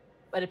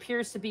 It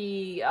appears to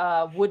be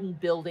wooden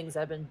buildings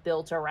that have been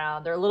built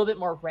around. They're a little bit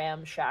more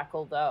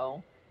ramshackle,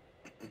 though.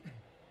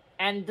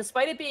 And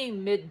despite it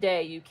being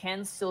midday, you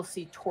can still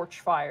see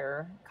torch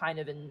fire kind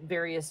of in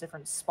various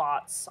different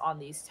spots on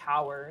these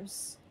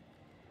towers.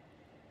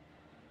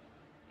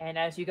 And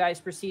as you guys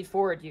proceed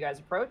forward, you guys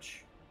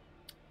approach.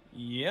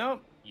 Yep.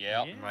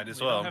 Yep. Might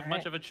as we well. don't have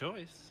much of a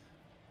choice.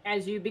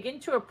 As you begin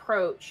to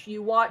approach,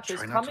 you watch as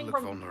Try not to coming look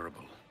from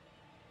vulnerable.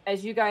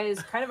 as you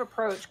guys kind of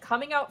approach,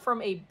 coming out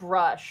from a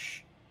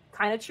brush,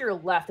 kind of to your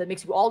left, that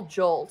makes you all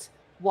jolt,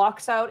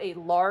 walks out a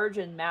large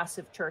and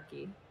massive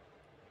turkey.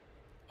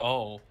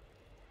 Oh.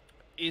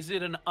 Is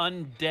it an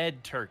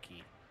undead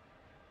turkey?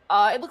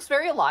 It looks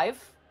very alive.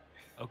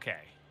 Okay.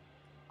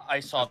 I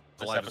saw As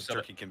this alive as episode.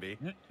 turkey can be.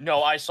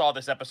 No, I saw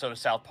this episode of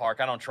South Park.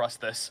 I don't trust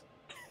this.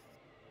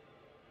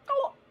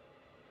 Oh,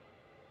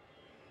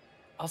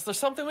 Is there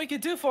something we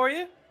could do for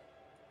you?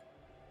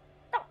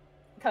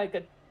 kind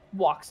of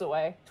walks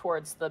away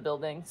towards the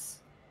buildings.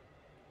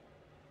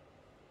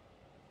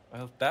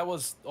 Well, that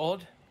was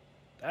odd.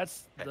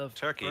 That's the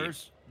turkey.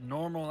 first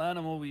normal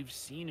animal we've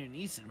seen in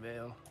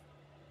Eastonvale.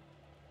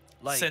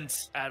 Like,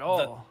 Since at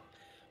all.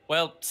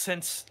 Well,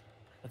 since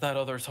that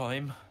other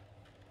time.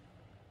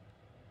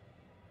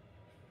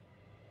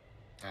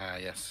 Ah,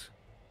 yes.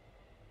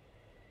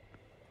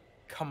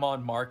 Come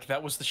on, Mark.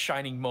 That was the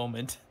shining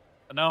moment.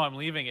 No, I'm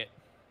leaving it.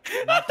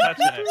 Not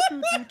touching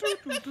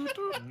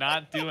it.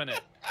 Not doing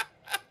it.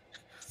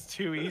 It's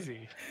too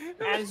easy.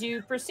 As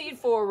you proceed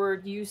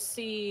forward, you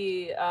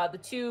see the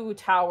two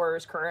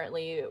towers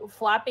currently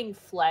flapping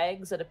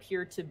flags that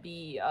appear to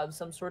be of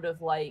some sort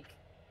of like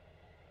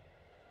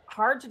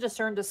hard to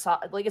discern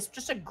like it's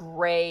just a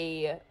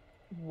gray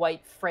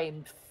white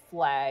framed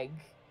flag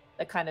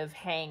that kind of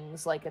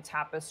hangs like a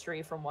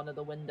tapestry from one of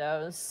the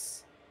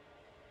windows.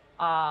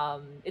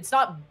 It's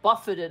not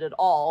buffeted at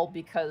all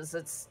because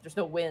there's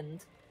no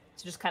wind.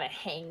 It just kind of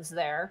hangs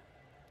there.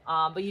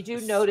 But you do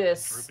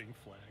notice Drooping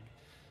flag.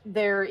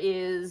 there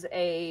is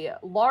a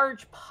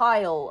large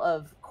pile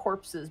of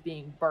corpses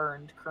being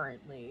burned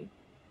currently.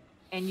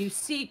 And you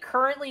see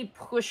currently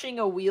pushing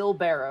a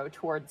wheelbarrow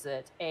towards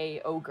it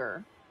a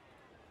ogre.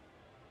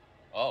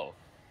 Oh.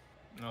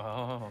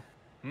 Oh.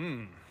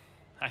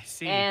 I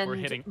see. We're And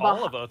hitting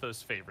all of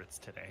Otho's favorites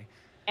today.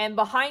 And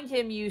behind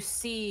him, you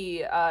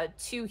see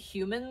two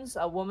humans,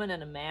 a woman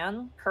and a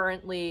man,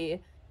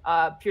 currently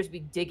appears to be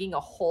digging a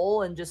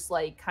hole and just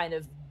like kind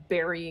of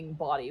burying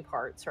body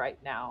parts right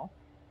now.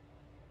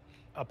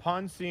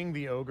 Upon seeing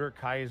the ogre,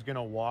 Kai is going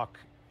to walk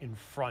in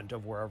front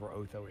of wherever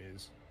Otho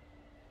is.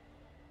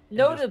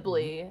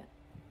 Notably,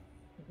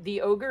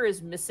 the ogre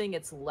is missing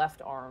its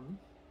left arm.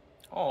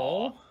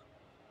 Oh.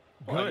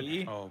 Good.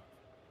 Buddy. Oh,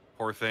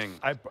 poor thing.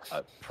 I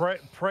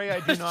pray I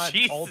do not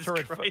Jesus alter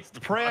it. Christ,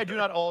 Pray I do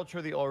not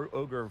alter the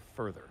ogre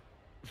further.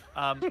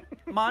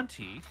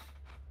 Monty,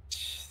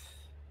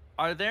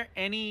 are there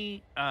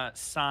any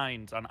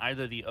signs on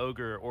either the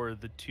ogre or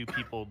the two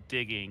people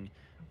digging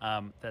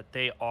that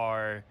they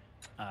are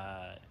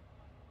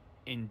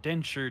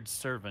indentured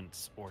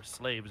servants or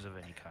slaves of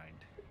any kind?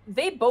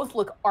 They both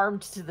look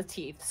armed to the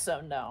teeth,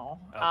 so no.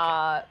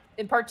 Okay.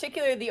 In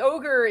particular, the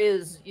ogre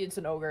it's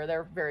an ogre.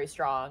 They're very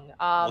strong.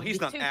 Well, he's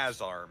the not two- as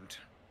armed.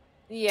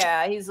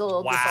 Yeah, he's a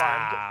little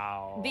disarmed.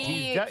 Wow. The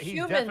He's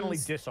humans, definitely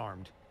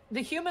disarmed.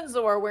 the humans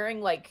though are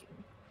wearing like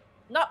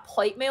not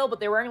plate mail, but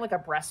they're wearing like a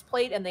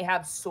breastplate and they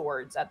have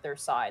swords at their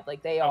side.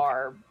 Like they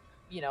are,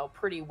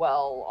 pretty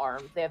well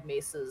armed. They have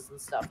maces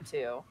and stuff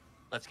too.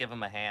 Let's give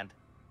him a hand.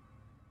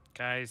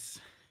 Guys.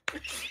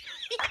 This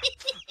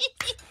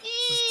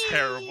is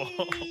terrible.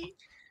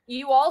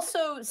 You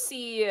also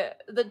see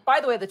that, by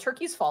the way, the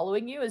turkey's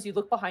following you as you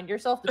look behind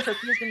yourself. The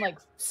turkey has been like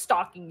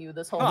stalking you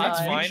this whole Oh, time. that's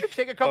fine. You should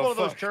take a couple Oh, of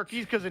those fuck.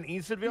 turkeys because in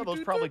Eastonville,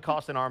 those probably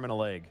cost an arm and a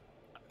leg.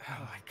 Oh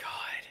my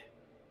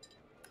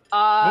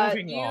god.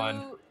 Moving you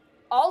on.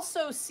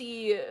 also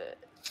see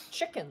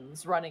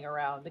chickens running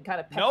around and kind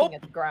of pecking Nope.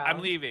 at the ground.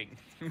 I'm leaving.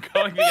 I'm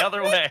going the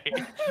other way.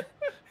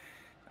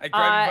 I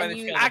grab you by the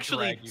you- tail and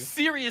Actually, drag you.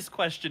 serious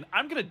question.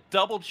 I'm going to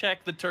double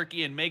check the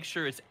turkey and make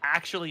sure it's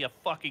actually a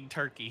fucking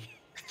turkey.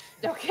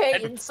 Okay,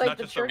 And insight not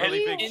the just a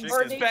really turkey big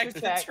or chicken. nature Inspect the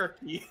check.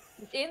 turkey.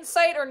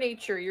 Insight or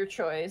nature, your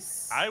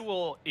choice. I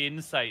will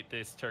insight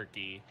this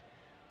turkey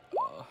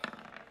Uh,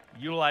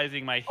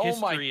 utilizing my Oh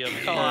my history of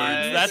God.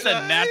 birds. That's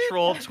a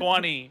natural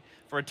 20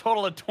 for a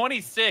total of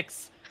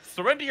 26.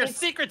 Surrender your It's-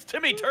 secrets to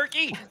me,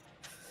 turkey.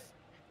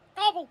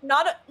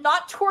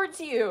 Not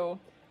towards you,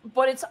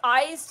 but its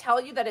eyes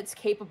tell you that it's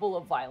capable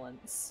of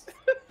violence.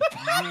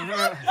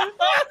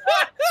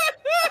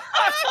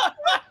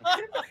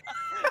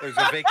 There's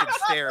a vacant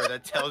stare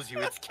that tells you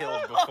it's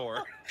killed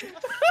before.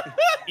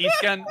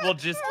 Iskan will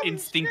just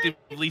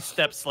instinctively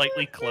step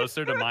slightly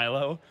closer to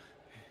Milo.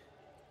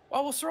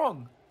 oh, what's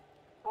wrong?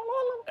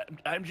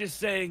 I'm just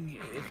saying,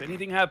 if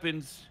anything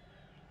happens,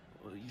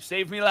 well, you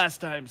saved me last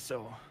time, so.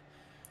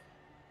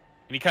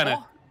 And he kind of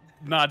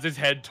nods his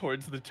head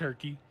towards the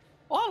turkey.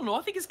 Well, I don't know.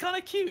 I think it's kind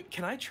of cute.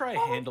 Can I try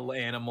handle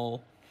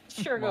animal?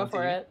 Sure, go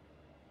for Monty? it.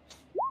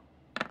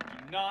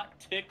 Do not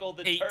tickle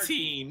the turkey.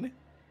 18.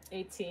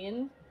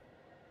 18.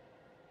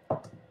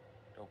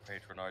 Don't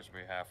patronize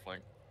me, halfling.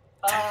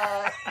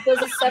 Does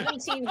a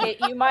 17 hit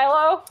you,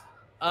 Milo?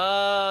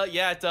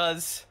 Yeah, it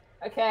does.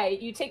 Okay,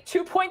 you take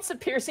 2 points of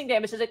piercing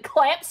damage as it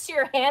clamps to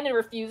your hand and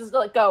refuses to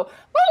let go.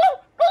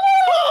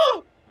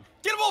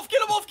 Get him off!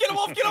 Get him off! Get him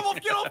off! Get him off!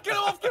 Get him off! Get him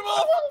off! Get him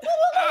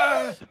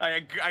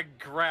off! I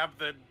grab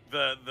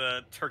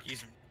the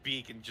turkey's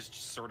beak and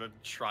just sort of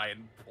try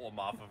and pull him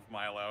off of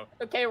Milo.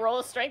 Okay, roll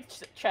a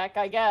strength check,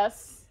 I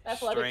guess.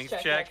 Athletics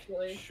Strength check,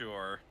 actually.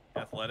 Sure.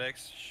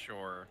 Athletics?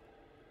 Sure.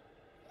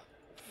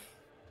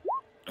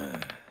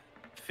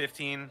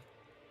 15.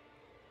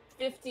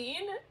 15?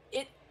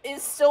 It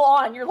is still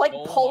on. You're like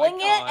Oh my pulling it,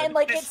 God. and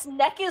like its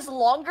neck is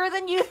longer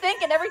than you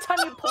think, and every time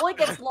you pull it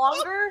gets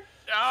longer.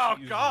 Oh,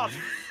 God.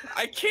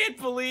 I can't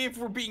believe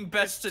we're being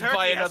bested Turkey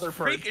by has another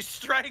person. freakish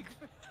strength.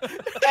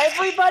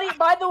 Everybody,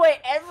 by the way,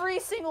 every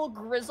single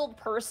grizzled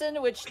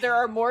person, which there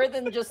are more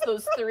than just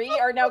those 3,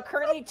 are now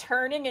currently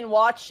turning and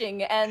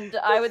watching. And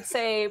I would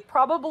say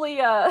probably,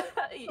 I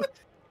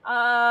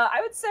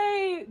would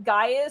say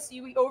Gaius.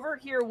 You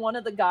overhear one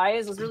of the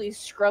guys, this really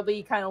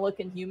scrubby kind of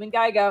looking human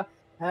guy, go,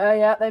 "Oh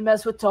yeah, they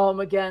mess with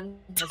Tom again.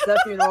 It's that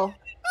funeral."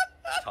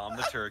 Tom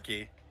the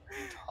turkey.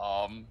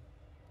 All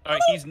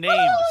right, he's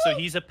named, so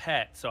he's a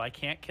pet, so I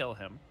can't kill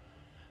him.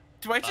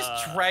 Do I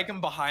just drag him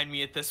behind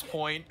me at this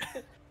point?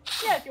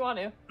 Yeah, if you want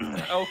to.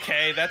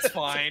 Okay, that's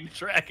fine.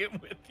 Drag him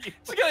with you.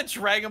 So I gotta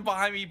drag him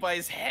behind me by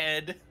his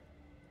head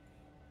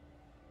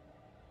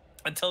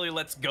until he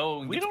lets go.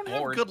 And We gets don't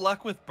bored. have good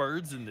luck with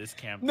birds in this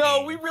campaign.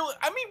 No, we really.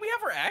 I mean, we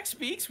have our axe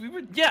beaks. We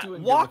were Yeah, doing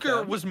good with Walker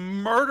them. was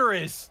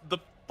murderous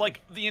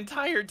the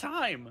entire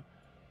time.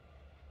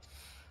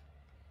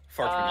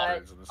 Far too many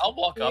birds in this I'll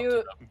walk up You- to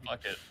them.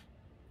 Fuck it.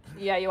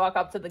 Yeah, you walk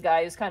up to the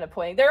guy who's kind of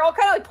pointing. They're all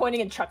kind of like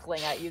pointing and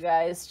chuckling at you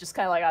guys, just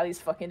kind of like, "Oh, these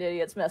fucking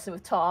idiots messing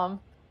with Tom."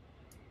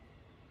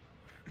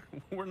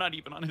 We're not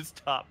even on his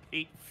top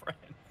 8 friends.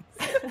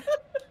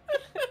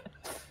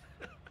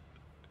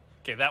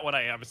 Okay, that one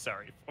I am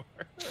sorry for.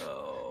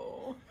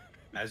 Oh.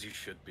 As you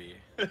should be.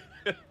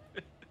 Is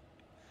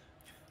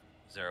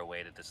there a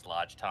way to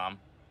dislodge Tom?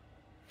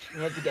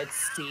 You have to get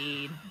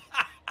seed.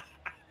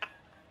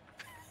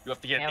 You have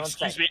to get. Yeah, one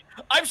Excuse sec. me.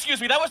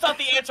 Excuse me. That was not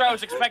the answer I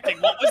was expecting.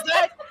 What was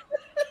that?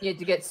 You have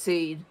to get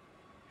seed.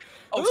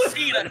 Oh,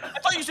 Steve. I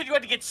thought you said you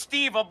had to get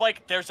Steve. I'm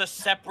like, there's a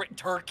separate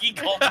turkey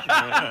called.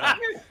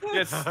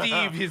 Yeah,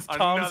 Steve, he's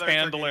Tom's Another turkey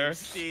handler. named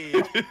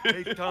Steve.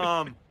 Hey,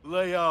 Tom,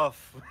 lay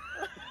off.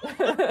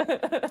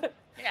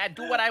 Yeah,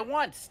 do what I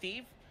want,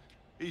 Steve.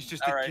 He's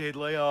just All a right. kid.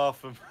 Lay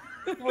off him.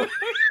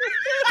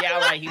 Yeah,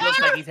 right. He looks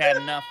like he's had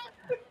enough.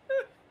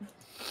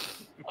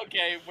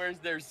 Okay, where's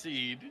their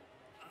seed?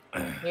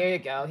 Here you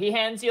go. He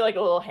hands you like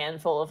a little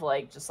handful of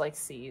like just like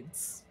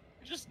seeds.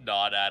 I just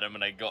nod at him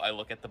and I go. I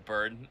look at the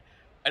bird.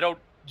 I don't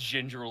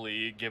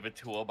gingerly give it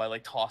to him. I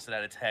like toss it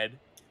at its head.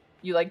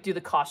 You like do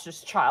the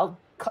cautious child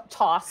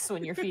toss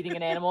when you're feeding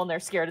an animal and they're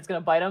scared it's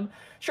gonna bite them.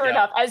 Sure Yeah.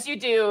 enough, as you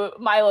do,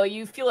 Milo,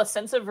 you feel a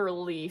sense of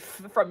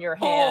relief from your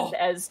hand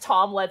as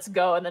Tom lets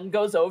go and then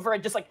goes over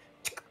and just like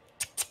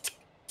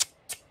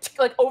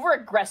over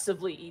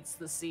aggressively eats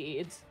the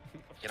seeds.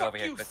 Get over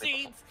here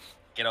quickly.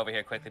 Get over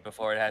here quickly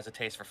before it has a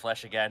taste for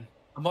flesh again.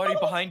 I'm already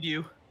behind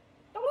you.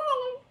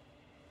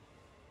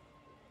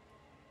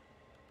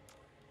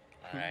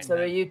 All right. So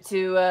are you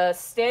two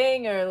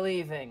staying or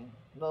leaving?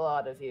 The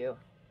lot of you.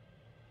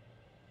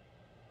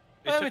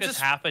 It I took would us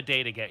just- half a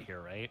day to get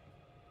here, right?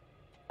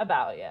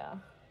 About, yeah.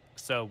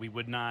 So we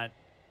would not.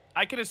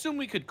 I could assume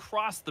we could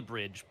cross the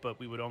bridge, but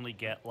we would only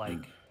get like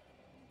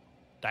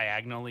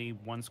diagonally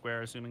 1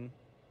 square, assuming.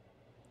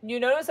 You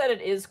notice that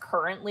it is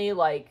currently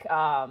like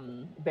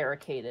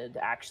barricaded.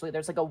 Actually,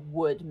 there's like a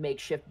wood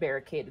makeshift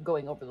barricade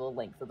going over the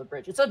length of the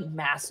bridge. It's a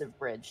massive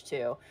bridge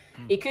too.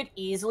 It could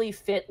easily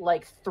fit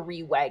like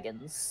 3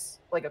 wagons,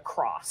 like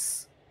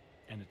across.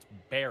 And it's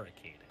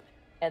barricaded.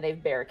 And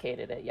they've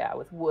barricaded it, yeah,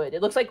 with wood.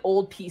 It looks like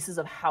old pieces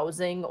of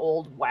housing,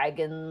 old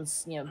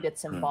wagons,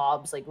 bits and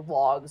bobs, like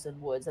logs and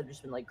woods that have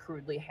just been like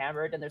crudely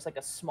hammered. And there's like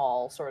a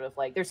small sort of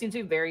like there seems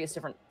to be various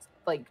different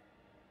like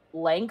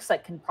lengths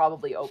that can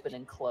probably open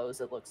and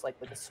close. It looks like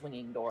a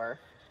swinging door.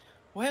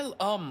 Well,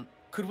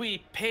 could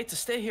we pay to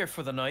stay here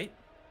for the night?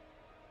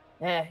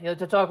 Yeah, you have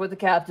to talk with the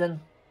captain.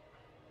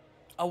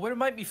 Oh, where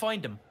might we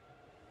find him?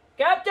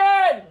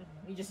 Captain!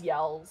 He just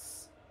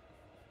yells.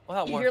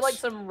 Well, that You works. hear like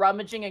some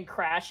rummaging and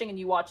crashing, and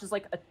you watch as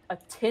like a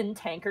tin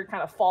tanker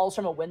kind of falls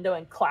from a window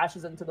and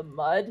clashes into the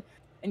mud.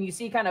 And you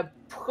see kind of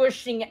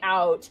pushing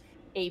out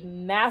a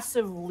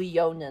massive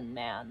Leonin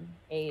man,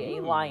 a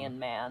lion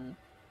man.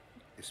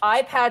 This Eye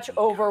must be patch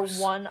over gross.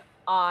 one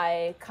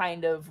eye,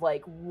 kind of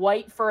like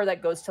white fur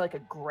that goes to like a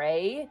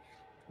gray.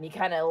 And he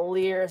kind of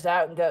leers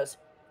out and goes,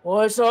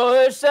 "What's all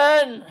this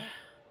then?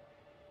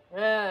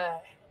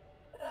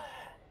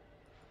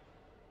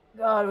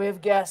 God, we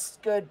have guests.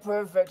 Good,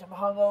 perfect. I'm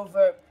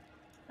hungover.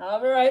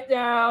 I'll be right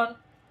down.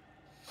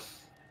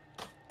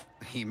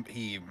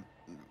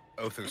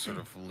 Otho sort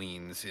of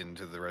leans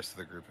into the rest of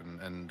the group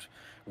and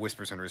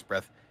whispers under his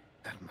breath,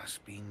 "That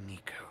must be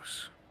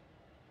Nikos."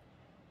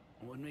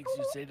 What makes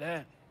you say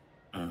that?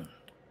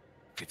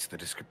 Fits the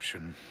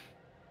description.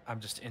 I'm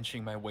just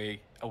inching my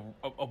way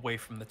away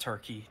from the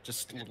turkey,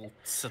 just a little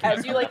sidling.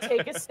 As you like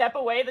take a step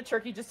away, the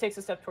turkey just takes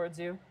a step towards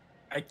you.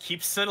 I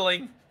keep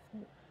sidling.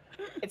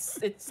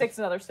 It takes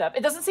another step.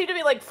 It doesn't seem to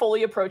be like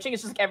fully approaching.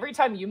 It's just like every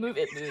time you move,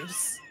 it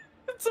moves.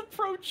 It's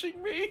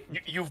approaching me.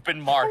 You've been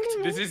marked.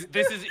 This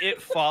is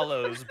It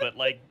Follows, but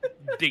like So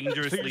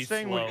dangerously you're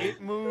saying slow. when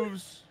it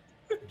moves,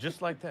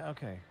 just like that?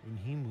 Okay. When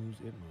he moves,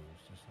 it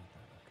moves, just like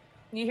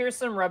that. You hear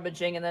some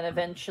rummaging, and then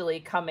eventually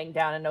coming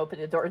down and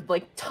opening the door,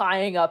 like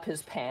tying up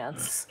his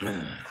pants,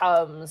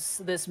 comes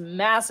this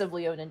massive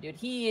Leonin dude.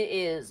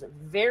 He's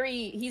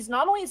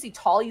not only is he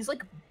tall, he's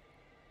like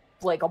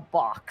a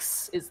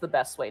box is the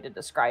best way to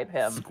describe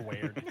him.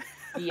 Squared.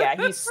 Yeah,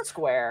 he's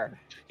square.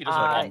 He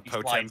doesn't like he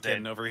all slides Potemkin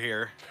in. over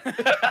here.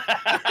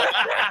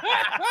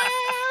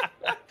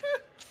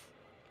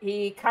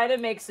 He kind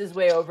of makes his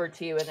way over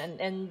to you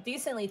and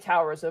decently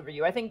towers over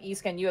you. I think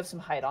Iskan, you have some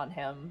height on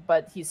him,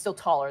 but he's still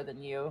taller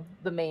than you.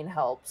 The mane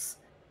helps.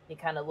 He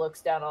kind of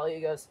looks down all you,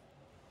 goes,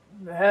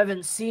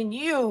 "Haven't seen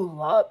you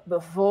lot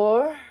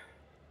before."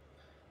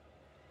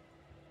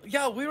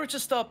 Yeah, we were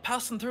just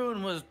passing through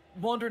and was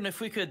wondering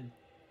if we could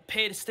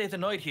pay to stay the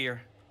night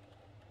here.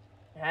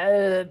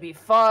 That'd be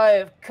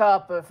 5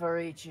 copper for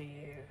each of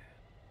you.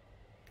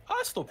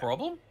 That's no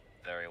problem.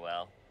 Very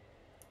well.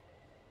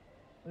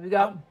 We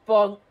got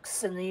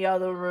bunks in the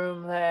other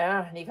room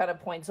there. And he kind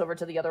of points over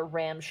to the other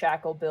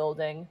ramshackle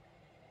building.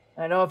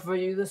 I'd offer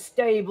you the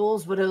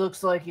stables, but it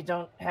looks like you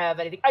don't have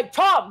anything. Hey,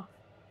 Tom!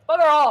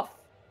 Bugger off!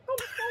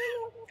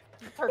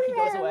 The turkey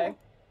goes away.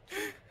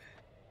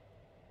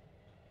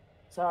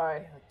 Sorry,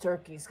 the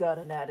turkey's got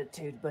an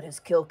attitude, but his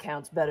kill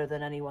count's better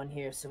than anyone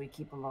here, so we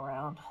keep him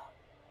around.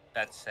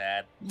 That's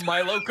sad.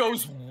 Milo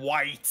goes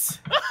white.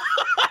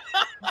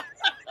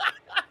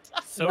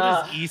 So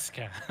Nah. does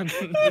Iskan.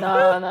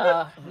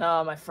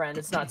 No, my friend,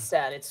 it's not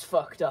sad. It's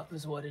fucked up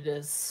is what it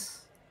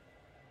is.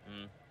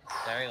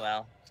 Very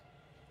well.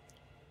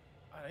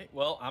 All right,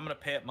 well, I'm going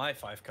to pay it my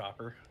 5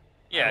 copper.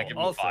 Yeah, I'll give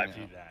me also 5.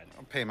 do that.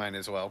 I'll pay mine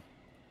as well.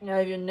 You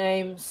have your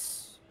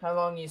names, how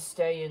long you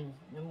stay in,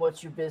 and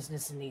what's your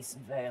business in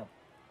Easton Vale.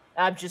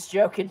 I'm just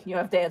joking. You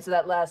have to answer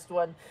that last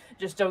one.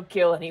 Just don't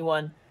kill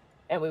anyone,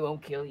 and we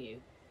won't kill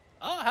you.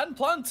 Oh, I hadn't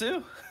planned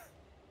to.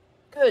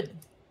 Good.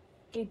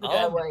 Keep it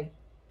that way.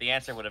 The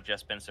answer would have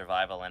just been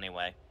survival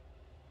anyway.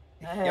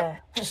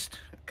 Yep, just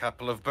a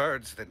couple of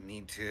birds that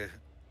need to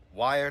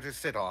wire to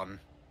sit on.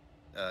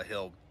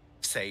 He'll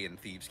say in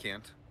Thieves'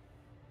 Cant.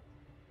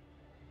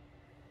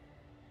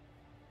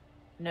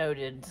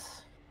 Noted.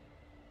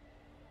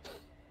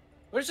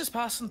 We're just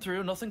passing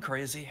through, nothing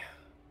crazy.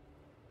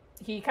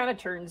 He kind of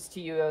turns to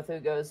you,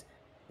 Otho, goes,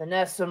 "The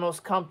nests are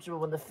most comfortable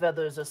when the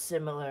feathers are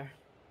similar."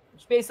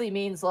 Which basically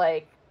means,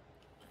 like,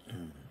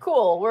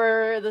 cool,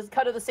 we're the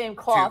cut of the same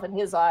cloth in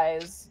his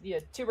eyes. Yeah,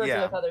 2 birds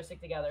with a feather stick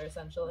together,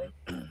 essentially.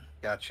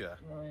 Gotcha.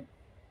 Right.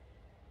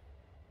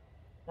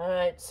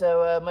 Alright,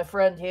 so my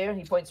friend here,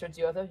 he points towards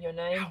you, Otho. Your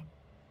name?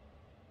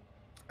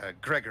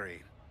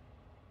 Gregory.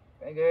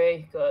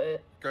 Gregory, got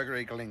it.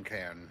 Gregory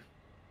Glencairn.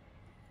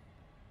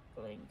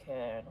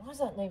 Glencairn. Why is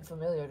that name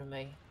familiar to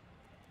me?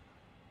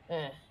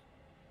 And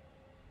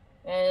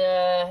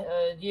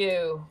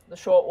you, the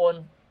short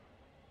one.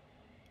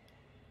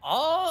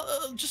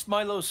 Just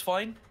Milo's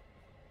fine.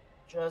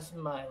 Just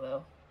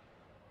Milo.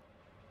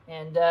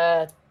 And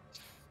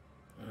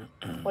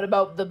what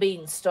about the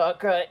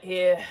beanstalk right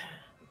here?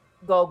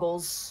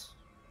 Goggles.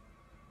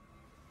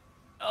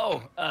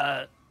 Oh,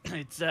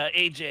 it's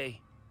AJ.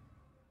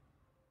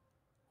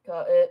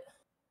 Got it.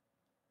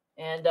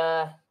 And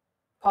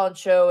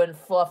poncho and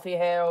fluffy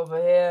hair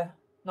over here.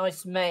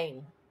 Nice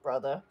mane,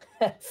 brother.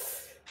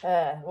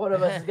 One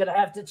of us is gonna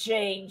have to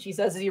change, he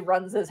says as he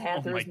runs his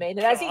hand through his mane.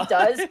 And as he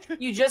does,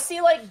 you just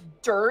see like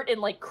dirt and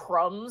like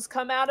crumbs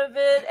come out of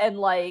it, and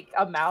like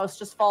a mouse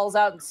just falls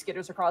out and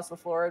skitters across the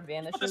floor and I'll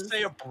just vanishes.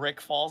 say a brick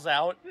falls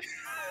out.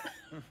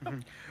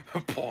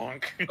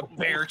 Bonk. A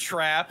bear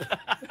trap.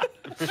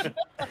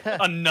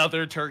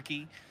 Another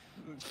turkey.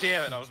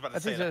 Damn it, I was about to I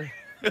say think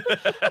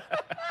that.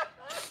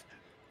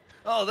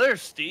 Oh,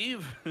 there's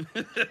Steve. Oh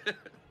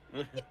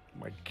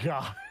my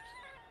God.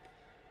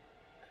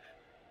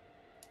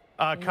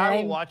 Kyle will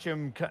Name? watch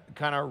him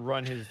kind of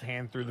run his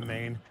hand through the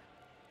mane.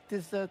 It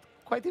is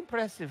quite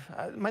impressive.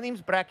 My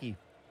name's Bracky.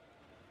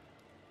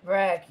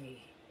 Bracky.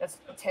 That's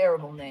a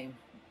terrible name.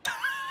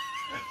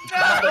 Again,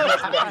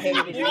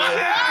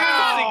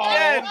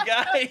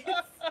 guys.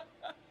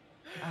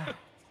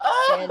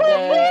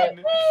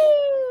 And,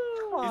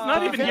 He's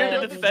not even here to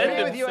I defend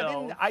agree with you.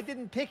 himself. I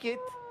didn't pick it.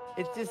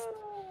 It's just,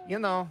 you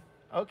know.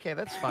 Okay,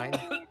 that's fine.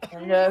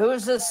 and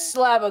who's this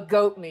slab of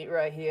goat meat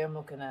right here I'm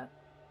looking at?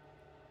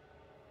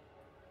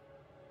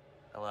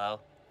 Hello.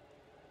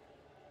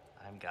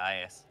 I'm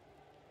Gaius.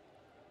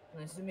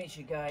 Nice to meet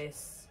you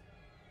guys.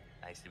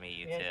 Nice to meet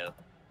you Yeah. too.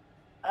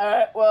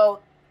 Alright,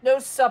 well, no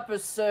supper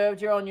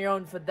served. You're on your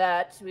own for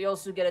that. We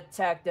also get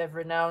attacked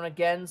every now and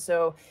again,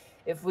 so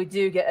if we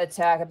do get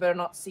attacked, I better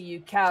not see you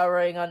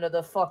cowering under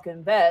the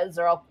fucking beds,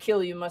 or I'll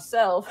kill you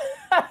myself.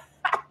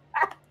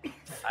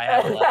 I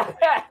have 11.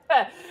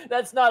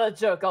 That's not a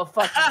joke. I'll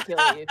fucking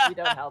kill you if you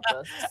don't help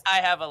us. I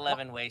have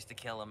 11 ways to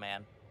kill a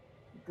man.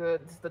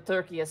 Good. The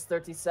turkey has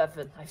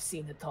 37. I've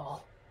seen it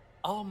all.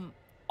 On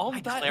I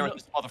that declare note,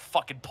 this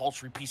motherfucking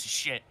poultry piece of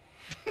shit.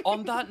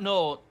 on that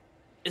note,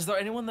 is there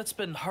anyone that's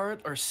been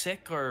hurt or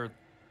sick or?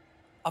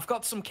 I've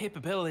got some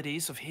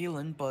capabilities of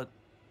healing, but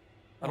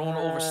I don't want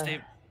to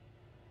overstate.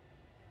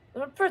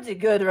 We're pretty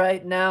good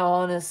right now,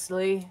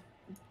 honestly.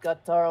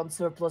 Got our own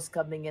surplus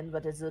coming in,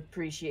 but it's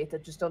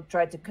appreciated. Just don't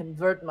try to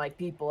convert my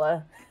people, eh?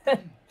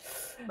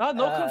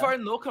 No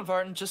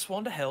converting. Just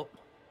want to help.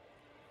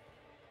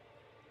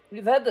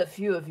 We've had a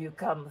few of you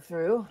come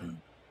through.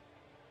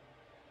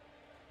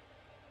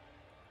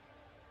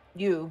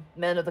 You,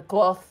 men of the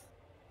cloth.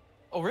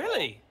 Oh,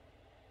 really?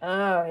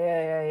 Oh,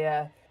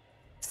 yeah.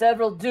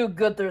 Several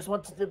do-gooders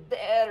wanted to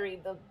bury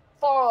the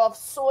far-off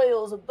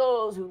soils of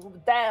those who were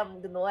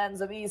damned in the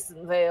lands of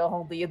Eastern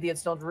Vale. The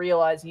idiots don't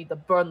realize you need to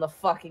burn the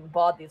fucking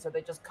bodies or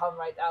they just come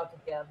right out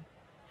again.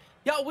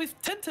 Yeah, we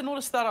tend to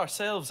notice that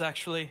ourselves,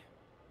 actually.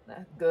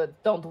 Good.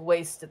 Don't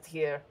waste it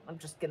here. I'm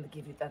just gonna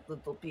give you that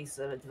little piece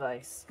of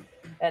advice.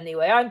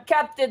 Anyway, I'm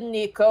Captain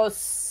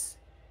Nikos.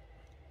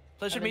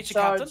 Pleasure I'm to in meet you,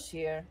 Captain. charge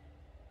here.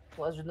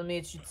 Pleasure to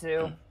meet you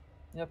too.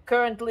 You're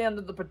currently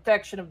under the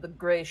protection of the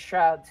Grey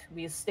Shroud.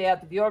 We stay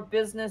out of your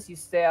business, you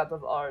stay out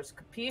of ours.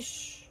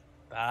 Capiche?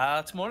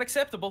 That's more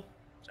acceptable.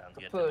 Sounds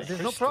good. Push.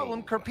 There's no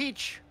problem,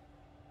 Kerpeach.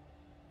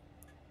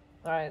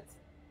 Alright.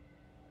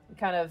 He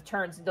kind of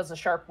turns and does a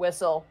sharp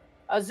whistle.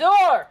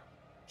 Azur!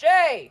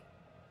 Jay!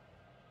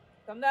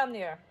 Come down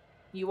here.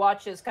 You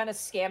watch as kind of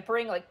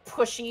scampering, like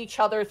pushing each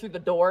other through the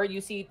door.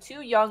 You see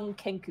two young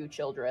Kenku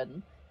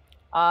children.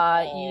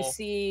 You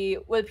see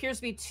what appears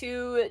to be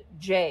two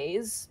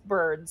jays,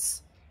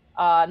 birds.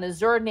 An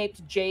Azur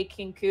named Jay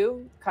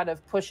Kinku kind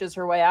of pushes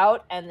her way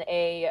out, and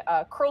a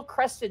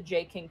curl-crested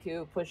Jay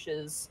Kinku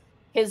pushes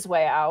his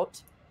way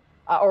out,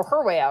 or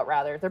her way out,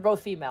 rather. They're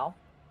both female.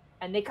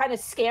 And they kind of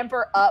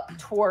scamper up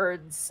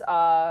towards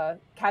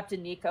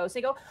Captain Nikos.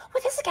 They go, "Oh,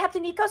 this is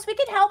Captain Nikos. We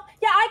can help.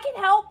 Yeah, I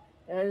can help."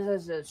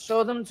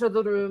 Show them to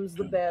the rooms,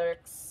 the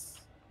barracks.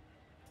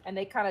 And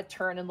they kind of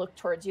turn and look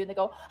towards you, and they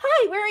go,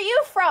 "Hi, where are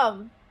you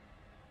from?"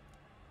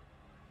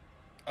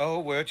 Oh,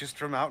 we're just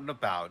from out and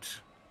about.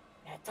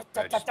 Just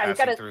You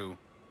passing through.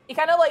 He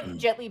kind of like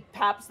gently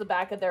paps the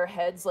back of their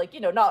heads, like, you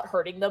know, not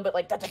hurting them, but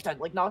like,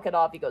 like knock it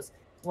off. He goes,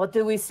 "What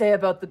do we say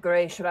about the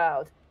Grey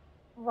Shroud?"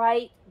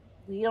 Right.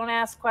 We don't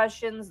ask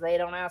questions. They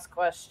don't ask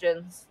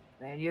questions.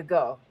 There you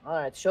go. All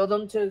right. Show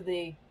them to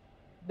the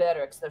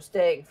barracks. They're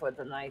staying for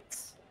the night.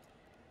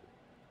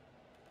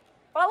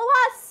 Follow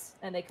us.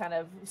 And they kind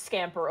of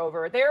scamper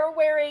over. They're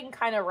wearing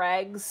kind of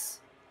rags.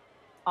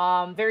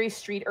 Very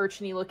street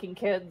urchin-y looking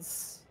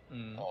kids.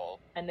 Oh.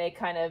 And they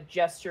kind of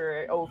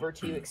gesture over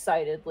to you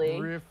excitedly.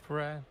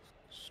 Riff-raff,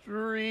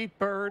 street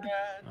bird.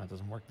 That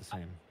doesn't work the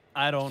same.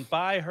 I don't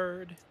buy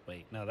herd.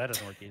 Wait, no, that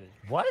doesn't work either.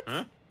 What?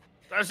 Huh?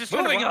 I was just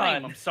trying to Moving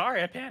rhyme. on. I'm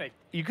sorry, I panicked.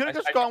 You could have I-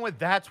 just I- gone with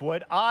 "That's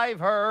what I've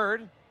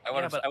heard."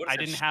 Yeah, but I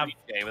didn't have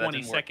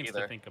 20 seconds seconds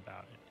to think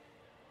about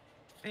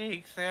it.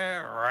 Think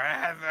they're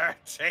rather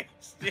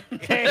tasty.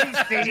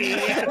 Tasty.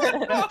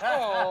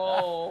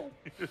 Oh.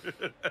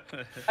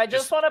 I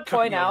just want to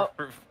point out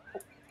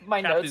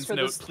my notes Captain's for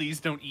note, this. please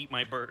don't eat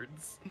my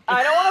birds.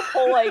 I don't want to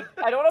pull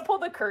I don't want to pull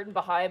the curtain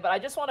behind, but I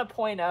just want to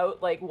point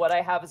out like what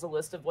I have as a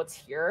list of what's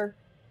here.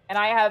 And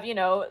I have, you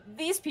know,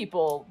 these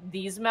people,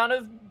 these amount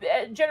of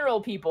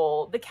general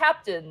people, the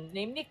captain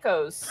named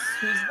Nikos,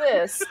 who's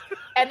this,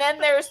 and then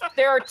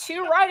there are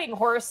 2 riding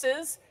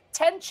horses,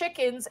 10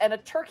 chickens, and a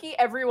turkey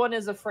everyone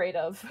is afraid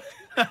of.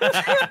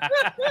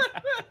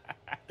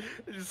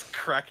 Just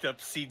cracked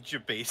up seed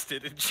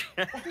basted and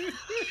chat.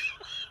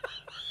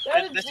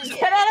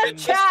 Get out of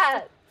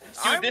chat.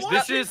 I'm this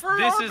watching is- for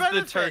this our is the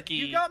benefit. turkey.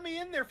 You got me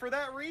in there for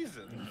that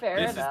reason. Fair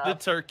This enough. is the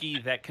turkey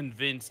that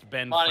convinced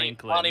Ben Bonnie,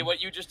 Franklin. Bonnie,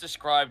 what you just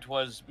described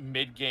was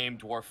mid-game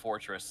Dwarf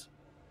Fortress.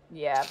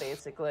 Yeah,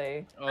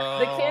 basically. The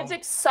Oh. kids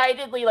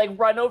excitedly like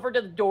run over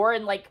to the door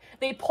and like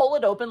they pull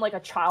it open like a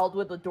child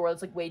with a door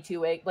that's like way too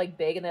like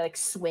big, and they like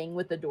swing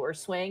with the door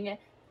swing.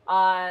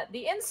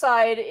 The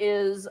inside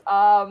is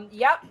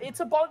it's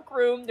a bunk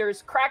room.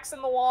 There's cracks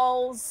in the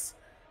walls.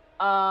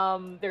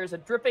 There's a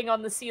dripping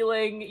on the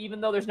ceiling, even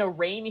though there's no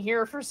rain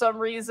here for some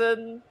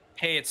reason.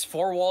 Hey, it's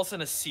 4 walls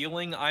and a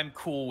ceiling. I'm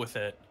cool with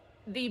it.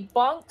 The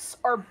bunks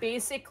are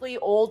basically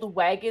old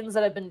wagons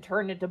that have been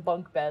turned into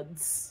bunk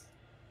beds.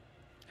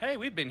 Hey,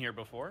 we've been here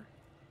before.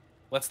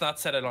 Let's not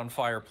set it on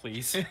fire,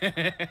 please.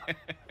 There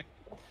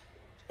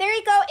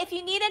you go. If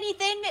you need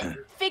anything,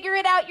 figure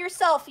it out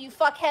yourself, you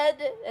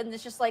fuckhead. And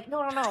it's just like,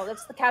 no.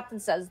 That's the captain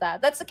says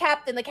that. That's the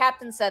captain. The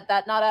captain said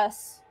that, not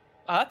us.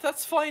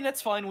 That's fine.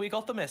 That's fine. We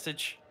got the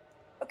message.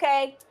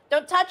 Okay.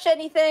 Don't touch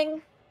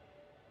anything.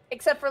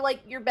 Except for,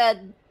 like, your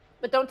bed.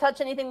 But don't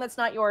touch anything that's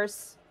not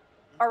yours,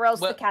 or else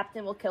Well- the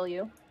captain will kill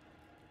you.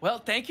 Well,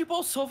 thank you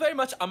both so very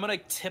much. I'm gonna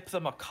tip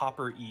them a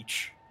copper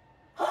each.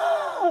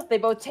 They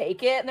both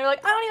take it, and they're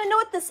like, I don't even know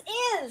what this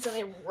is! And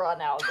they run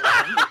out of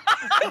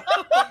the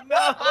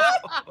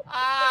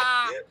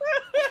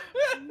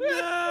room.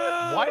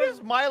 Why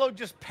does Milo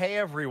just pay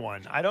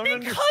everyone? I don't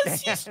Because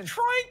understand. he's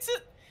trying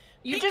to.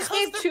 You just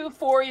Because gave they're- 2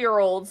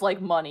 4-year-olds,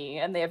 like, money,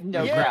 and they have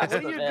no Yeah, grasp what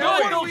of are you it. doing? No,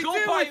 What no, do we go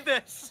do buy with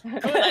this? Oh,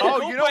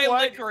 Oh, you know buy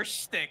what? licorice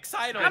sticks.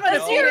 I don't I'm gonna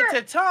know. feed it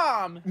to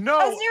Tom. No.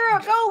 Zero,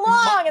 go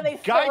long! And they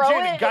throw it,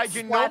 and it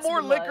Gaijin, no splats more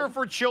in the liquor mud.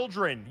 for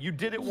children. You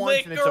did it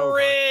once and it's over.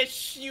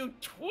 Licorice, you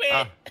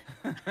twit.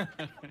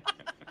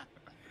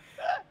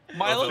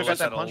 Milo, Still got just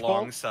that had a punch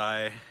long bowl?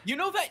 sigh. you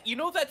know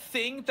that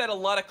thing that a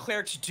lot of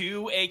clerics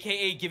do,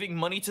 aka giving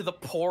money to the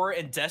poor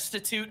and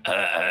destitute.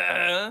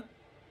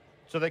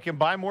 So they can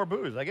buy more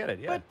booze. I get it.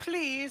 Yeah. But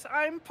please,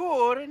 I'm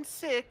poor and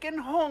sick and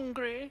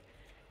hungry.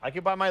 I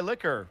could buy my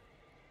liquor.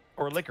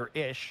 Or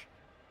liquor-ish.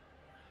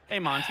 Hey,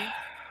 Monty.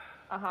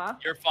 Uh-huh.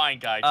 You're fine,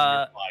 guys.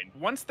 Uh, You're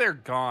fine. Once they're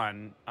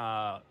gone,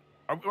 I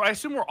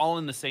assume we're all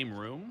in the same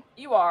room.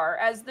 You are.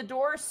 As the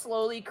door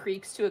slowly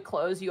creaks to a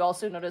close, you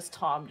also notice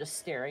Tom just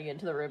staring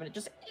into the room, and it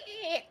just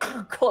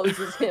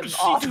closes him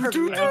off from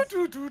you.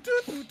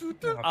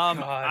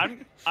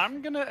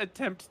 I'm gonna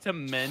attempt to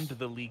mend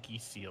the leaky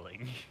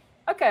ceiling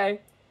Okay.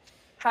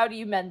 How do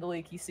you mend the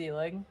leaky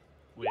ceiling?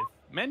 with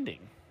mending.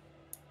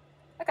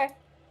 Okay.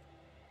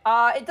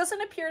 It doesn't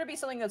appear to be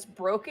something that's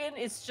broken.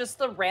 It's just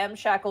the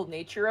ramshackle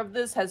nature of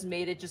this has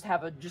made it just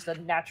have a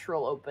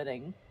natural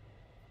opening.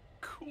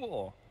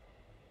 Cool.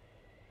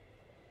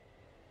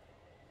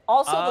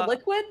 Also, the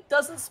liquid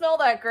doesn't smell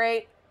that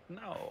great.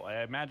 No,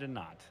 I imagine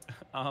not.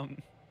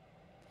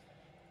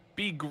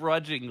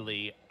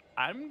 Begrudgingly,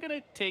 I'm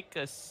gonna take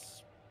a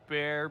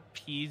spare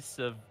piece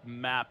of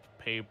map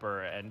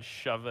paper and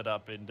shove it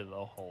up into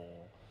the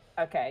hole.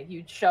 Okay,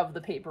 you shove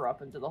the paper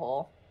up into the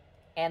hole,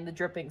 and the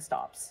dripping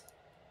stops.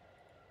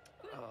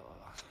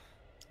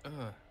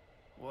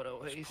 What a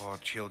waste. Poor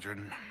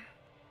children.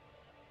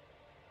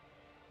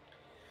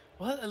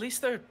 Well, at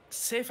least they're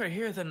safer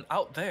here than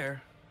out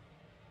there.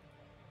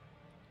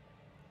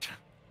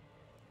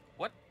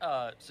 What?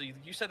 So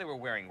you said they were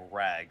wearing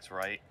rags,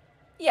 right?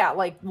 Yeah,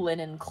 like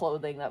linen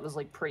clothing that was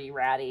like pretty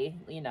ratty,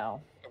 you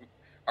know.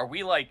 Are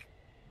we like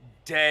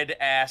dead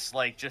ass,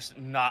 like just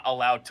not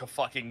allowed to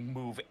fucking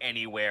move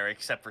anywhere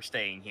except for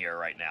staying here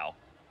right now?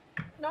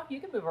 No, you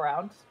can move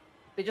around.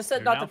 They just said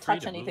You're not now to free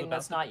touch to move anything about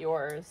that's the- not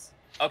yours.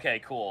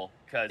 Okay, cool.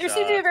 Cause There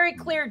seems to be a very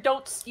clear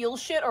 "don't steal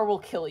shit or we'll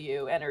kill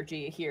you"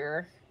 energy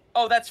here.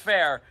 oh, that's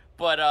fair.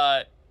 But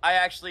I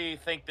actually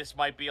think this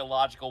might be a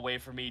logical way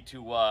for me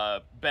to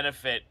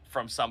benefit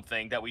from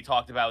something that we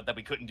talked about that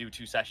we couldn't do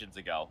 2 sessions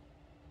ago.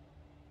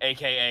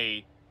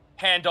 AKA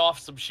hand off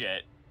some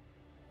shit.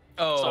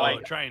 Oh, So I-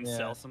 Try and yeah.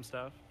 sell some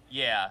stuff.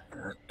 Yeah.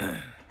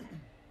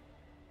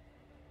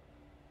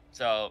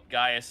 So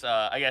Gaius,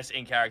 I guess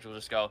in character will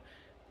just go,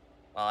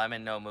 well, I'm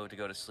in no mood to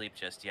go to sleep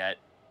just yet.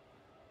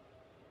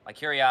 My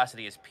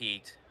curiosity is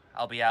piqued.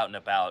 I'll be out and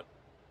about.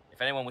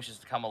 If anyone wishes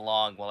to come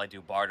along while I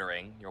do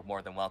bartering, you're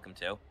more than welcome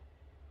to.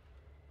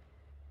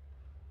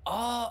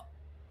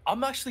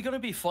 I'm actually gonna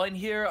be fine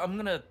here. I'm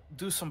gonna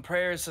do some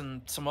prayers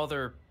and some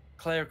other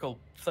clerical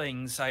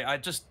things. I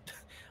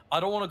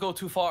don't want to go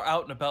too far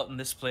out and about in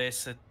this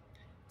place. It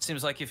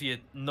seems like if you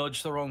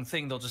nudge the wrong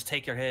thing, they'll just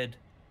take your head.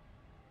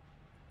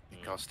 I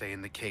think I'll stay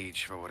in the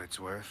cage for what it's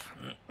worth.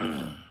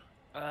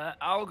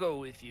 I'll go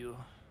with you.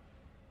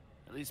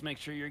 At least make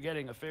sure you're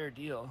getting a fair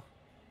deal.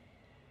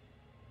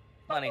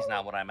 Money's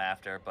not what I'm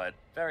after, but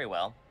very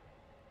well.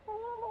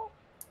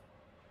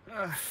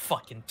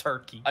 Fucking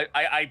turkey.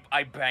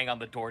 I bang on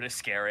the door to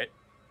scare it.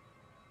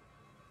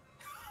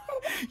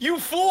 You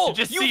fool! You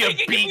just You see a think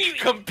it can beak be-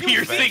 come you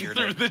piercing think-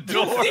 through the You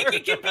door. think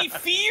it can be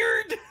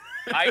feared?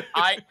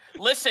 I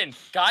listen,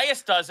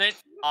 Gaius doesn't.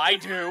 I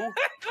do.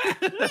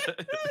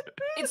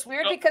 It's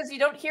weird Nope. because you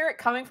don't hear it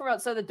coming from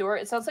outside the door.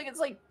 It sounds like it's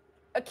like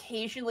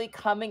occasionally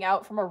coming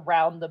out from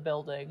around the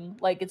building.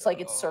 Like it's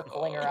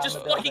circling around Just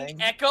the building.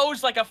 fucking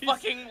echoes like a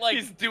fucking like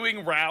He's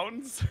doing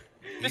rounds.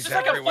 this He's is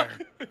like everywhere.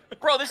 a fuck,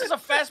 bro. This is a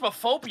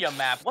phasmophobia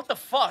map. What the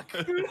fuck?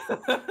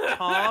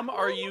 Tom,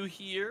 are you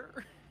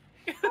here?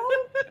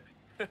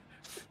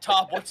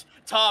 Tom, what's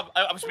Tom?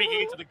 I'm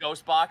speaking into the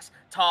ghost box.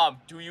 Tom,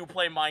 do you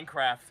play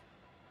Minecraft?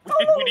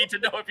 We need to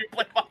know if you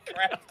play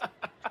Minecraft.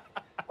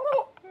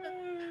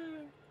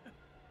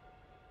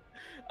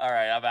 All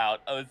right, I'm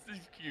out.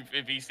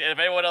 If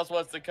anyone else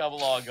wants to come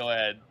along, go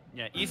ahead.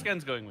 Yeah,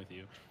 Eastgun's going with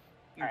you.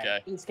 Okay.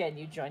 Alright, Eastcan,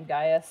 you join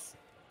Gaius.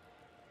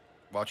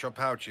 Watch your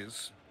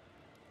pouches.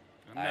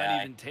 I'm Aye, not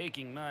aye. even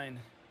taking mine.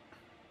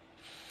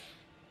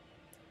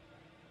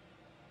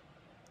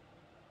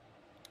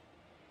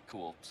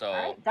 Cool. So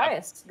Alright,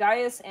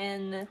 Gaius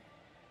and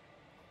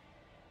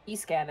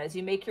Eastcan, as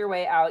you make your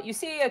way out, you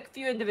see a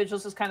few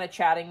individuals just kind of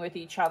chatting with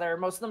each other.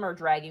 Most of them are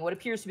dragging what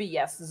appears to be,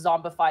 yes,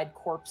 zombified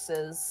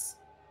corpses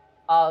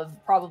of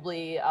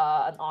probably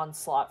an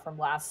onslaught from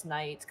last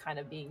night kind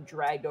of being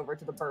dragged over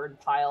to the burn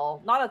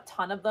pile. Not a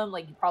ton of them,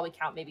 like you probably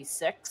count maybe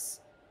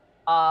 6.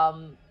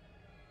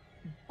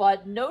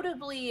 But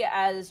notably,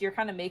 as you're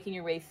kind of making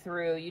your way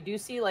through, you do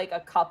see like a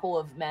couple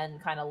of men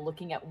kind of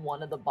looking at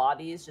one of the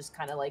bodies, just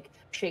kind of like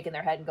shaking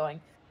their head and going,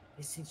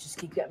 "These things just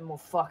keep getting more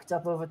fucked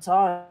up over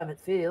time, it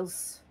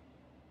feels."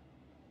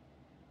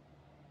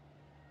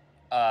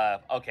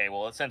 Okay,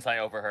 well, since I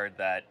overheard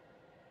that,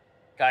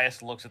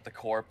 Gaius looks at the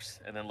corpse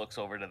and then looks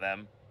over to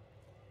them.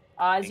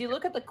 As you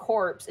look at the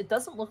corpse, it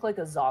doesn't look like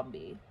a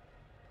zombie.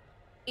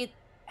 It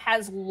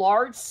has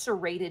large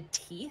serrated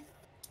teeth,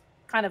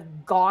 kind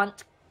of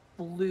gaunt,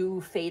 blue,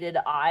 faded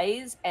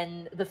eyes,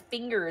 and the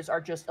fingers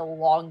are just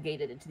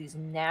elongated into these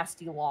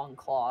nasty long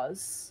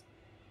claws.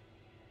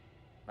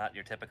 Not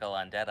your typical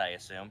undead, I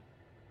assume.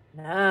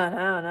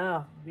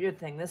 No. Weird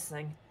thing, this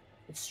thing.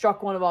 It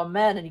struck one of our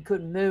men and he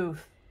couldn't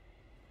move.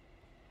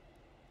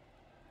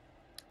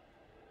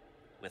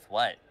 With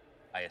what?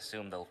 I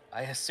assume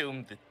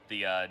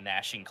the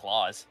gnashing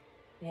claws.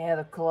 Yeah,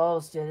 the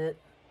claws did it.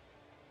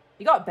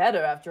 He got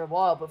better after a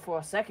while, but for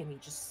a second he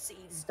just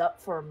seized up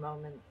for a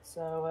moment.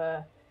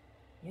 So,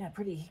 yeah,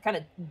 he kind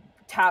of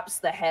taps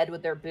the head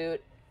with their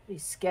boot.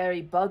 These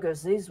scary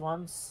buggers, these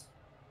ones.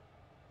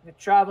 You're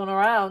traveling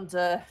around,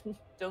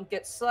 don't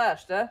get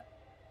slashed, huh?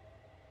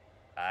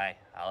 I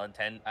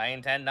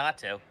intend not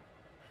to.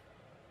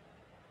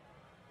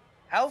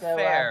 How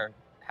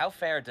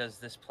fair does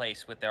this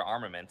place with their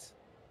armaments?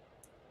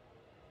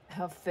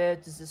 How fair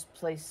does this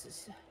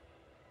place...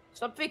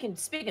 Stop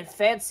speaking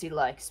fancy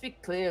like.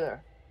 Speak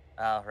clearer.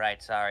 Oh,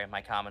 right. Sorry,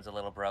 my common's a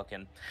little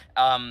broken.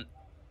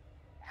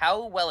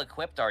 How well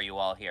equipped are you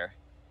all here?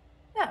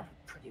 Yeah,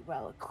 pretty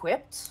well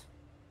equipped.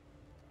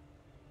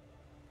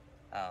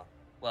 Oh,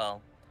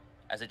 well,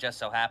 as it just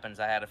so happens,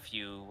 I had a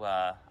few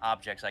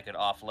objects I could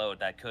offload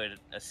that could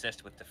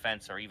assist with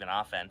defense or even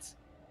offense.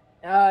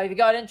 If you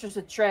got interest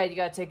with trade, you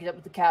gotta take it up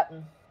with the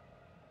captain.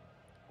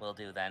 Will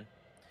do then.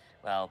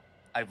 Well,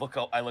 I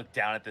look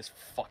down at this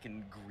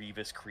fucking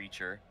grievous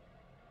creature.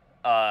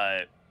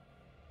 Are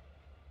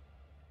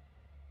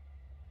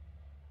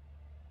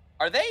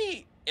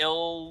they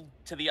ill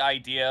to the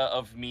idea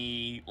of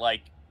me,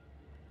 like,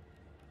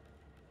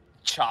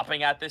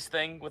 chopping at this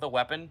thing with a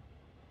weapon?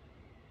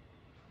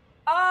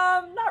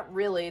 Not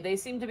really. They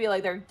seem to be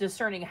like they're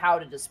discerning how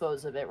to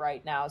dispose of it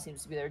right now.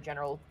 Seems to be their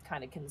general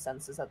kind of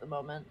consensus at the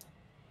moment.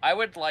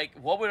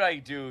 What would I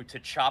do to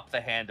chop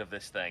the hand of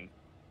this thing?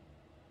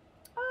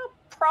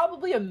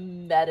 Probably a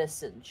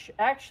medicine.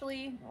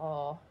 Actually,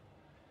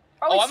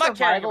 probably I'm not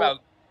caring about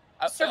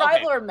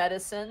survival okay. or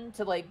medicine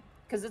to like,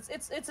 because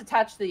it's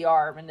attached to the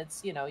arm and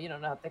it's you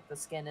don't know how thick the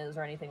skin is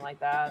or anything like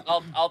that.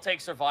 I'll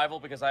take survival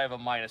because I have a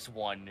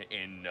 -1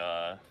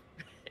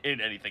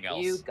 in anything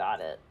else. You got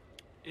it.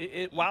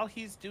 While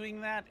he's doing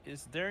that,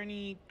 is there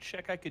any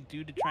check I could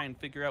do to try and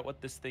figure out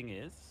what this thing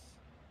is?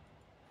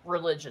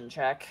 Religion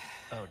check.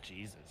 Oh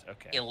Jesus.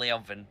 Okay.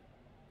 11.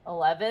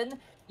 11.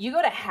 You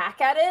go to hack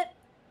at it.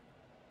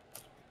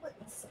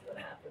 Let's see what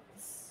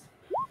happens.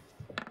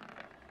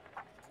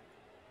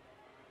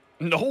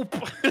 Nope.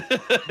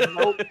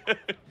 Nope.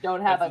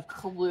 Don't have a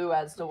clue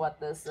as to what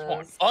this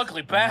Oh, is.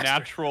 ugly bastard.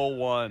 Natural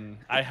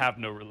 1. I have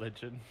no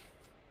religion.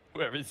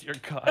 Where is your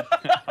god?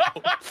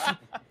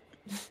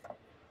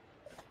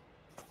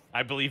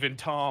 I believe in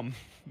Tom.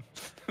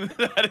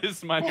 That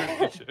is my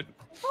religion.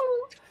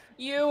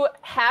 You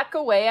hack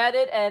away at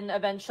it and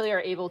eventually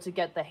are able to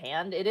get the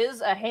hand. It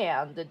is a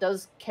hand. It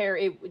does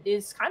carry. It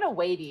is kind of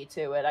weighty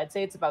to it. I'd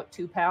say it's about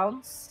 2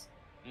 pounds.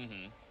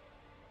 Mm-hmm.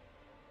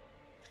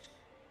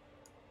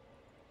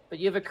 But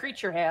you have a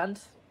creature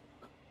hand.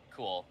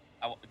 Cool.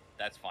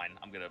 That's fine.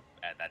 I'm gonna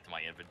add that to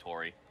my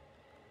inventory.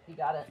 You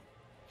got it.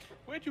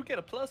 Where'd you get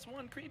a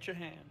 +1 creature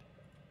hand?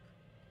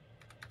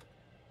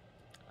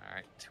 All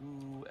right,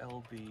 2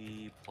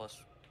 LB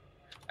plus.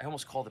 I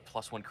almost called it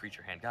 +1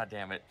 creature hand. God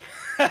damn it.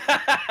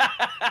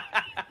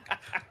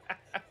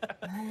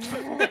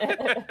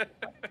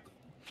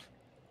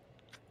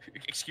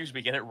 Excuse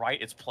me, get it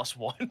right. It's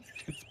 +1.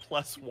 It's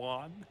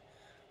 +1.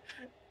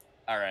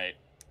 All right.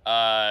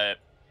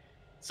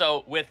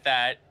 So with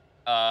that,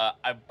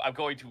 I'm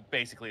going to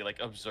basically like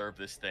observe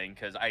this thing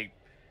because I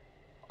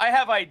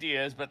have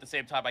ideas, but at the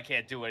same time I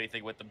can't do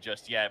anything with them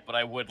just yet. But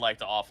I would like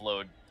to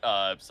offload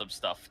some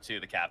stuff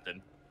to the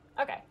captain.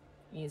 Okay.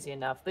 Easy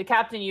enough. The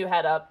captain, you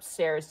head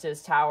upstairs to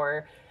his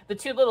tower. The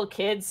 2 little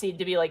kids seem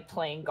to be like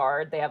playing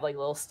guard. They have like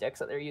little sticks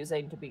that they're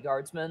using to be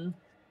guardsmen.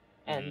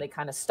 And they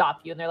kind of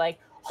stop you and they're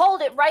like,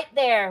 "Hold it right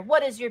there.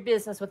 What is your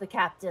business with the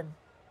captain?"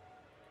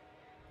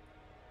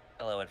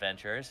 Hello,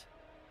 adventurers.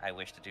 I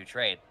wish to do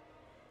trade.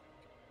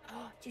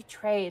 Do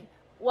trade.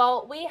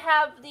 Well, we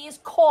have these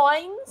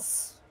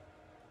coins.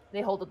 They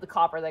hold up the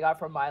copper they got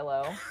from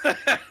Milo.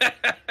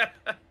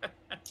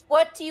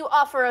 What do you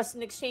offer us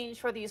in exchange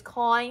for these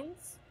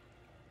coins?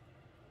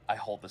 I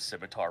hold the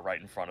scimitar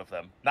right in front of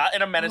them. Not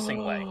in a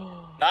menacing way.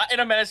 Not in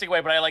a menacing way,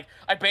 but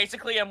I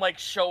basically am like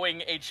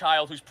showing a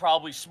child who's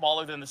probably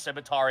smaller than the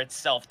scimitar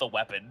itself the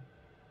weapon.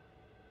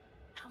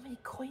 How many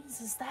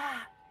coins is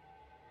that?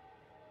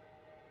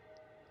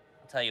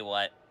 I'll tell you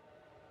what.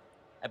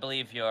 I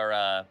believe your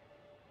I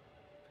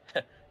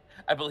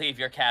believe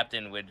your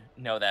captain would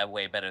know that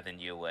way better than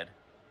you would.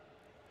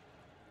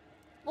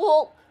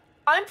 Well,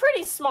 I'm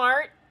pretty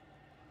smart.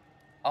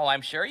 Oh,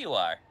 I'm sure you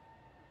are.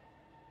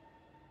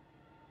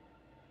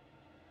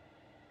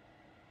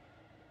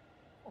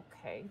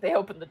 Okay, they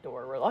open the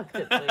door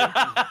reluctantly.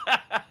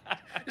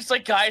 It's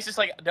like, guys, it's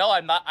like, no,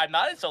 I'm not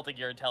insulting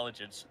your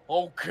intelligence.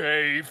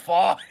 Okay,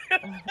 fine.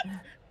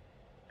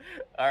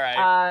 All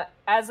right.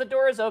 As the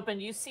door is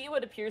opened, you see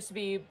what appears to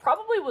be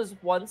probably was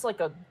once like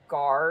a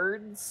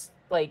guard's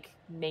like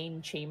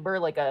main chamber,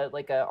 like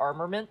a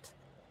armament,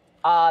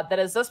 that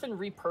has thus been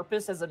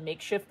repurposed as a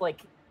makeshift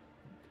like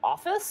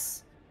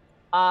office.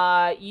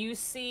 You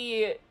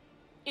see,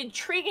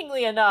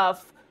 intriguingly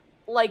enough,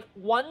 like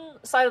one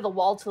side of the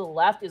wall to the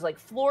left is like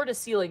floor to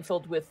ceiling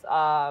filled with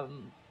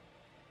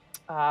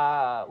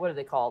what are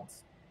they called?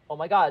 Oh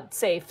my god,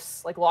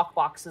 safes, like lock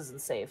boxes and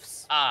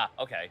safes.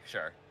 Okay,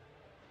 sure.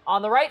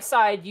 On the right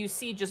side, you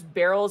see just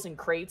barrels and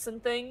crates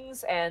and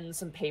things, and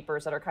some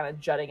papers that are kind of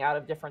jutting out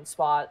of different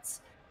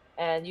spots.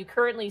 And you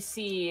currently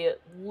see,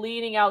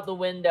 leaning out the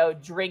window,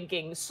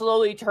 drinking,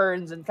 slowly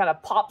turns and kind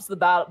of pops the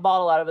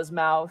bottle out of his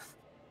mouth.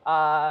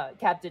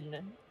 Captain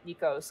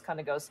Nikos kind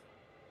of goes,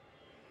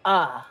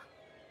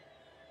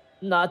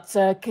 not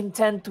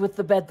content with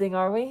the bedding,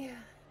 are we?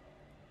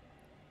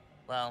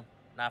 Well,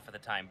 not for the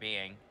time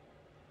being.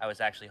 I was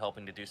actually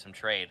hoping to do some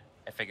trade.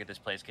 I figured this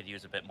place could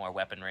use a bit more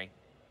weaponry.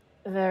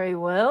 Very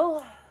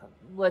well.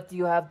 What do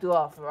you have to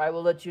offer? I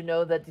will let you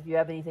know that if you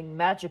have anything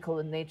magical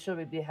in nature,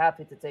 we'd be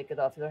happy to take it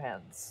off your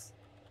hands.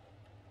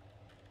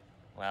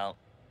 Well,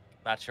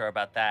 not sure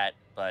about that,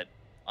 but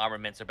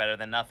armaments are better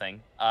than nothing.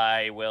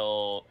 I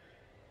will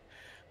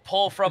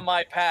pull from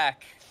my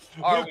pack.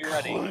 Are we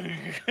ready?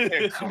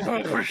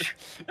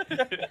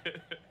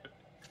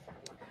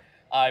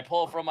 I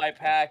pull from my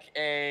pack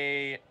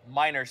a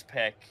miner's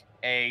pick,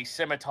 a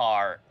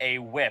scimitar, a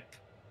whip,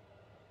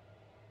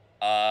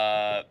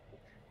 a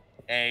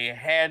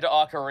hand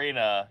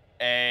ocarina,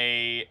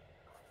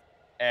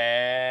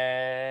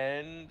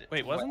 and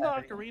Wait, wasn't the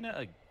ocarina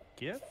a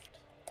gift?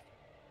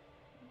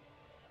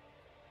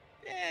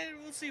 Yeah,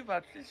 we'll see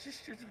about it's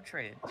just a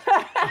trade.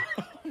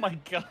 Oh my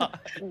god.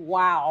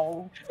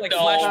 Wow. Like No.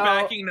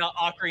 flashbacking the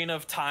Ocarina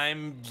of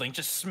Time, Link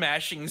just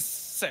smashing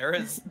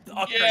Sarah's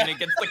Ocarina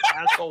against the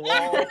castle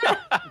wall.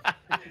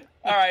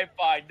 All right,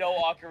 fine, no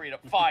ocarina.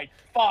 Fine,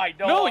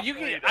 no. No, ocarina. you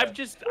can.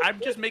 I'm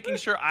just making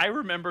sure I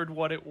remembered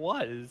what it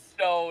was.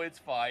 No, it's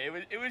fine.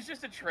 It was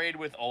just a trade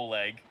with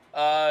Oleg.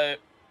 Yeah,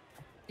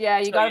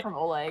 you So got you- it from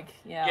Oleg.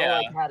 Yeah, Yeah.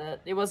 Oleg had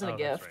it. It wasn't Oh, a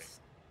that's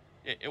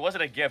gift. It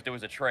wasn't a gift. It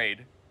was a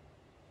trade.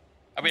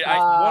 I mean, One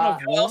how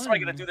of else am I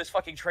gonna one. do this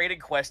fucking trading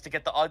quest to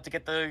get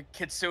the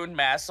Kitsune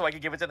mask so I can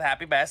give it to the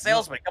happy mask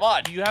salesman? Come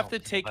on. You have to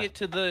take it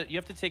to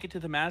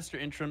the master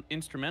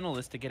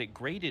instrumentalist to get it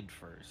graded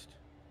first.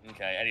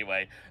 Okay.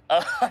 Anyway,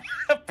 a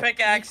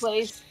pickaxe,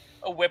 Place.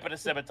 a whip, and a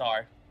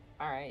scimitar.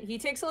 All right. He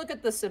takes a look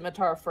at the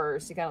scimitar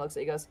first. He kind of looks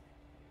at it. He goes,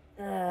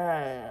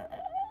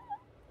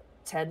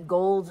 10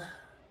 gold.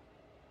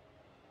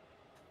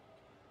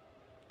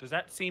 Does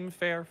that seem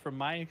fair from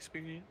my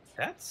experience?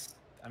 That's,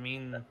 I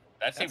mean,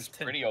 That seems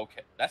 10 pretty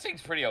okay. That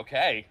seems pretty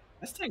okay.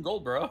 that's 10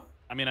 gold, bro.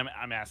 I mean,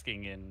 I'm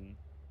asking in.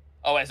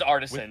 Oh, as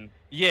artisan.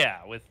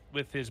 Yeah,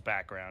 with his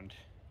background.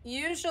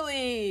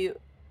 Usually,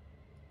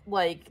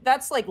 like,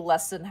 that's like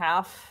less than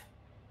half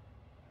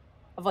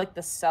of like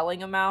the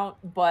selling amount,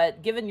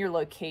 but given your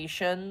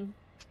location,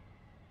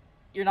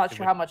 you're not It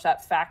sure would- how much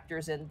that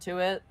factors into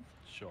it.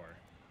 Sure.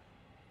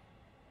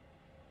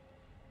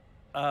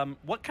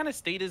 What kind of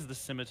state is the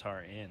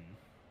scimitar in?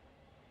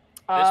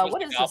 This was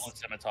What the is goblin this?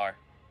 scimitar.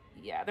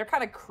 Yeah, they're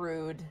kind of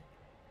crude,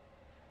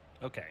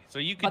 Okay, so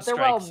you could but they're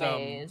strike well some.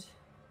 made.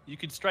 You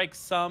could strike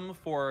some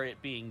for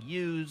it being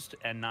used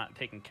and not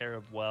taken care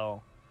of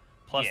well,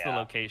 plus the Yeah.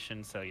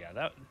 location. So yeah,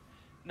 that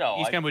No,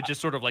 Eastcam would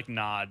just sort of like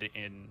nod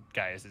in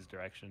Gaius's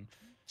direction.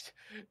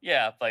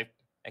 yeah, like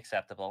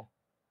acceptable.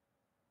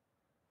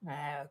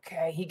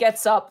 Okay, he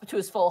gets up to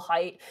his full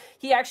height.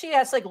 He actually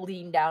has to like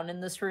lean down in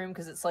this room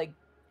because it's like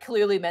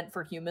clearly meant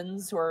for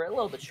humans who are a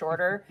little bit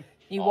shorter.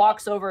 He Aw.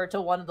 walks over to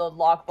one of the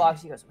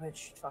lockboxes. He goes,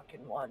 "Which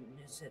fucking one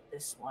is it?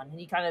 This one?" And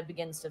he kind of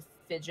begins to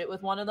fidget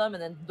with one of them,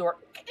 and then the door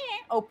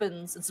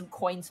opens and some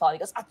coins fall. He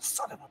goes, "Ah,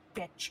 son of a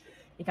bitch!"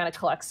 He kind of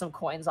collects some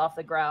coins off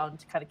the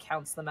ground, kind of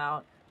counts them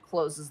out,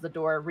 closes the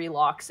door,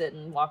 relocks it,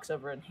 and walks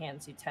over and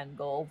hands you 10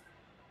 gold.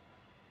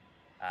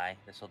 Aye,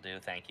 this'll do.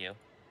 Thank you.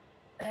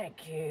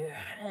 Thank you.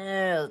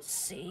 Let's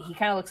see. He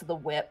kind of looks at the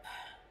whip.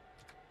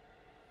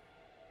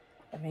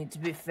 I mean, to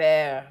be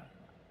fair,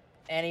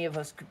 any of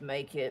us could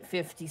make it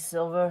 50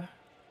 silver.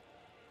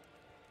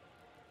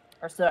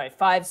 Or sorry,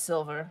 5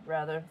 silver,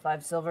 rather.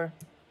 5 silver.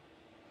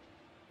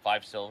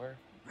 5 silver.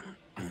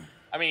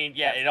 I mean,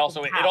 yeah. It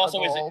also Half a is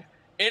gold.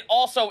 it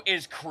also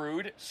is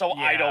crude, so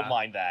I don't Yeah.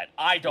 mind that.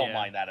 I don't Yeah.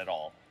 mind that at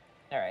all.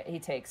 All right, he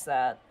takes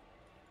that.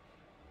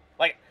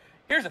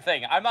 Here's the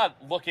thing. I'm not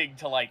looking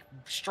to like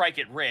strike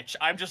it rich.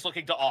 I'm just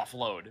looking to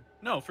offload.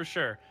 No, for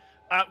sure.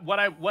 What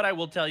I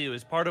will tell you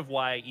is part of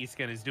why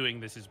Isken is doing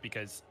this is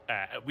because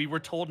we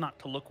were told not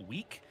to look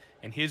weak,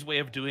 and his way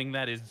of doing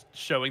that is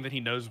showing that he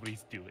knows what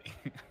he's doing.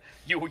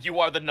 You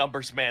are the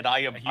numbers man. I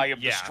am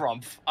the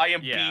strumpf. I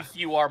am beef.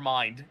 You are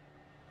mind.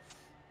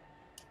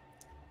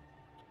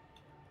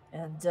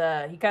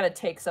 And he kind of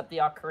takes up the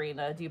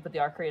ocarina. Do you put the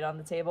ocarina on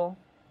the table?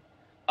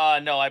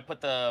 No, I put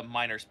the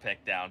miner's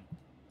pick down.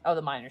 Oh,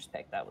 the miner's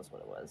pick. That was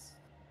what it was.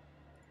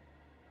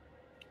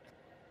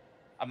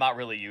 I'm not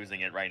really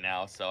using it right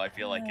now, so I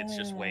feel like it's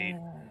just wait.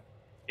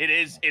 It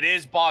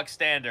is bog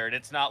standard.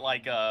 It's not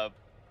like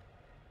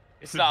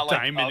it's not like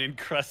diamond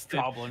encrusted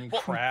Goblin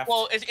craft.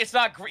 Well, it's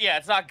not. Yeah,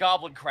 it's not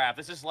goblin craft.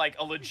 This is like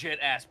a legit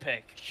ass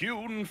pick.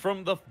 hewn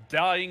from the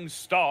dying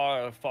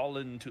star,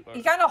 fallen to earth.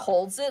 He kind of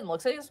holds it and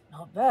looks at it. He goes,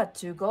 not bad.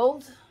 2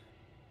 gold.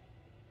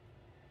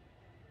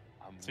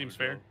 Seems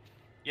fair.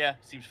 Yeah,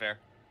 seems fair.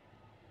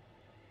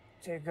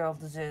 2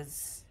 gold it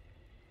is.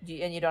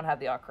 And you don't have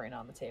the ocarina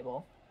on the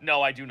table.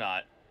 No, I do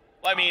not.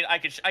 Well, I mean, I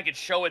could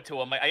show it to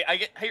him.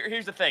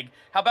 Here's the thing.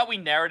 How about we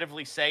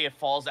narratively say it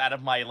falls out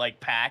of my like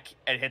pack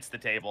and hits the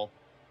table?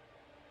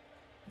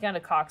 He kind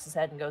of cocks his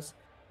head and goes,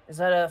 "Is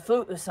that a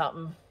flute or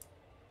something?"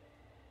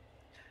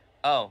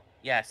 Oh,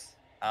 yes.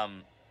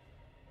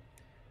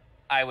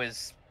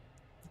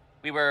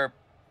 We were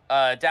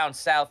down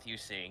south, you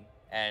see,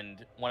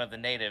 and one of the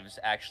natives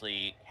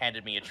actually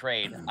handed me a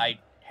trade. I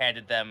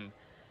handed them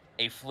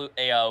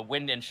a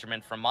wind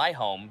instrument from my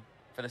home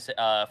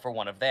for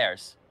one of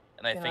theirs,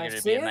 and I figured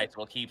it'd be a nice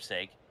little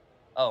keepsake.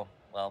 Oh,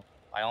 well,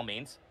 by all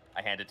means,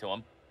 I hand it to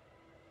him.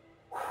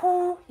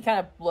 He kind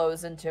of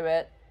blows into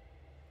it.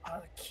 Oh,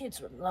 the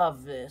kids would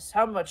love this.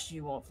 How much do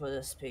you want for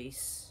this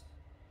piece?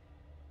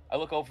 I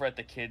look over at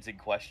the kids in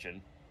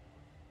question.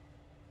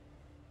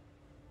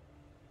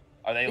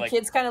 Are they the like...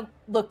 kids kind of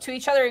look to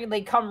each other and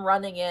they come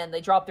running in.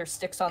 They drop their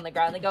sticks on the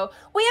ground. They go,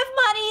 "We have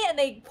money!" And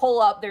they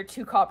pull up their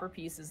 2 copper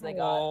pieces they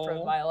got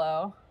from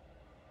Milo.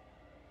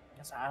 He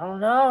goes, "I don't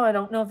know. I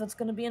don't know if that's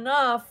going to be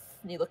enough."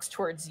 And he looks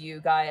towards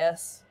you,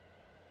 Gaius.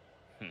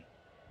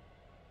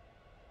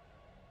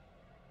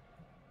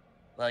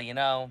 Well, you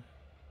know,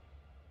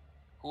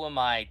 who am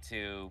I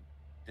to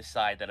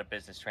decide that a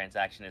business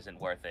transaction isn't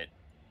worth it?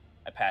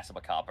 I pass him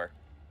a copper.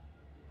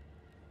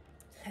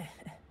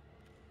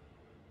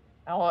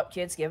 Now what,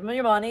 kids? Give them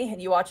your money.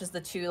 And you watch as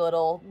the 2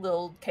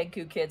 little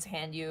Kenku kids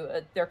hand you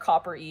their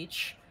copper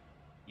each.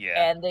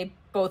 Yeah. And they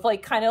both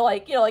kind of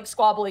like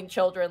squabbling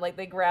children. Like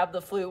they grab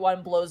the flute,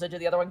 one blows into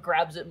the other one,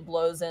 grabs it and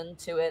blows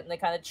into it, and they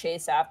kind of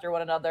chase after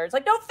one another. It's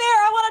like, no fair!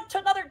 I want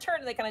another turn,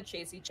 and they kind of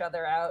chase each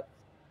other out.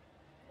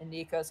 And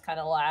Nikos kind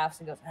of laughs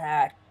and goes,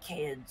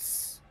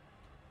 kids.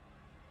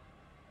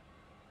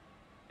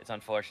 It's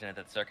unfortunate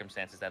that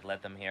circumstances that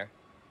led them here.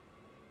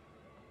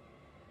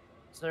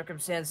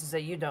 Circumstances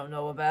that you don't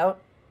know about.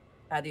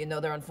 How do you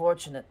know they're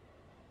unfortunate?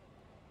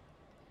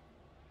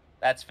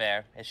 That's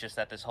fair. It's just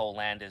that this whole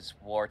land is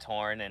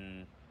war-torn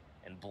and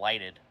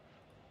blighted.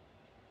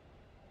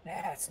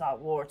 It's not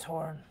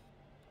war-torn.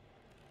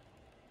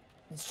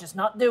 It's just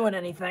not doing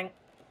anything.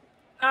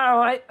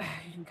 Alright.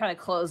 He kind of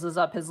closes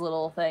up his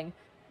little thing.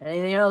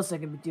 Anything else I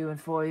can be doing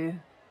for you?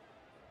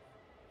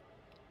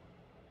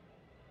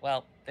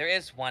 Well, there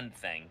is one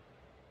thing.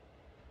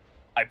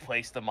 I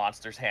placed the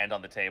monster's hand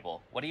on the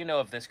table. What do you know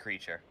of this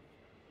creature?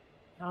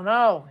 I don't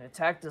know. It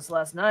attacked us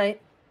last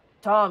night.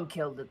 Tom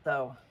killed it,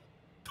 though.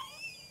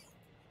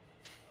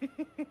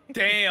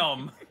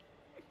 Damn.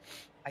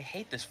 I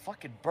hate this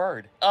fucking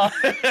bird.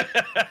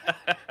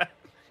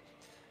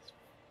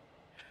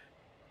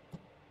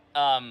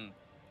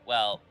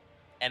 Well,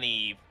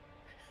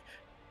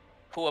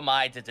 who am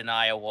I to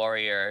deny a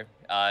warrior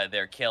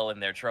their kill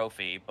and their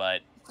trophy,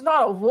 but... It's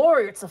not a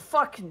warrior, it's a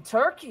fucking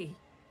turkey.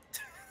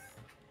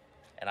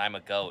 And I'm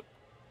a goat.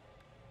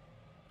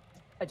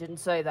 I didn't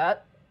say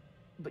that,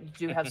 but you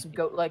do have some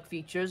goat-like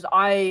features.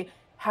 I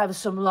have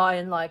some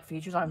lion-like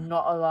features. I'm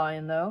not a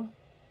lion, though.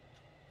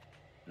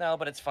 No,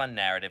 but it's fun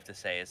narrative to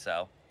say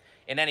so.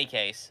 In any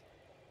case,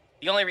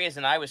 the only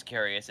reason I was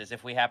curious is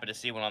if we happen to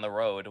see one on the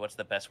road, what's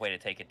the best way to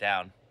take it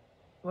down?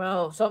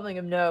 Well, something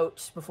of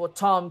note, before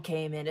Tom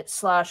came in, it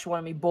slashed one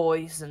of me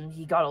boys, and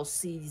he got all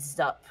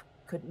seized up.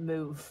 Couldn't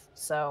move,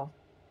 so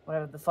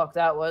whatever the fuck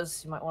that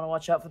was, you might want to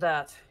watch out for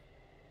that.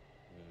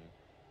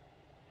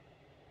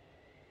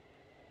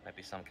 Might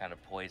be some kind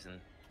of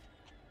poison.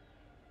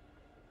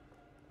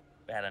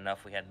 Bad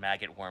enough we had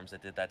maggot worms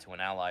that did that to an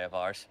ally of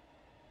ours.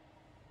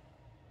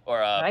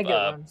 Or,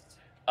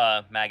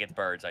 maggot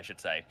birds, I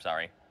should say.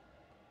 Sorry.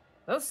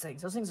 Those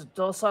things are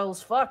docile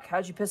as fuck.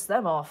 How'd you piss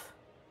them off?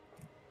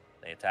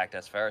 They attacked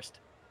us first.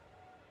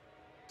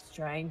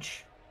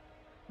 Strange.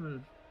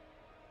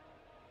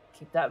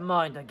 Keep that in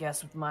mind, I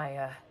guess, with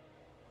my,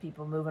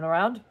 people moving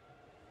around.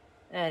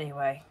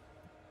 Anyway.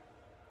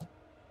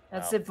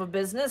 That's it for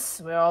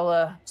business. We're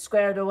all,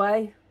 squared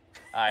away.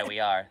 Aye, we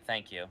are.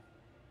 Thank you.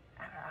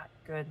 Alright,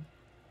 good.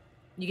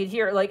 You can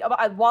hear,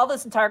 while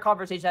this entire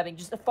conversation is happening,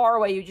 just far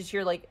away, you just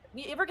hear,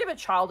 you ever give a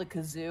child a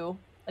kazoo?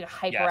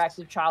 like a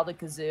hyperactive child a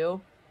kazoo.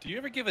 Do you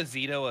ever give a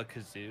Zito a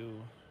kazoo?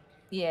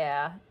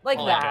 Yeah, like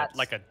Or that.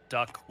 like a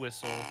duck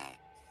whistle.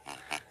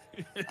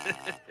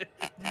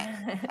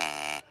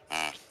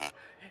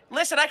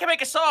 Listen, I can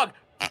make a song.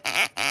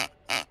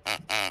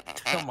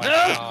 Oh my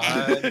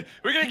god.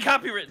 We're gonna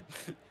copyright.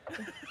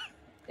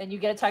 And you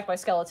get attacked by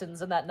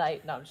skeletons in that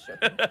night. No, I'm just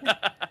joking.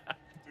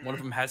 One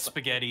of them has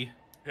spaghetti.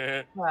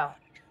 Well,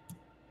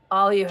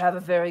 all you have a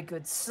very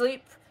good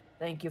sleep.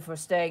 Thank you for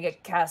staying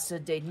at Casa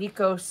de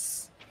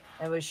Nikos.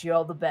 I wish you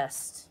all the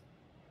best.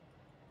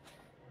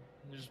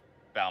 Just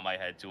bow my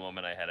head to him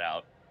and I head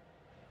out.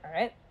 All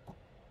right.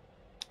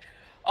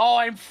 Oh,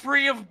 I'm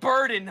free of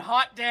burden.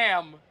 Hot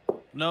damn.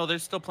 No,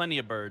 there's still plenty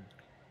of bird.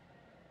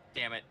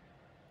 Damn it.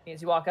 As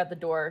you walk out the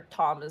door,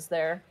 Tom is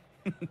there.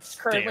 Currently,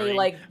 Staring.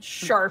 like,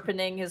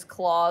 sharpening his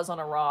claws on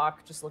a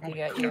rock, just looking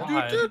at you.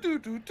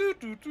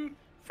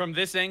 From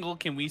this angle,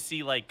 can we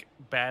see like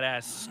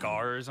badass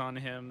scars on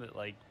him that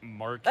like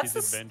mark That's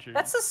his the, adventures?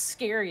 that's the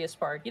scariest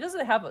part. He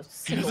doesn't have a He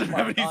single doesn't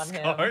have mark any on him.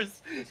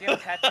 scars. Does he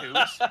have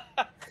tattoos?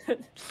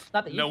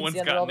 Not that you No can one's see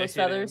under all gotten those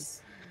to hit him.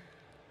 feathers.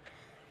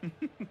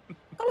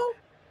 Hello.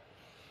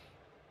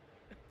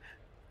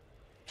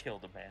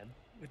 Killed a man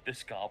with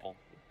this gobble.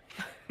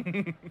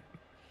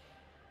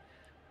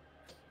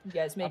 You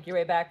guys make your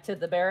way back to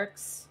the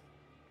barracks.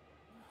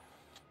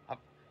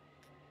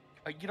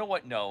 You know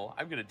what? No,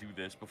 I'm gonna do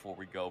this before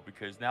we go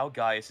because now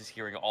Gaius is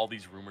hearing all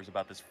these rumors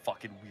about this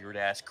fucking weird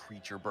ass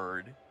creature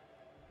bird.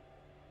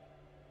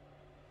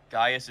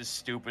 Gaius is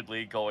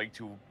stupidly going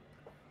to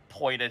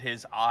point at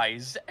his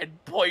eyes and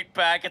point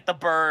back at the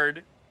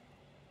bird.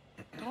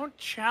 Don't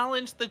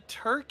challenge the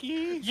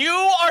turkey.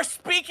 You are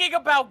speaking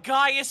about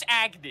Gaius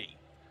Agni.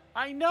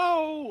 I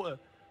know.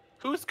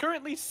 Who's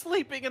currently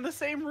sleeping in the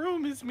same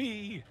room as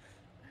me?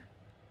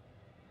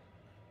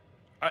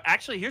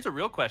 Actually, here's a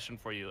real question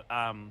for you.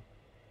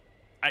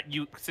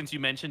 Since you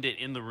mentioned it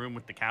in the room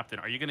with the captain,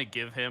 are you gonna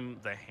give him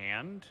the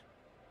hand?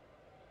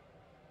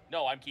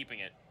 No, I'm keeping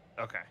it.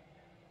 Okay.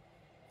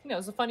 You know,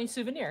 it's a funny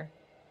souvenir.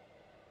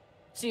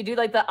 So you do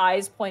like the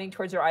eyes pointing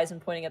towards your eyes and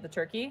pointing at the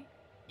turkey.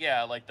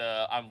 Yeah, like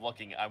the I'm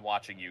watching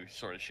you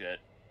sort of shit.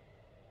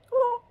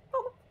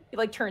 He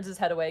like turns his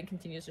head away and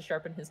continues to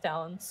sharpen his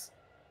talons.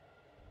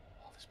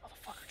 Oh, this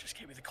motherfucker just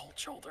gave me the cold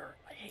shoulder.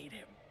 I hate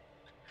him.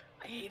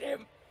 I hate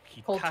him.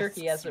 He Cold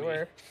turkey, as tasks it me.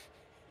 were.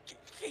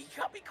 He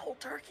got me cold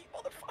turkey,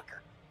 motherfucker.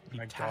 He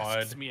My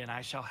tasks God. me, and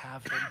I shall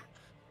have him.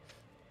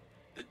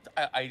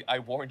 I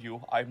warned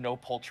you. I'm no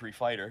poultry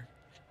fighter.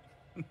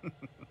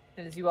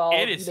 And as you all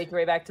It you is- make your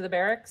way back to the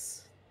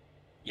barracks.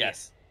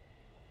 Yes.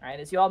 All right,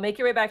 as you all make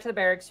your way back to the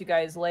barracks, you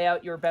guys lay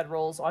out your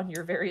bedrolls on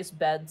your various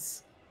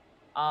beds.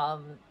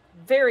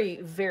 Very,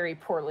 very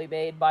poorly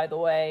made, by the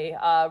way.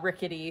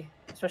 Rickety,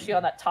 especially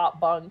on that top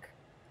bunk.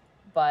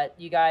 But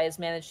you guys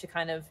managed to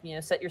kind of,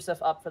 set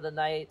yourself up for the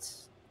night.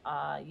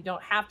 You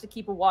don't have to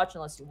keep a watch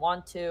unless you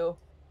want to.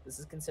 This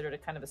is considered a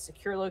kind of a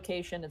secure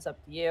location. It's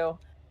up to you.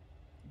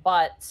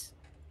 But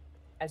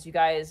as you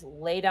guys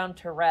lay down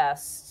to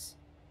rest,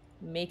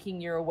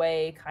 making your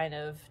way kind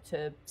of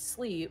to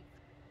sleep,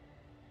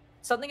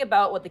 something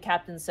about what the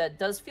captain said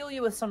does fill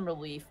you with some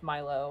relief,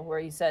 Milo, where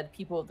he said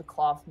people of the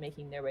cloth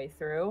making their way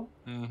through.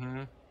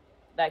 Mm-hmm.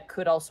 That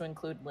could also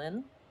include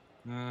Lynn.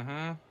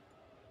 Mm-hmm.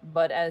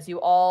 But as you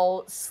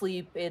all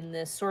sleep in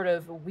this sort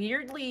of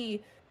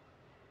weirdly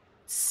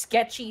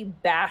sketchy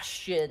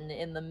bastion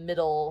in the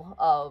middle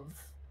of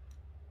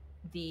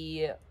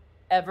the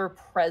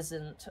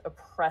ever-present,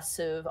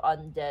 oppressive,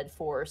 undead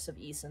force of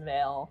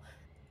Easonvale,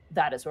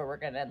 that is where we're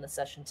going to end the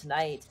session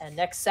tonight. And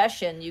next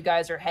session, you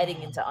guys are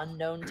heading into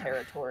unknown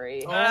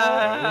territory. Bye,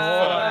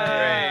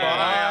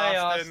 Bye,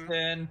 Austin.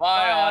 Austin.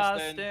 Bye,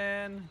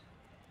 Austin.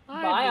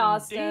 I'm Bye, in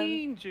Austin.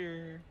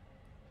 danger.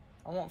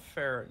 I want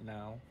ferret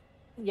now.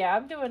 Yeah,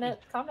 I'm doing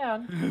it. Calm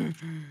down.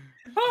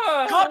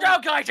 Calm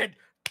down, Gaijin!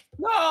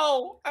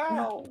 No!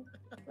 Ow!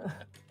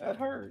 That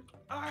hurt.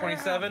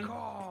 27?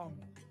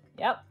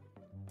 Yep.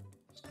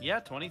 Yeah,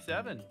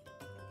 27.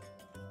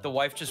 The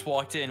wife just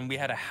walked in. We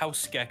had a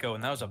house gecko,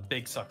 and that was a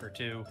big sucker,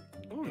 too.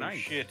 Ooh, nice.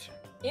 Shit.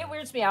 It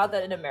weirds me out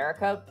that in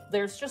America,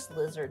 there's just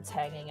lizards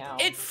hanging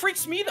out. It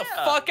freaks me the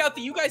fuck out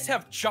that you guys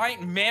have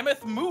giant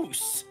mammoth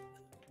moose.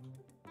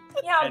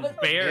 Yeah, And but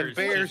bears, And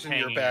bears just in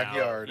your hanging out.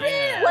 backyard.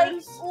 Yeah.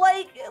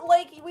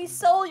 like we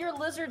sell your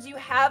lizards you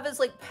have as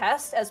like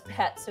pests as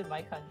pets in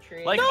my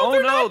country. Like, No, oh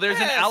they're no, not there's an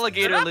pests. They're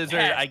alligator not lizard.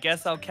 pests. I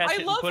guess I'll catch I it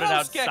and love put it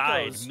house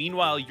outside. geckos.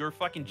 Meanwhile, your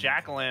fucking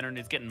jack-o'-lantern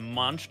is getting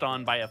munched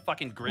on by a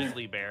fucking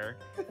grizzly bear.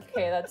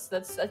 okay, that's too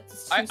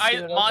I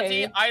soon.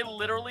 Monty, Okay? I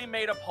literally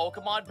made a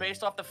Pokemon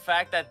based off the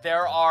fact that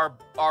there are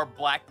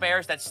black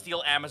bears that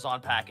steal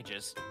Amazon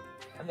packages.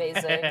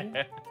 Amazing.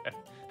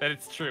 That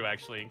it's true,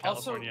 actually, in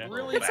Also, California.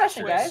 really Good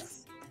session, quick-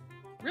 guys.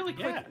 Really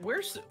quick, Yeah.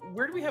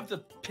 where do we have the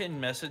pin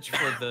message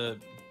for the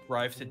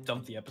drive to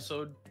dump the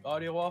episode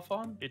audio off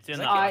on? It's in Is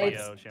the that-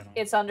 audio channel.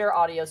 It's under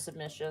audio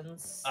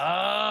submissions.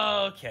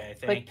 Oh, okay,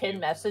 Click thank pin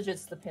you. message.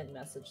 It's the pin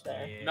message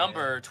there. Yeah.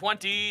 Number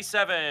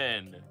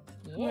 27.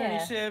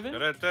 Yeah. 27. Oh,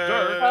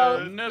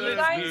 Dirt. you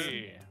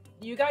guys-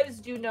 you guys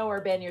do know where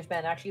Banier's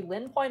been. Actually,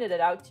 Lynn pointed it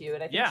out to you,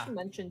 and I think Yeah. she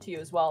mentioned to you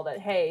as well that,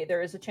 hey,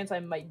 there is a chance I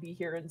might be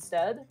here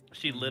instead.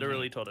 She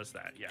literally told us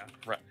that. Yeah.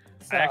 So,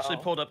 I actually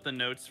pulled up the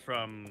notes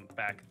from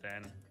back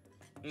then.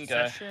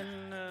 Okay.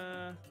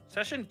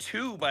 Session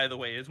 2, by the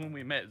way, is when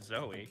we met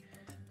Zoe.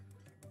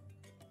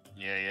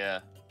 Yeah.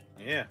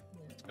 Yeah,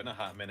 it's been a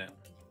hot minute.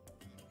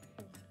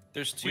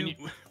 There's two.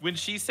 When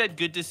she said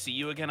 "good to see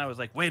you again," I was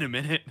like, "Wait a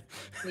minute."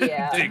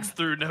 Yeah. Digs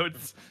through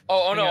notes.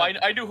 Oh no, Yeah.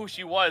 I knew who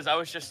she was. I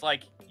was just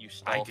like, you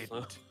stole didn't.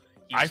 food.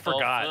 You I stole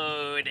forgot.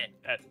 Food.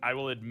 I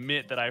will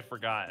admit that I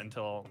forgot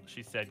until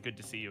she said "good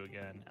to see you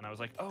again," and I was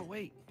like, "Oh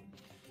wait,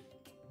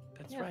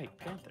 that's Yeah. right,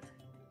 Panther."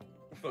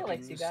 He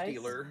likes you guys.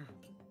 Stealer.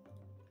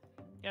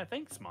 Yeah,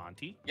 thanks,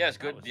 Monty. Yeah, it's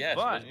That good. was Yeah, it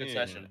was fun. a good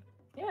session.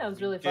 Yeah, it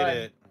was really Did fun.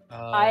 it.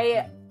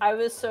 I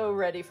was so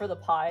ready for the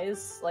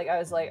pies. Like I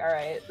was like, all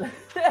right.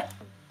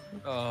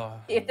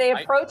 If they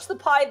approach the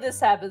pie, this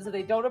happens. If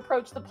they don't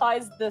approach the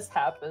pies, this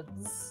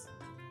happens.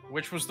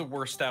 Which was the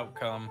worst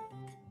outcome?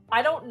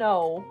 I don't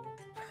know.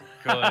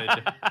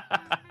 Good.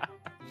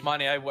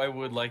 Monty, I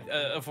would like.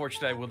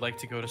 Unfortunately, I would like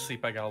to go to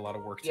sleep. I got a lot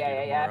of work to do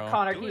Yeah. tomorrow.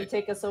 Connor, Do can you it.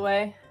 take us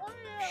away?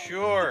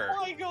 Sure.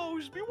 My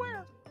goes,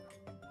 beware.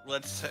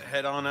 Let's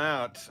head on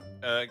out.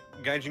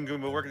 Gaijin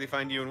Goomba, where can they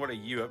find you and what are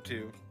you up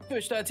to?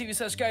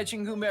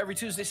 Twitch.tv/GaiChinGuma every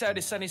Tuesday, Saturday,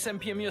 Sunday, 7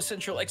 p.m. US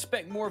Central.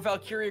 Expect more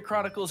Valkyria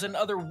Chronicles and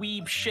other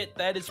weeb shit.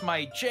 That is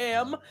my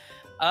jam.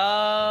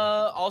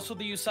 Also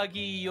the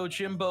Usagi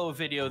Yojimbo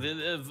video,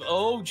 the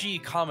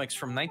OG comics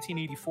from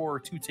 1984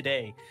 to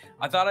today.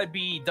 I thought I'd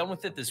be done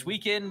with it this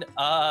weekend.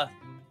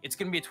 It's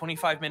going to be a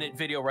 25-minute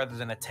video rather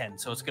than a 10,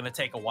 so it's going to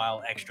take a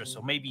while extra.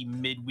 So maybe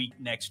midweek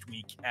next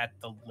week at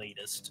the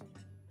latest.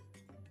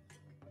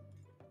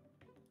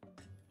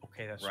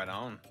 Okay, that's Right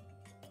on.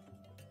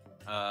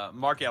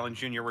 Mark Allen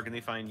Jr., where can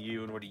they find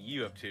you and what are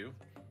you up to?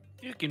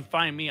 You can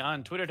find me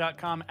on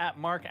twitter.com at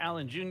Mark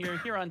Allen Jr.,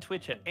 here on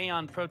Twitch at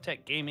Aeon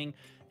Protect Gaming,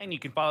 and you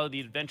can follow the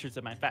adventures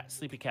of my fat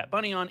sleepy cat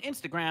bunny on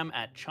Instagram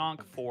at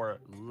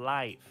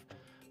Chonk4Life.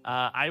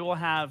 I will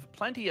have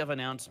plenty of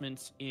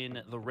announcements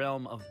in the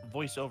realm of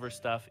voiceover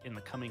stuff in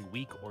the coming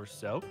week or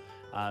so.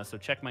 So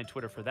check my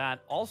Twitter for that.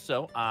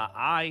 Also,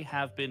 I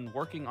have been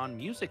working on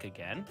music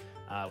again,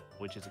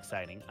 which is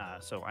exciting.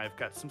 So I've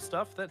got some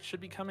stuff that should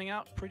be coming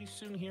out pretty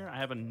soon here. I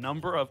have a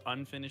number of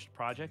unfinished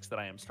projects that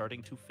I am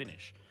starting to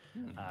finish.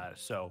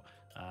 So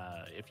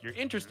if you're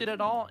interested at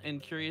all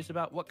and curious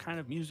about what kind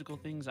of musical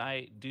things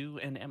I do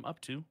and am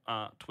up to,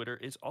 Twitter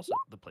is also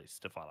the place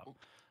to follow.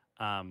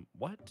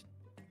 What?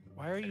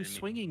 Why are you didn't mean-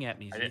 swinging at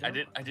me, Zito?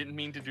 I didn't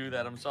mean to do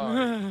that. I'm sorry.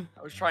 I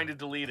was trying to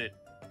delete it.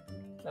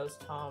 That was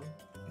Tom.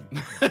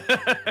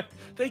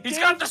 He's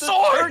got the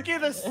sword! Turkey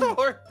the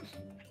sword!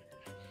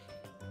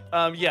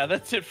 Yeah,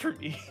 that's it for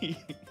me.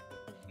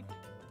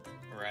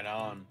 Right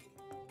on.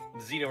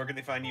 Zito, where can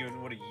they find you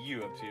and what are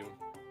you up to?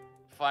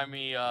 Find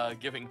me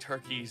giving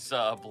turkeys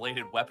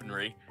bladed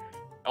weaponry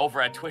over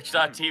at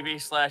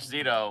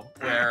twitch.tv/Zito,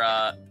 where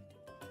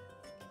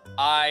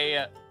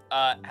I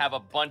have a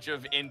bunch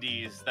of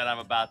indies that I'm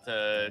about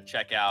to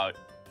check out.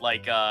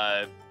 Like,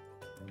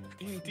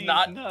 Indeed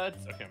Not-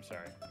 nuts. Okay, I'm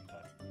sorry. I'm done.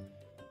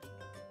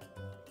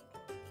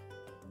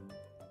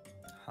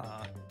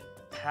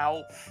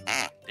 how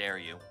dare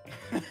you?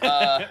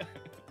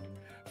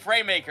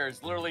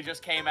 Framemakers literally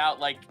just came out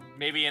like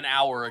maybe an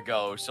hour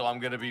ago, so I'm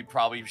gonna be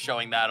probably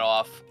showing that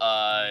off.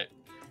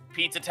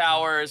 Pizza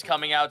Tower is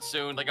coming out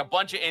soon. Like a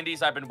bunch of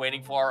indies I've been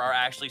waiting for are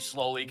actually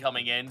slowly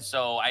coming in,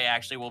 so I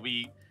actually will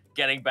be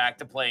getting back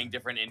to playing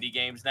different indie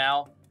games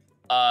now.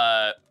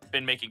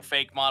 Been making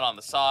Fake Mod on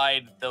the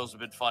side. Those have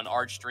been fun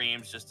art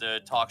streams just to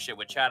talk shit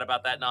with chat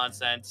about that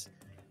nonsense.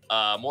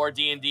 More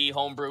D&D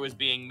homebrew is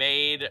being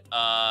made.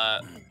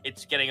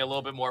 It's getting a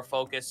little bit more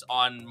focus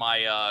on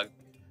my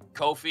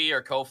Ko-fi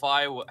or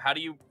Ko-fi.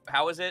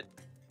 How is it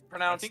I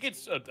pronounced? think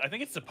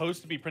it's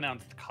supposed to be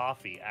pronounced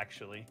coffee,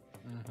 actually.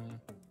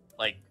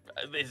 Like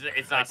it's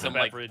Like not the some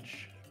like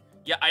beverage.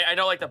 yeah. I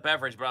know like the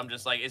beverage, but I'm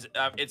just like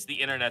it's the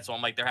internet, so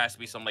I'm like there has to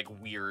be some like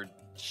weird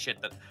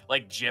shit that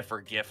like GIF or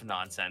GIF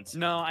nonsense.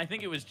 No, I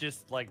think it was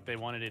just like they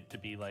wanted it to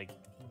be like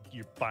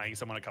you're buying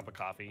someone a cup of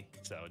coffee.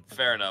 So it's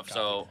Fair enough. coffee.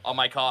 So on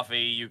my coffee,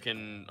 you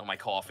can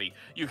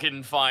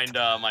find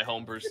my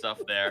homebrew stuff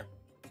there.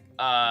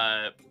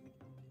 There's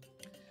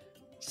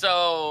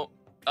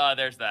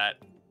that.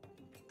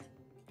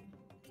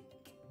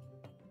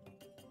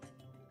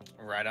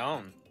 Right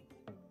on.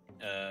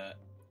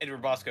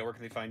 Edward Bosco, where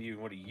can they find you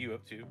and what are you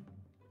up to?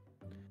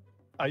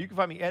 You can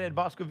find me at Ed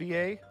Bosco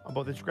VA on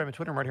both Instagram and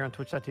Twitter. I'm right here on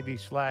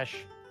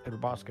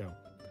twitch.tv/Edward Bosco.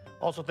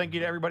 Also, thank you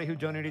to everybody who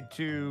donated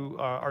to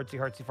Artsy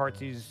Hartsy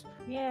Fartsy's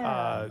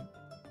Yeah.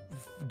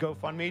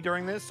 GoFundMe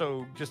during this.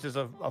 So just as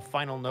a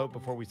final note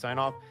before we sign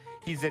off,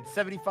 he's at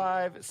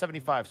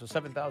 $75, so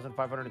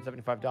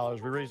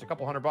 $7,575. We raised a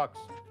couple $100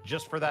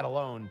 just for that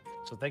alone.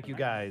 So thank you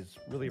guys.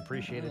 Really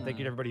appreciate it. Thank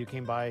you to everybody who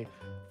came by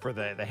for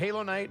the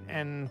Halo night.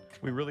 And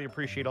we really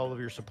appreciate all of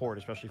your support,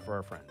 especially for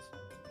our friends.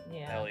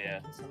 Yeah. Hell yeah.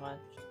 Thank you so much.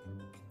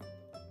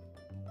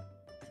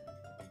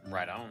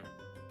 Right on.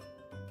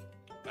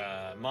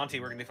 Monty,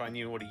 where can they find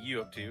you and what are you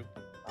up to?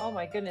 Oh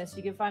my goodness.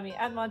 You can find me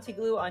at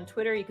Montyglue on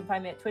Twitter. You can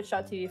find me at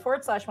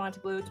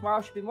twitch.tv/Montyglue.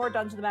 Tomorrow should be more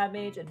Dungeons of the Mad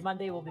Mage, and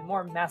Monday will be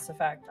more Mass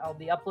Effect. I'll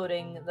be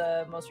uploading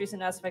the most recent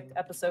Mass Effect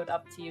episode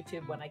up to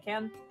YouTube when I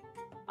can.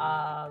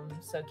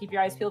 So keep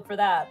your eyes peeled for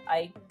that.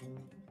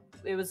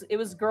 It was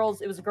a girls'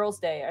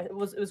 day. It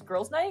was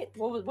girls' night?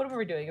 What were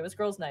we doing? It was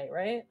girls' night,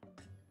 right?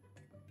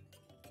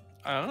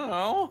 I don't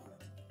know.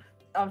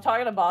 I'm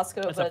talking to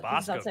Bosco, That's a but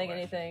he's not Bosco saying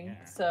question, anything.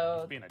 yeah. So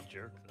He's being a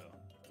jerk, though.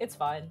 it's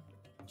fine.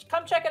 Just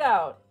come check it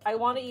out. I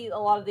want to eat a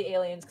lot of the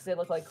aliens because they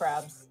look like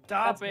crabs.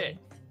 Stop That's it. me.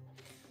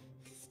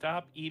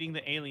 Stop eating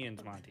the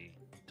aliens, Monty.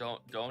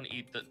 Don't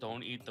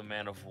eat the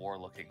Man of War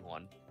looking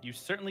one. You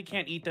certainly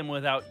can't eat them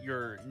without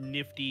your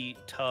nifty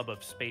tub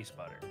of space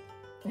butter.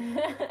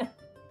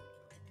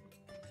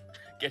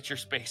 Get your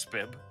space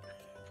bib.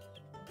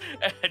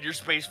 And your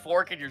space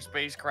fork and your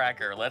space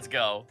cracker. Let's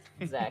go.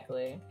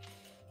 Exactly.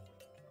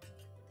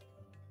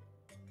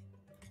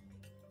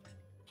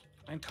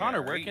 And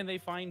Connor, where Gary. can they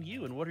find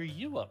you, and what are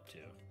you up to?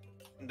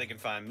 They can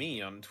find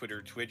me on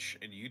Twitter, Twitch,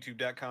 and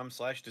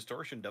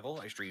YouTube.com/DistortionDevil.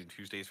 I stream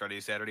Tuesdays,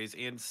 Fridays, Saturdays,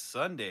 and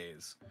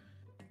Sundays.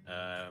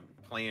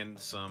 Playing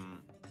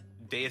some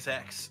Deus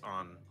Ex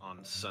on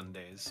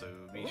Sundays, so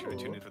be sure to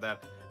tune in for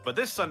that. But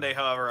this Sunday,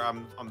 however,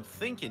 I'm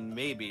thinking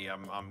maybe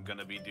I'm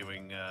gonna be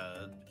doing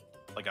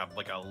like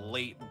a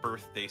late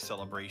birthday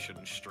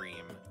celebration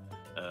stream,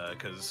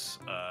 because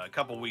a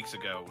couple weeks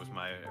ago was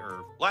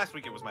last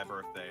week it was my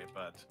birthday,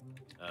 but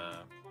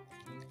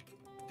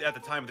at the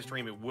time of the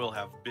stream it will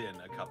have been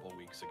a couple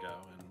weeks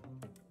ago,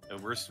 and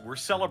we're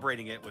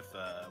celebrating it with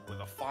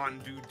a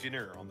fondue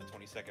dinner on the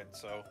 22nd.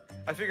 So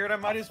I figured I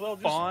might as well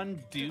just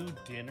Fondue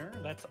dinner?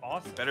 That's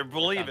awesome. better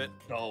believe it.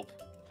 Dope.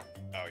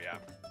 Oh yeah.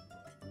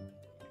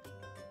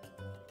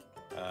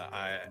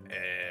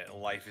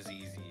 Life is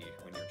easy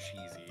when you're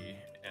cheesy,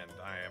 and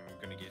I am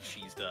gonna get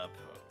cheesed up,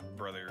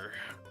 brother.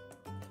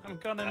 I'm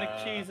gonna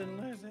McCheese and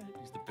lose it.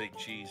 He's the big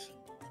cheese.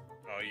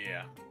 Oh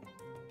yeah.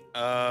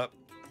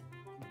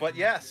 But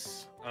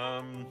yes.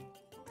 That's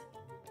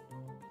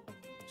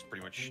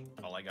pretty much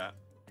all I got.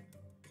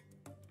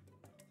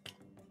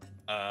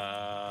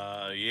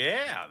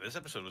 Yeah. This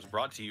episode was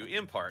brought to you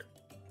in part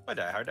by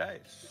Die Hard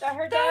Dice. Die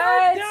Hard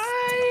Dice!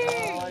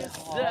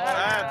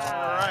 That's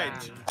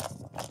right.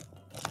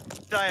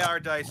 Die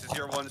Hard Dice is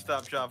your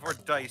one-stop shop for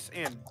dice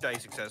and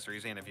dice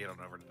accessories. And if you head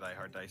on over to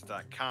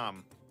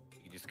dieharddice.com, you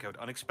can use the code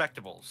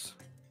Unexpectables.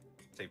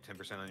 Save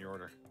 10% on your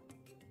order.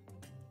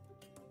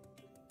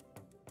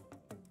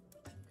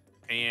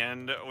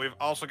 And we've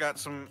also got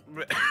some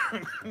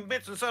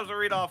bits and subs to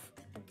read off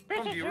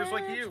from viewers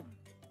like you.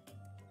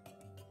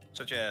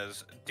 Such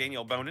as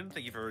Daniel Bonin,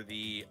 thank you for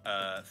the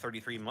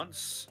 33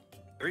 months.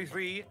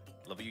 33,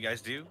 love what you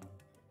guys do.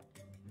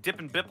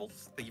 Dippin'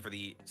 Bipples, thank you for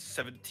the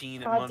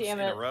 17 God months damn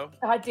in it. a row.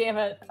 God damn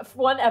it.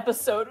 One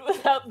episode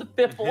without the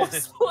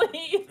Bipples,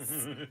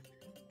 please.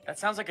 That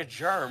sounds like a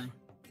germ.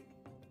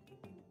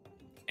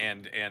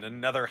 and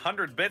another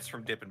 100 bits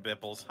from Dippin'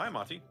 Bipples. Hi,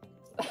 Monty.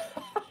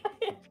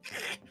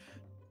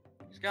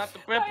 He's got the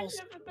Hi, bipples.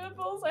 Dippin'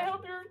 Bipples.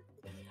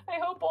 I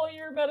hope all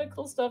your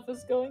medical stuff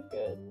is going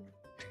good.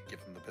 Give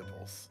him the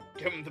Bipples.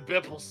 Give him the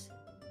bipples.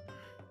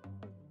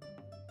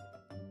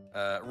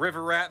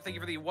 River Rat, thank you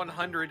for the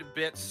 100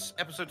 bits.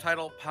 Episode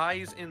title,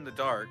 Pies in the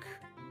Dark.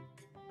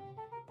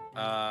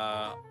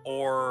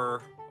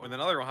 Or with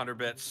another 100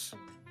 bits,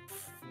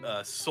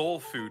 Soul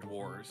Food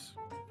Wars.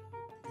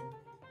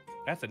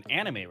 That's an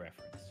anime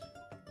reference.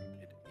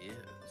 It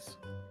is.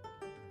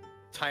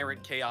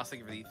 Tyrant Chaos,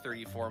 thank you for the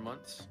 34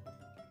 months.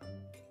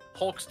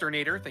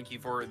 Hulksternator, thank you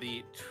for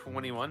the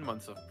 21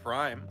 months of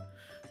Prime.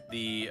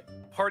 The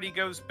party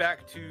goes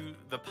back to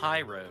the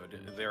Pie Road.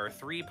 There are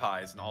 3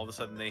 pies, and all of a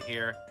sudden they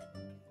hear,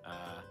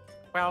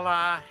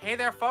 hey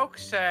there,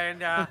 folks,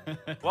 and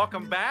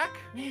welcome back,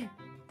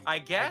 I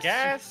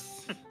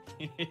guess.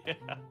 Yeah.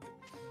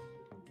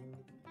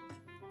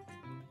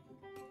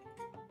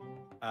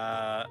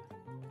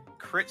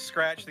 Crit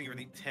Scratch, thank you for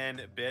the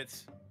 10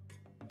 bits.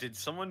 Did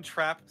someone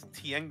trap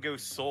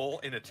Tiengo's soul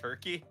in a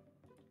turkey?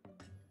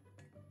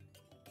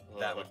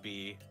 That would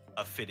be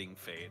a fitting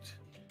fate.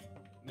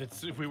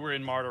 It's if we were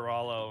in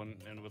Martiralo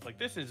and was like,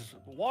 this is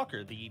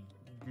Walker, the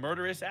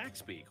murderous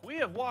Axebeak. We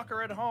have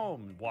Walker at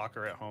home.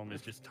 Walker at home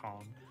is just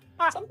Tom.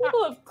 Some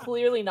people have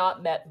clearly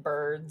not met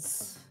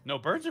birds. No,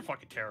 birds are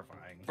fucking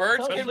terrifying.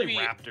 Birds can Especially be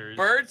raptors.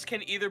 Birds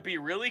can either be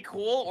really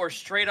cool or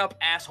straight up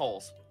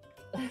assholes.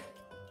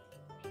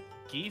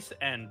 Geese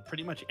and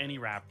pretty much any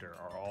raptor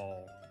are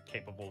all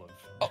capable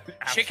of.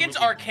 Chickens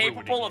absolutely are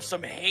capable ruining of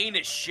some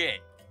heinous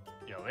shit.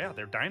 Yeah,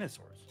 they're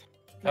dinosaurs.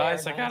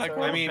 Guys, They I are gotta go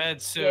dinosaurs. to I mean-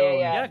 bed soon.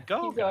 Yeah.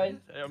 Go, keep guys.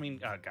 going. I mean,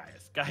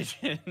 guys.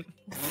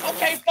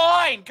 Okay,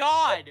 fine.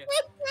 God.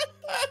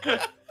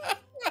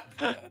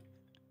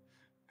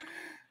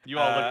 You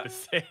all look the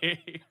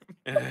same.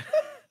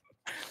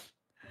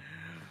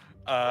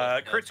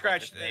 Crit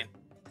Scratch, thank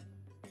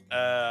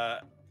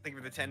you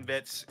for the 10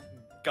 bits.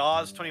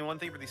 Gauze 21,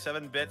 thank you for the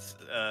 7 bits.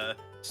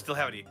 Still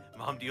howdy.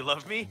 Mom, do you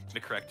love me?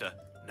 Necrecta.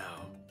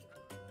 No.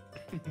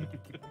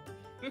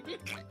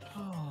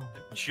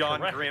 John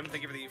Correct. Grimm,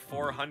 thank you for the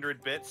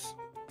 400 bits.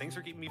 Things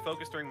are keeping me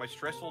focused during my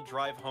stressful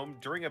drive home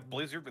during a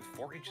blizzard with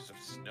 4 inches of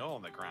snow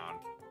on the ground.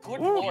 Good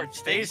Woo, lord,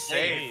 stay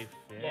safe.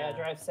 Yeah,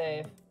 drive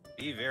safe.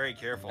 Be very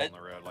careful on the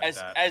road like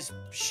that. As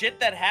shit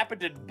that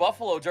happened in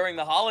Buffalo during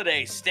the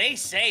holidays, stay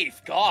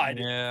safe, God.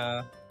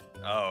 Yeah.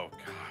 Oh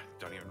god,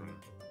 don't even.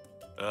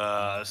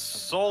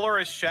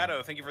 Solaris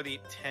Shadow, thank you for the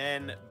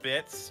 10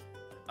 bits.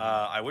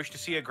 I wish to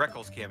see a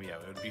Greckles cameo.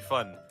 It would be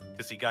fun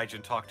to see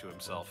Gaijin talk to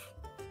himself.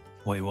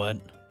 Wait, what?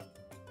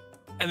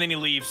 And then he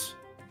leaves.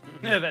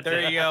 That's There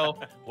it. you go.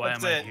 Why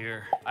That's am I it.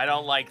 here? I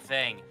don't like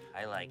thing.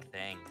 I like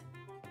thing.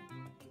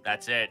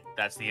 That's it.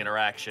 That's the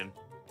interaction.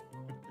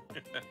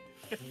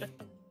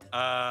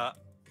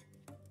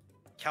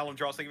 Callum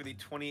Draws, thank you for the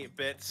 20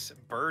 bits.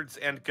 Birds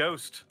and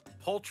Ghost.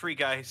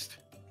 Poultrygeist.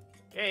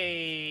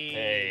 Hey.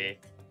 Hey.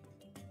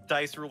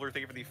 Dice Ruler,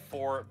 thank you for the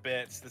 4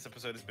 bits. This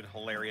episode has been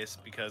hilarious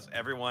because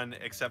everyone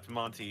except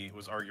Monty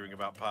was arguing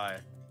about pie.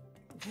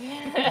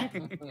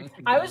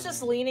 I was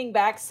just leaning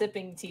back,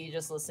 sipping tea,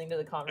 just listening to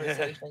the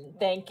conversation,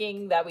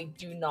 thanking that we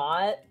do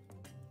not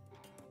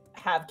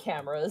have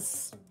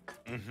cameras.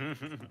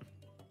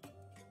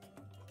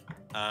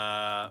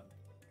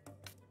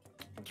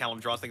 Callum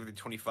Draws, thank you for the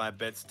 25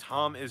 bits.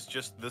 Tom is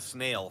just the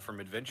snail from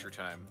Adventure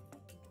Time.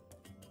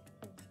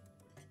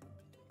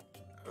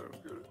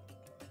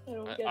 I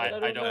don't get it.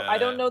 I I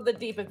don't know the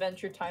deep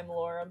Adventure Time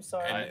lore. I'm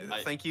sorry. And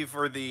thank you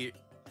for the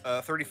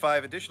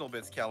 35 additional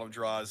bits, Callum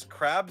Draws.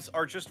 Crabs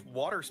are just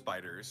water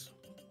spiders.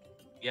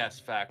 Yes,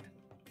 fact.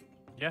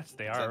 Yes,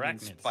 they Does are that mean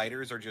arachnids.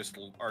 spiders are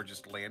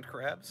just land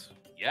crabs?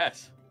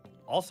 Yes.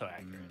 Also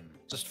accurate.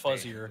 Just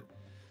fuzzier.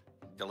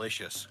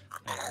 Delicious.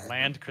 They are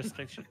land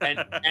crustaceans.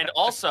 And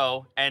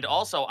also,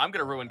 I'm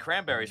gonna ruin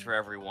cranberries for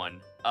everyone.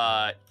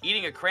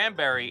 Eating a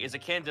cranberry is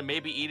akin to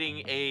maybe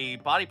eating a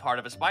body part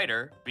of a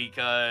spider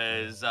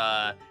because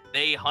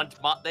they hunt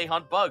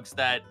bugs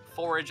that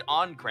forage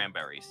on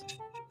cranberries.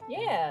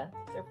 Yeah.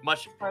 they're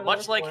Much part of like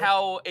the sport.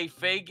 how a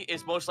fig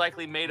is most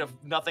likely made of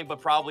nothing but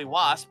probably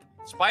wasp.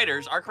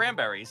 Spiders are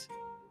cranberries.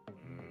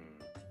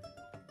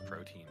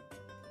 Protein.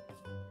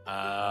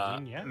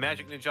 Yeah.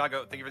 Magic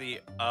Ninjago, thank you for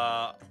the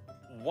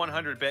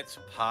 100 bits.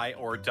 Pie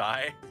or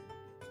die.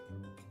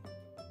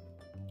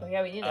 Oh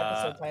yeah, we need an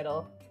episode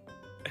title.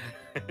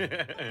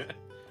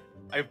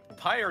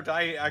 Pie or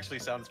die actually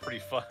sounds pretty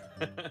fun.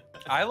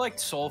 I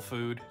liked soul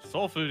food.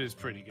 Soul food is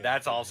pretty good.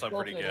 That's also Soul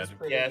pretty food good. is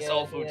pretty Yeah, good,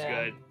 soul food's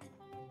yeah. good.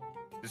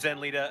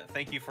 Zenlita,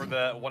 thank you for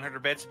the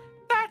 100 bits.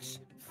 That's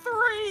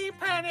 3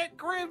 panic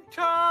grim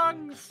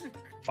tongues.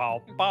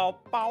 Bow, bow,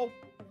 bow,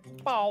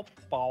 bow,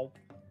 bow.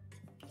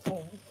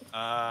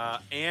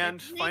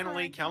 And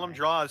finally, Callum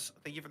Draws,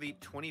 thank you for the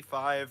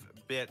 25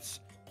 bits.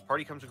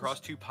 Party comes across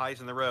 2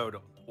 pies in the road.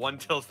 One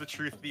tells the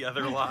truth, the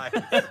other lies.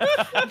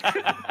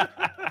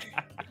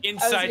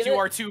 Inside you gonna-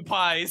 are 2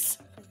 pies.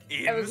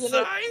 I was gonna-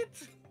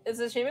 Inside? It's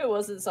a shame it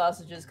wasn't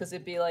sausages because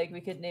it'd be like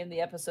we could name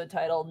the episode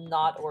title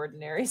 "Not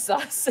Ordinary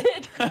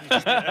Sausage."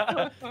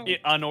 Yeah,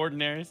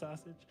 unordinary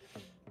sausage.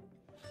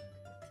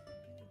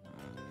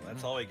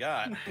 That's all we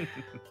got.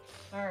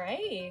 All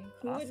right,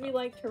 who would we Awesome.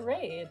 like to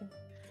raid?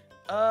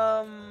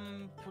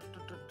 I'm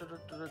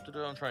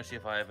trying to see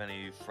if I have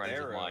any friends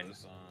of mine.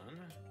 Arrows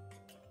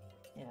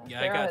on. Yeah,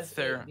 I Sarah got has 8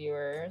 Thera.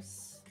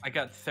 viewers. I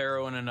got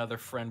Thero and another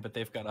friend, but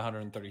they've got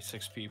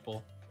 136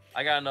 people.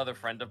 I got another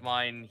friend of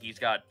mine. He's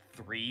got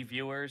 3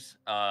 viewers.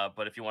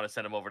 But if you want to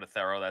send him over to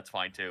Thero, that's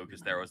fine too,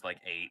 because Thero's like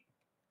 8.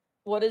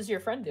 What is your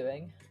friend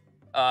doing?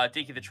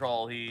 Tiki the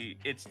Troll.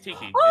 It's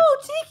Tiki. Oh,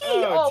 Tiki!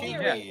 Oh, We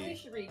Tiki.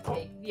 should read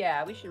Tiki.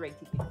 Yeah, we should read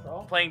Tiki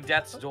Control. It's playing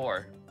Death's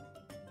Door.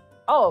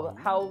 Oh,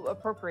 how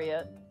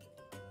appropriate.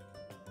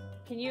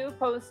 Can you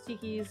post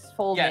Tiki's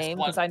full Yes, name?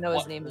 one- Because I know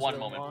his one- name is one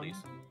really moment, long. please.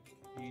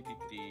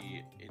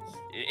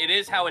 It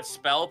is how it's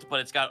spelled, but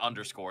it's got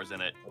underscores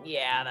in it.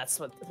 Yeah, that's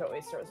what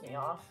always throws me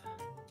off.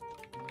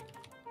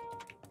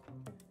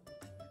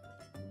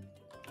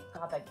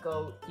 God, that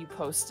goat you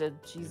posted,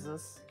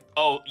 Jesus.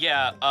 Oh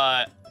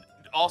yeah.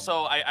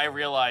 Also, I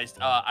realized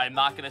I'm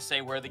not gonna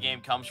say where the game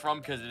comes from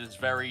because it is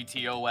very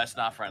TOS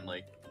not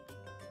friendly.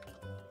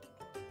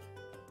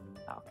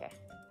 Okay.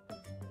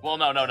 Well,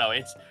 no.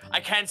 It's I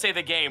can say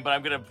the game, but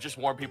I'm gonna just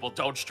warn people: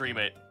 don't stream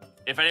it.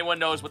 If anyone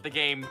knows what the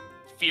game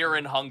Fear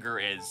and Hunger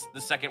is, the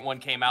second one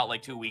came out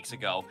like 2 weeks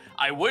ago.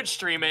 I would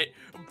stream it,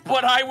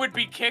 but I would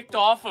be kicked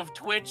off of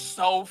Twitch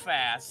so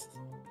fast.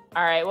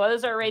 All right, what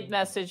is our raid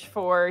message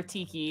for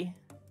Tiki?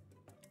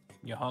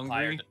 You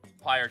hungry?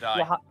 Pie or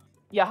die.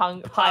 You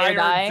hung Pie pie or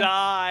die?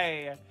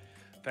 die.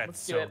 That's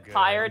Let's do so it. good.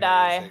 Pie or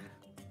die. Amazing.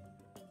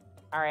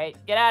 All right,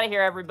 get out of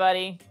here,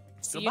 everybody.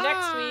 See you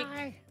next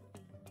week.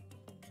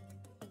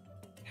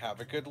 Have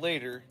a good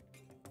later.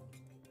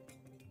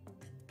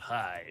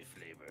 Pie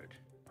flavored.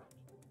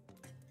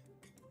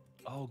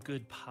 Oh,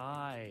 good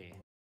pie.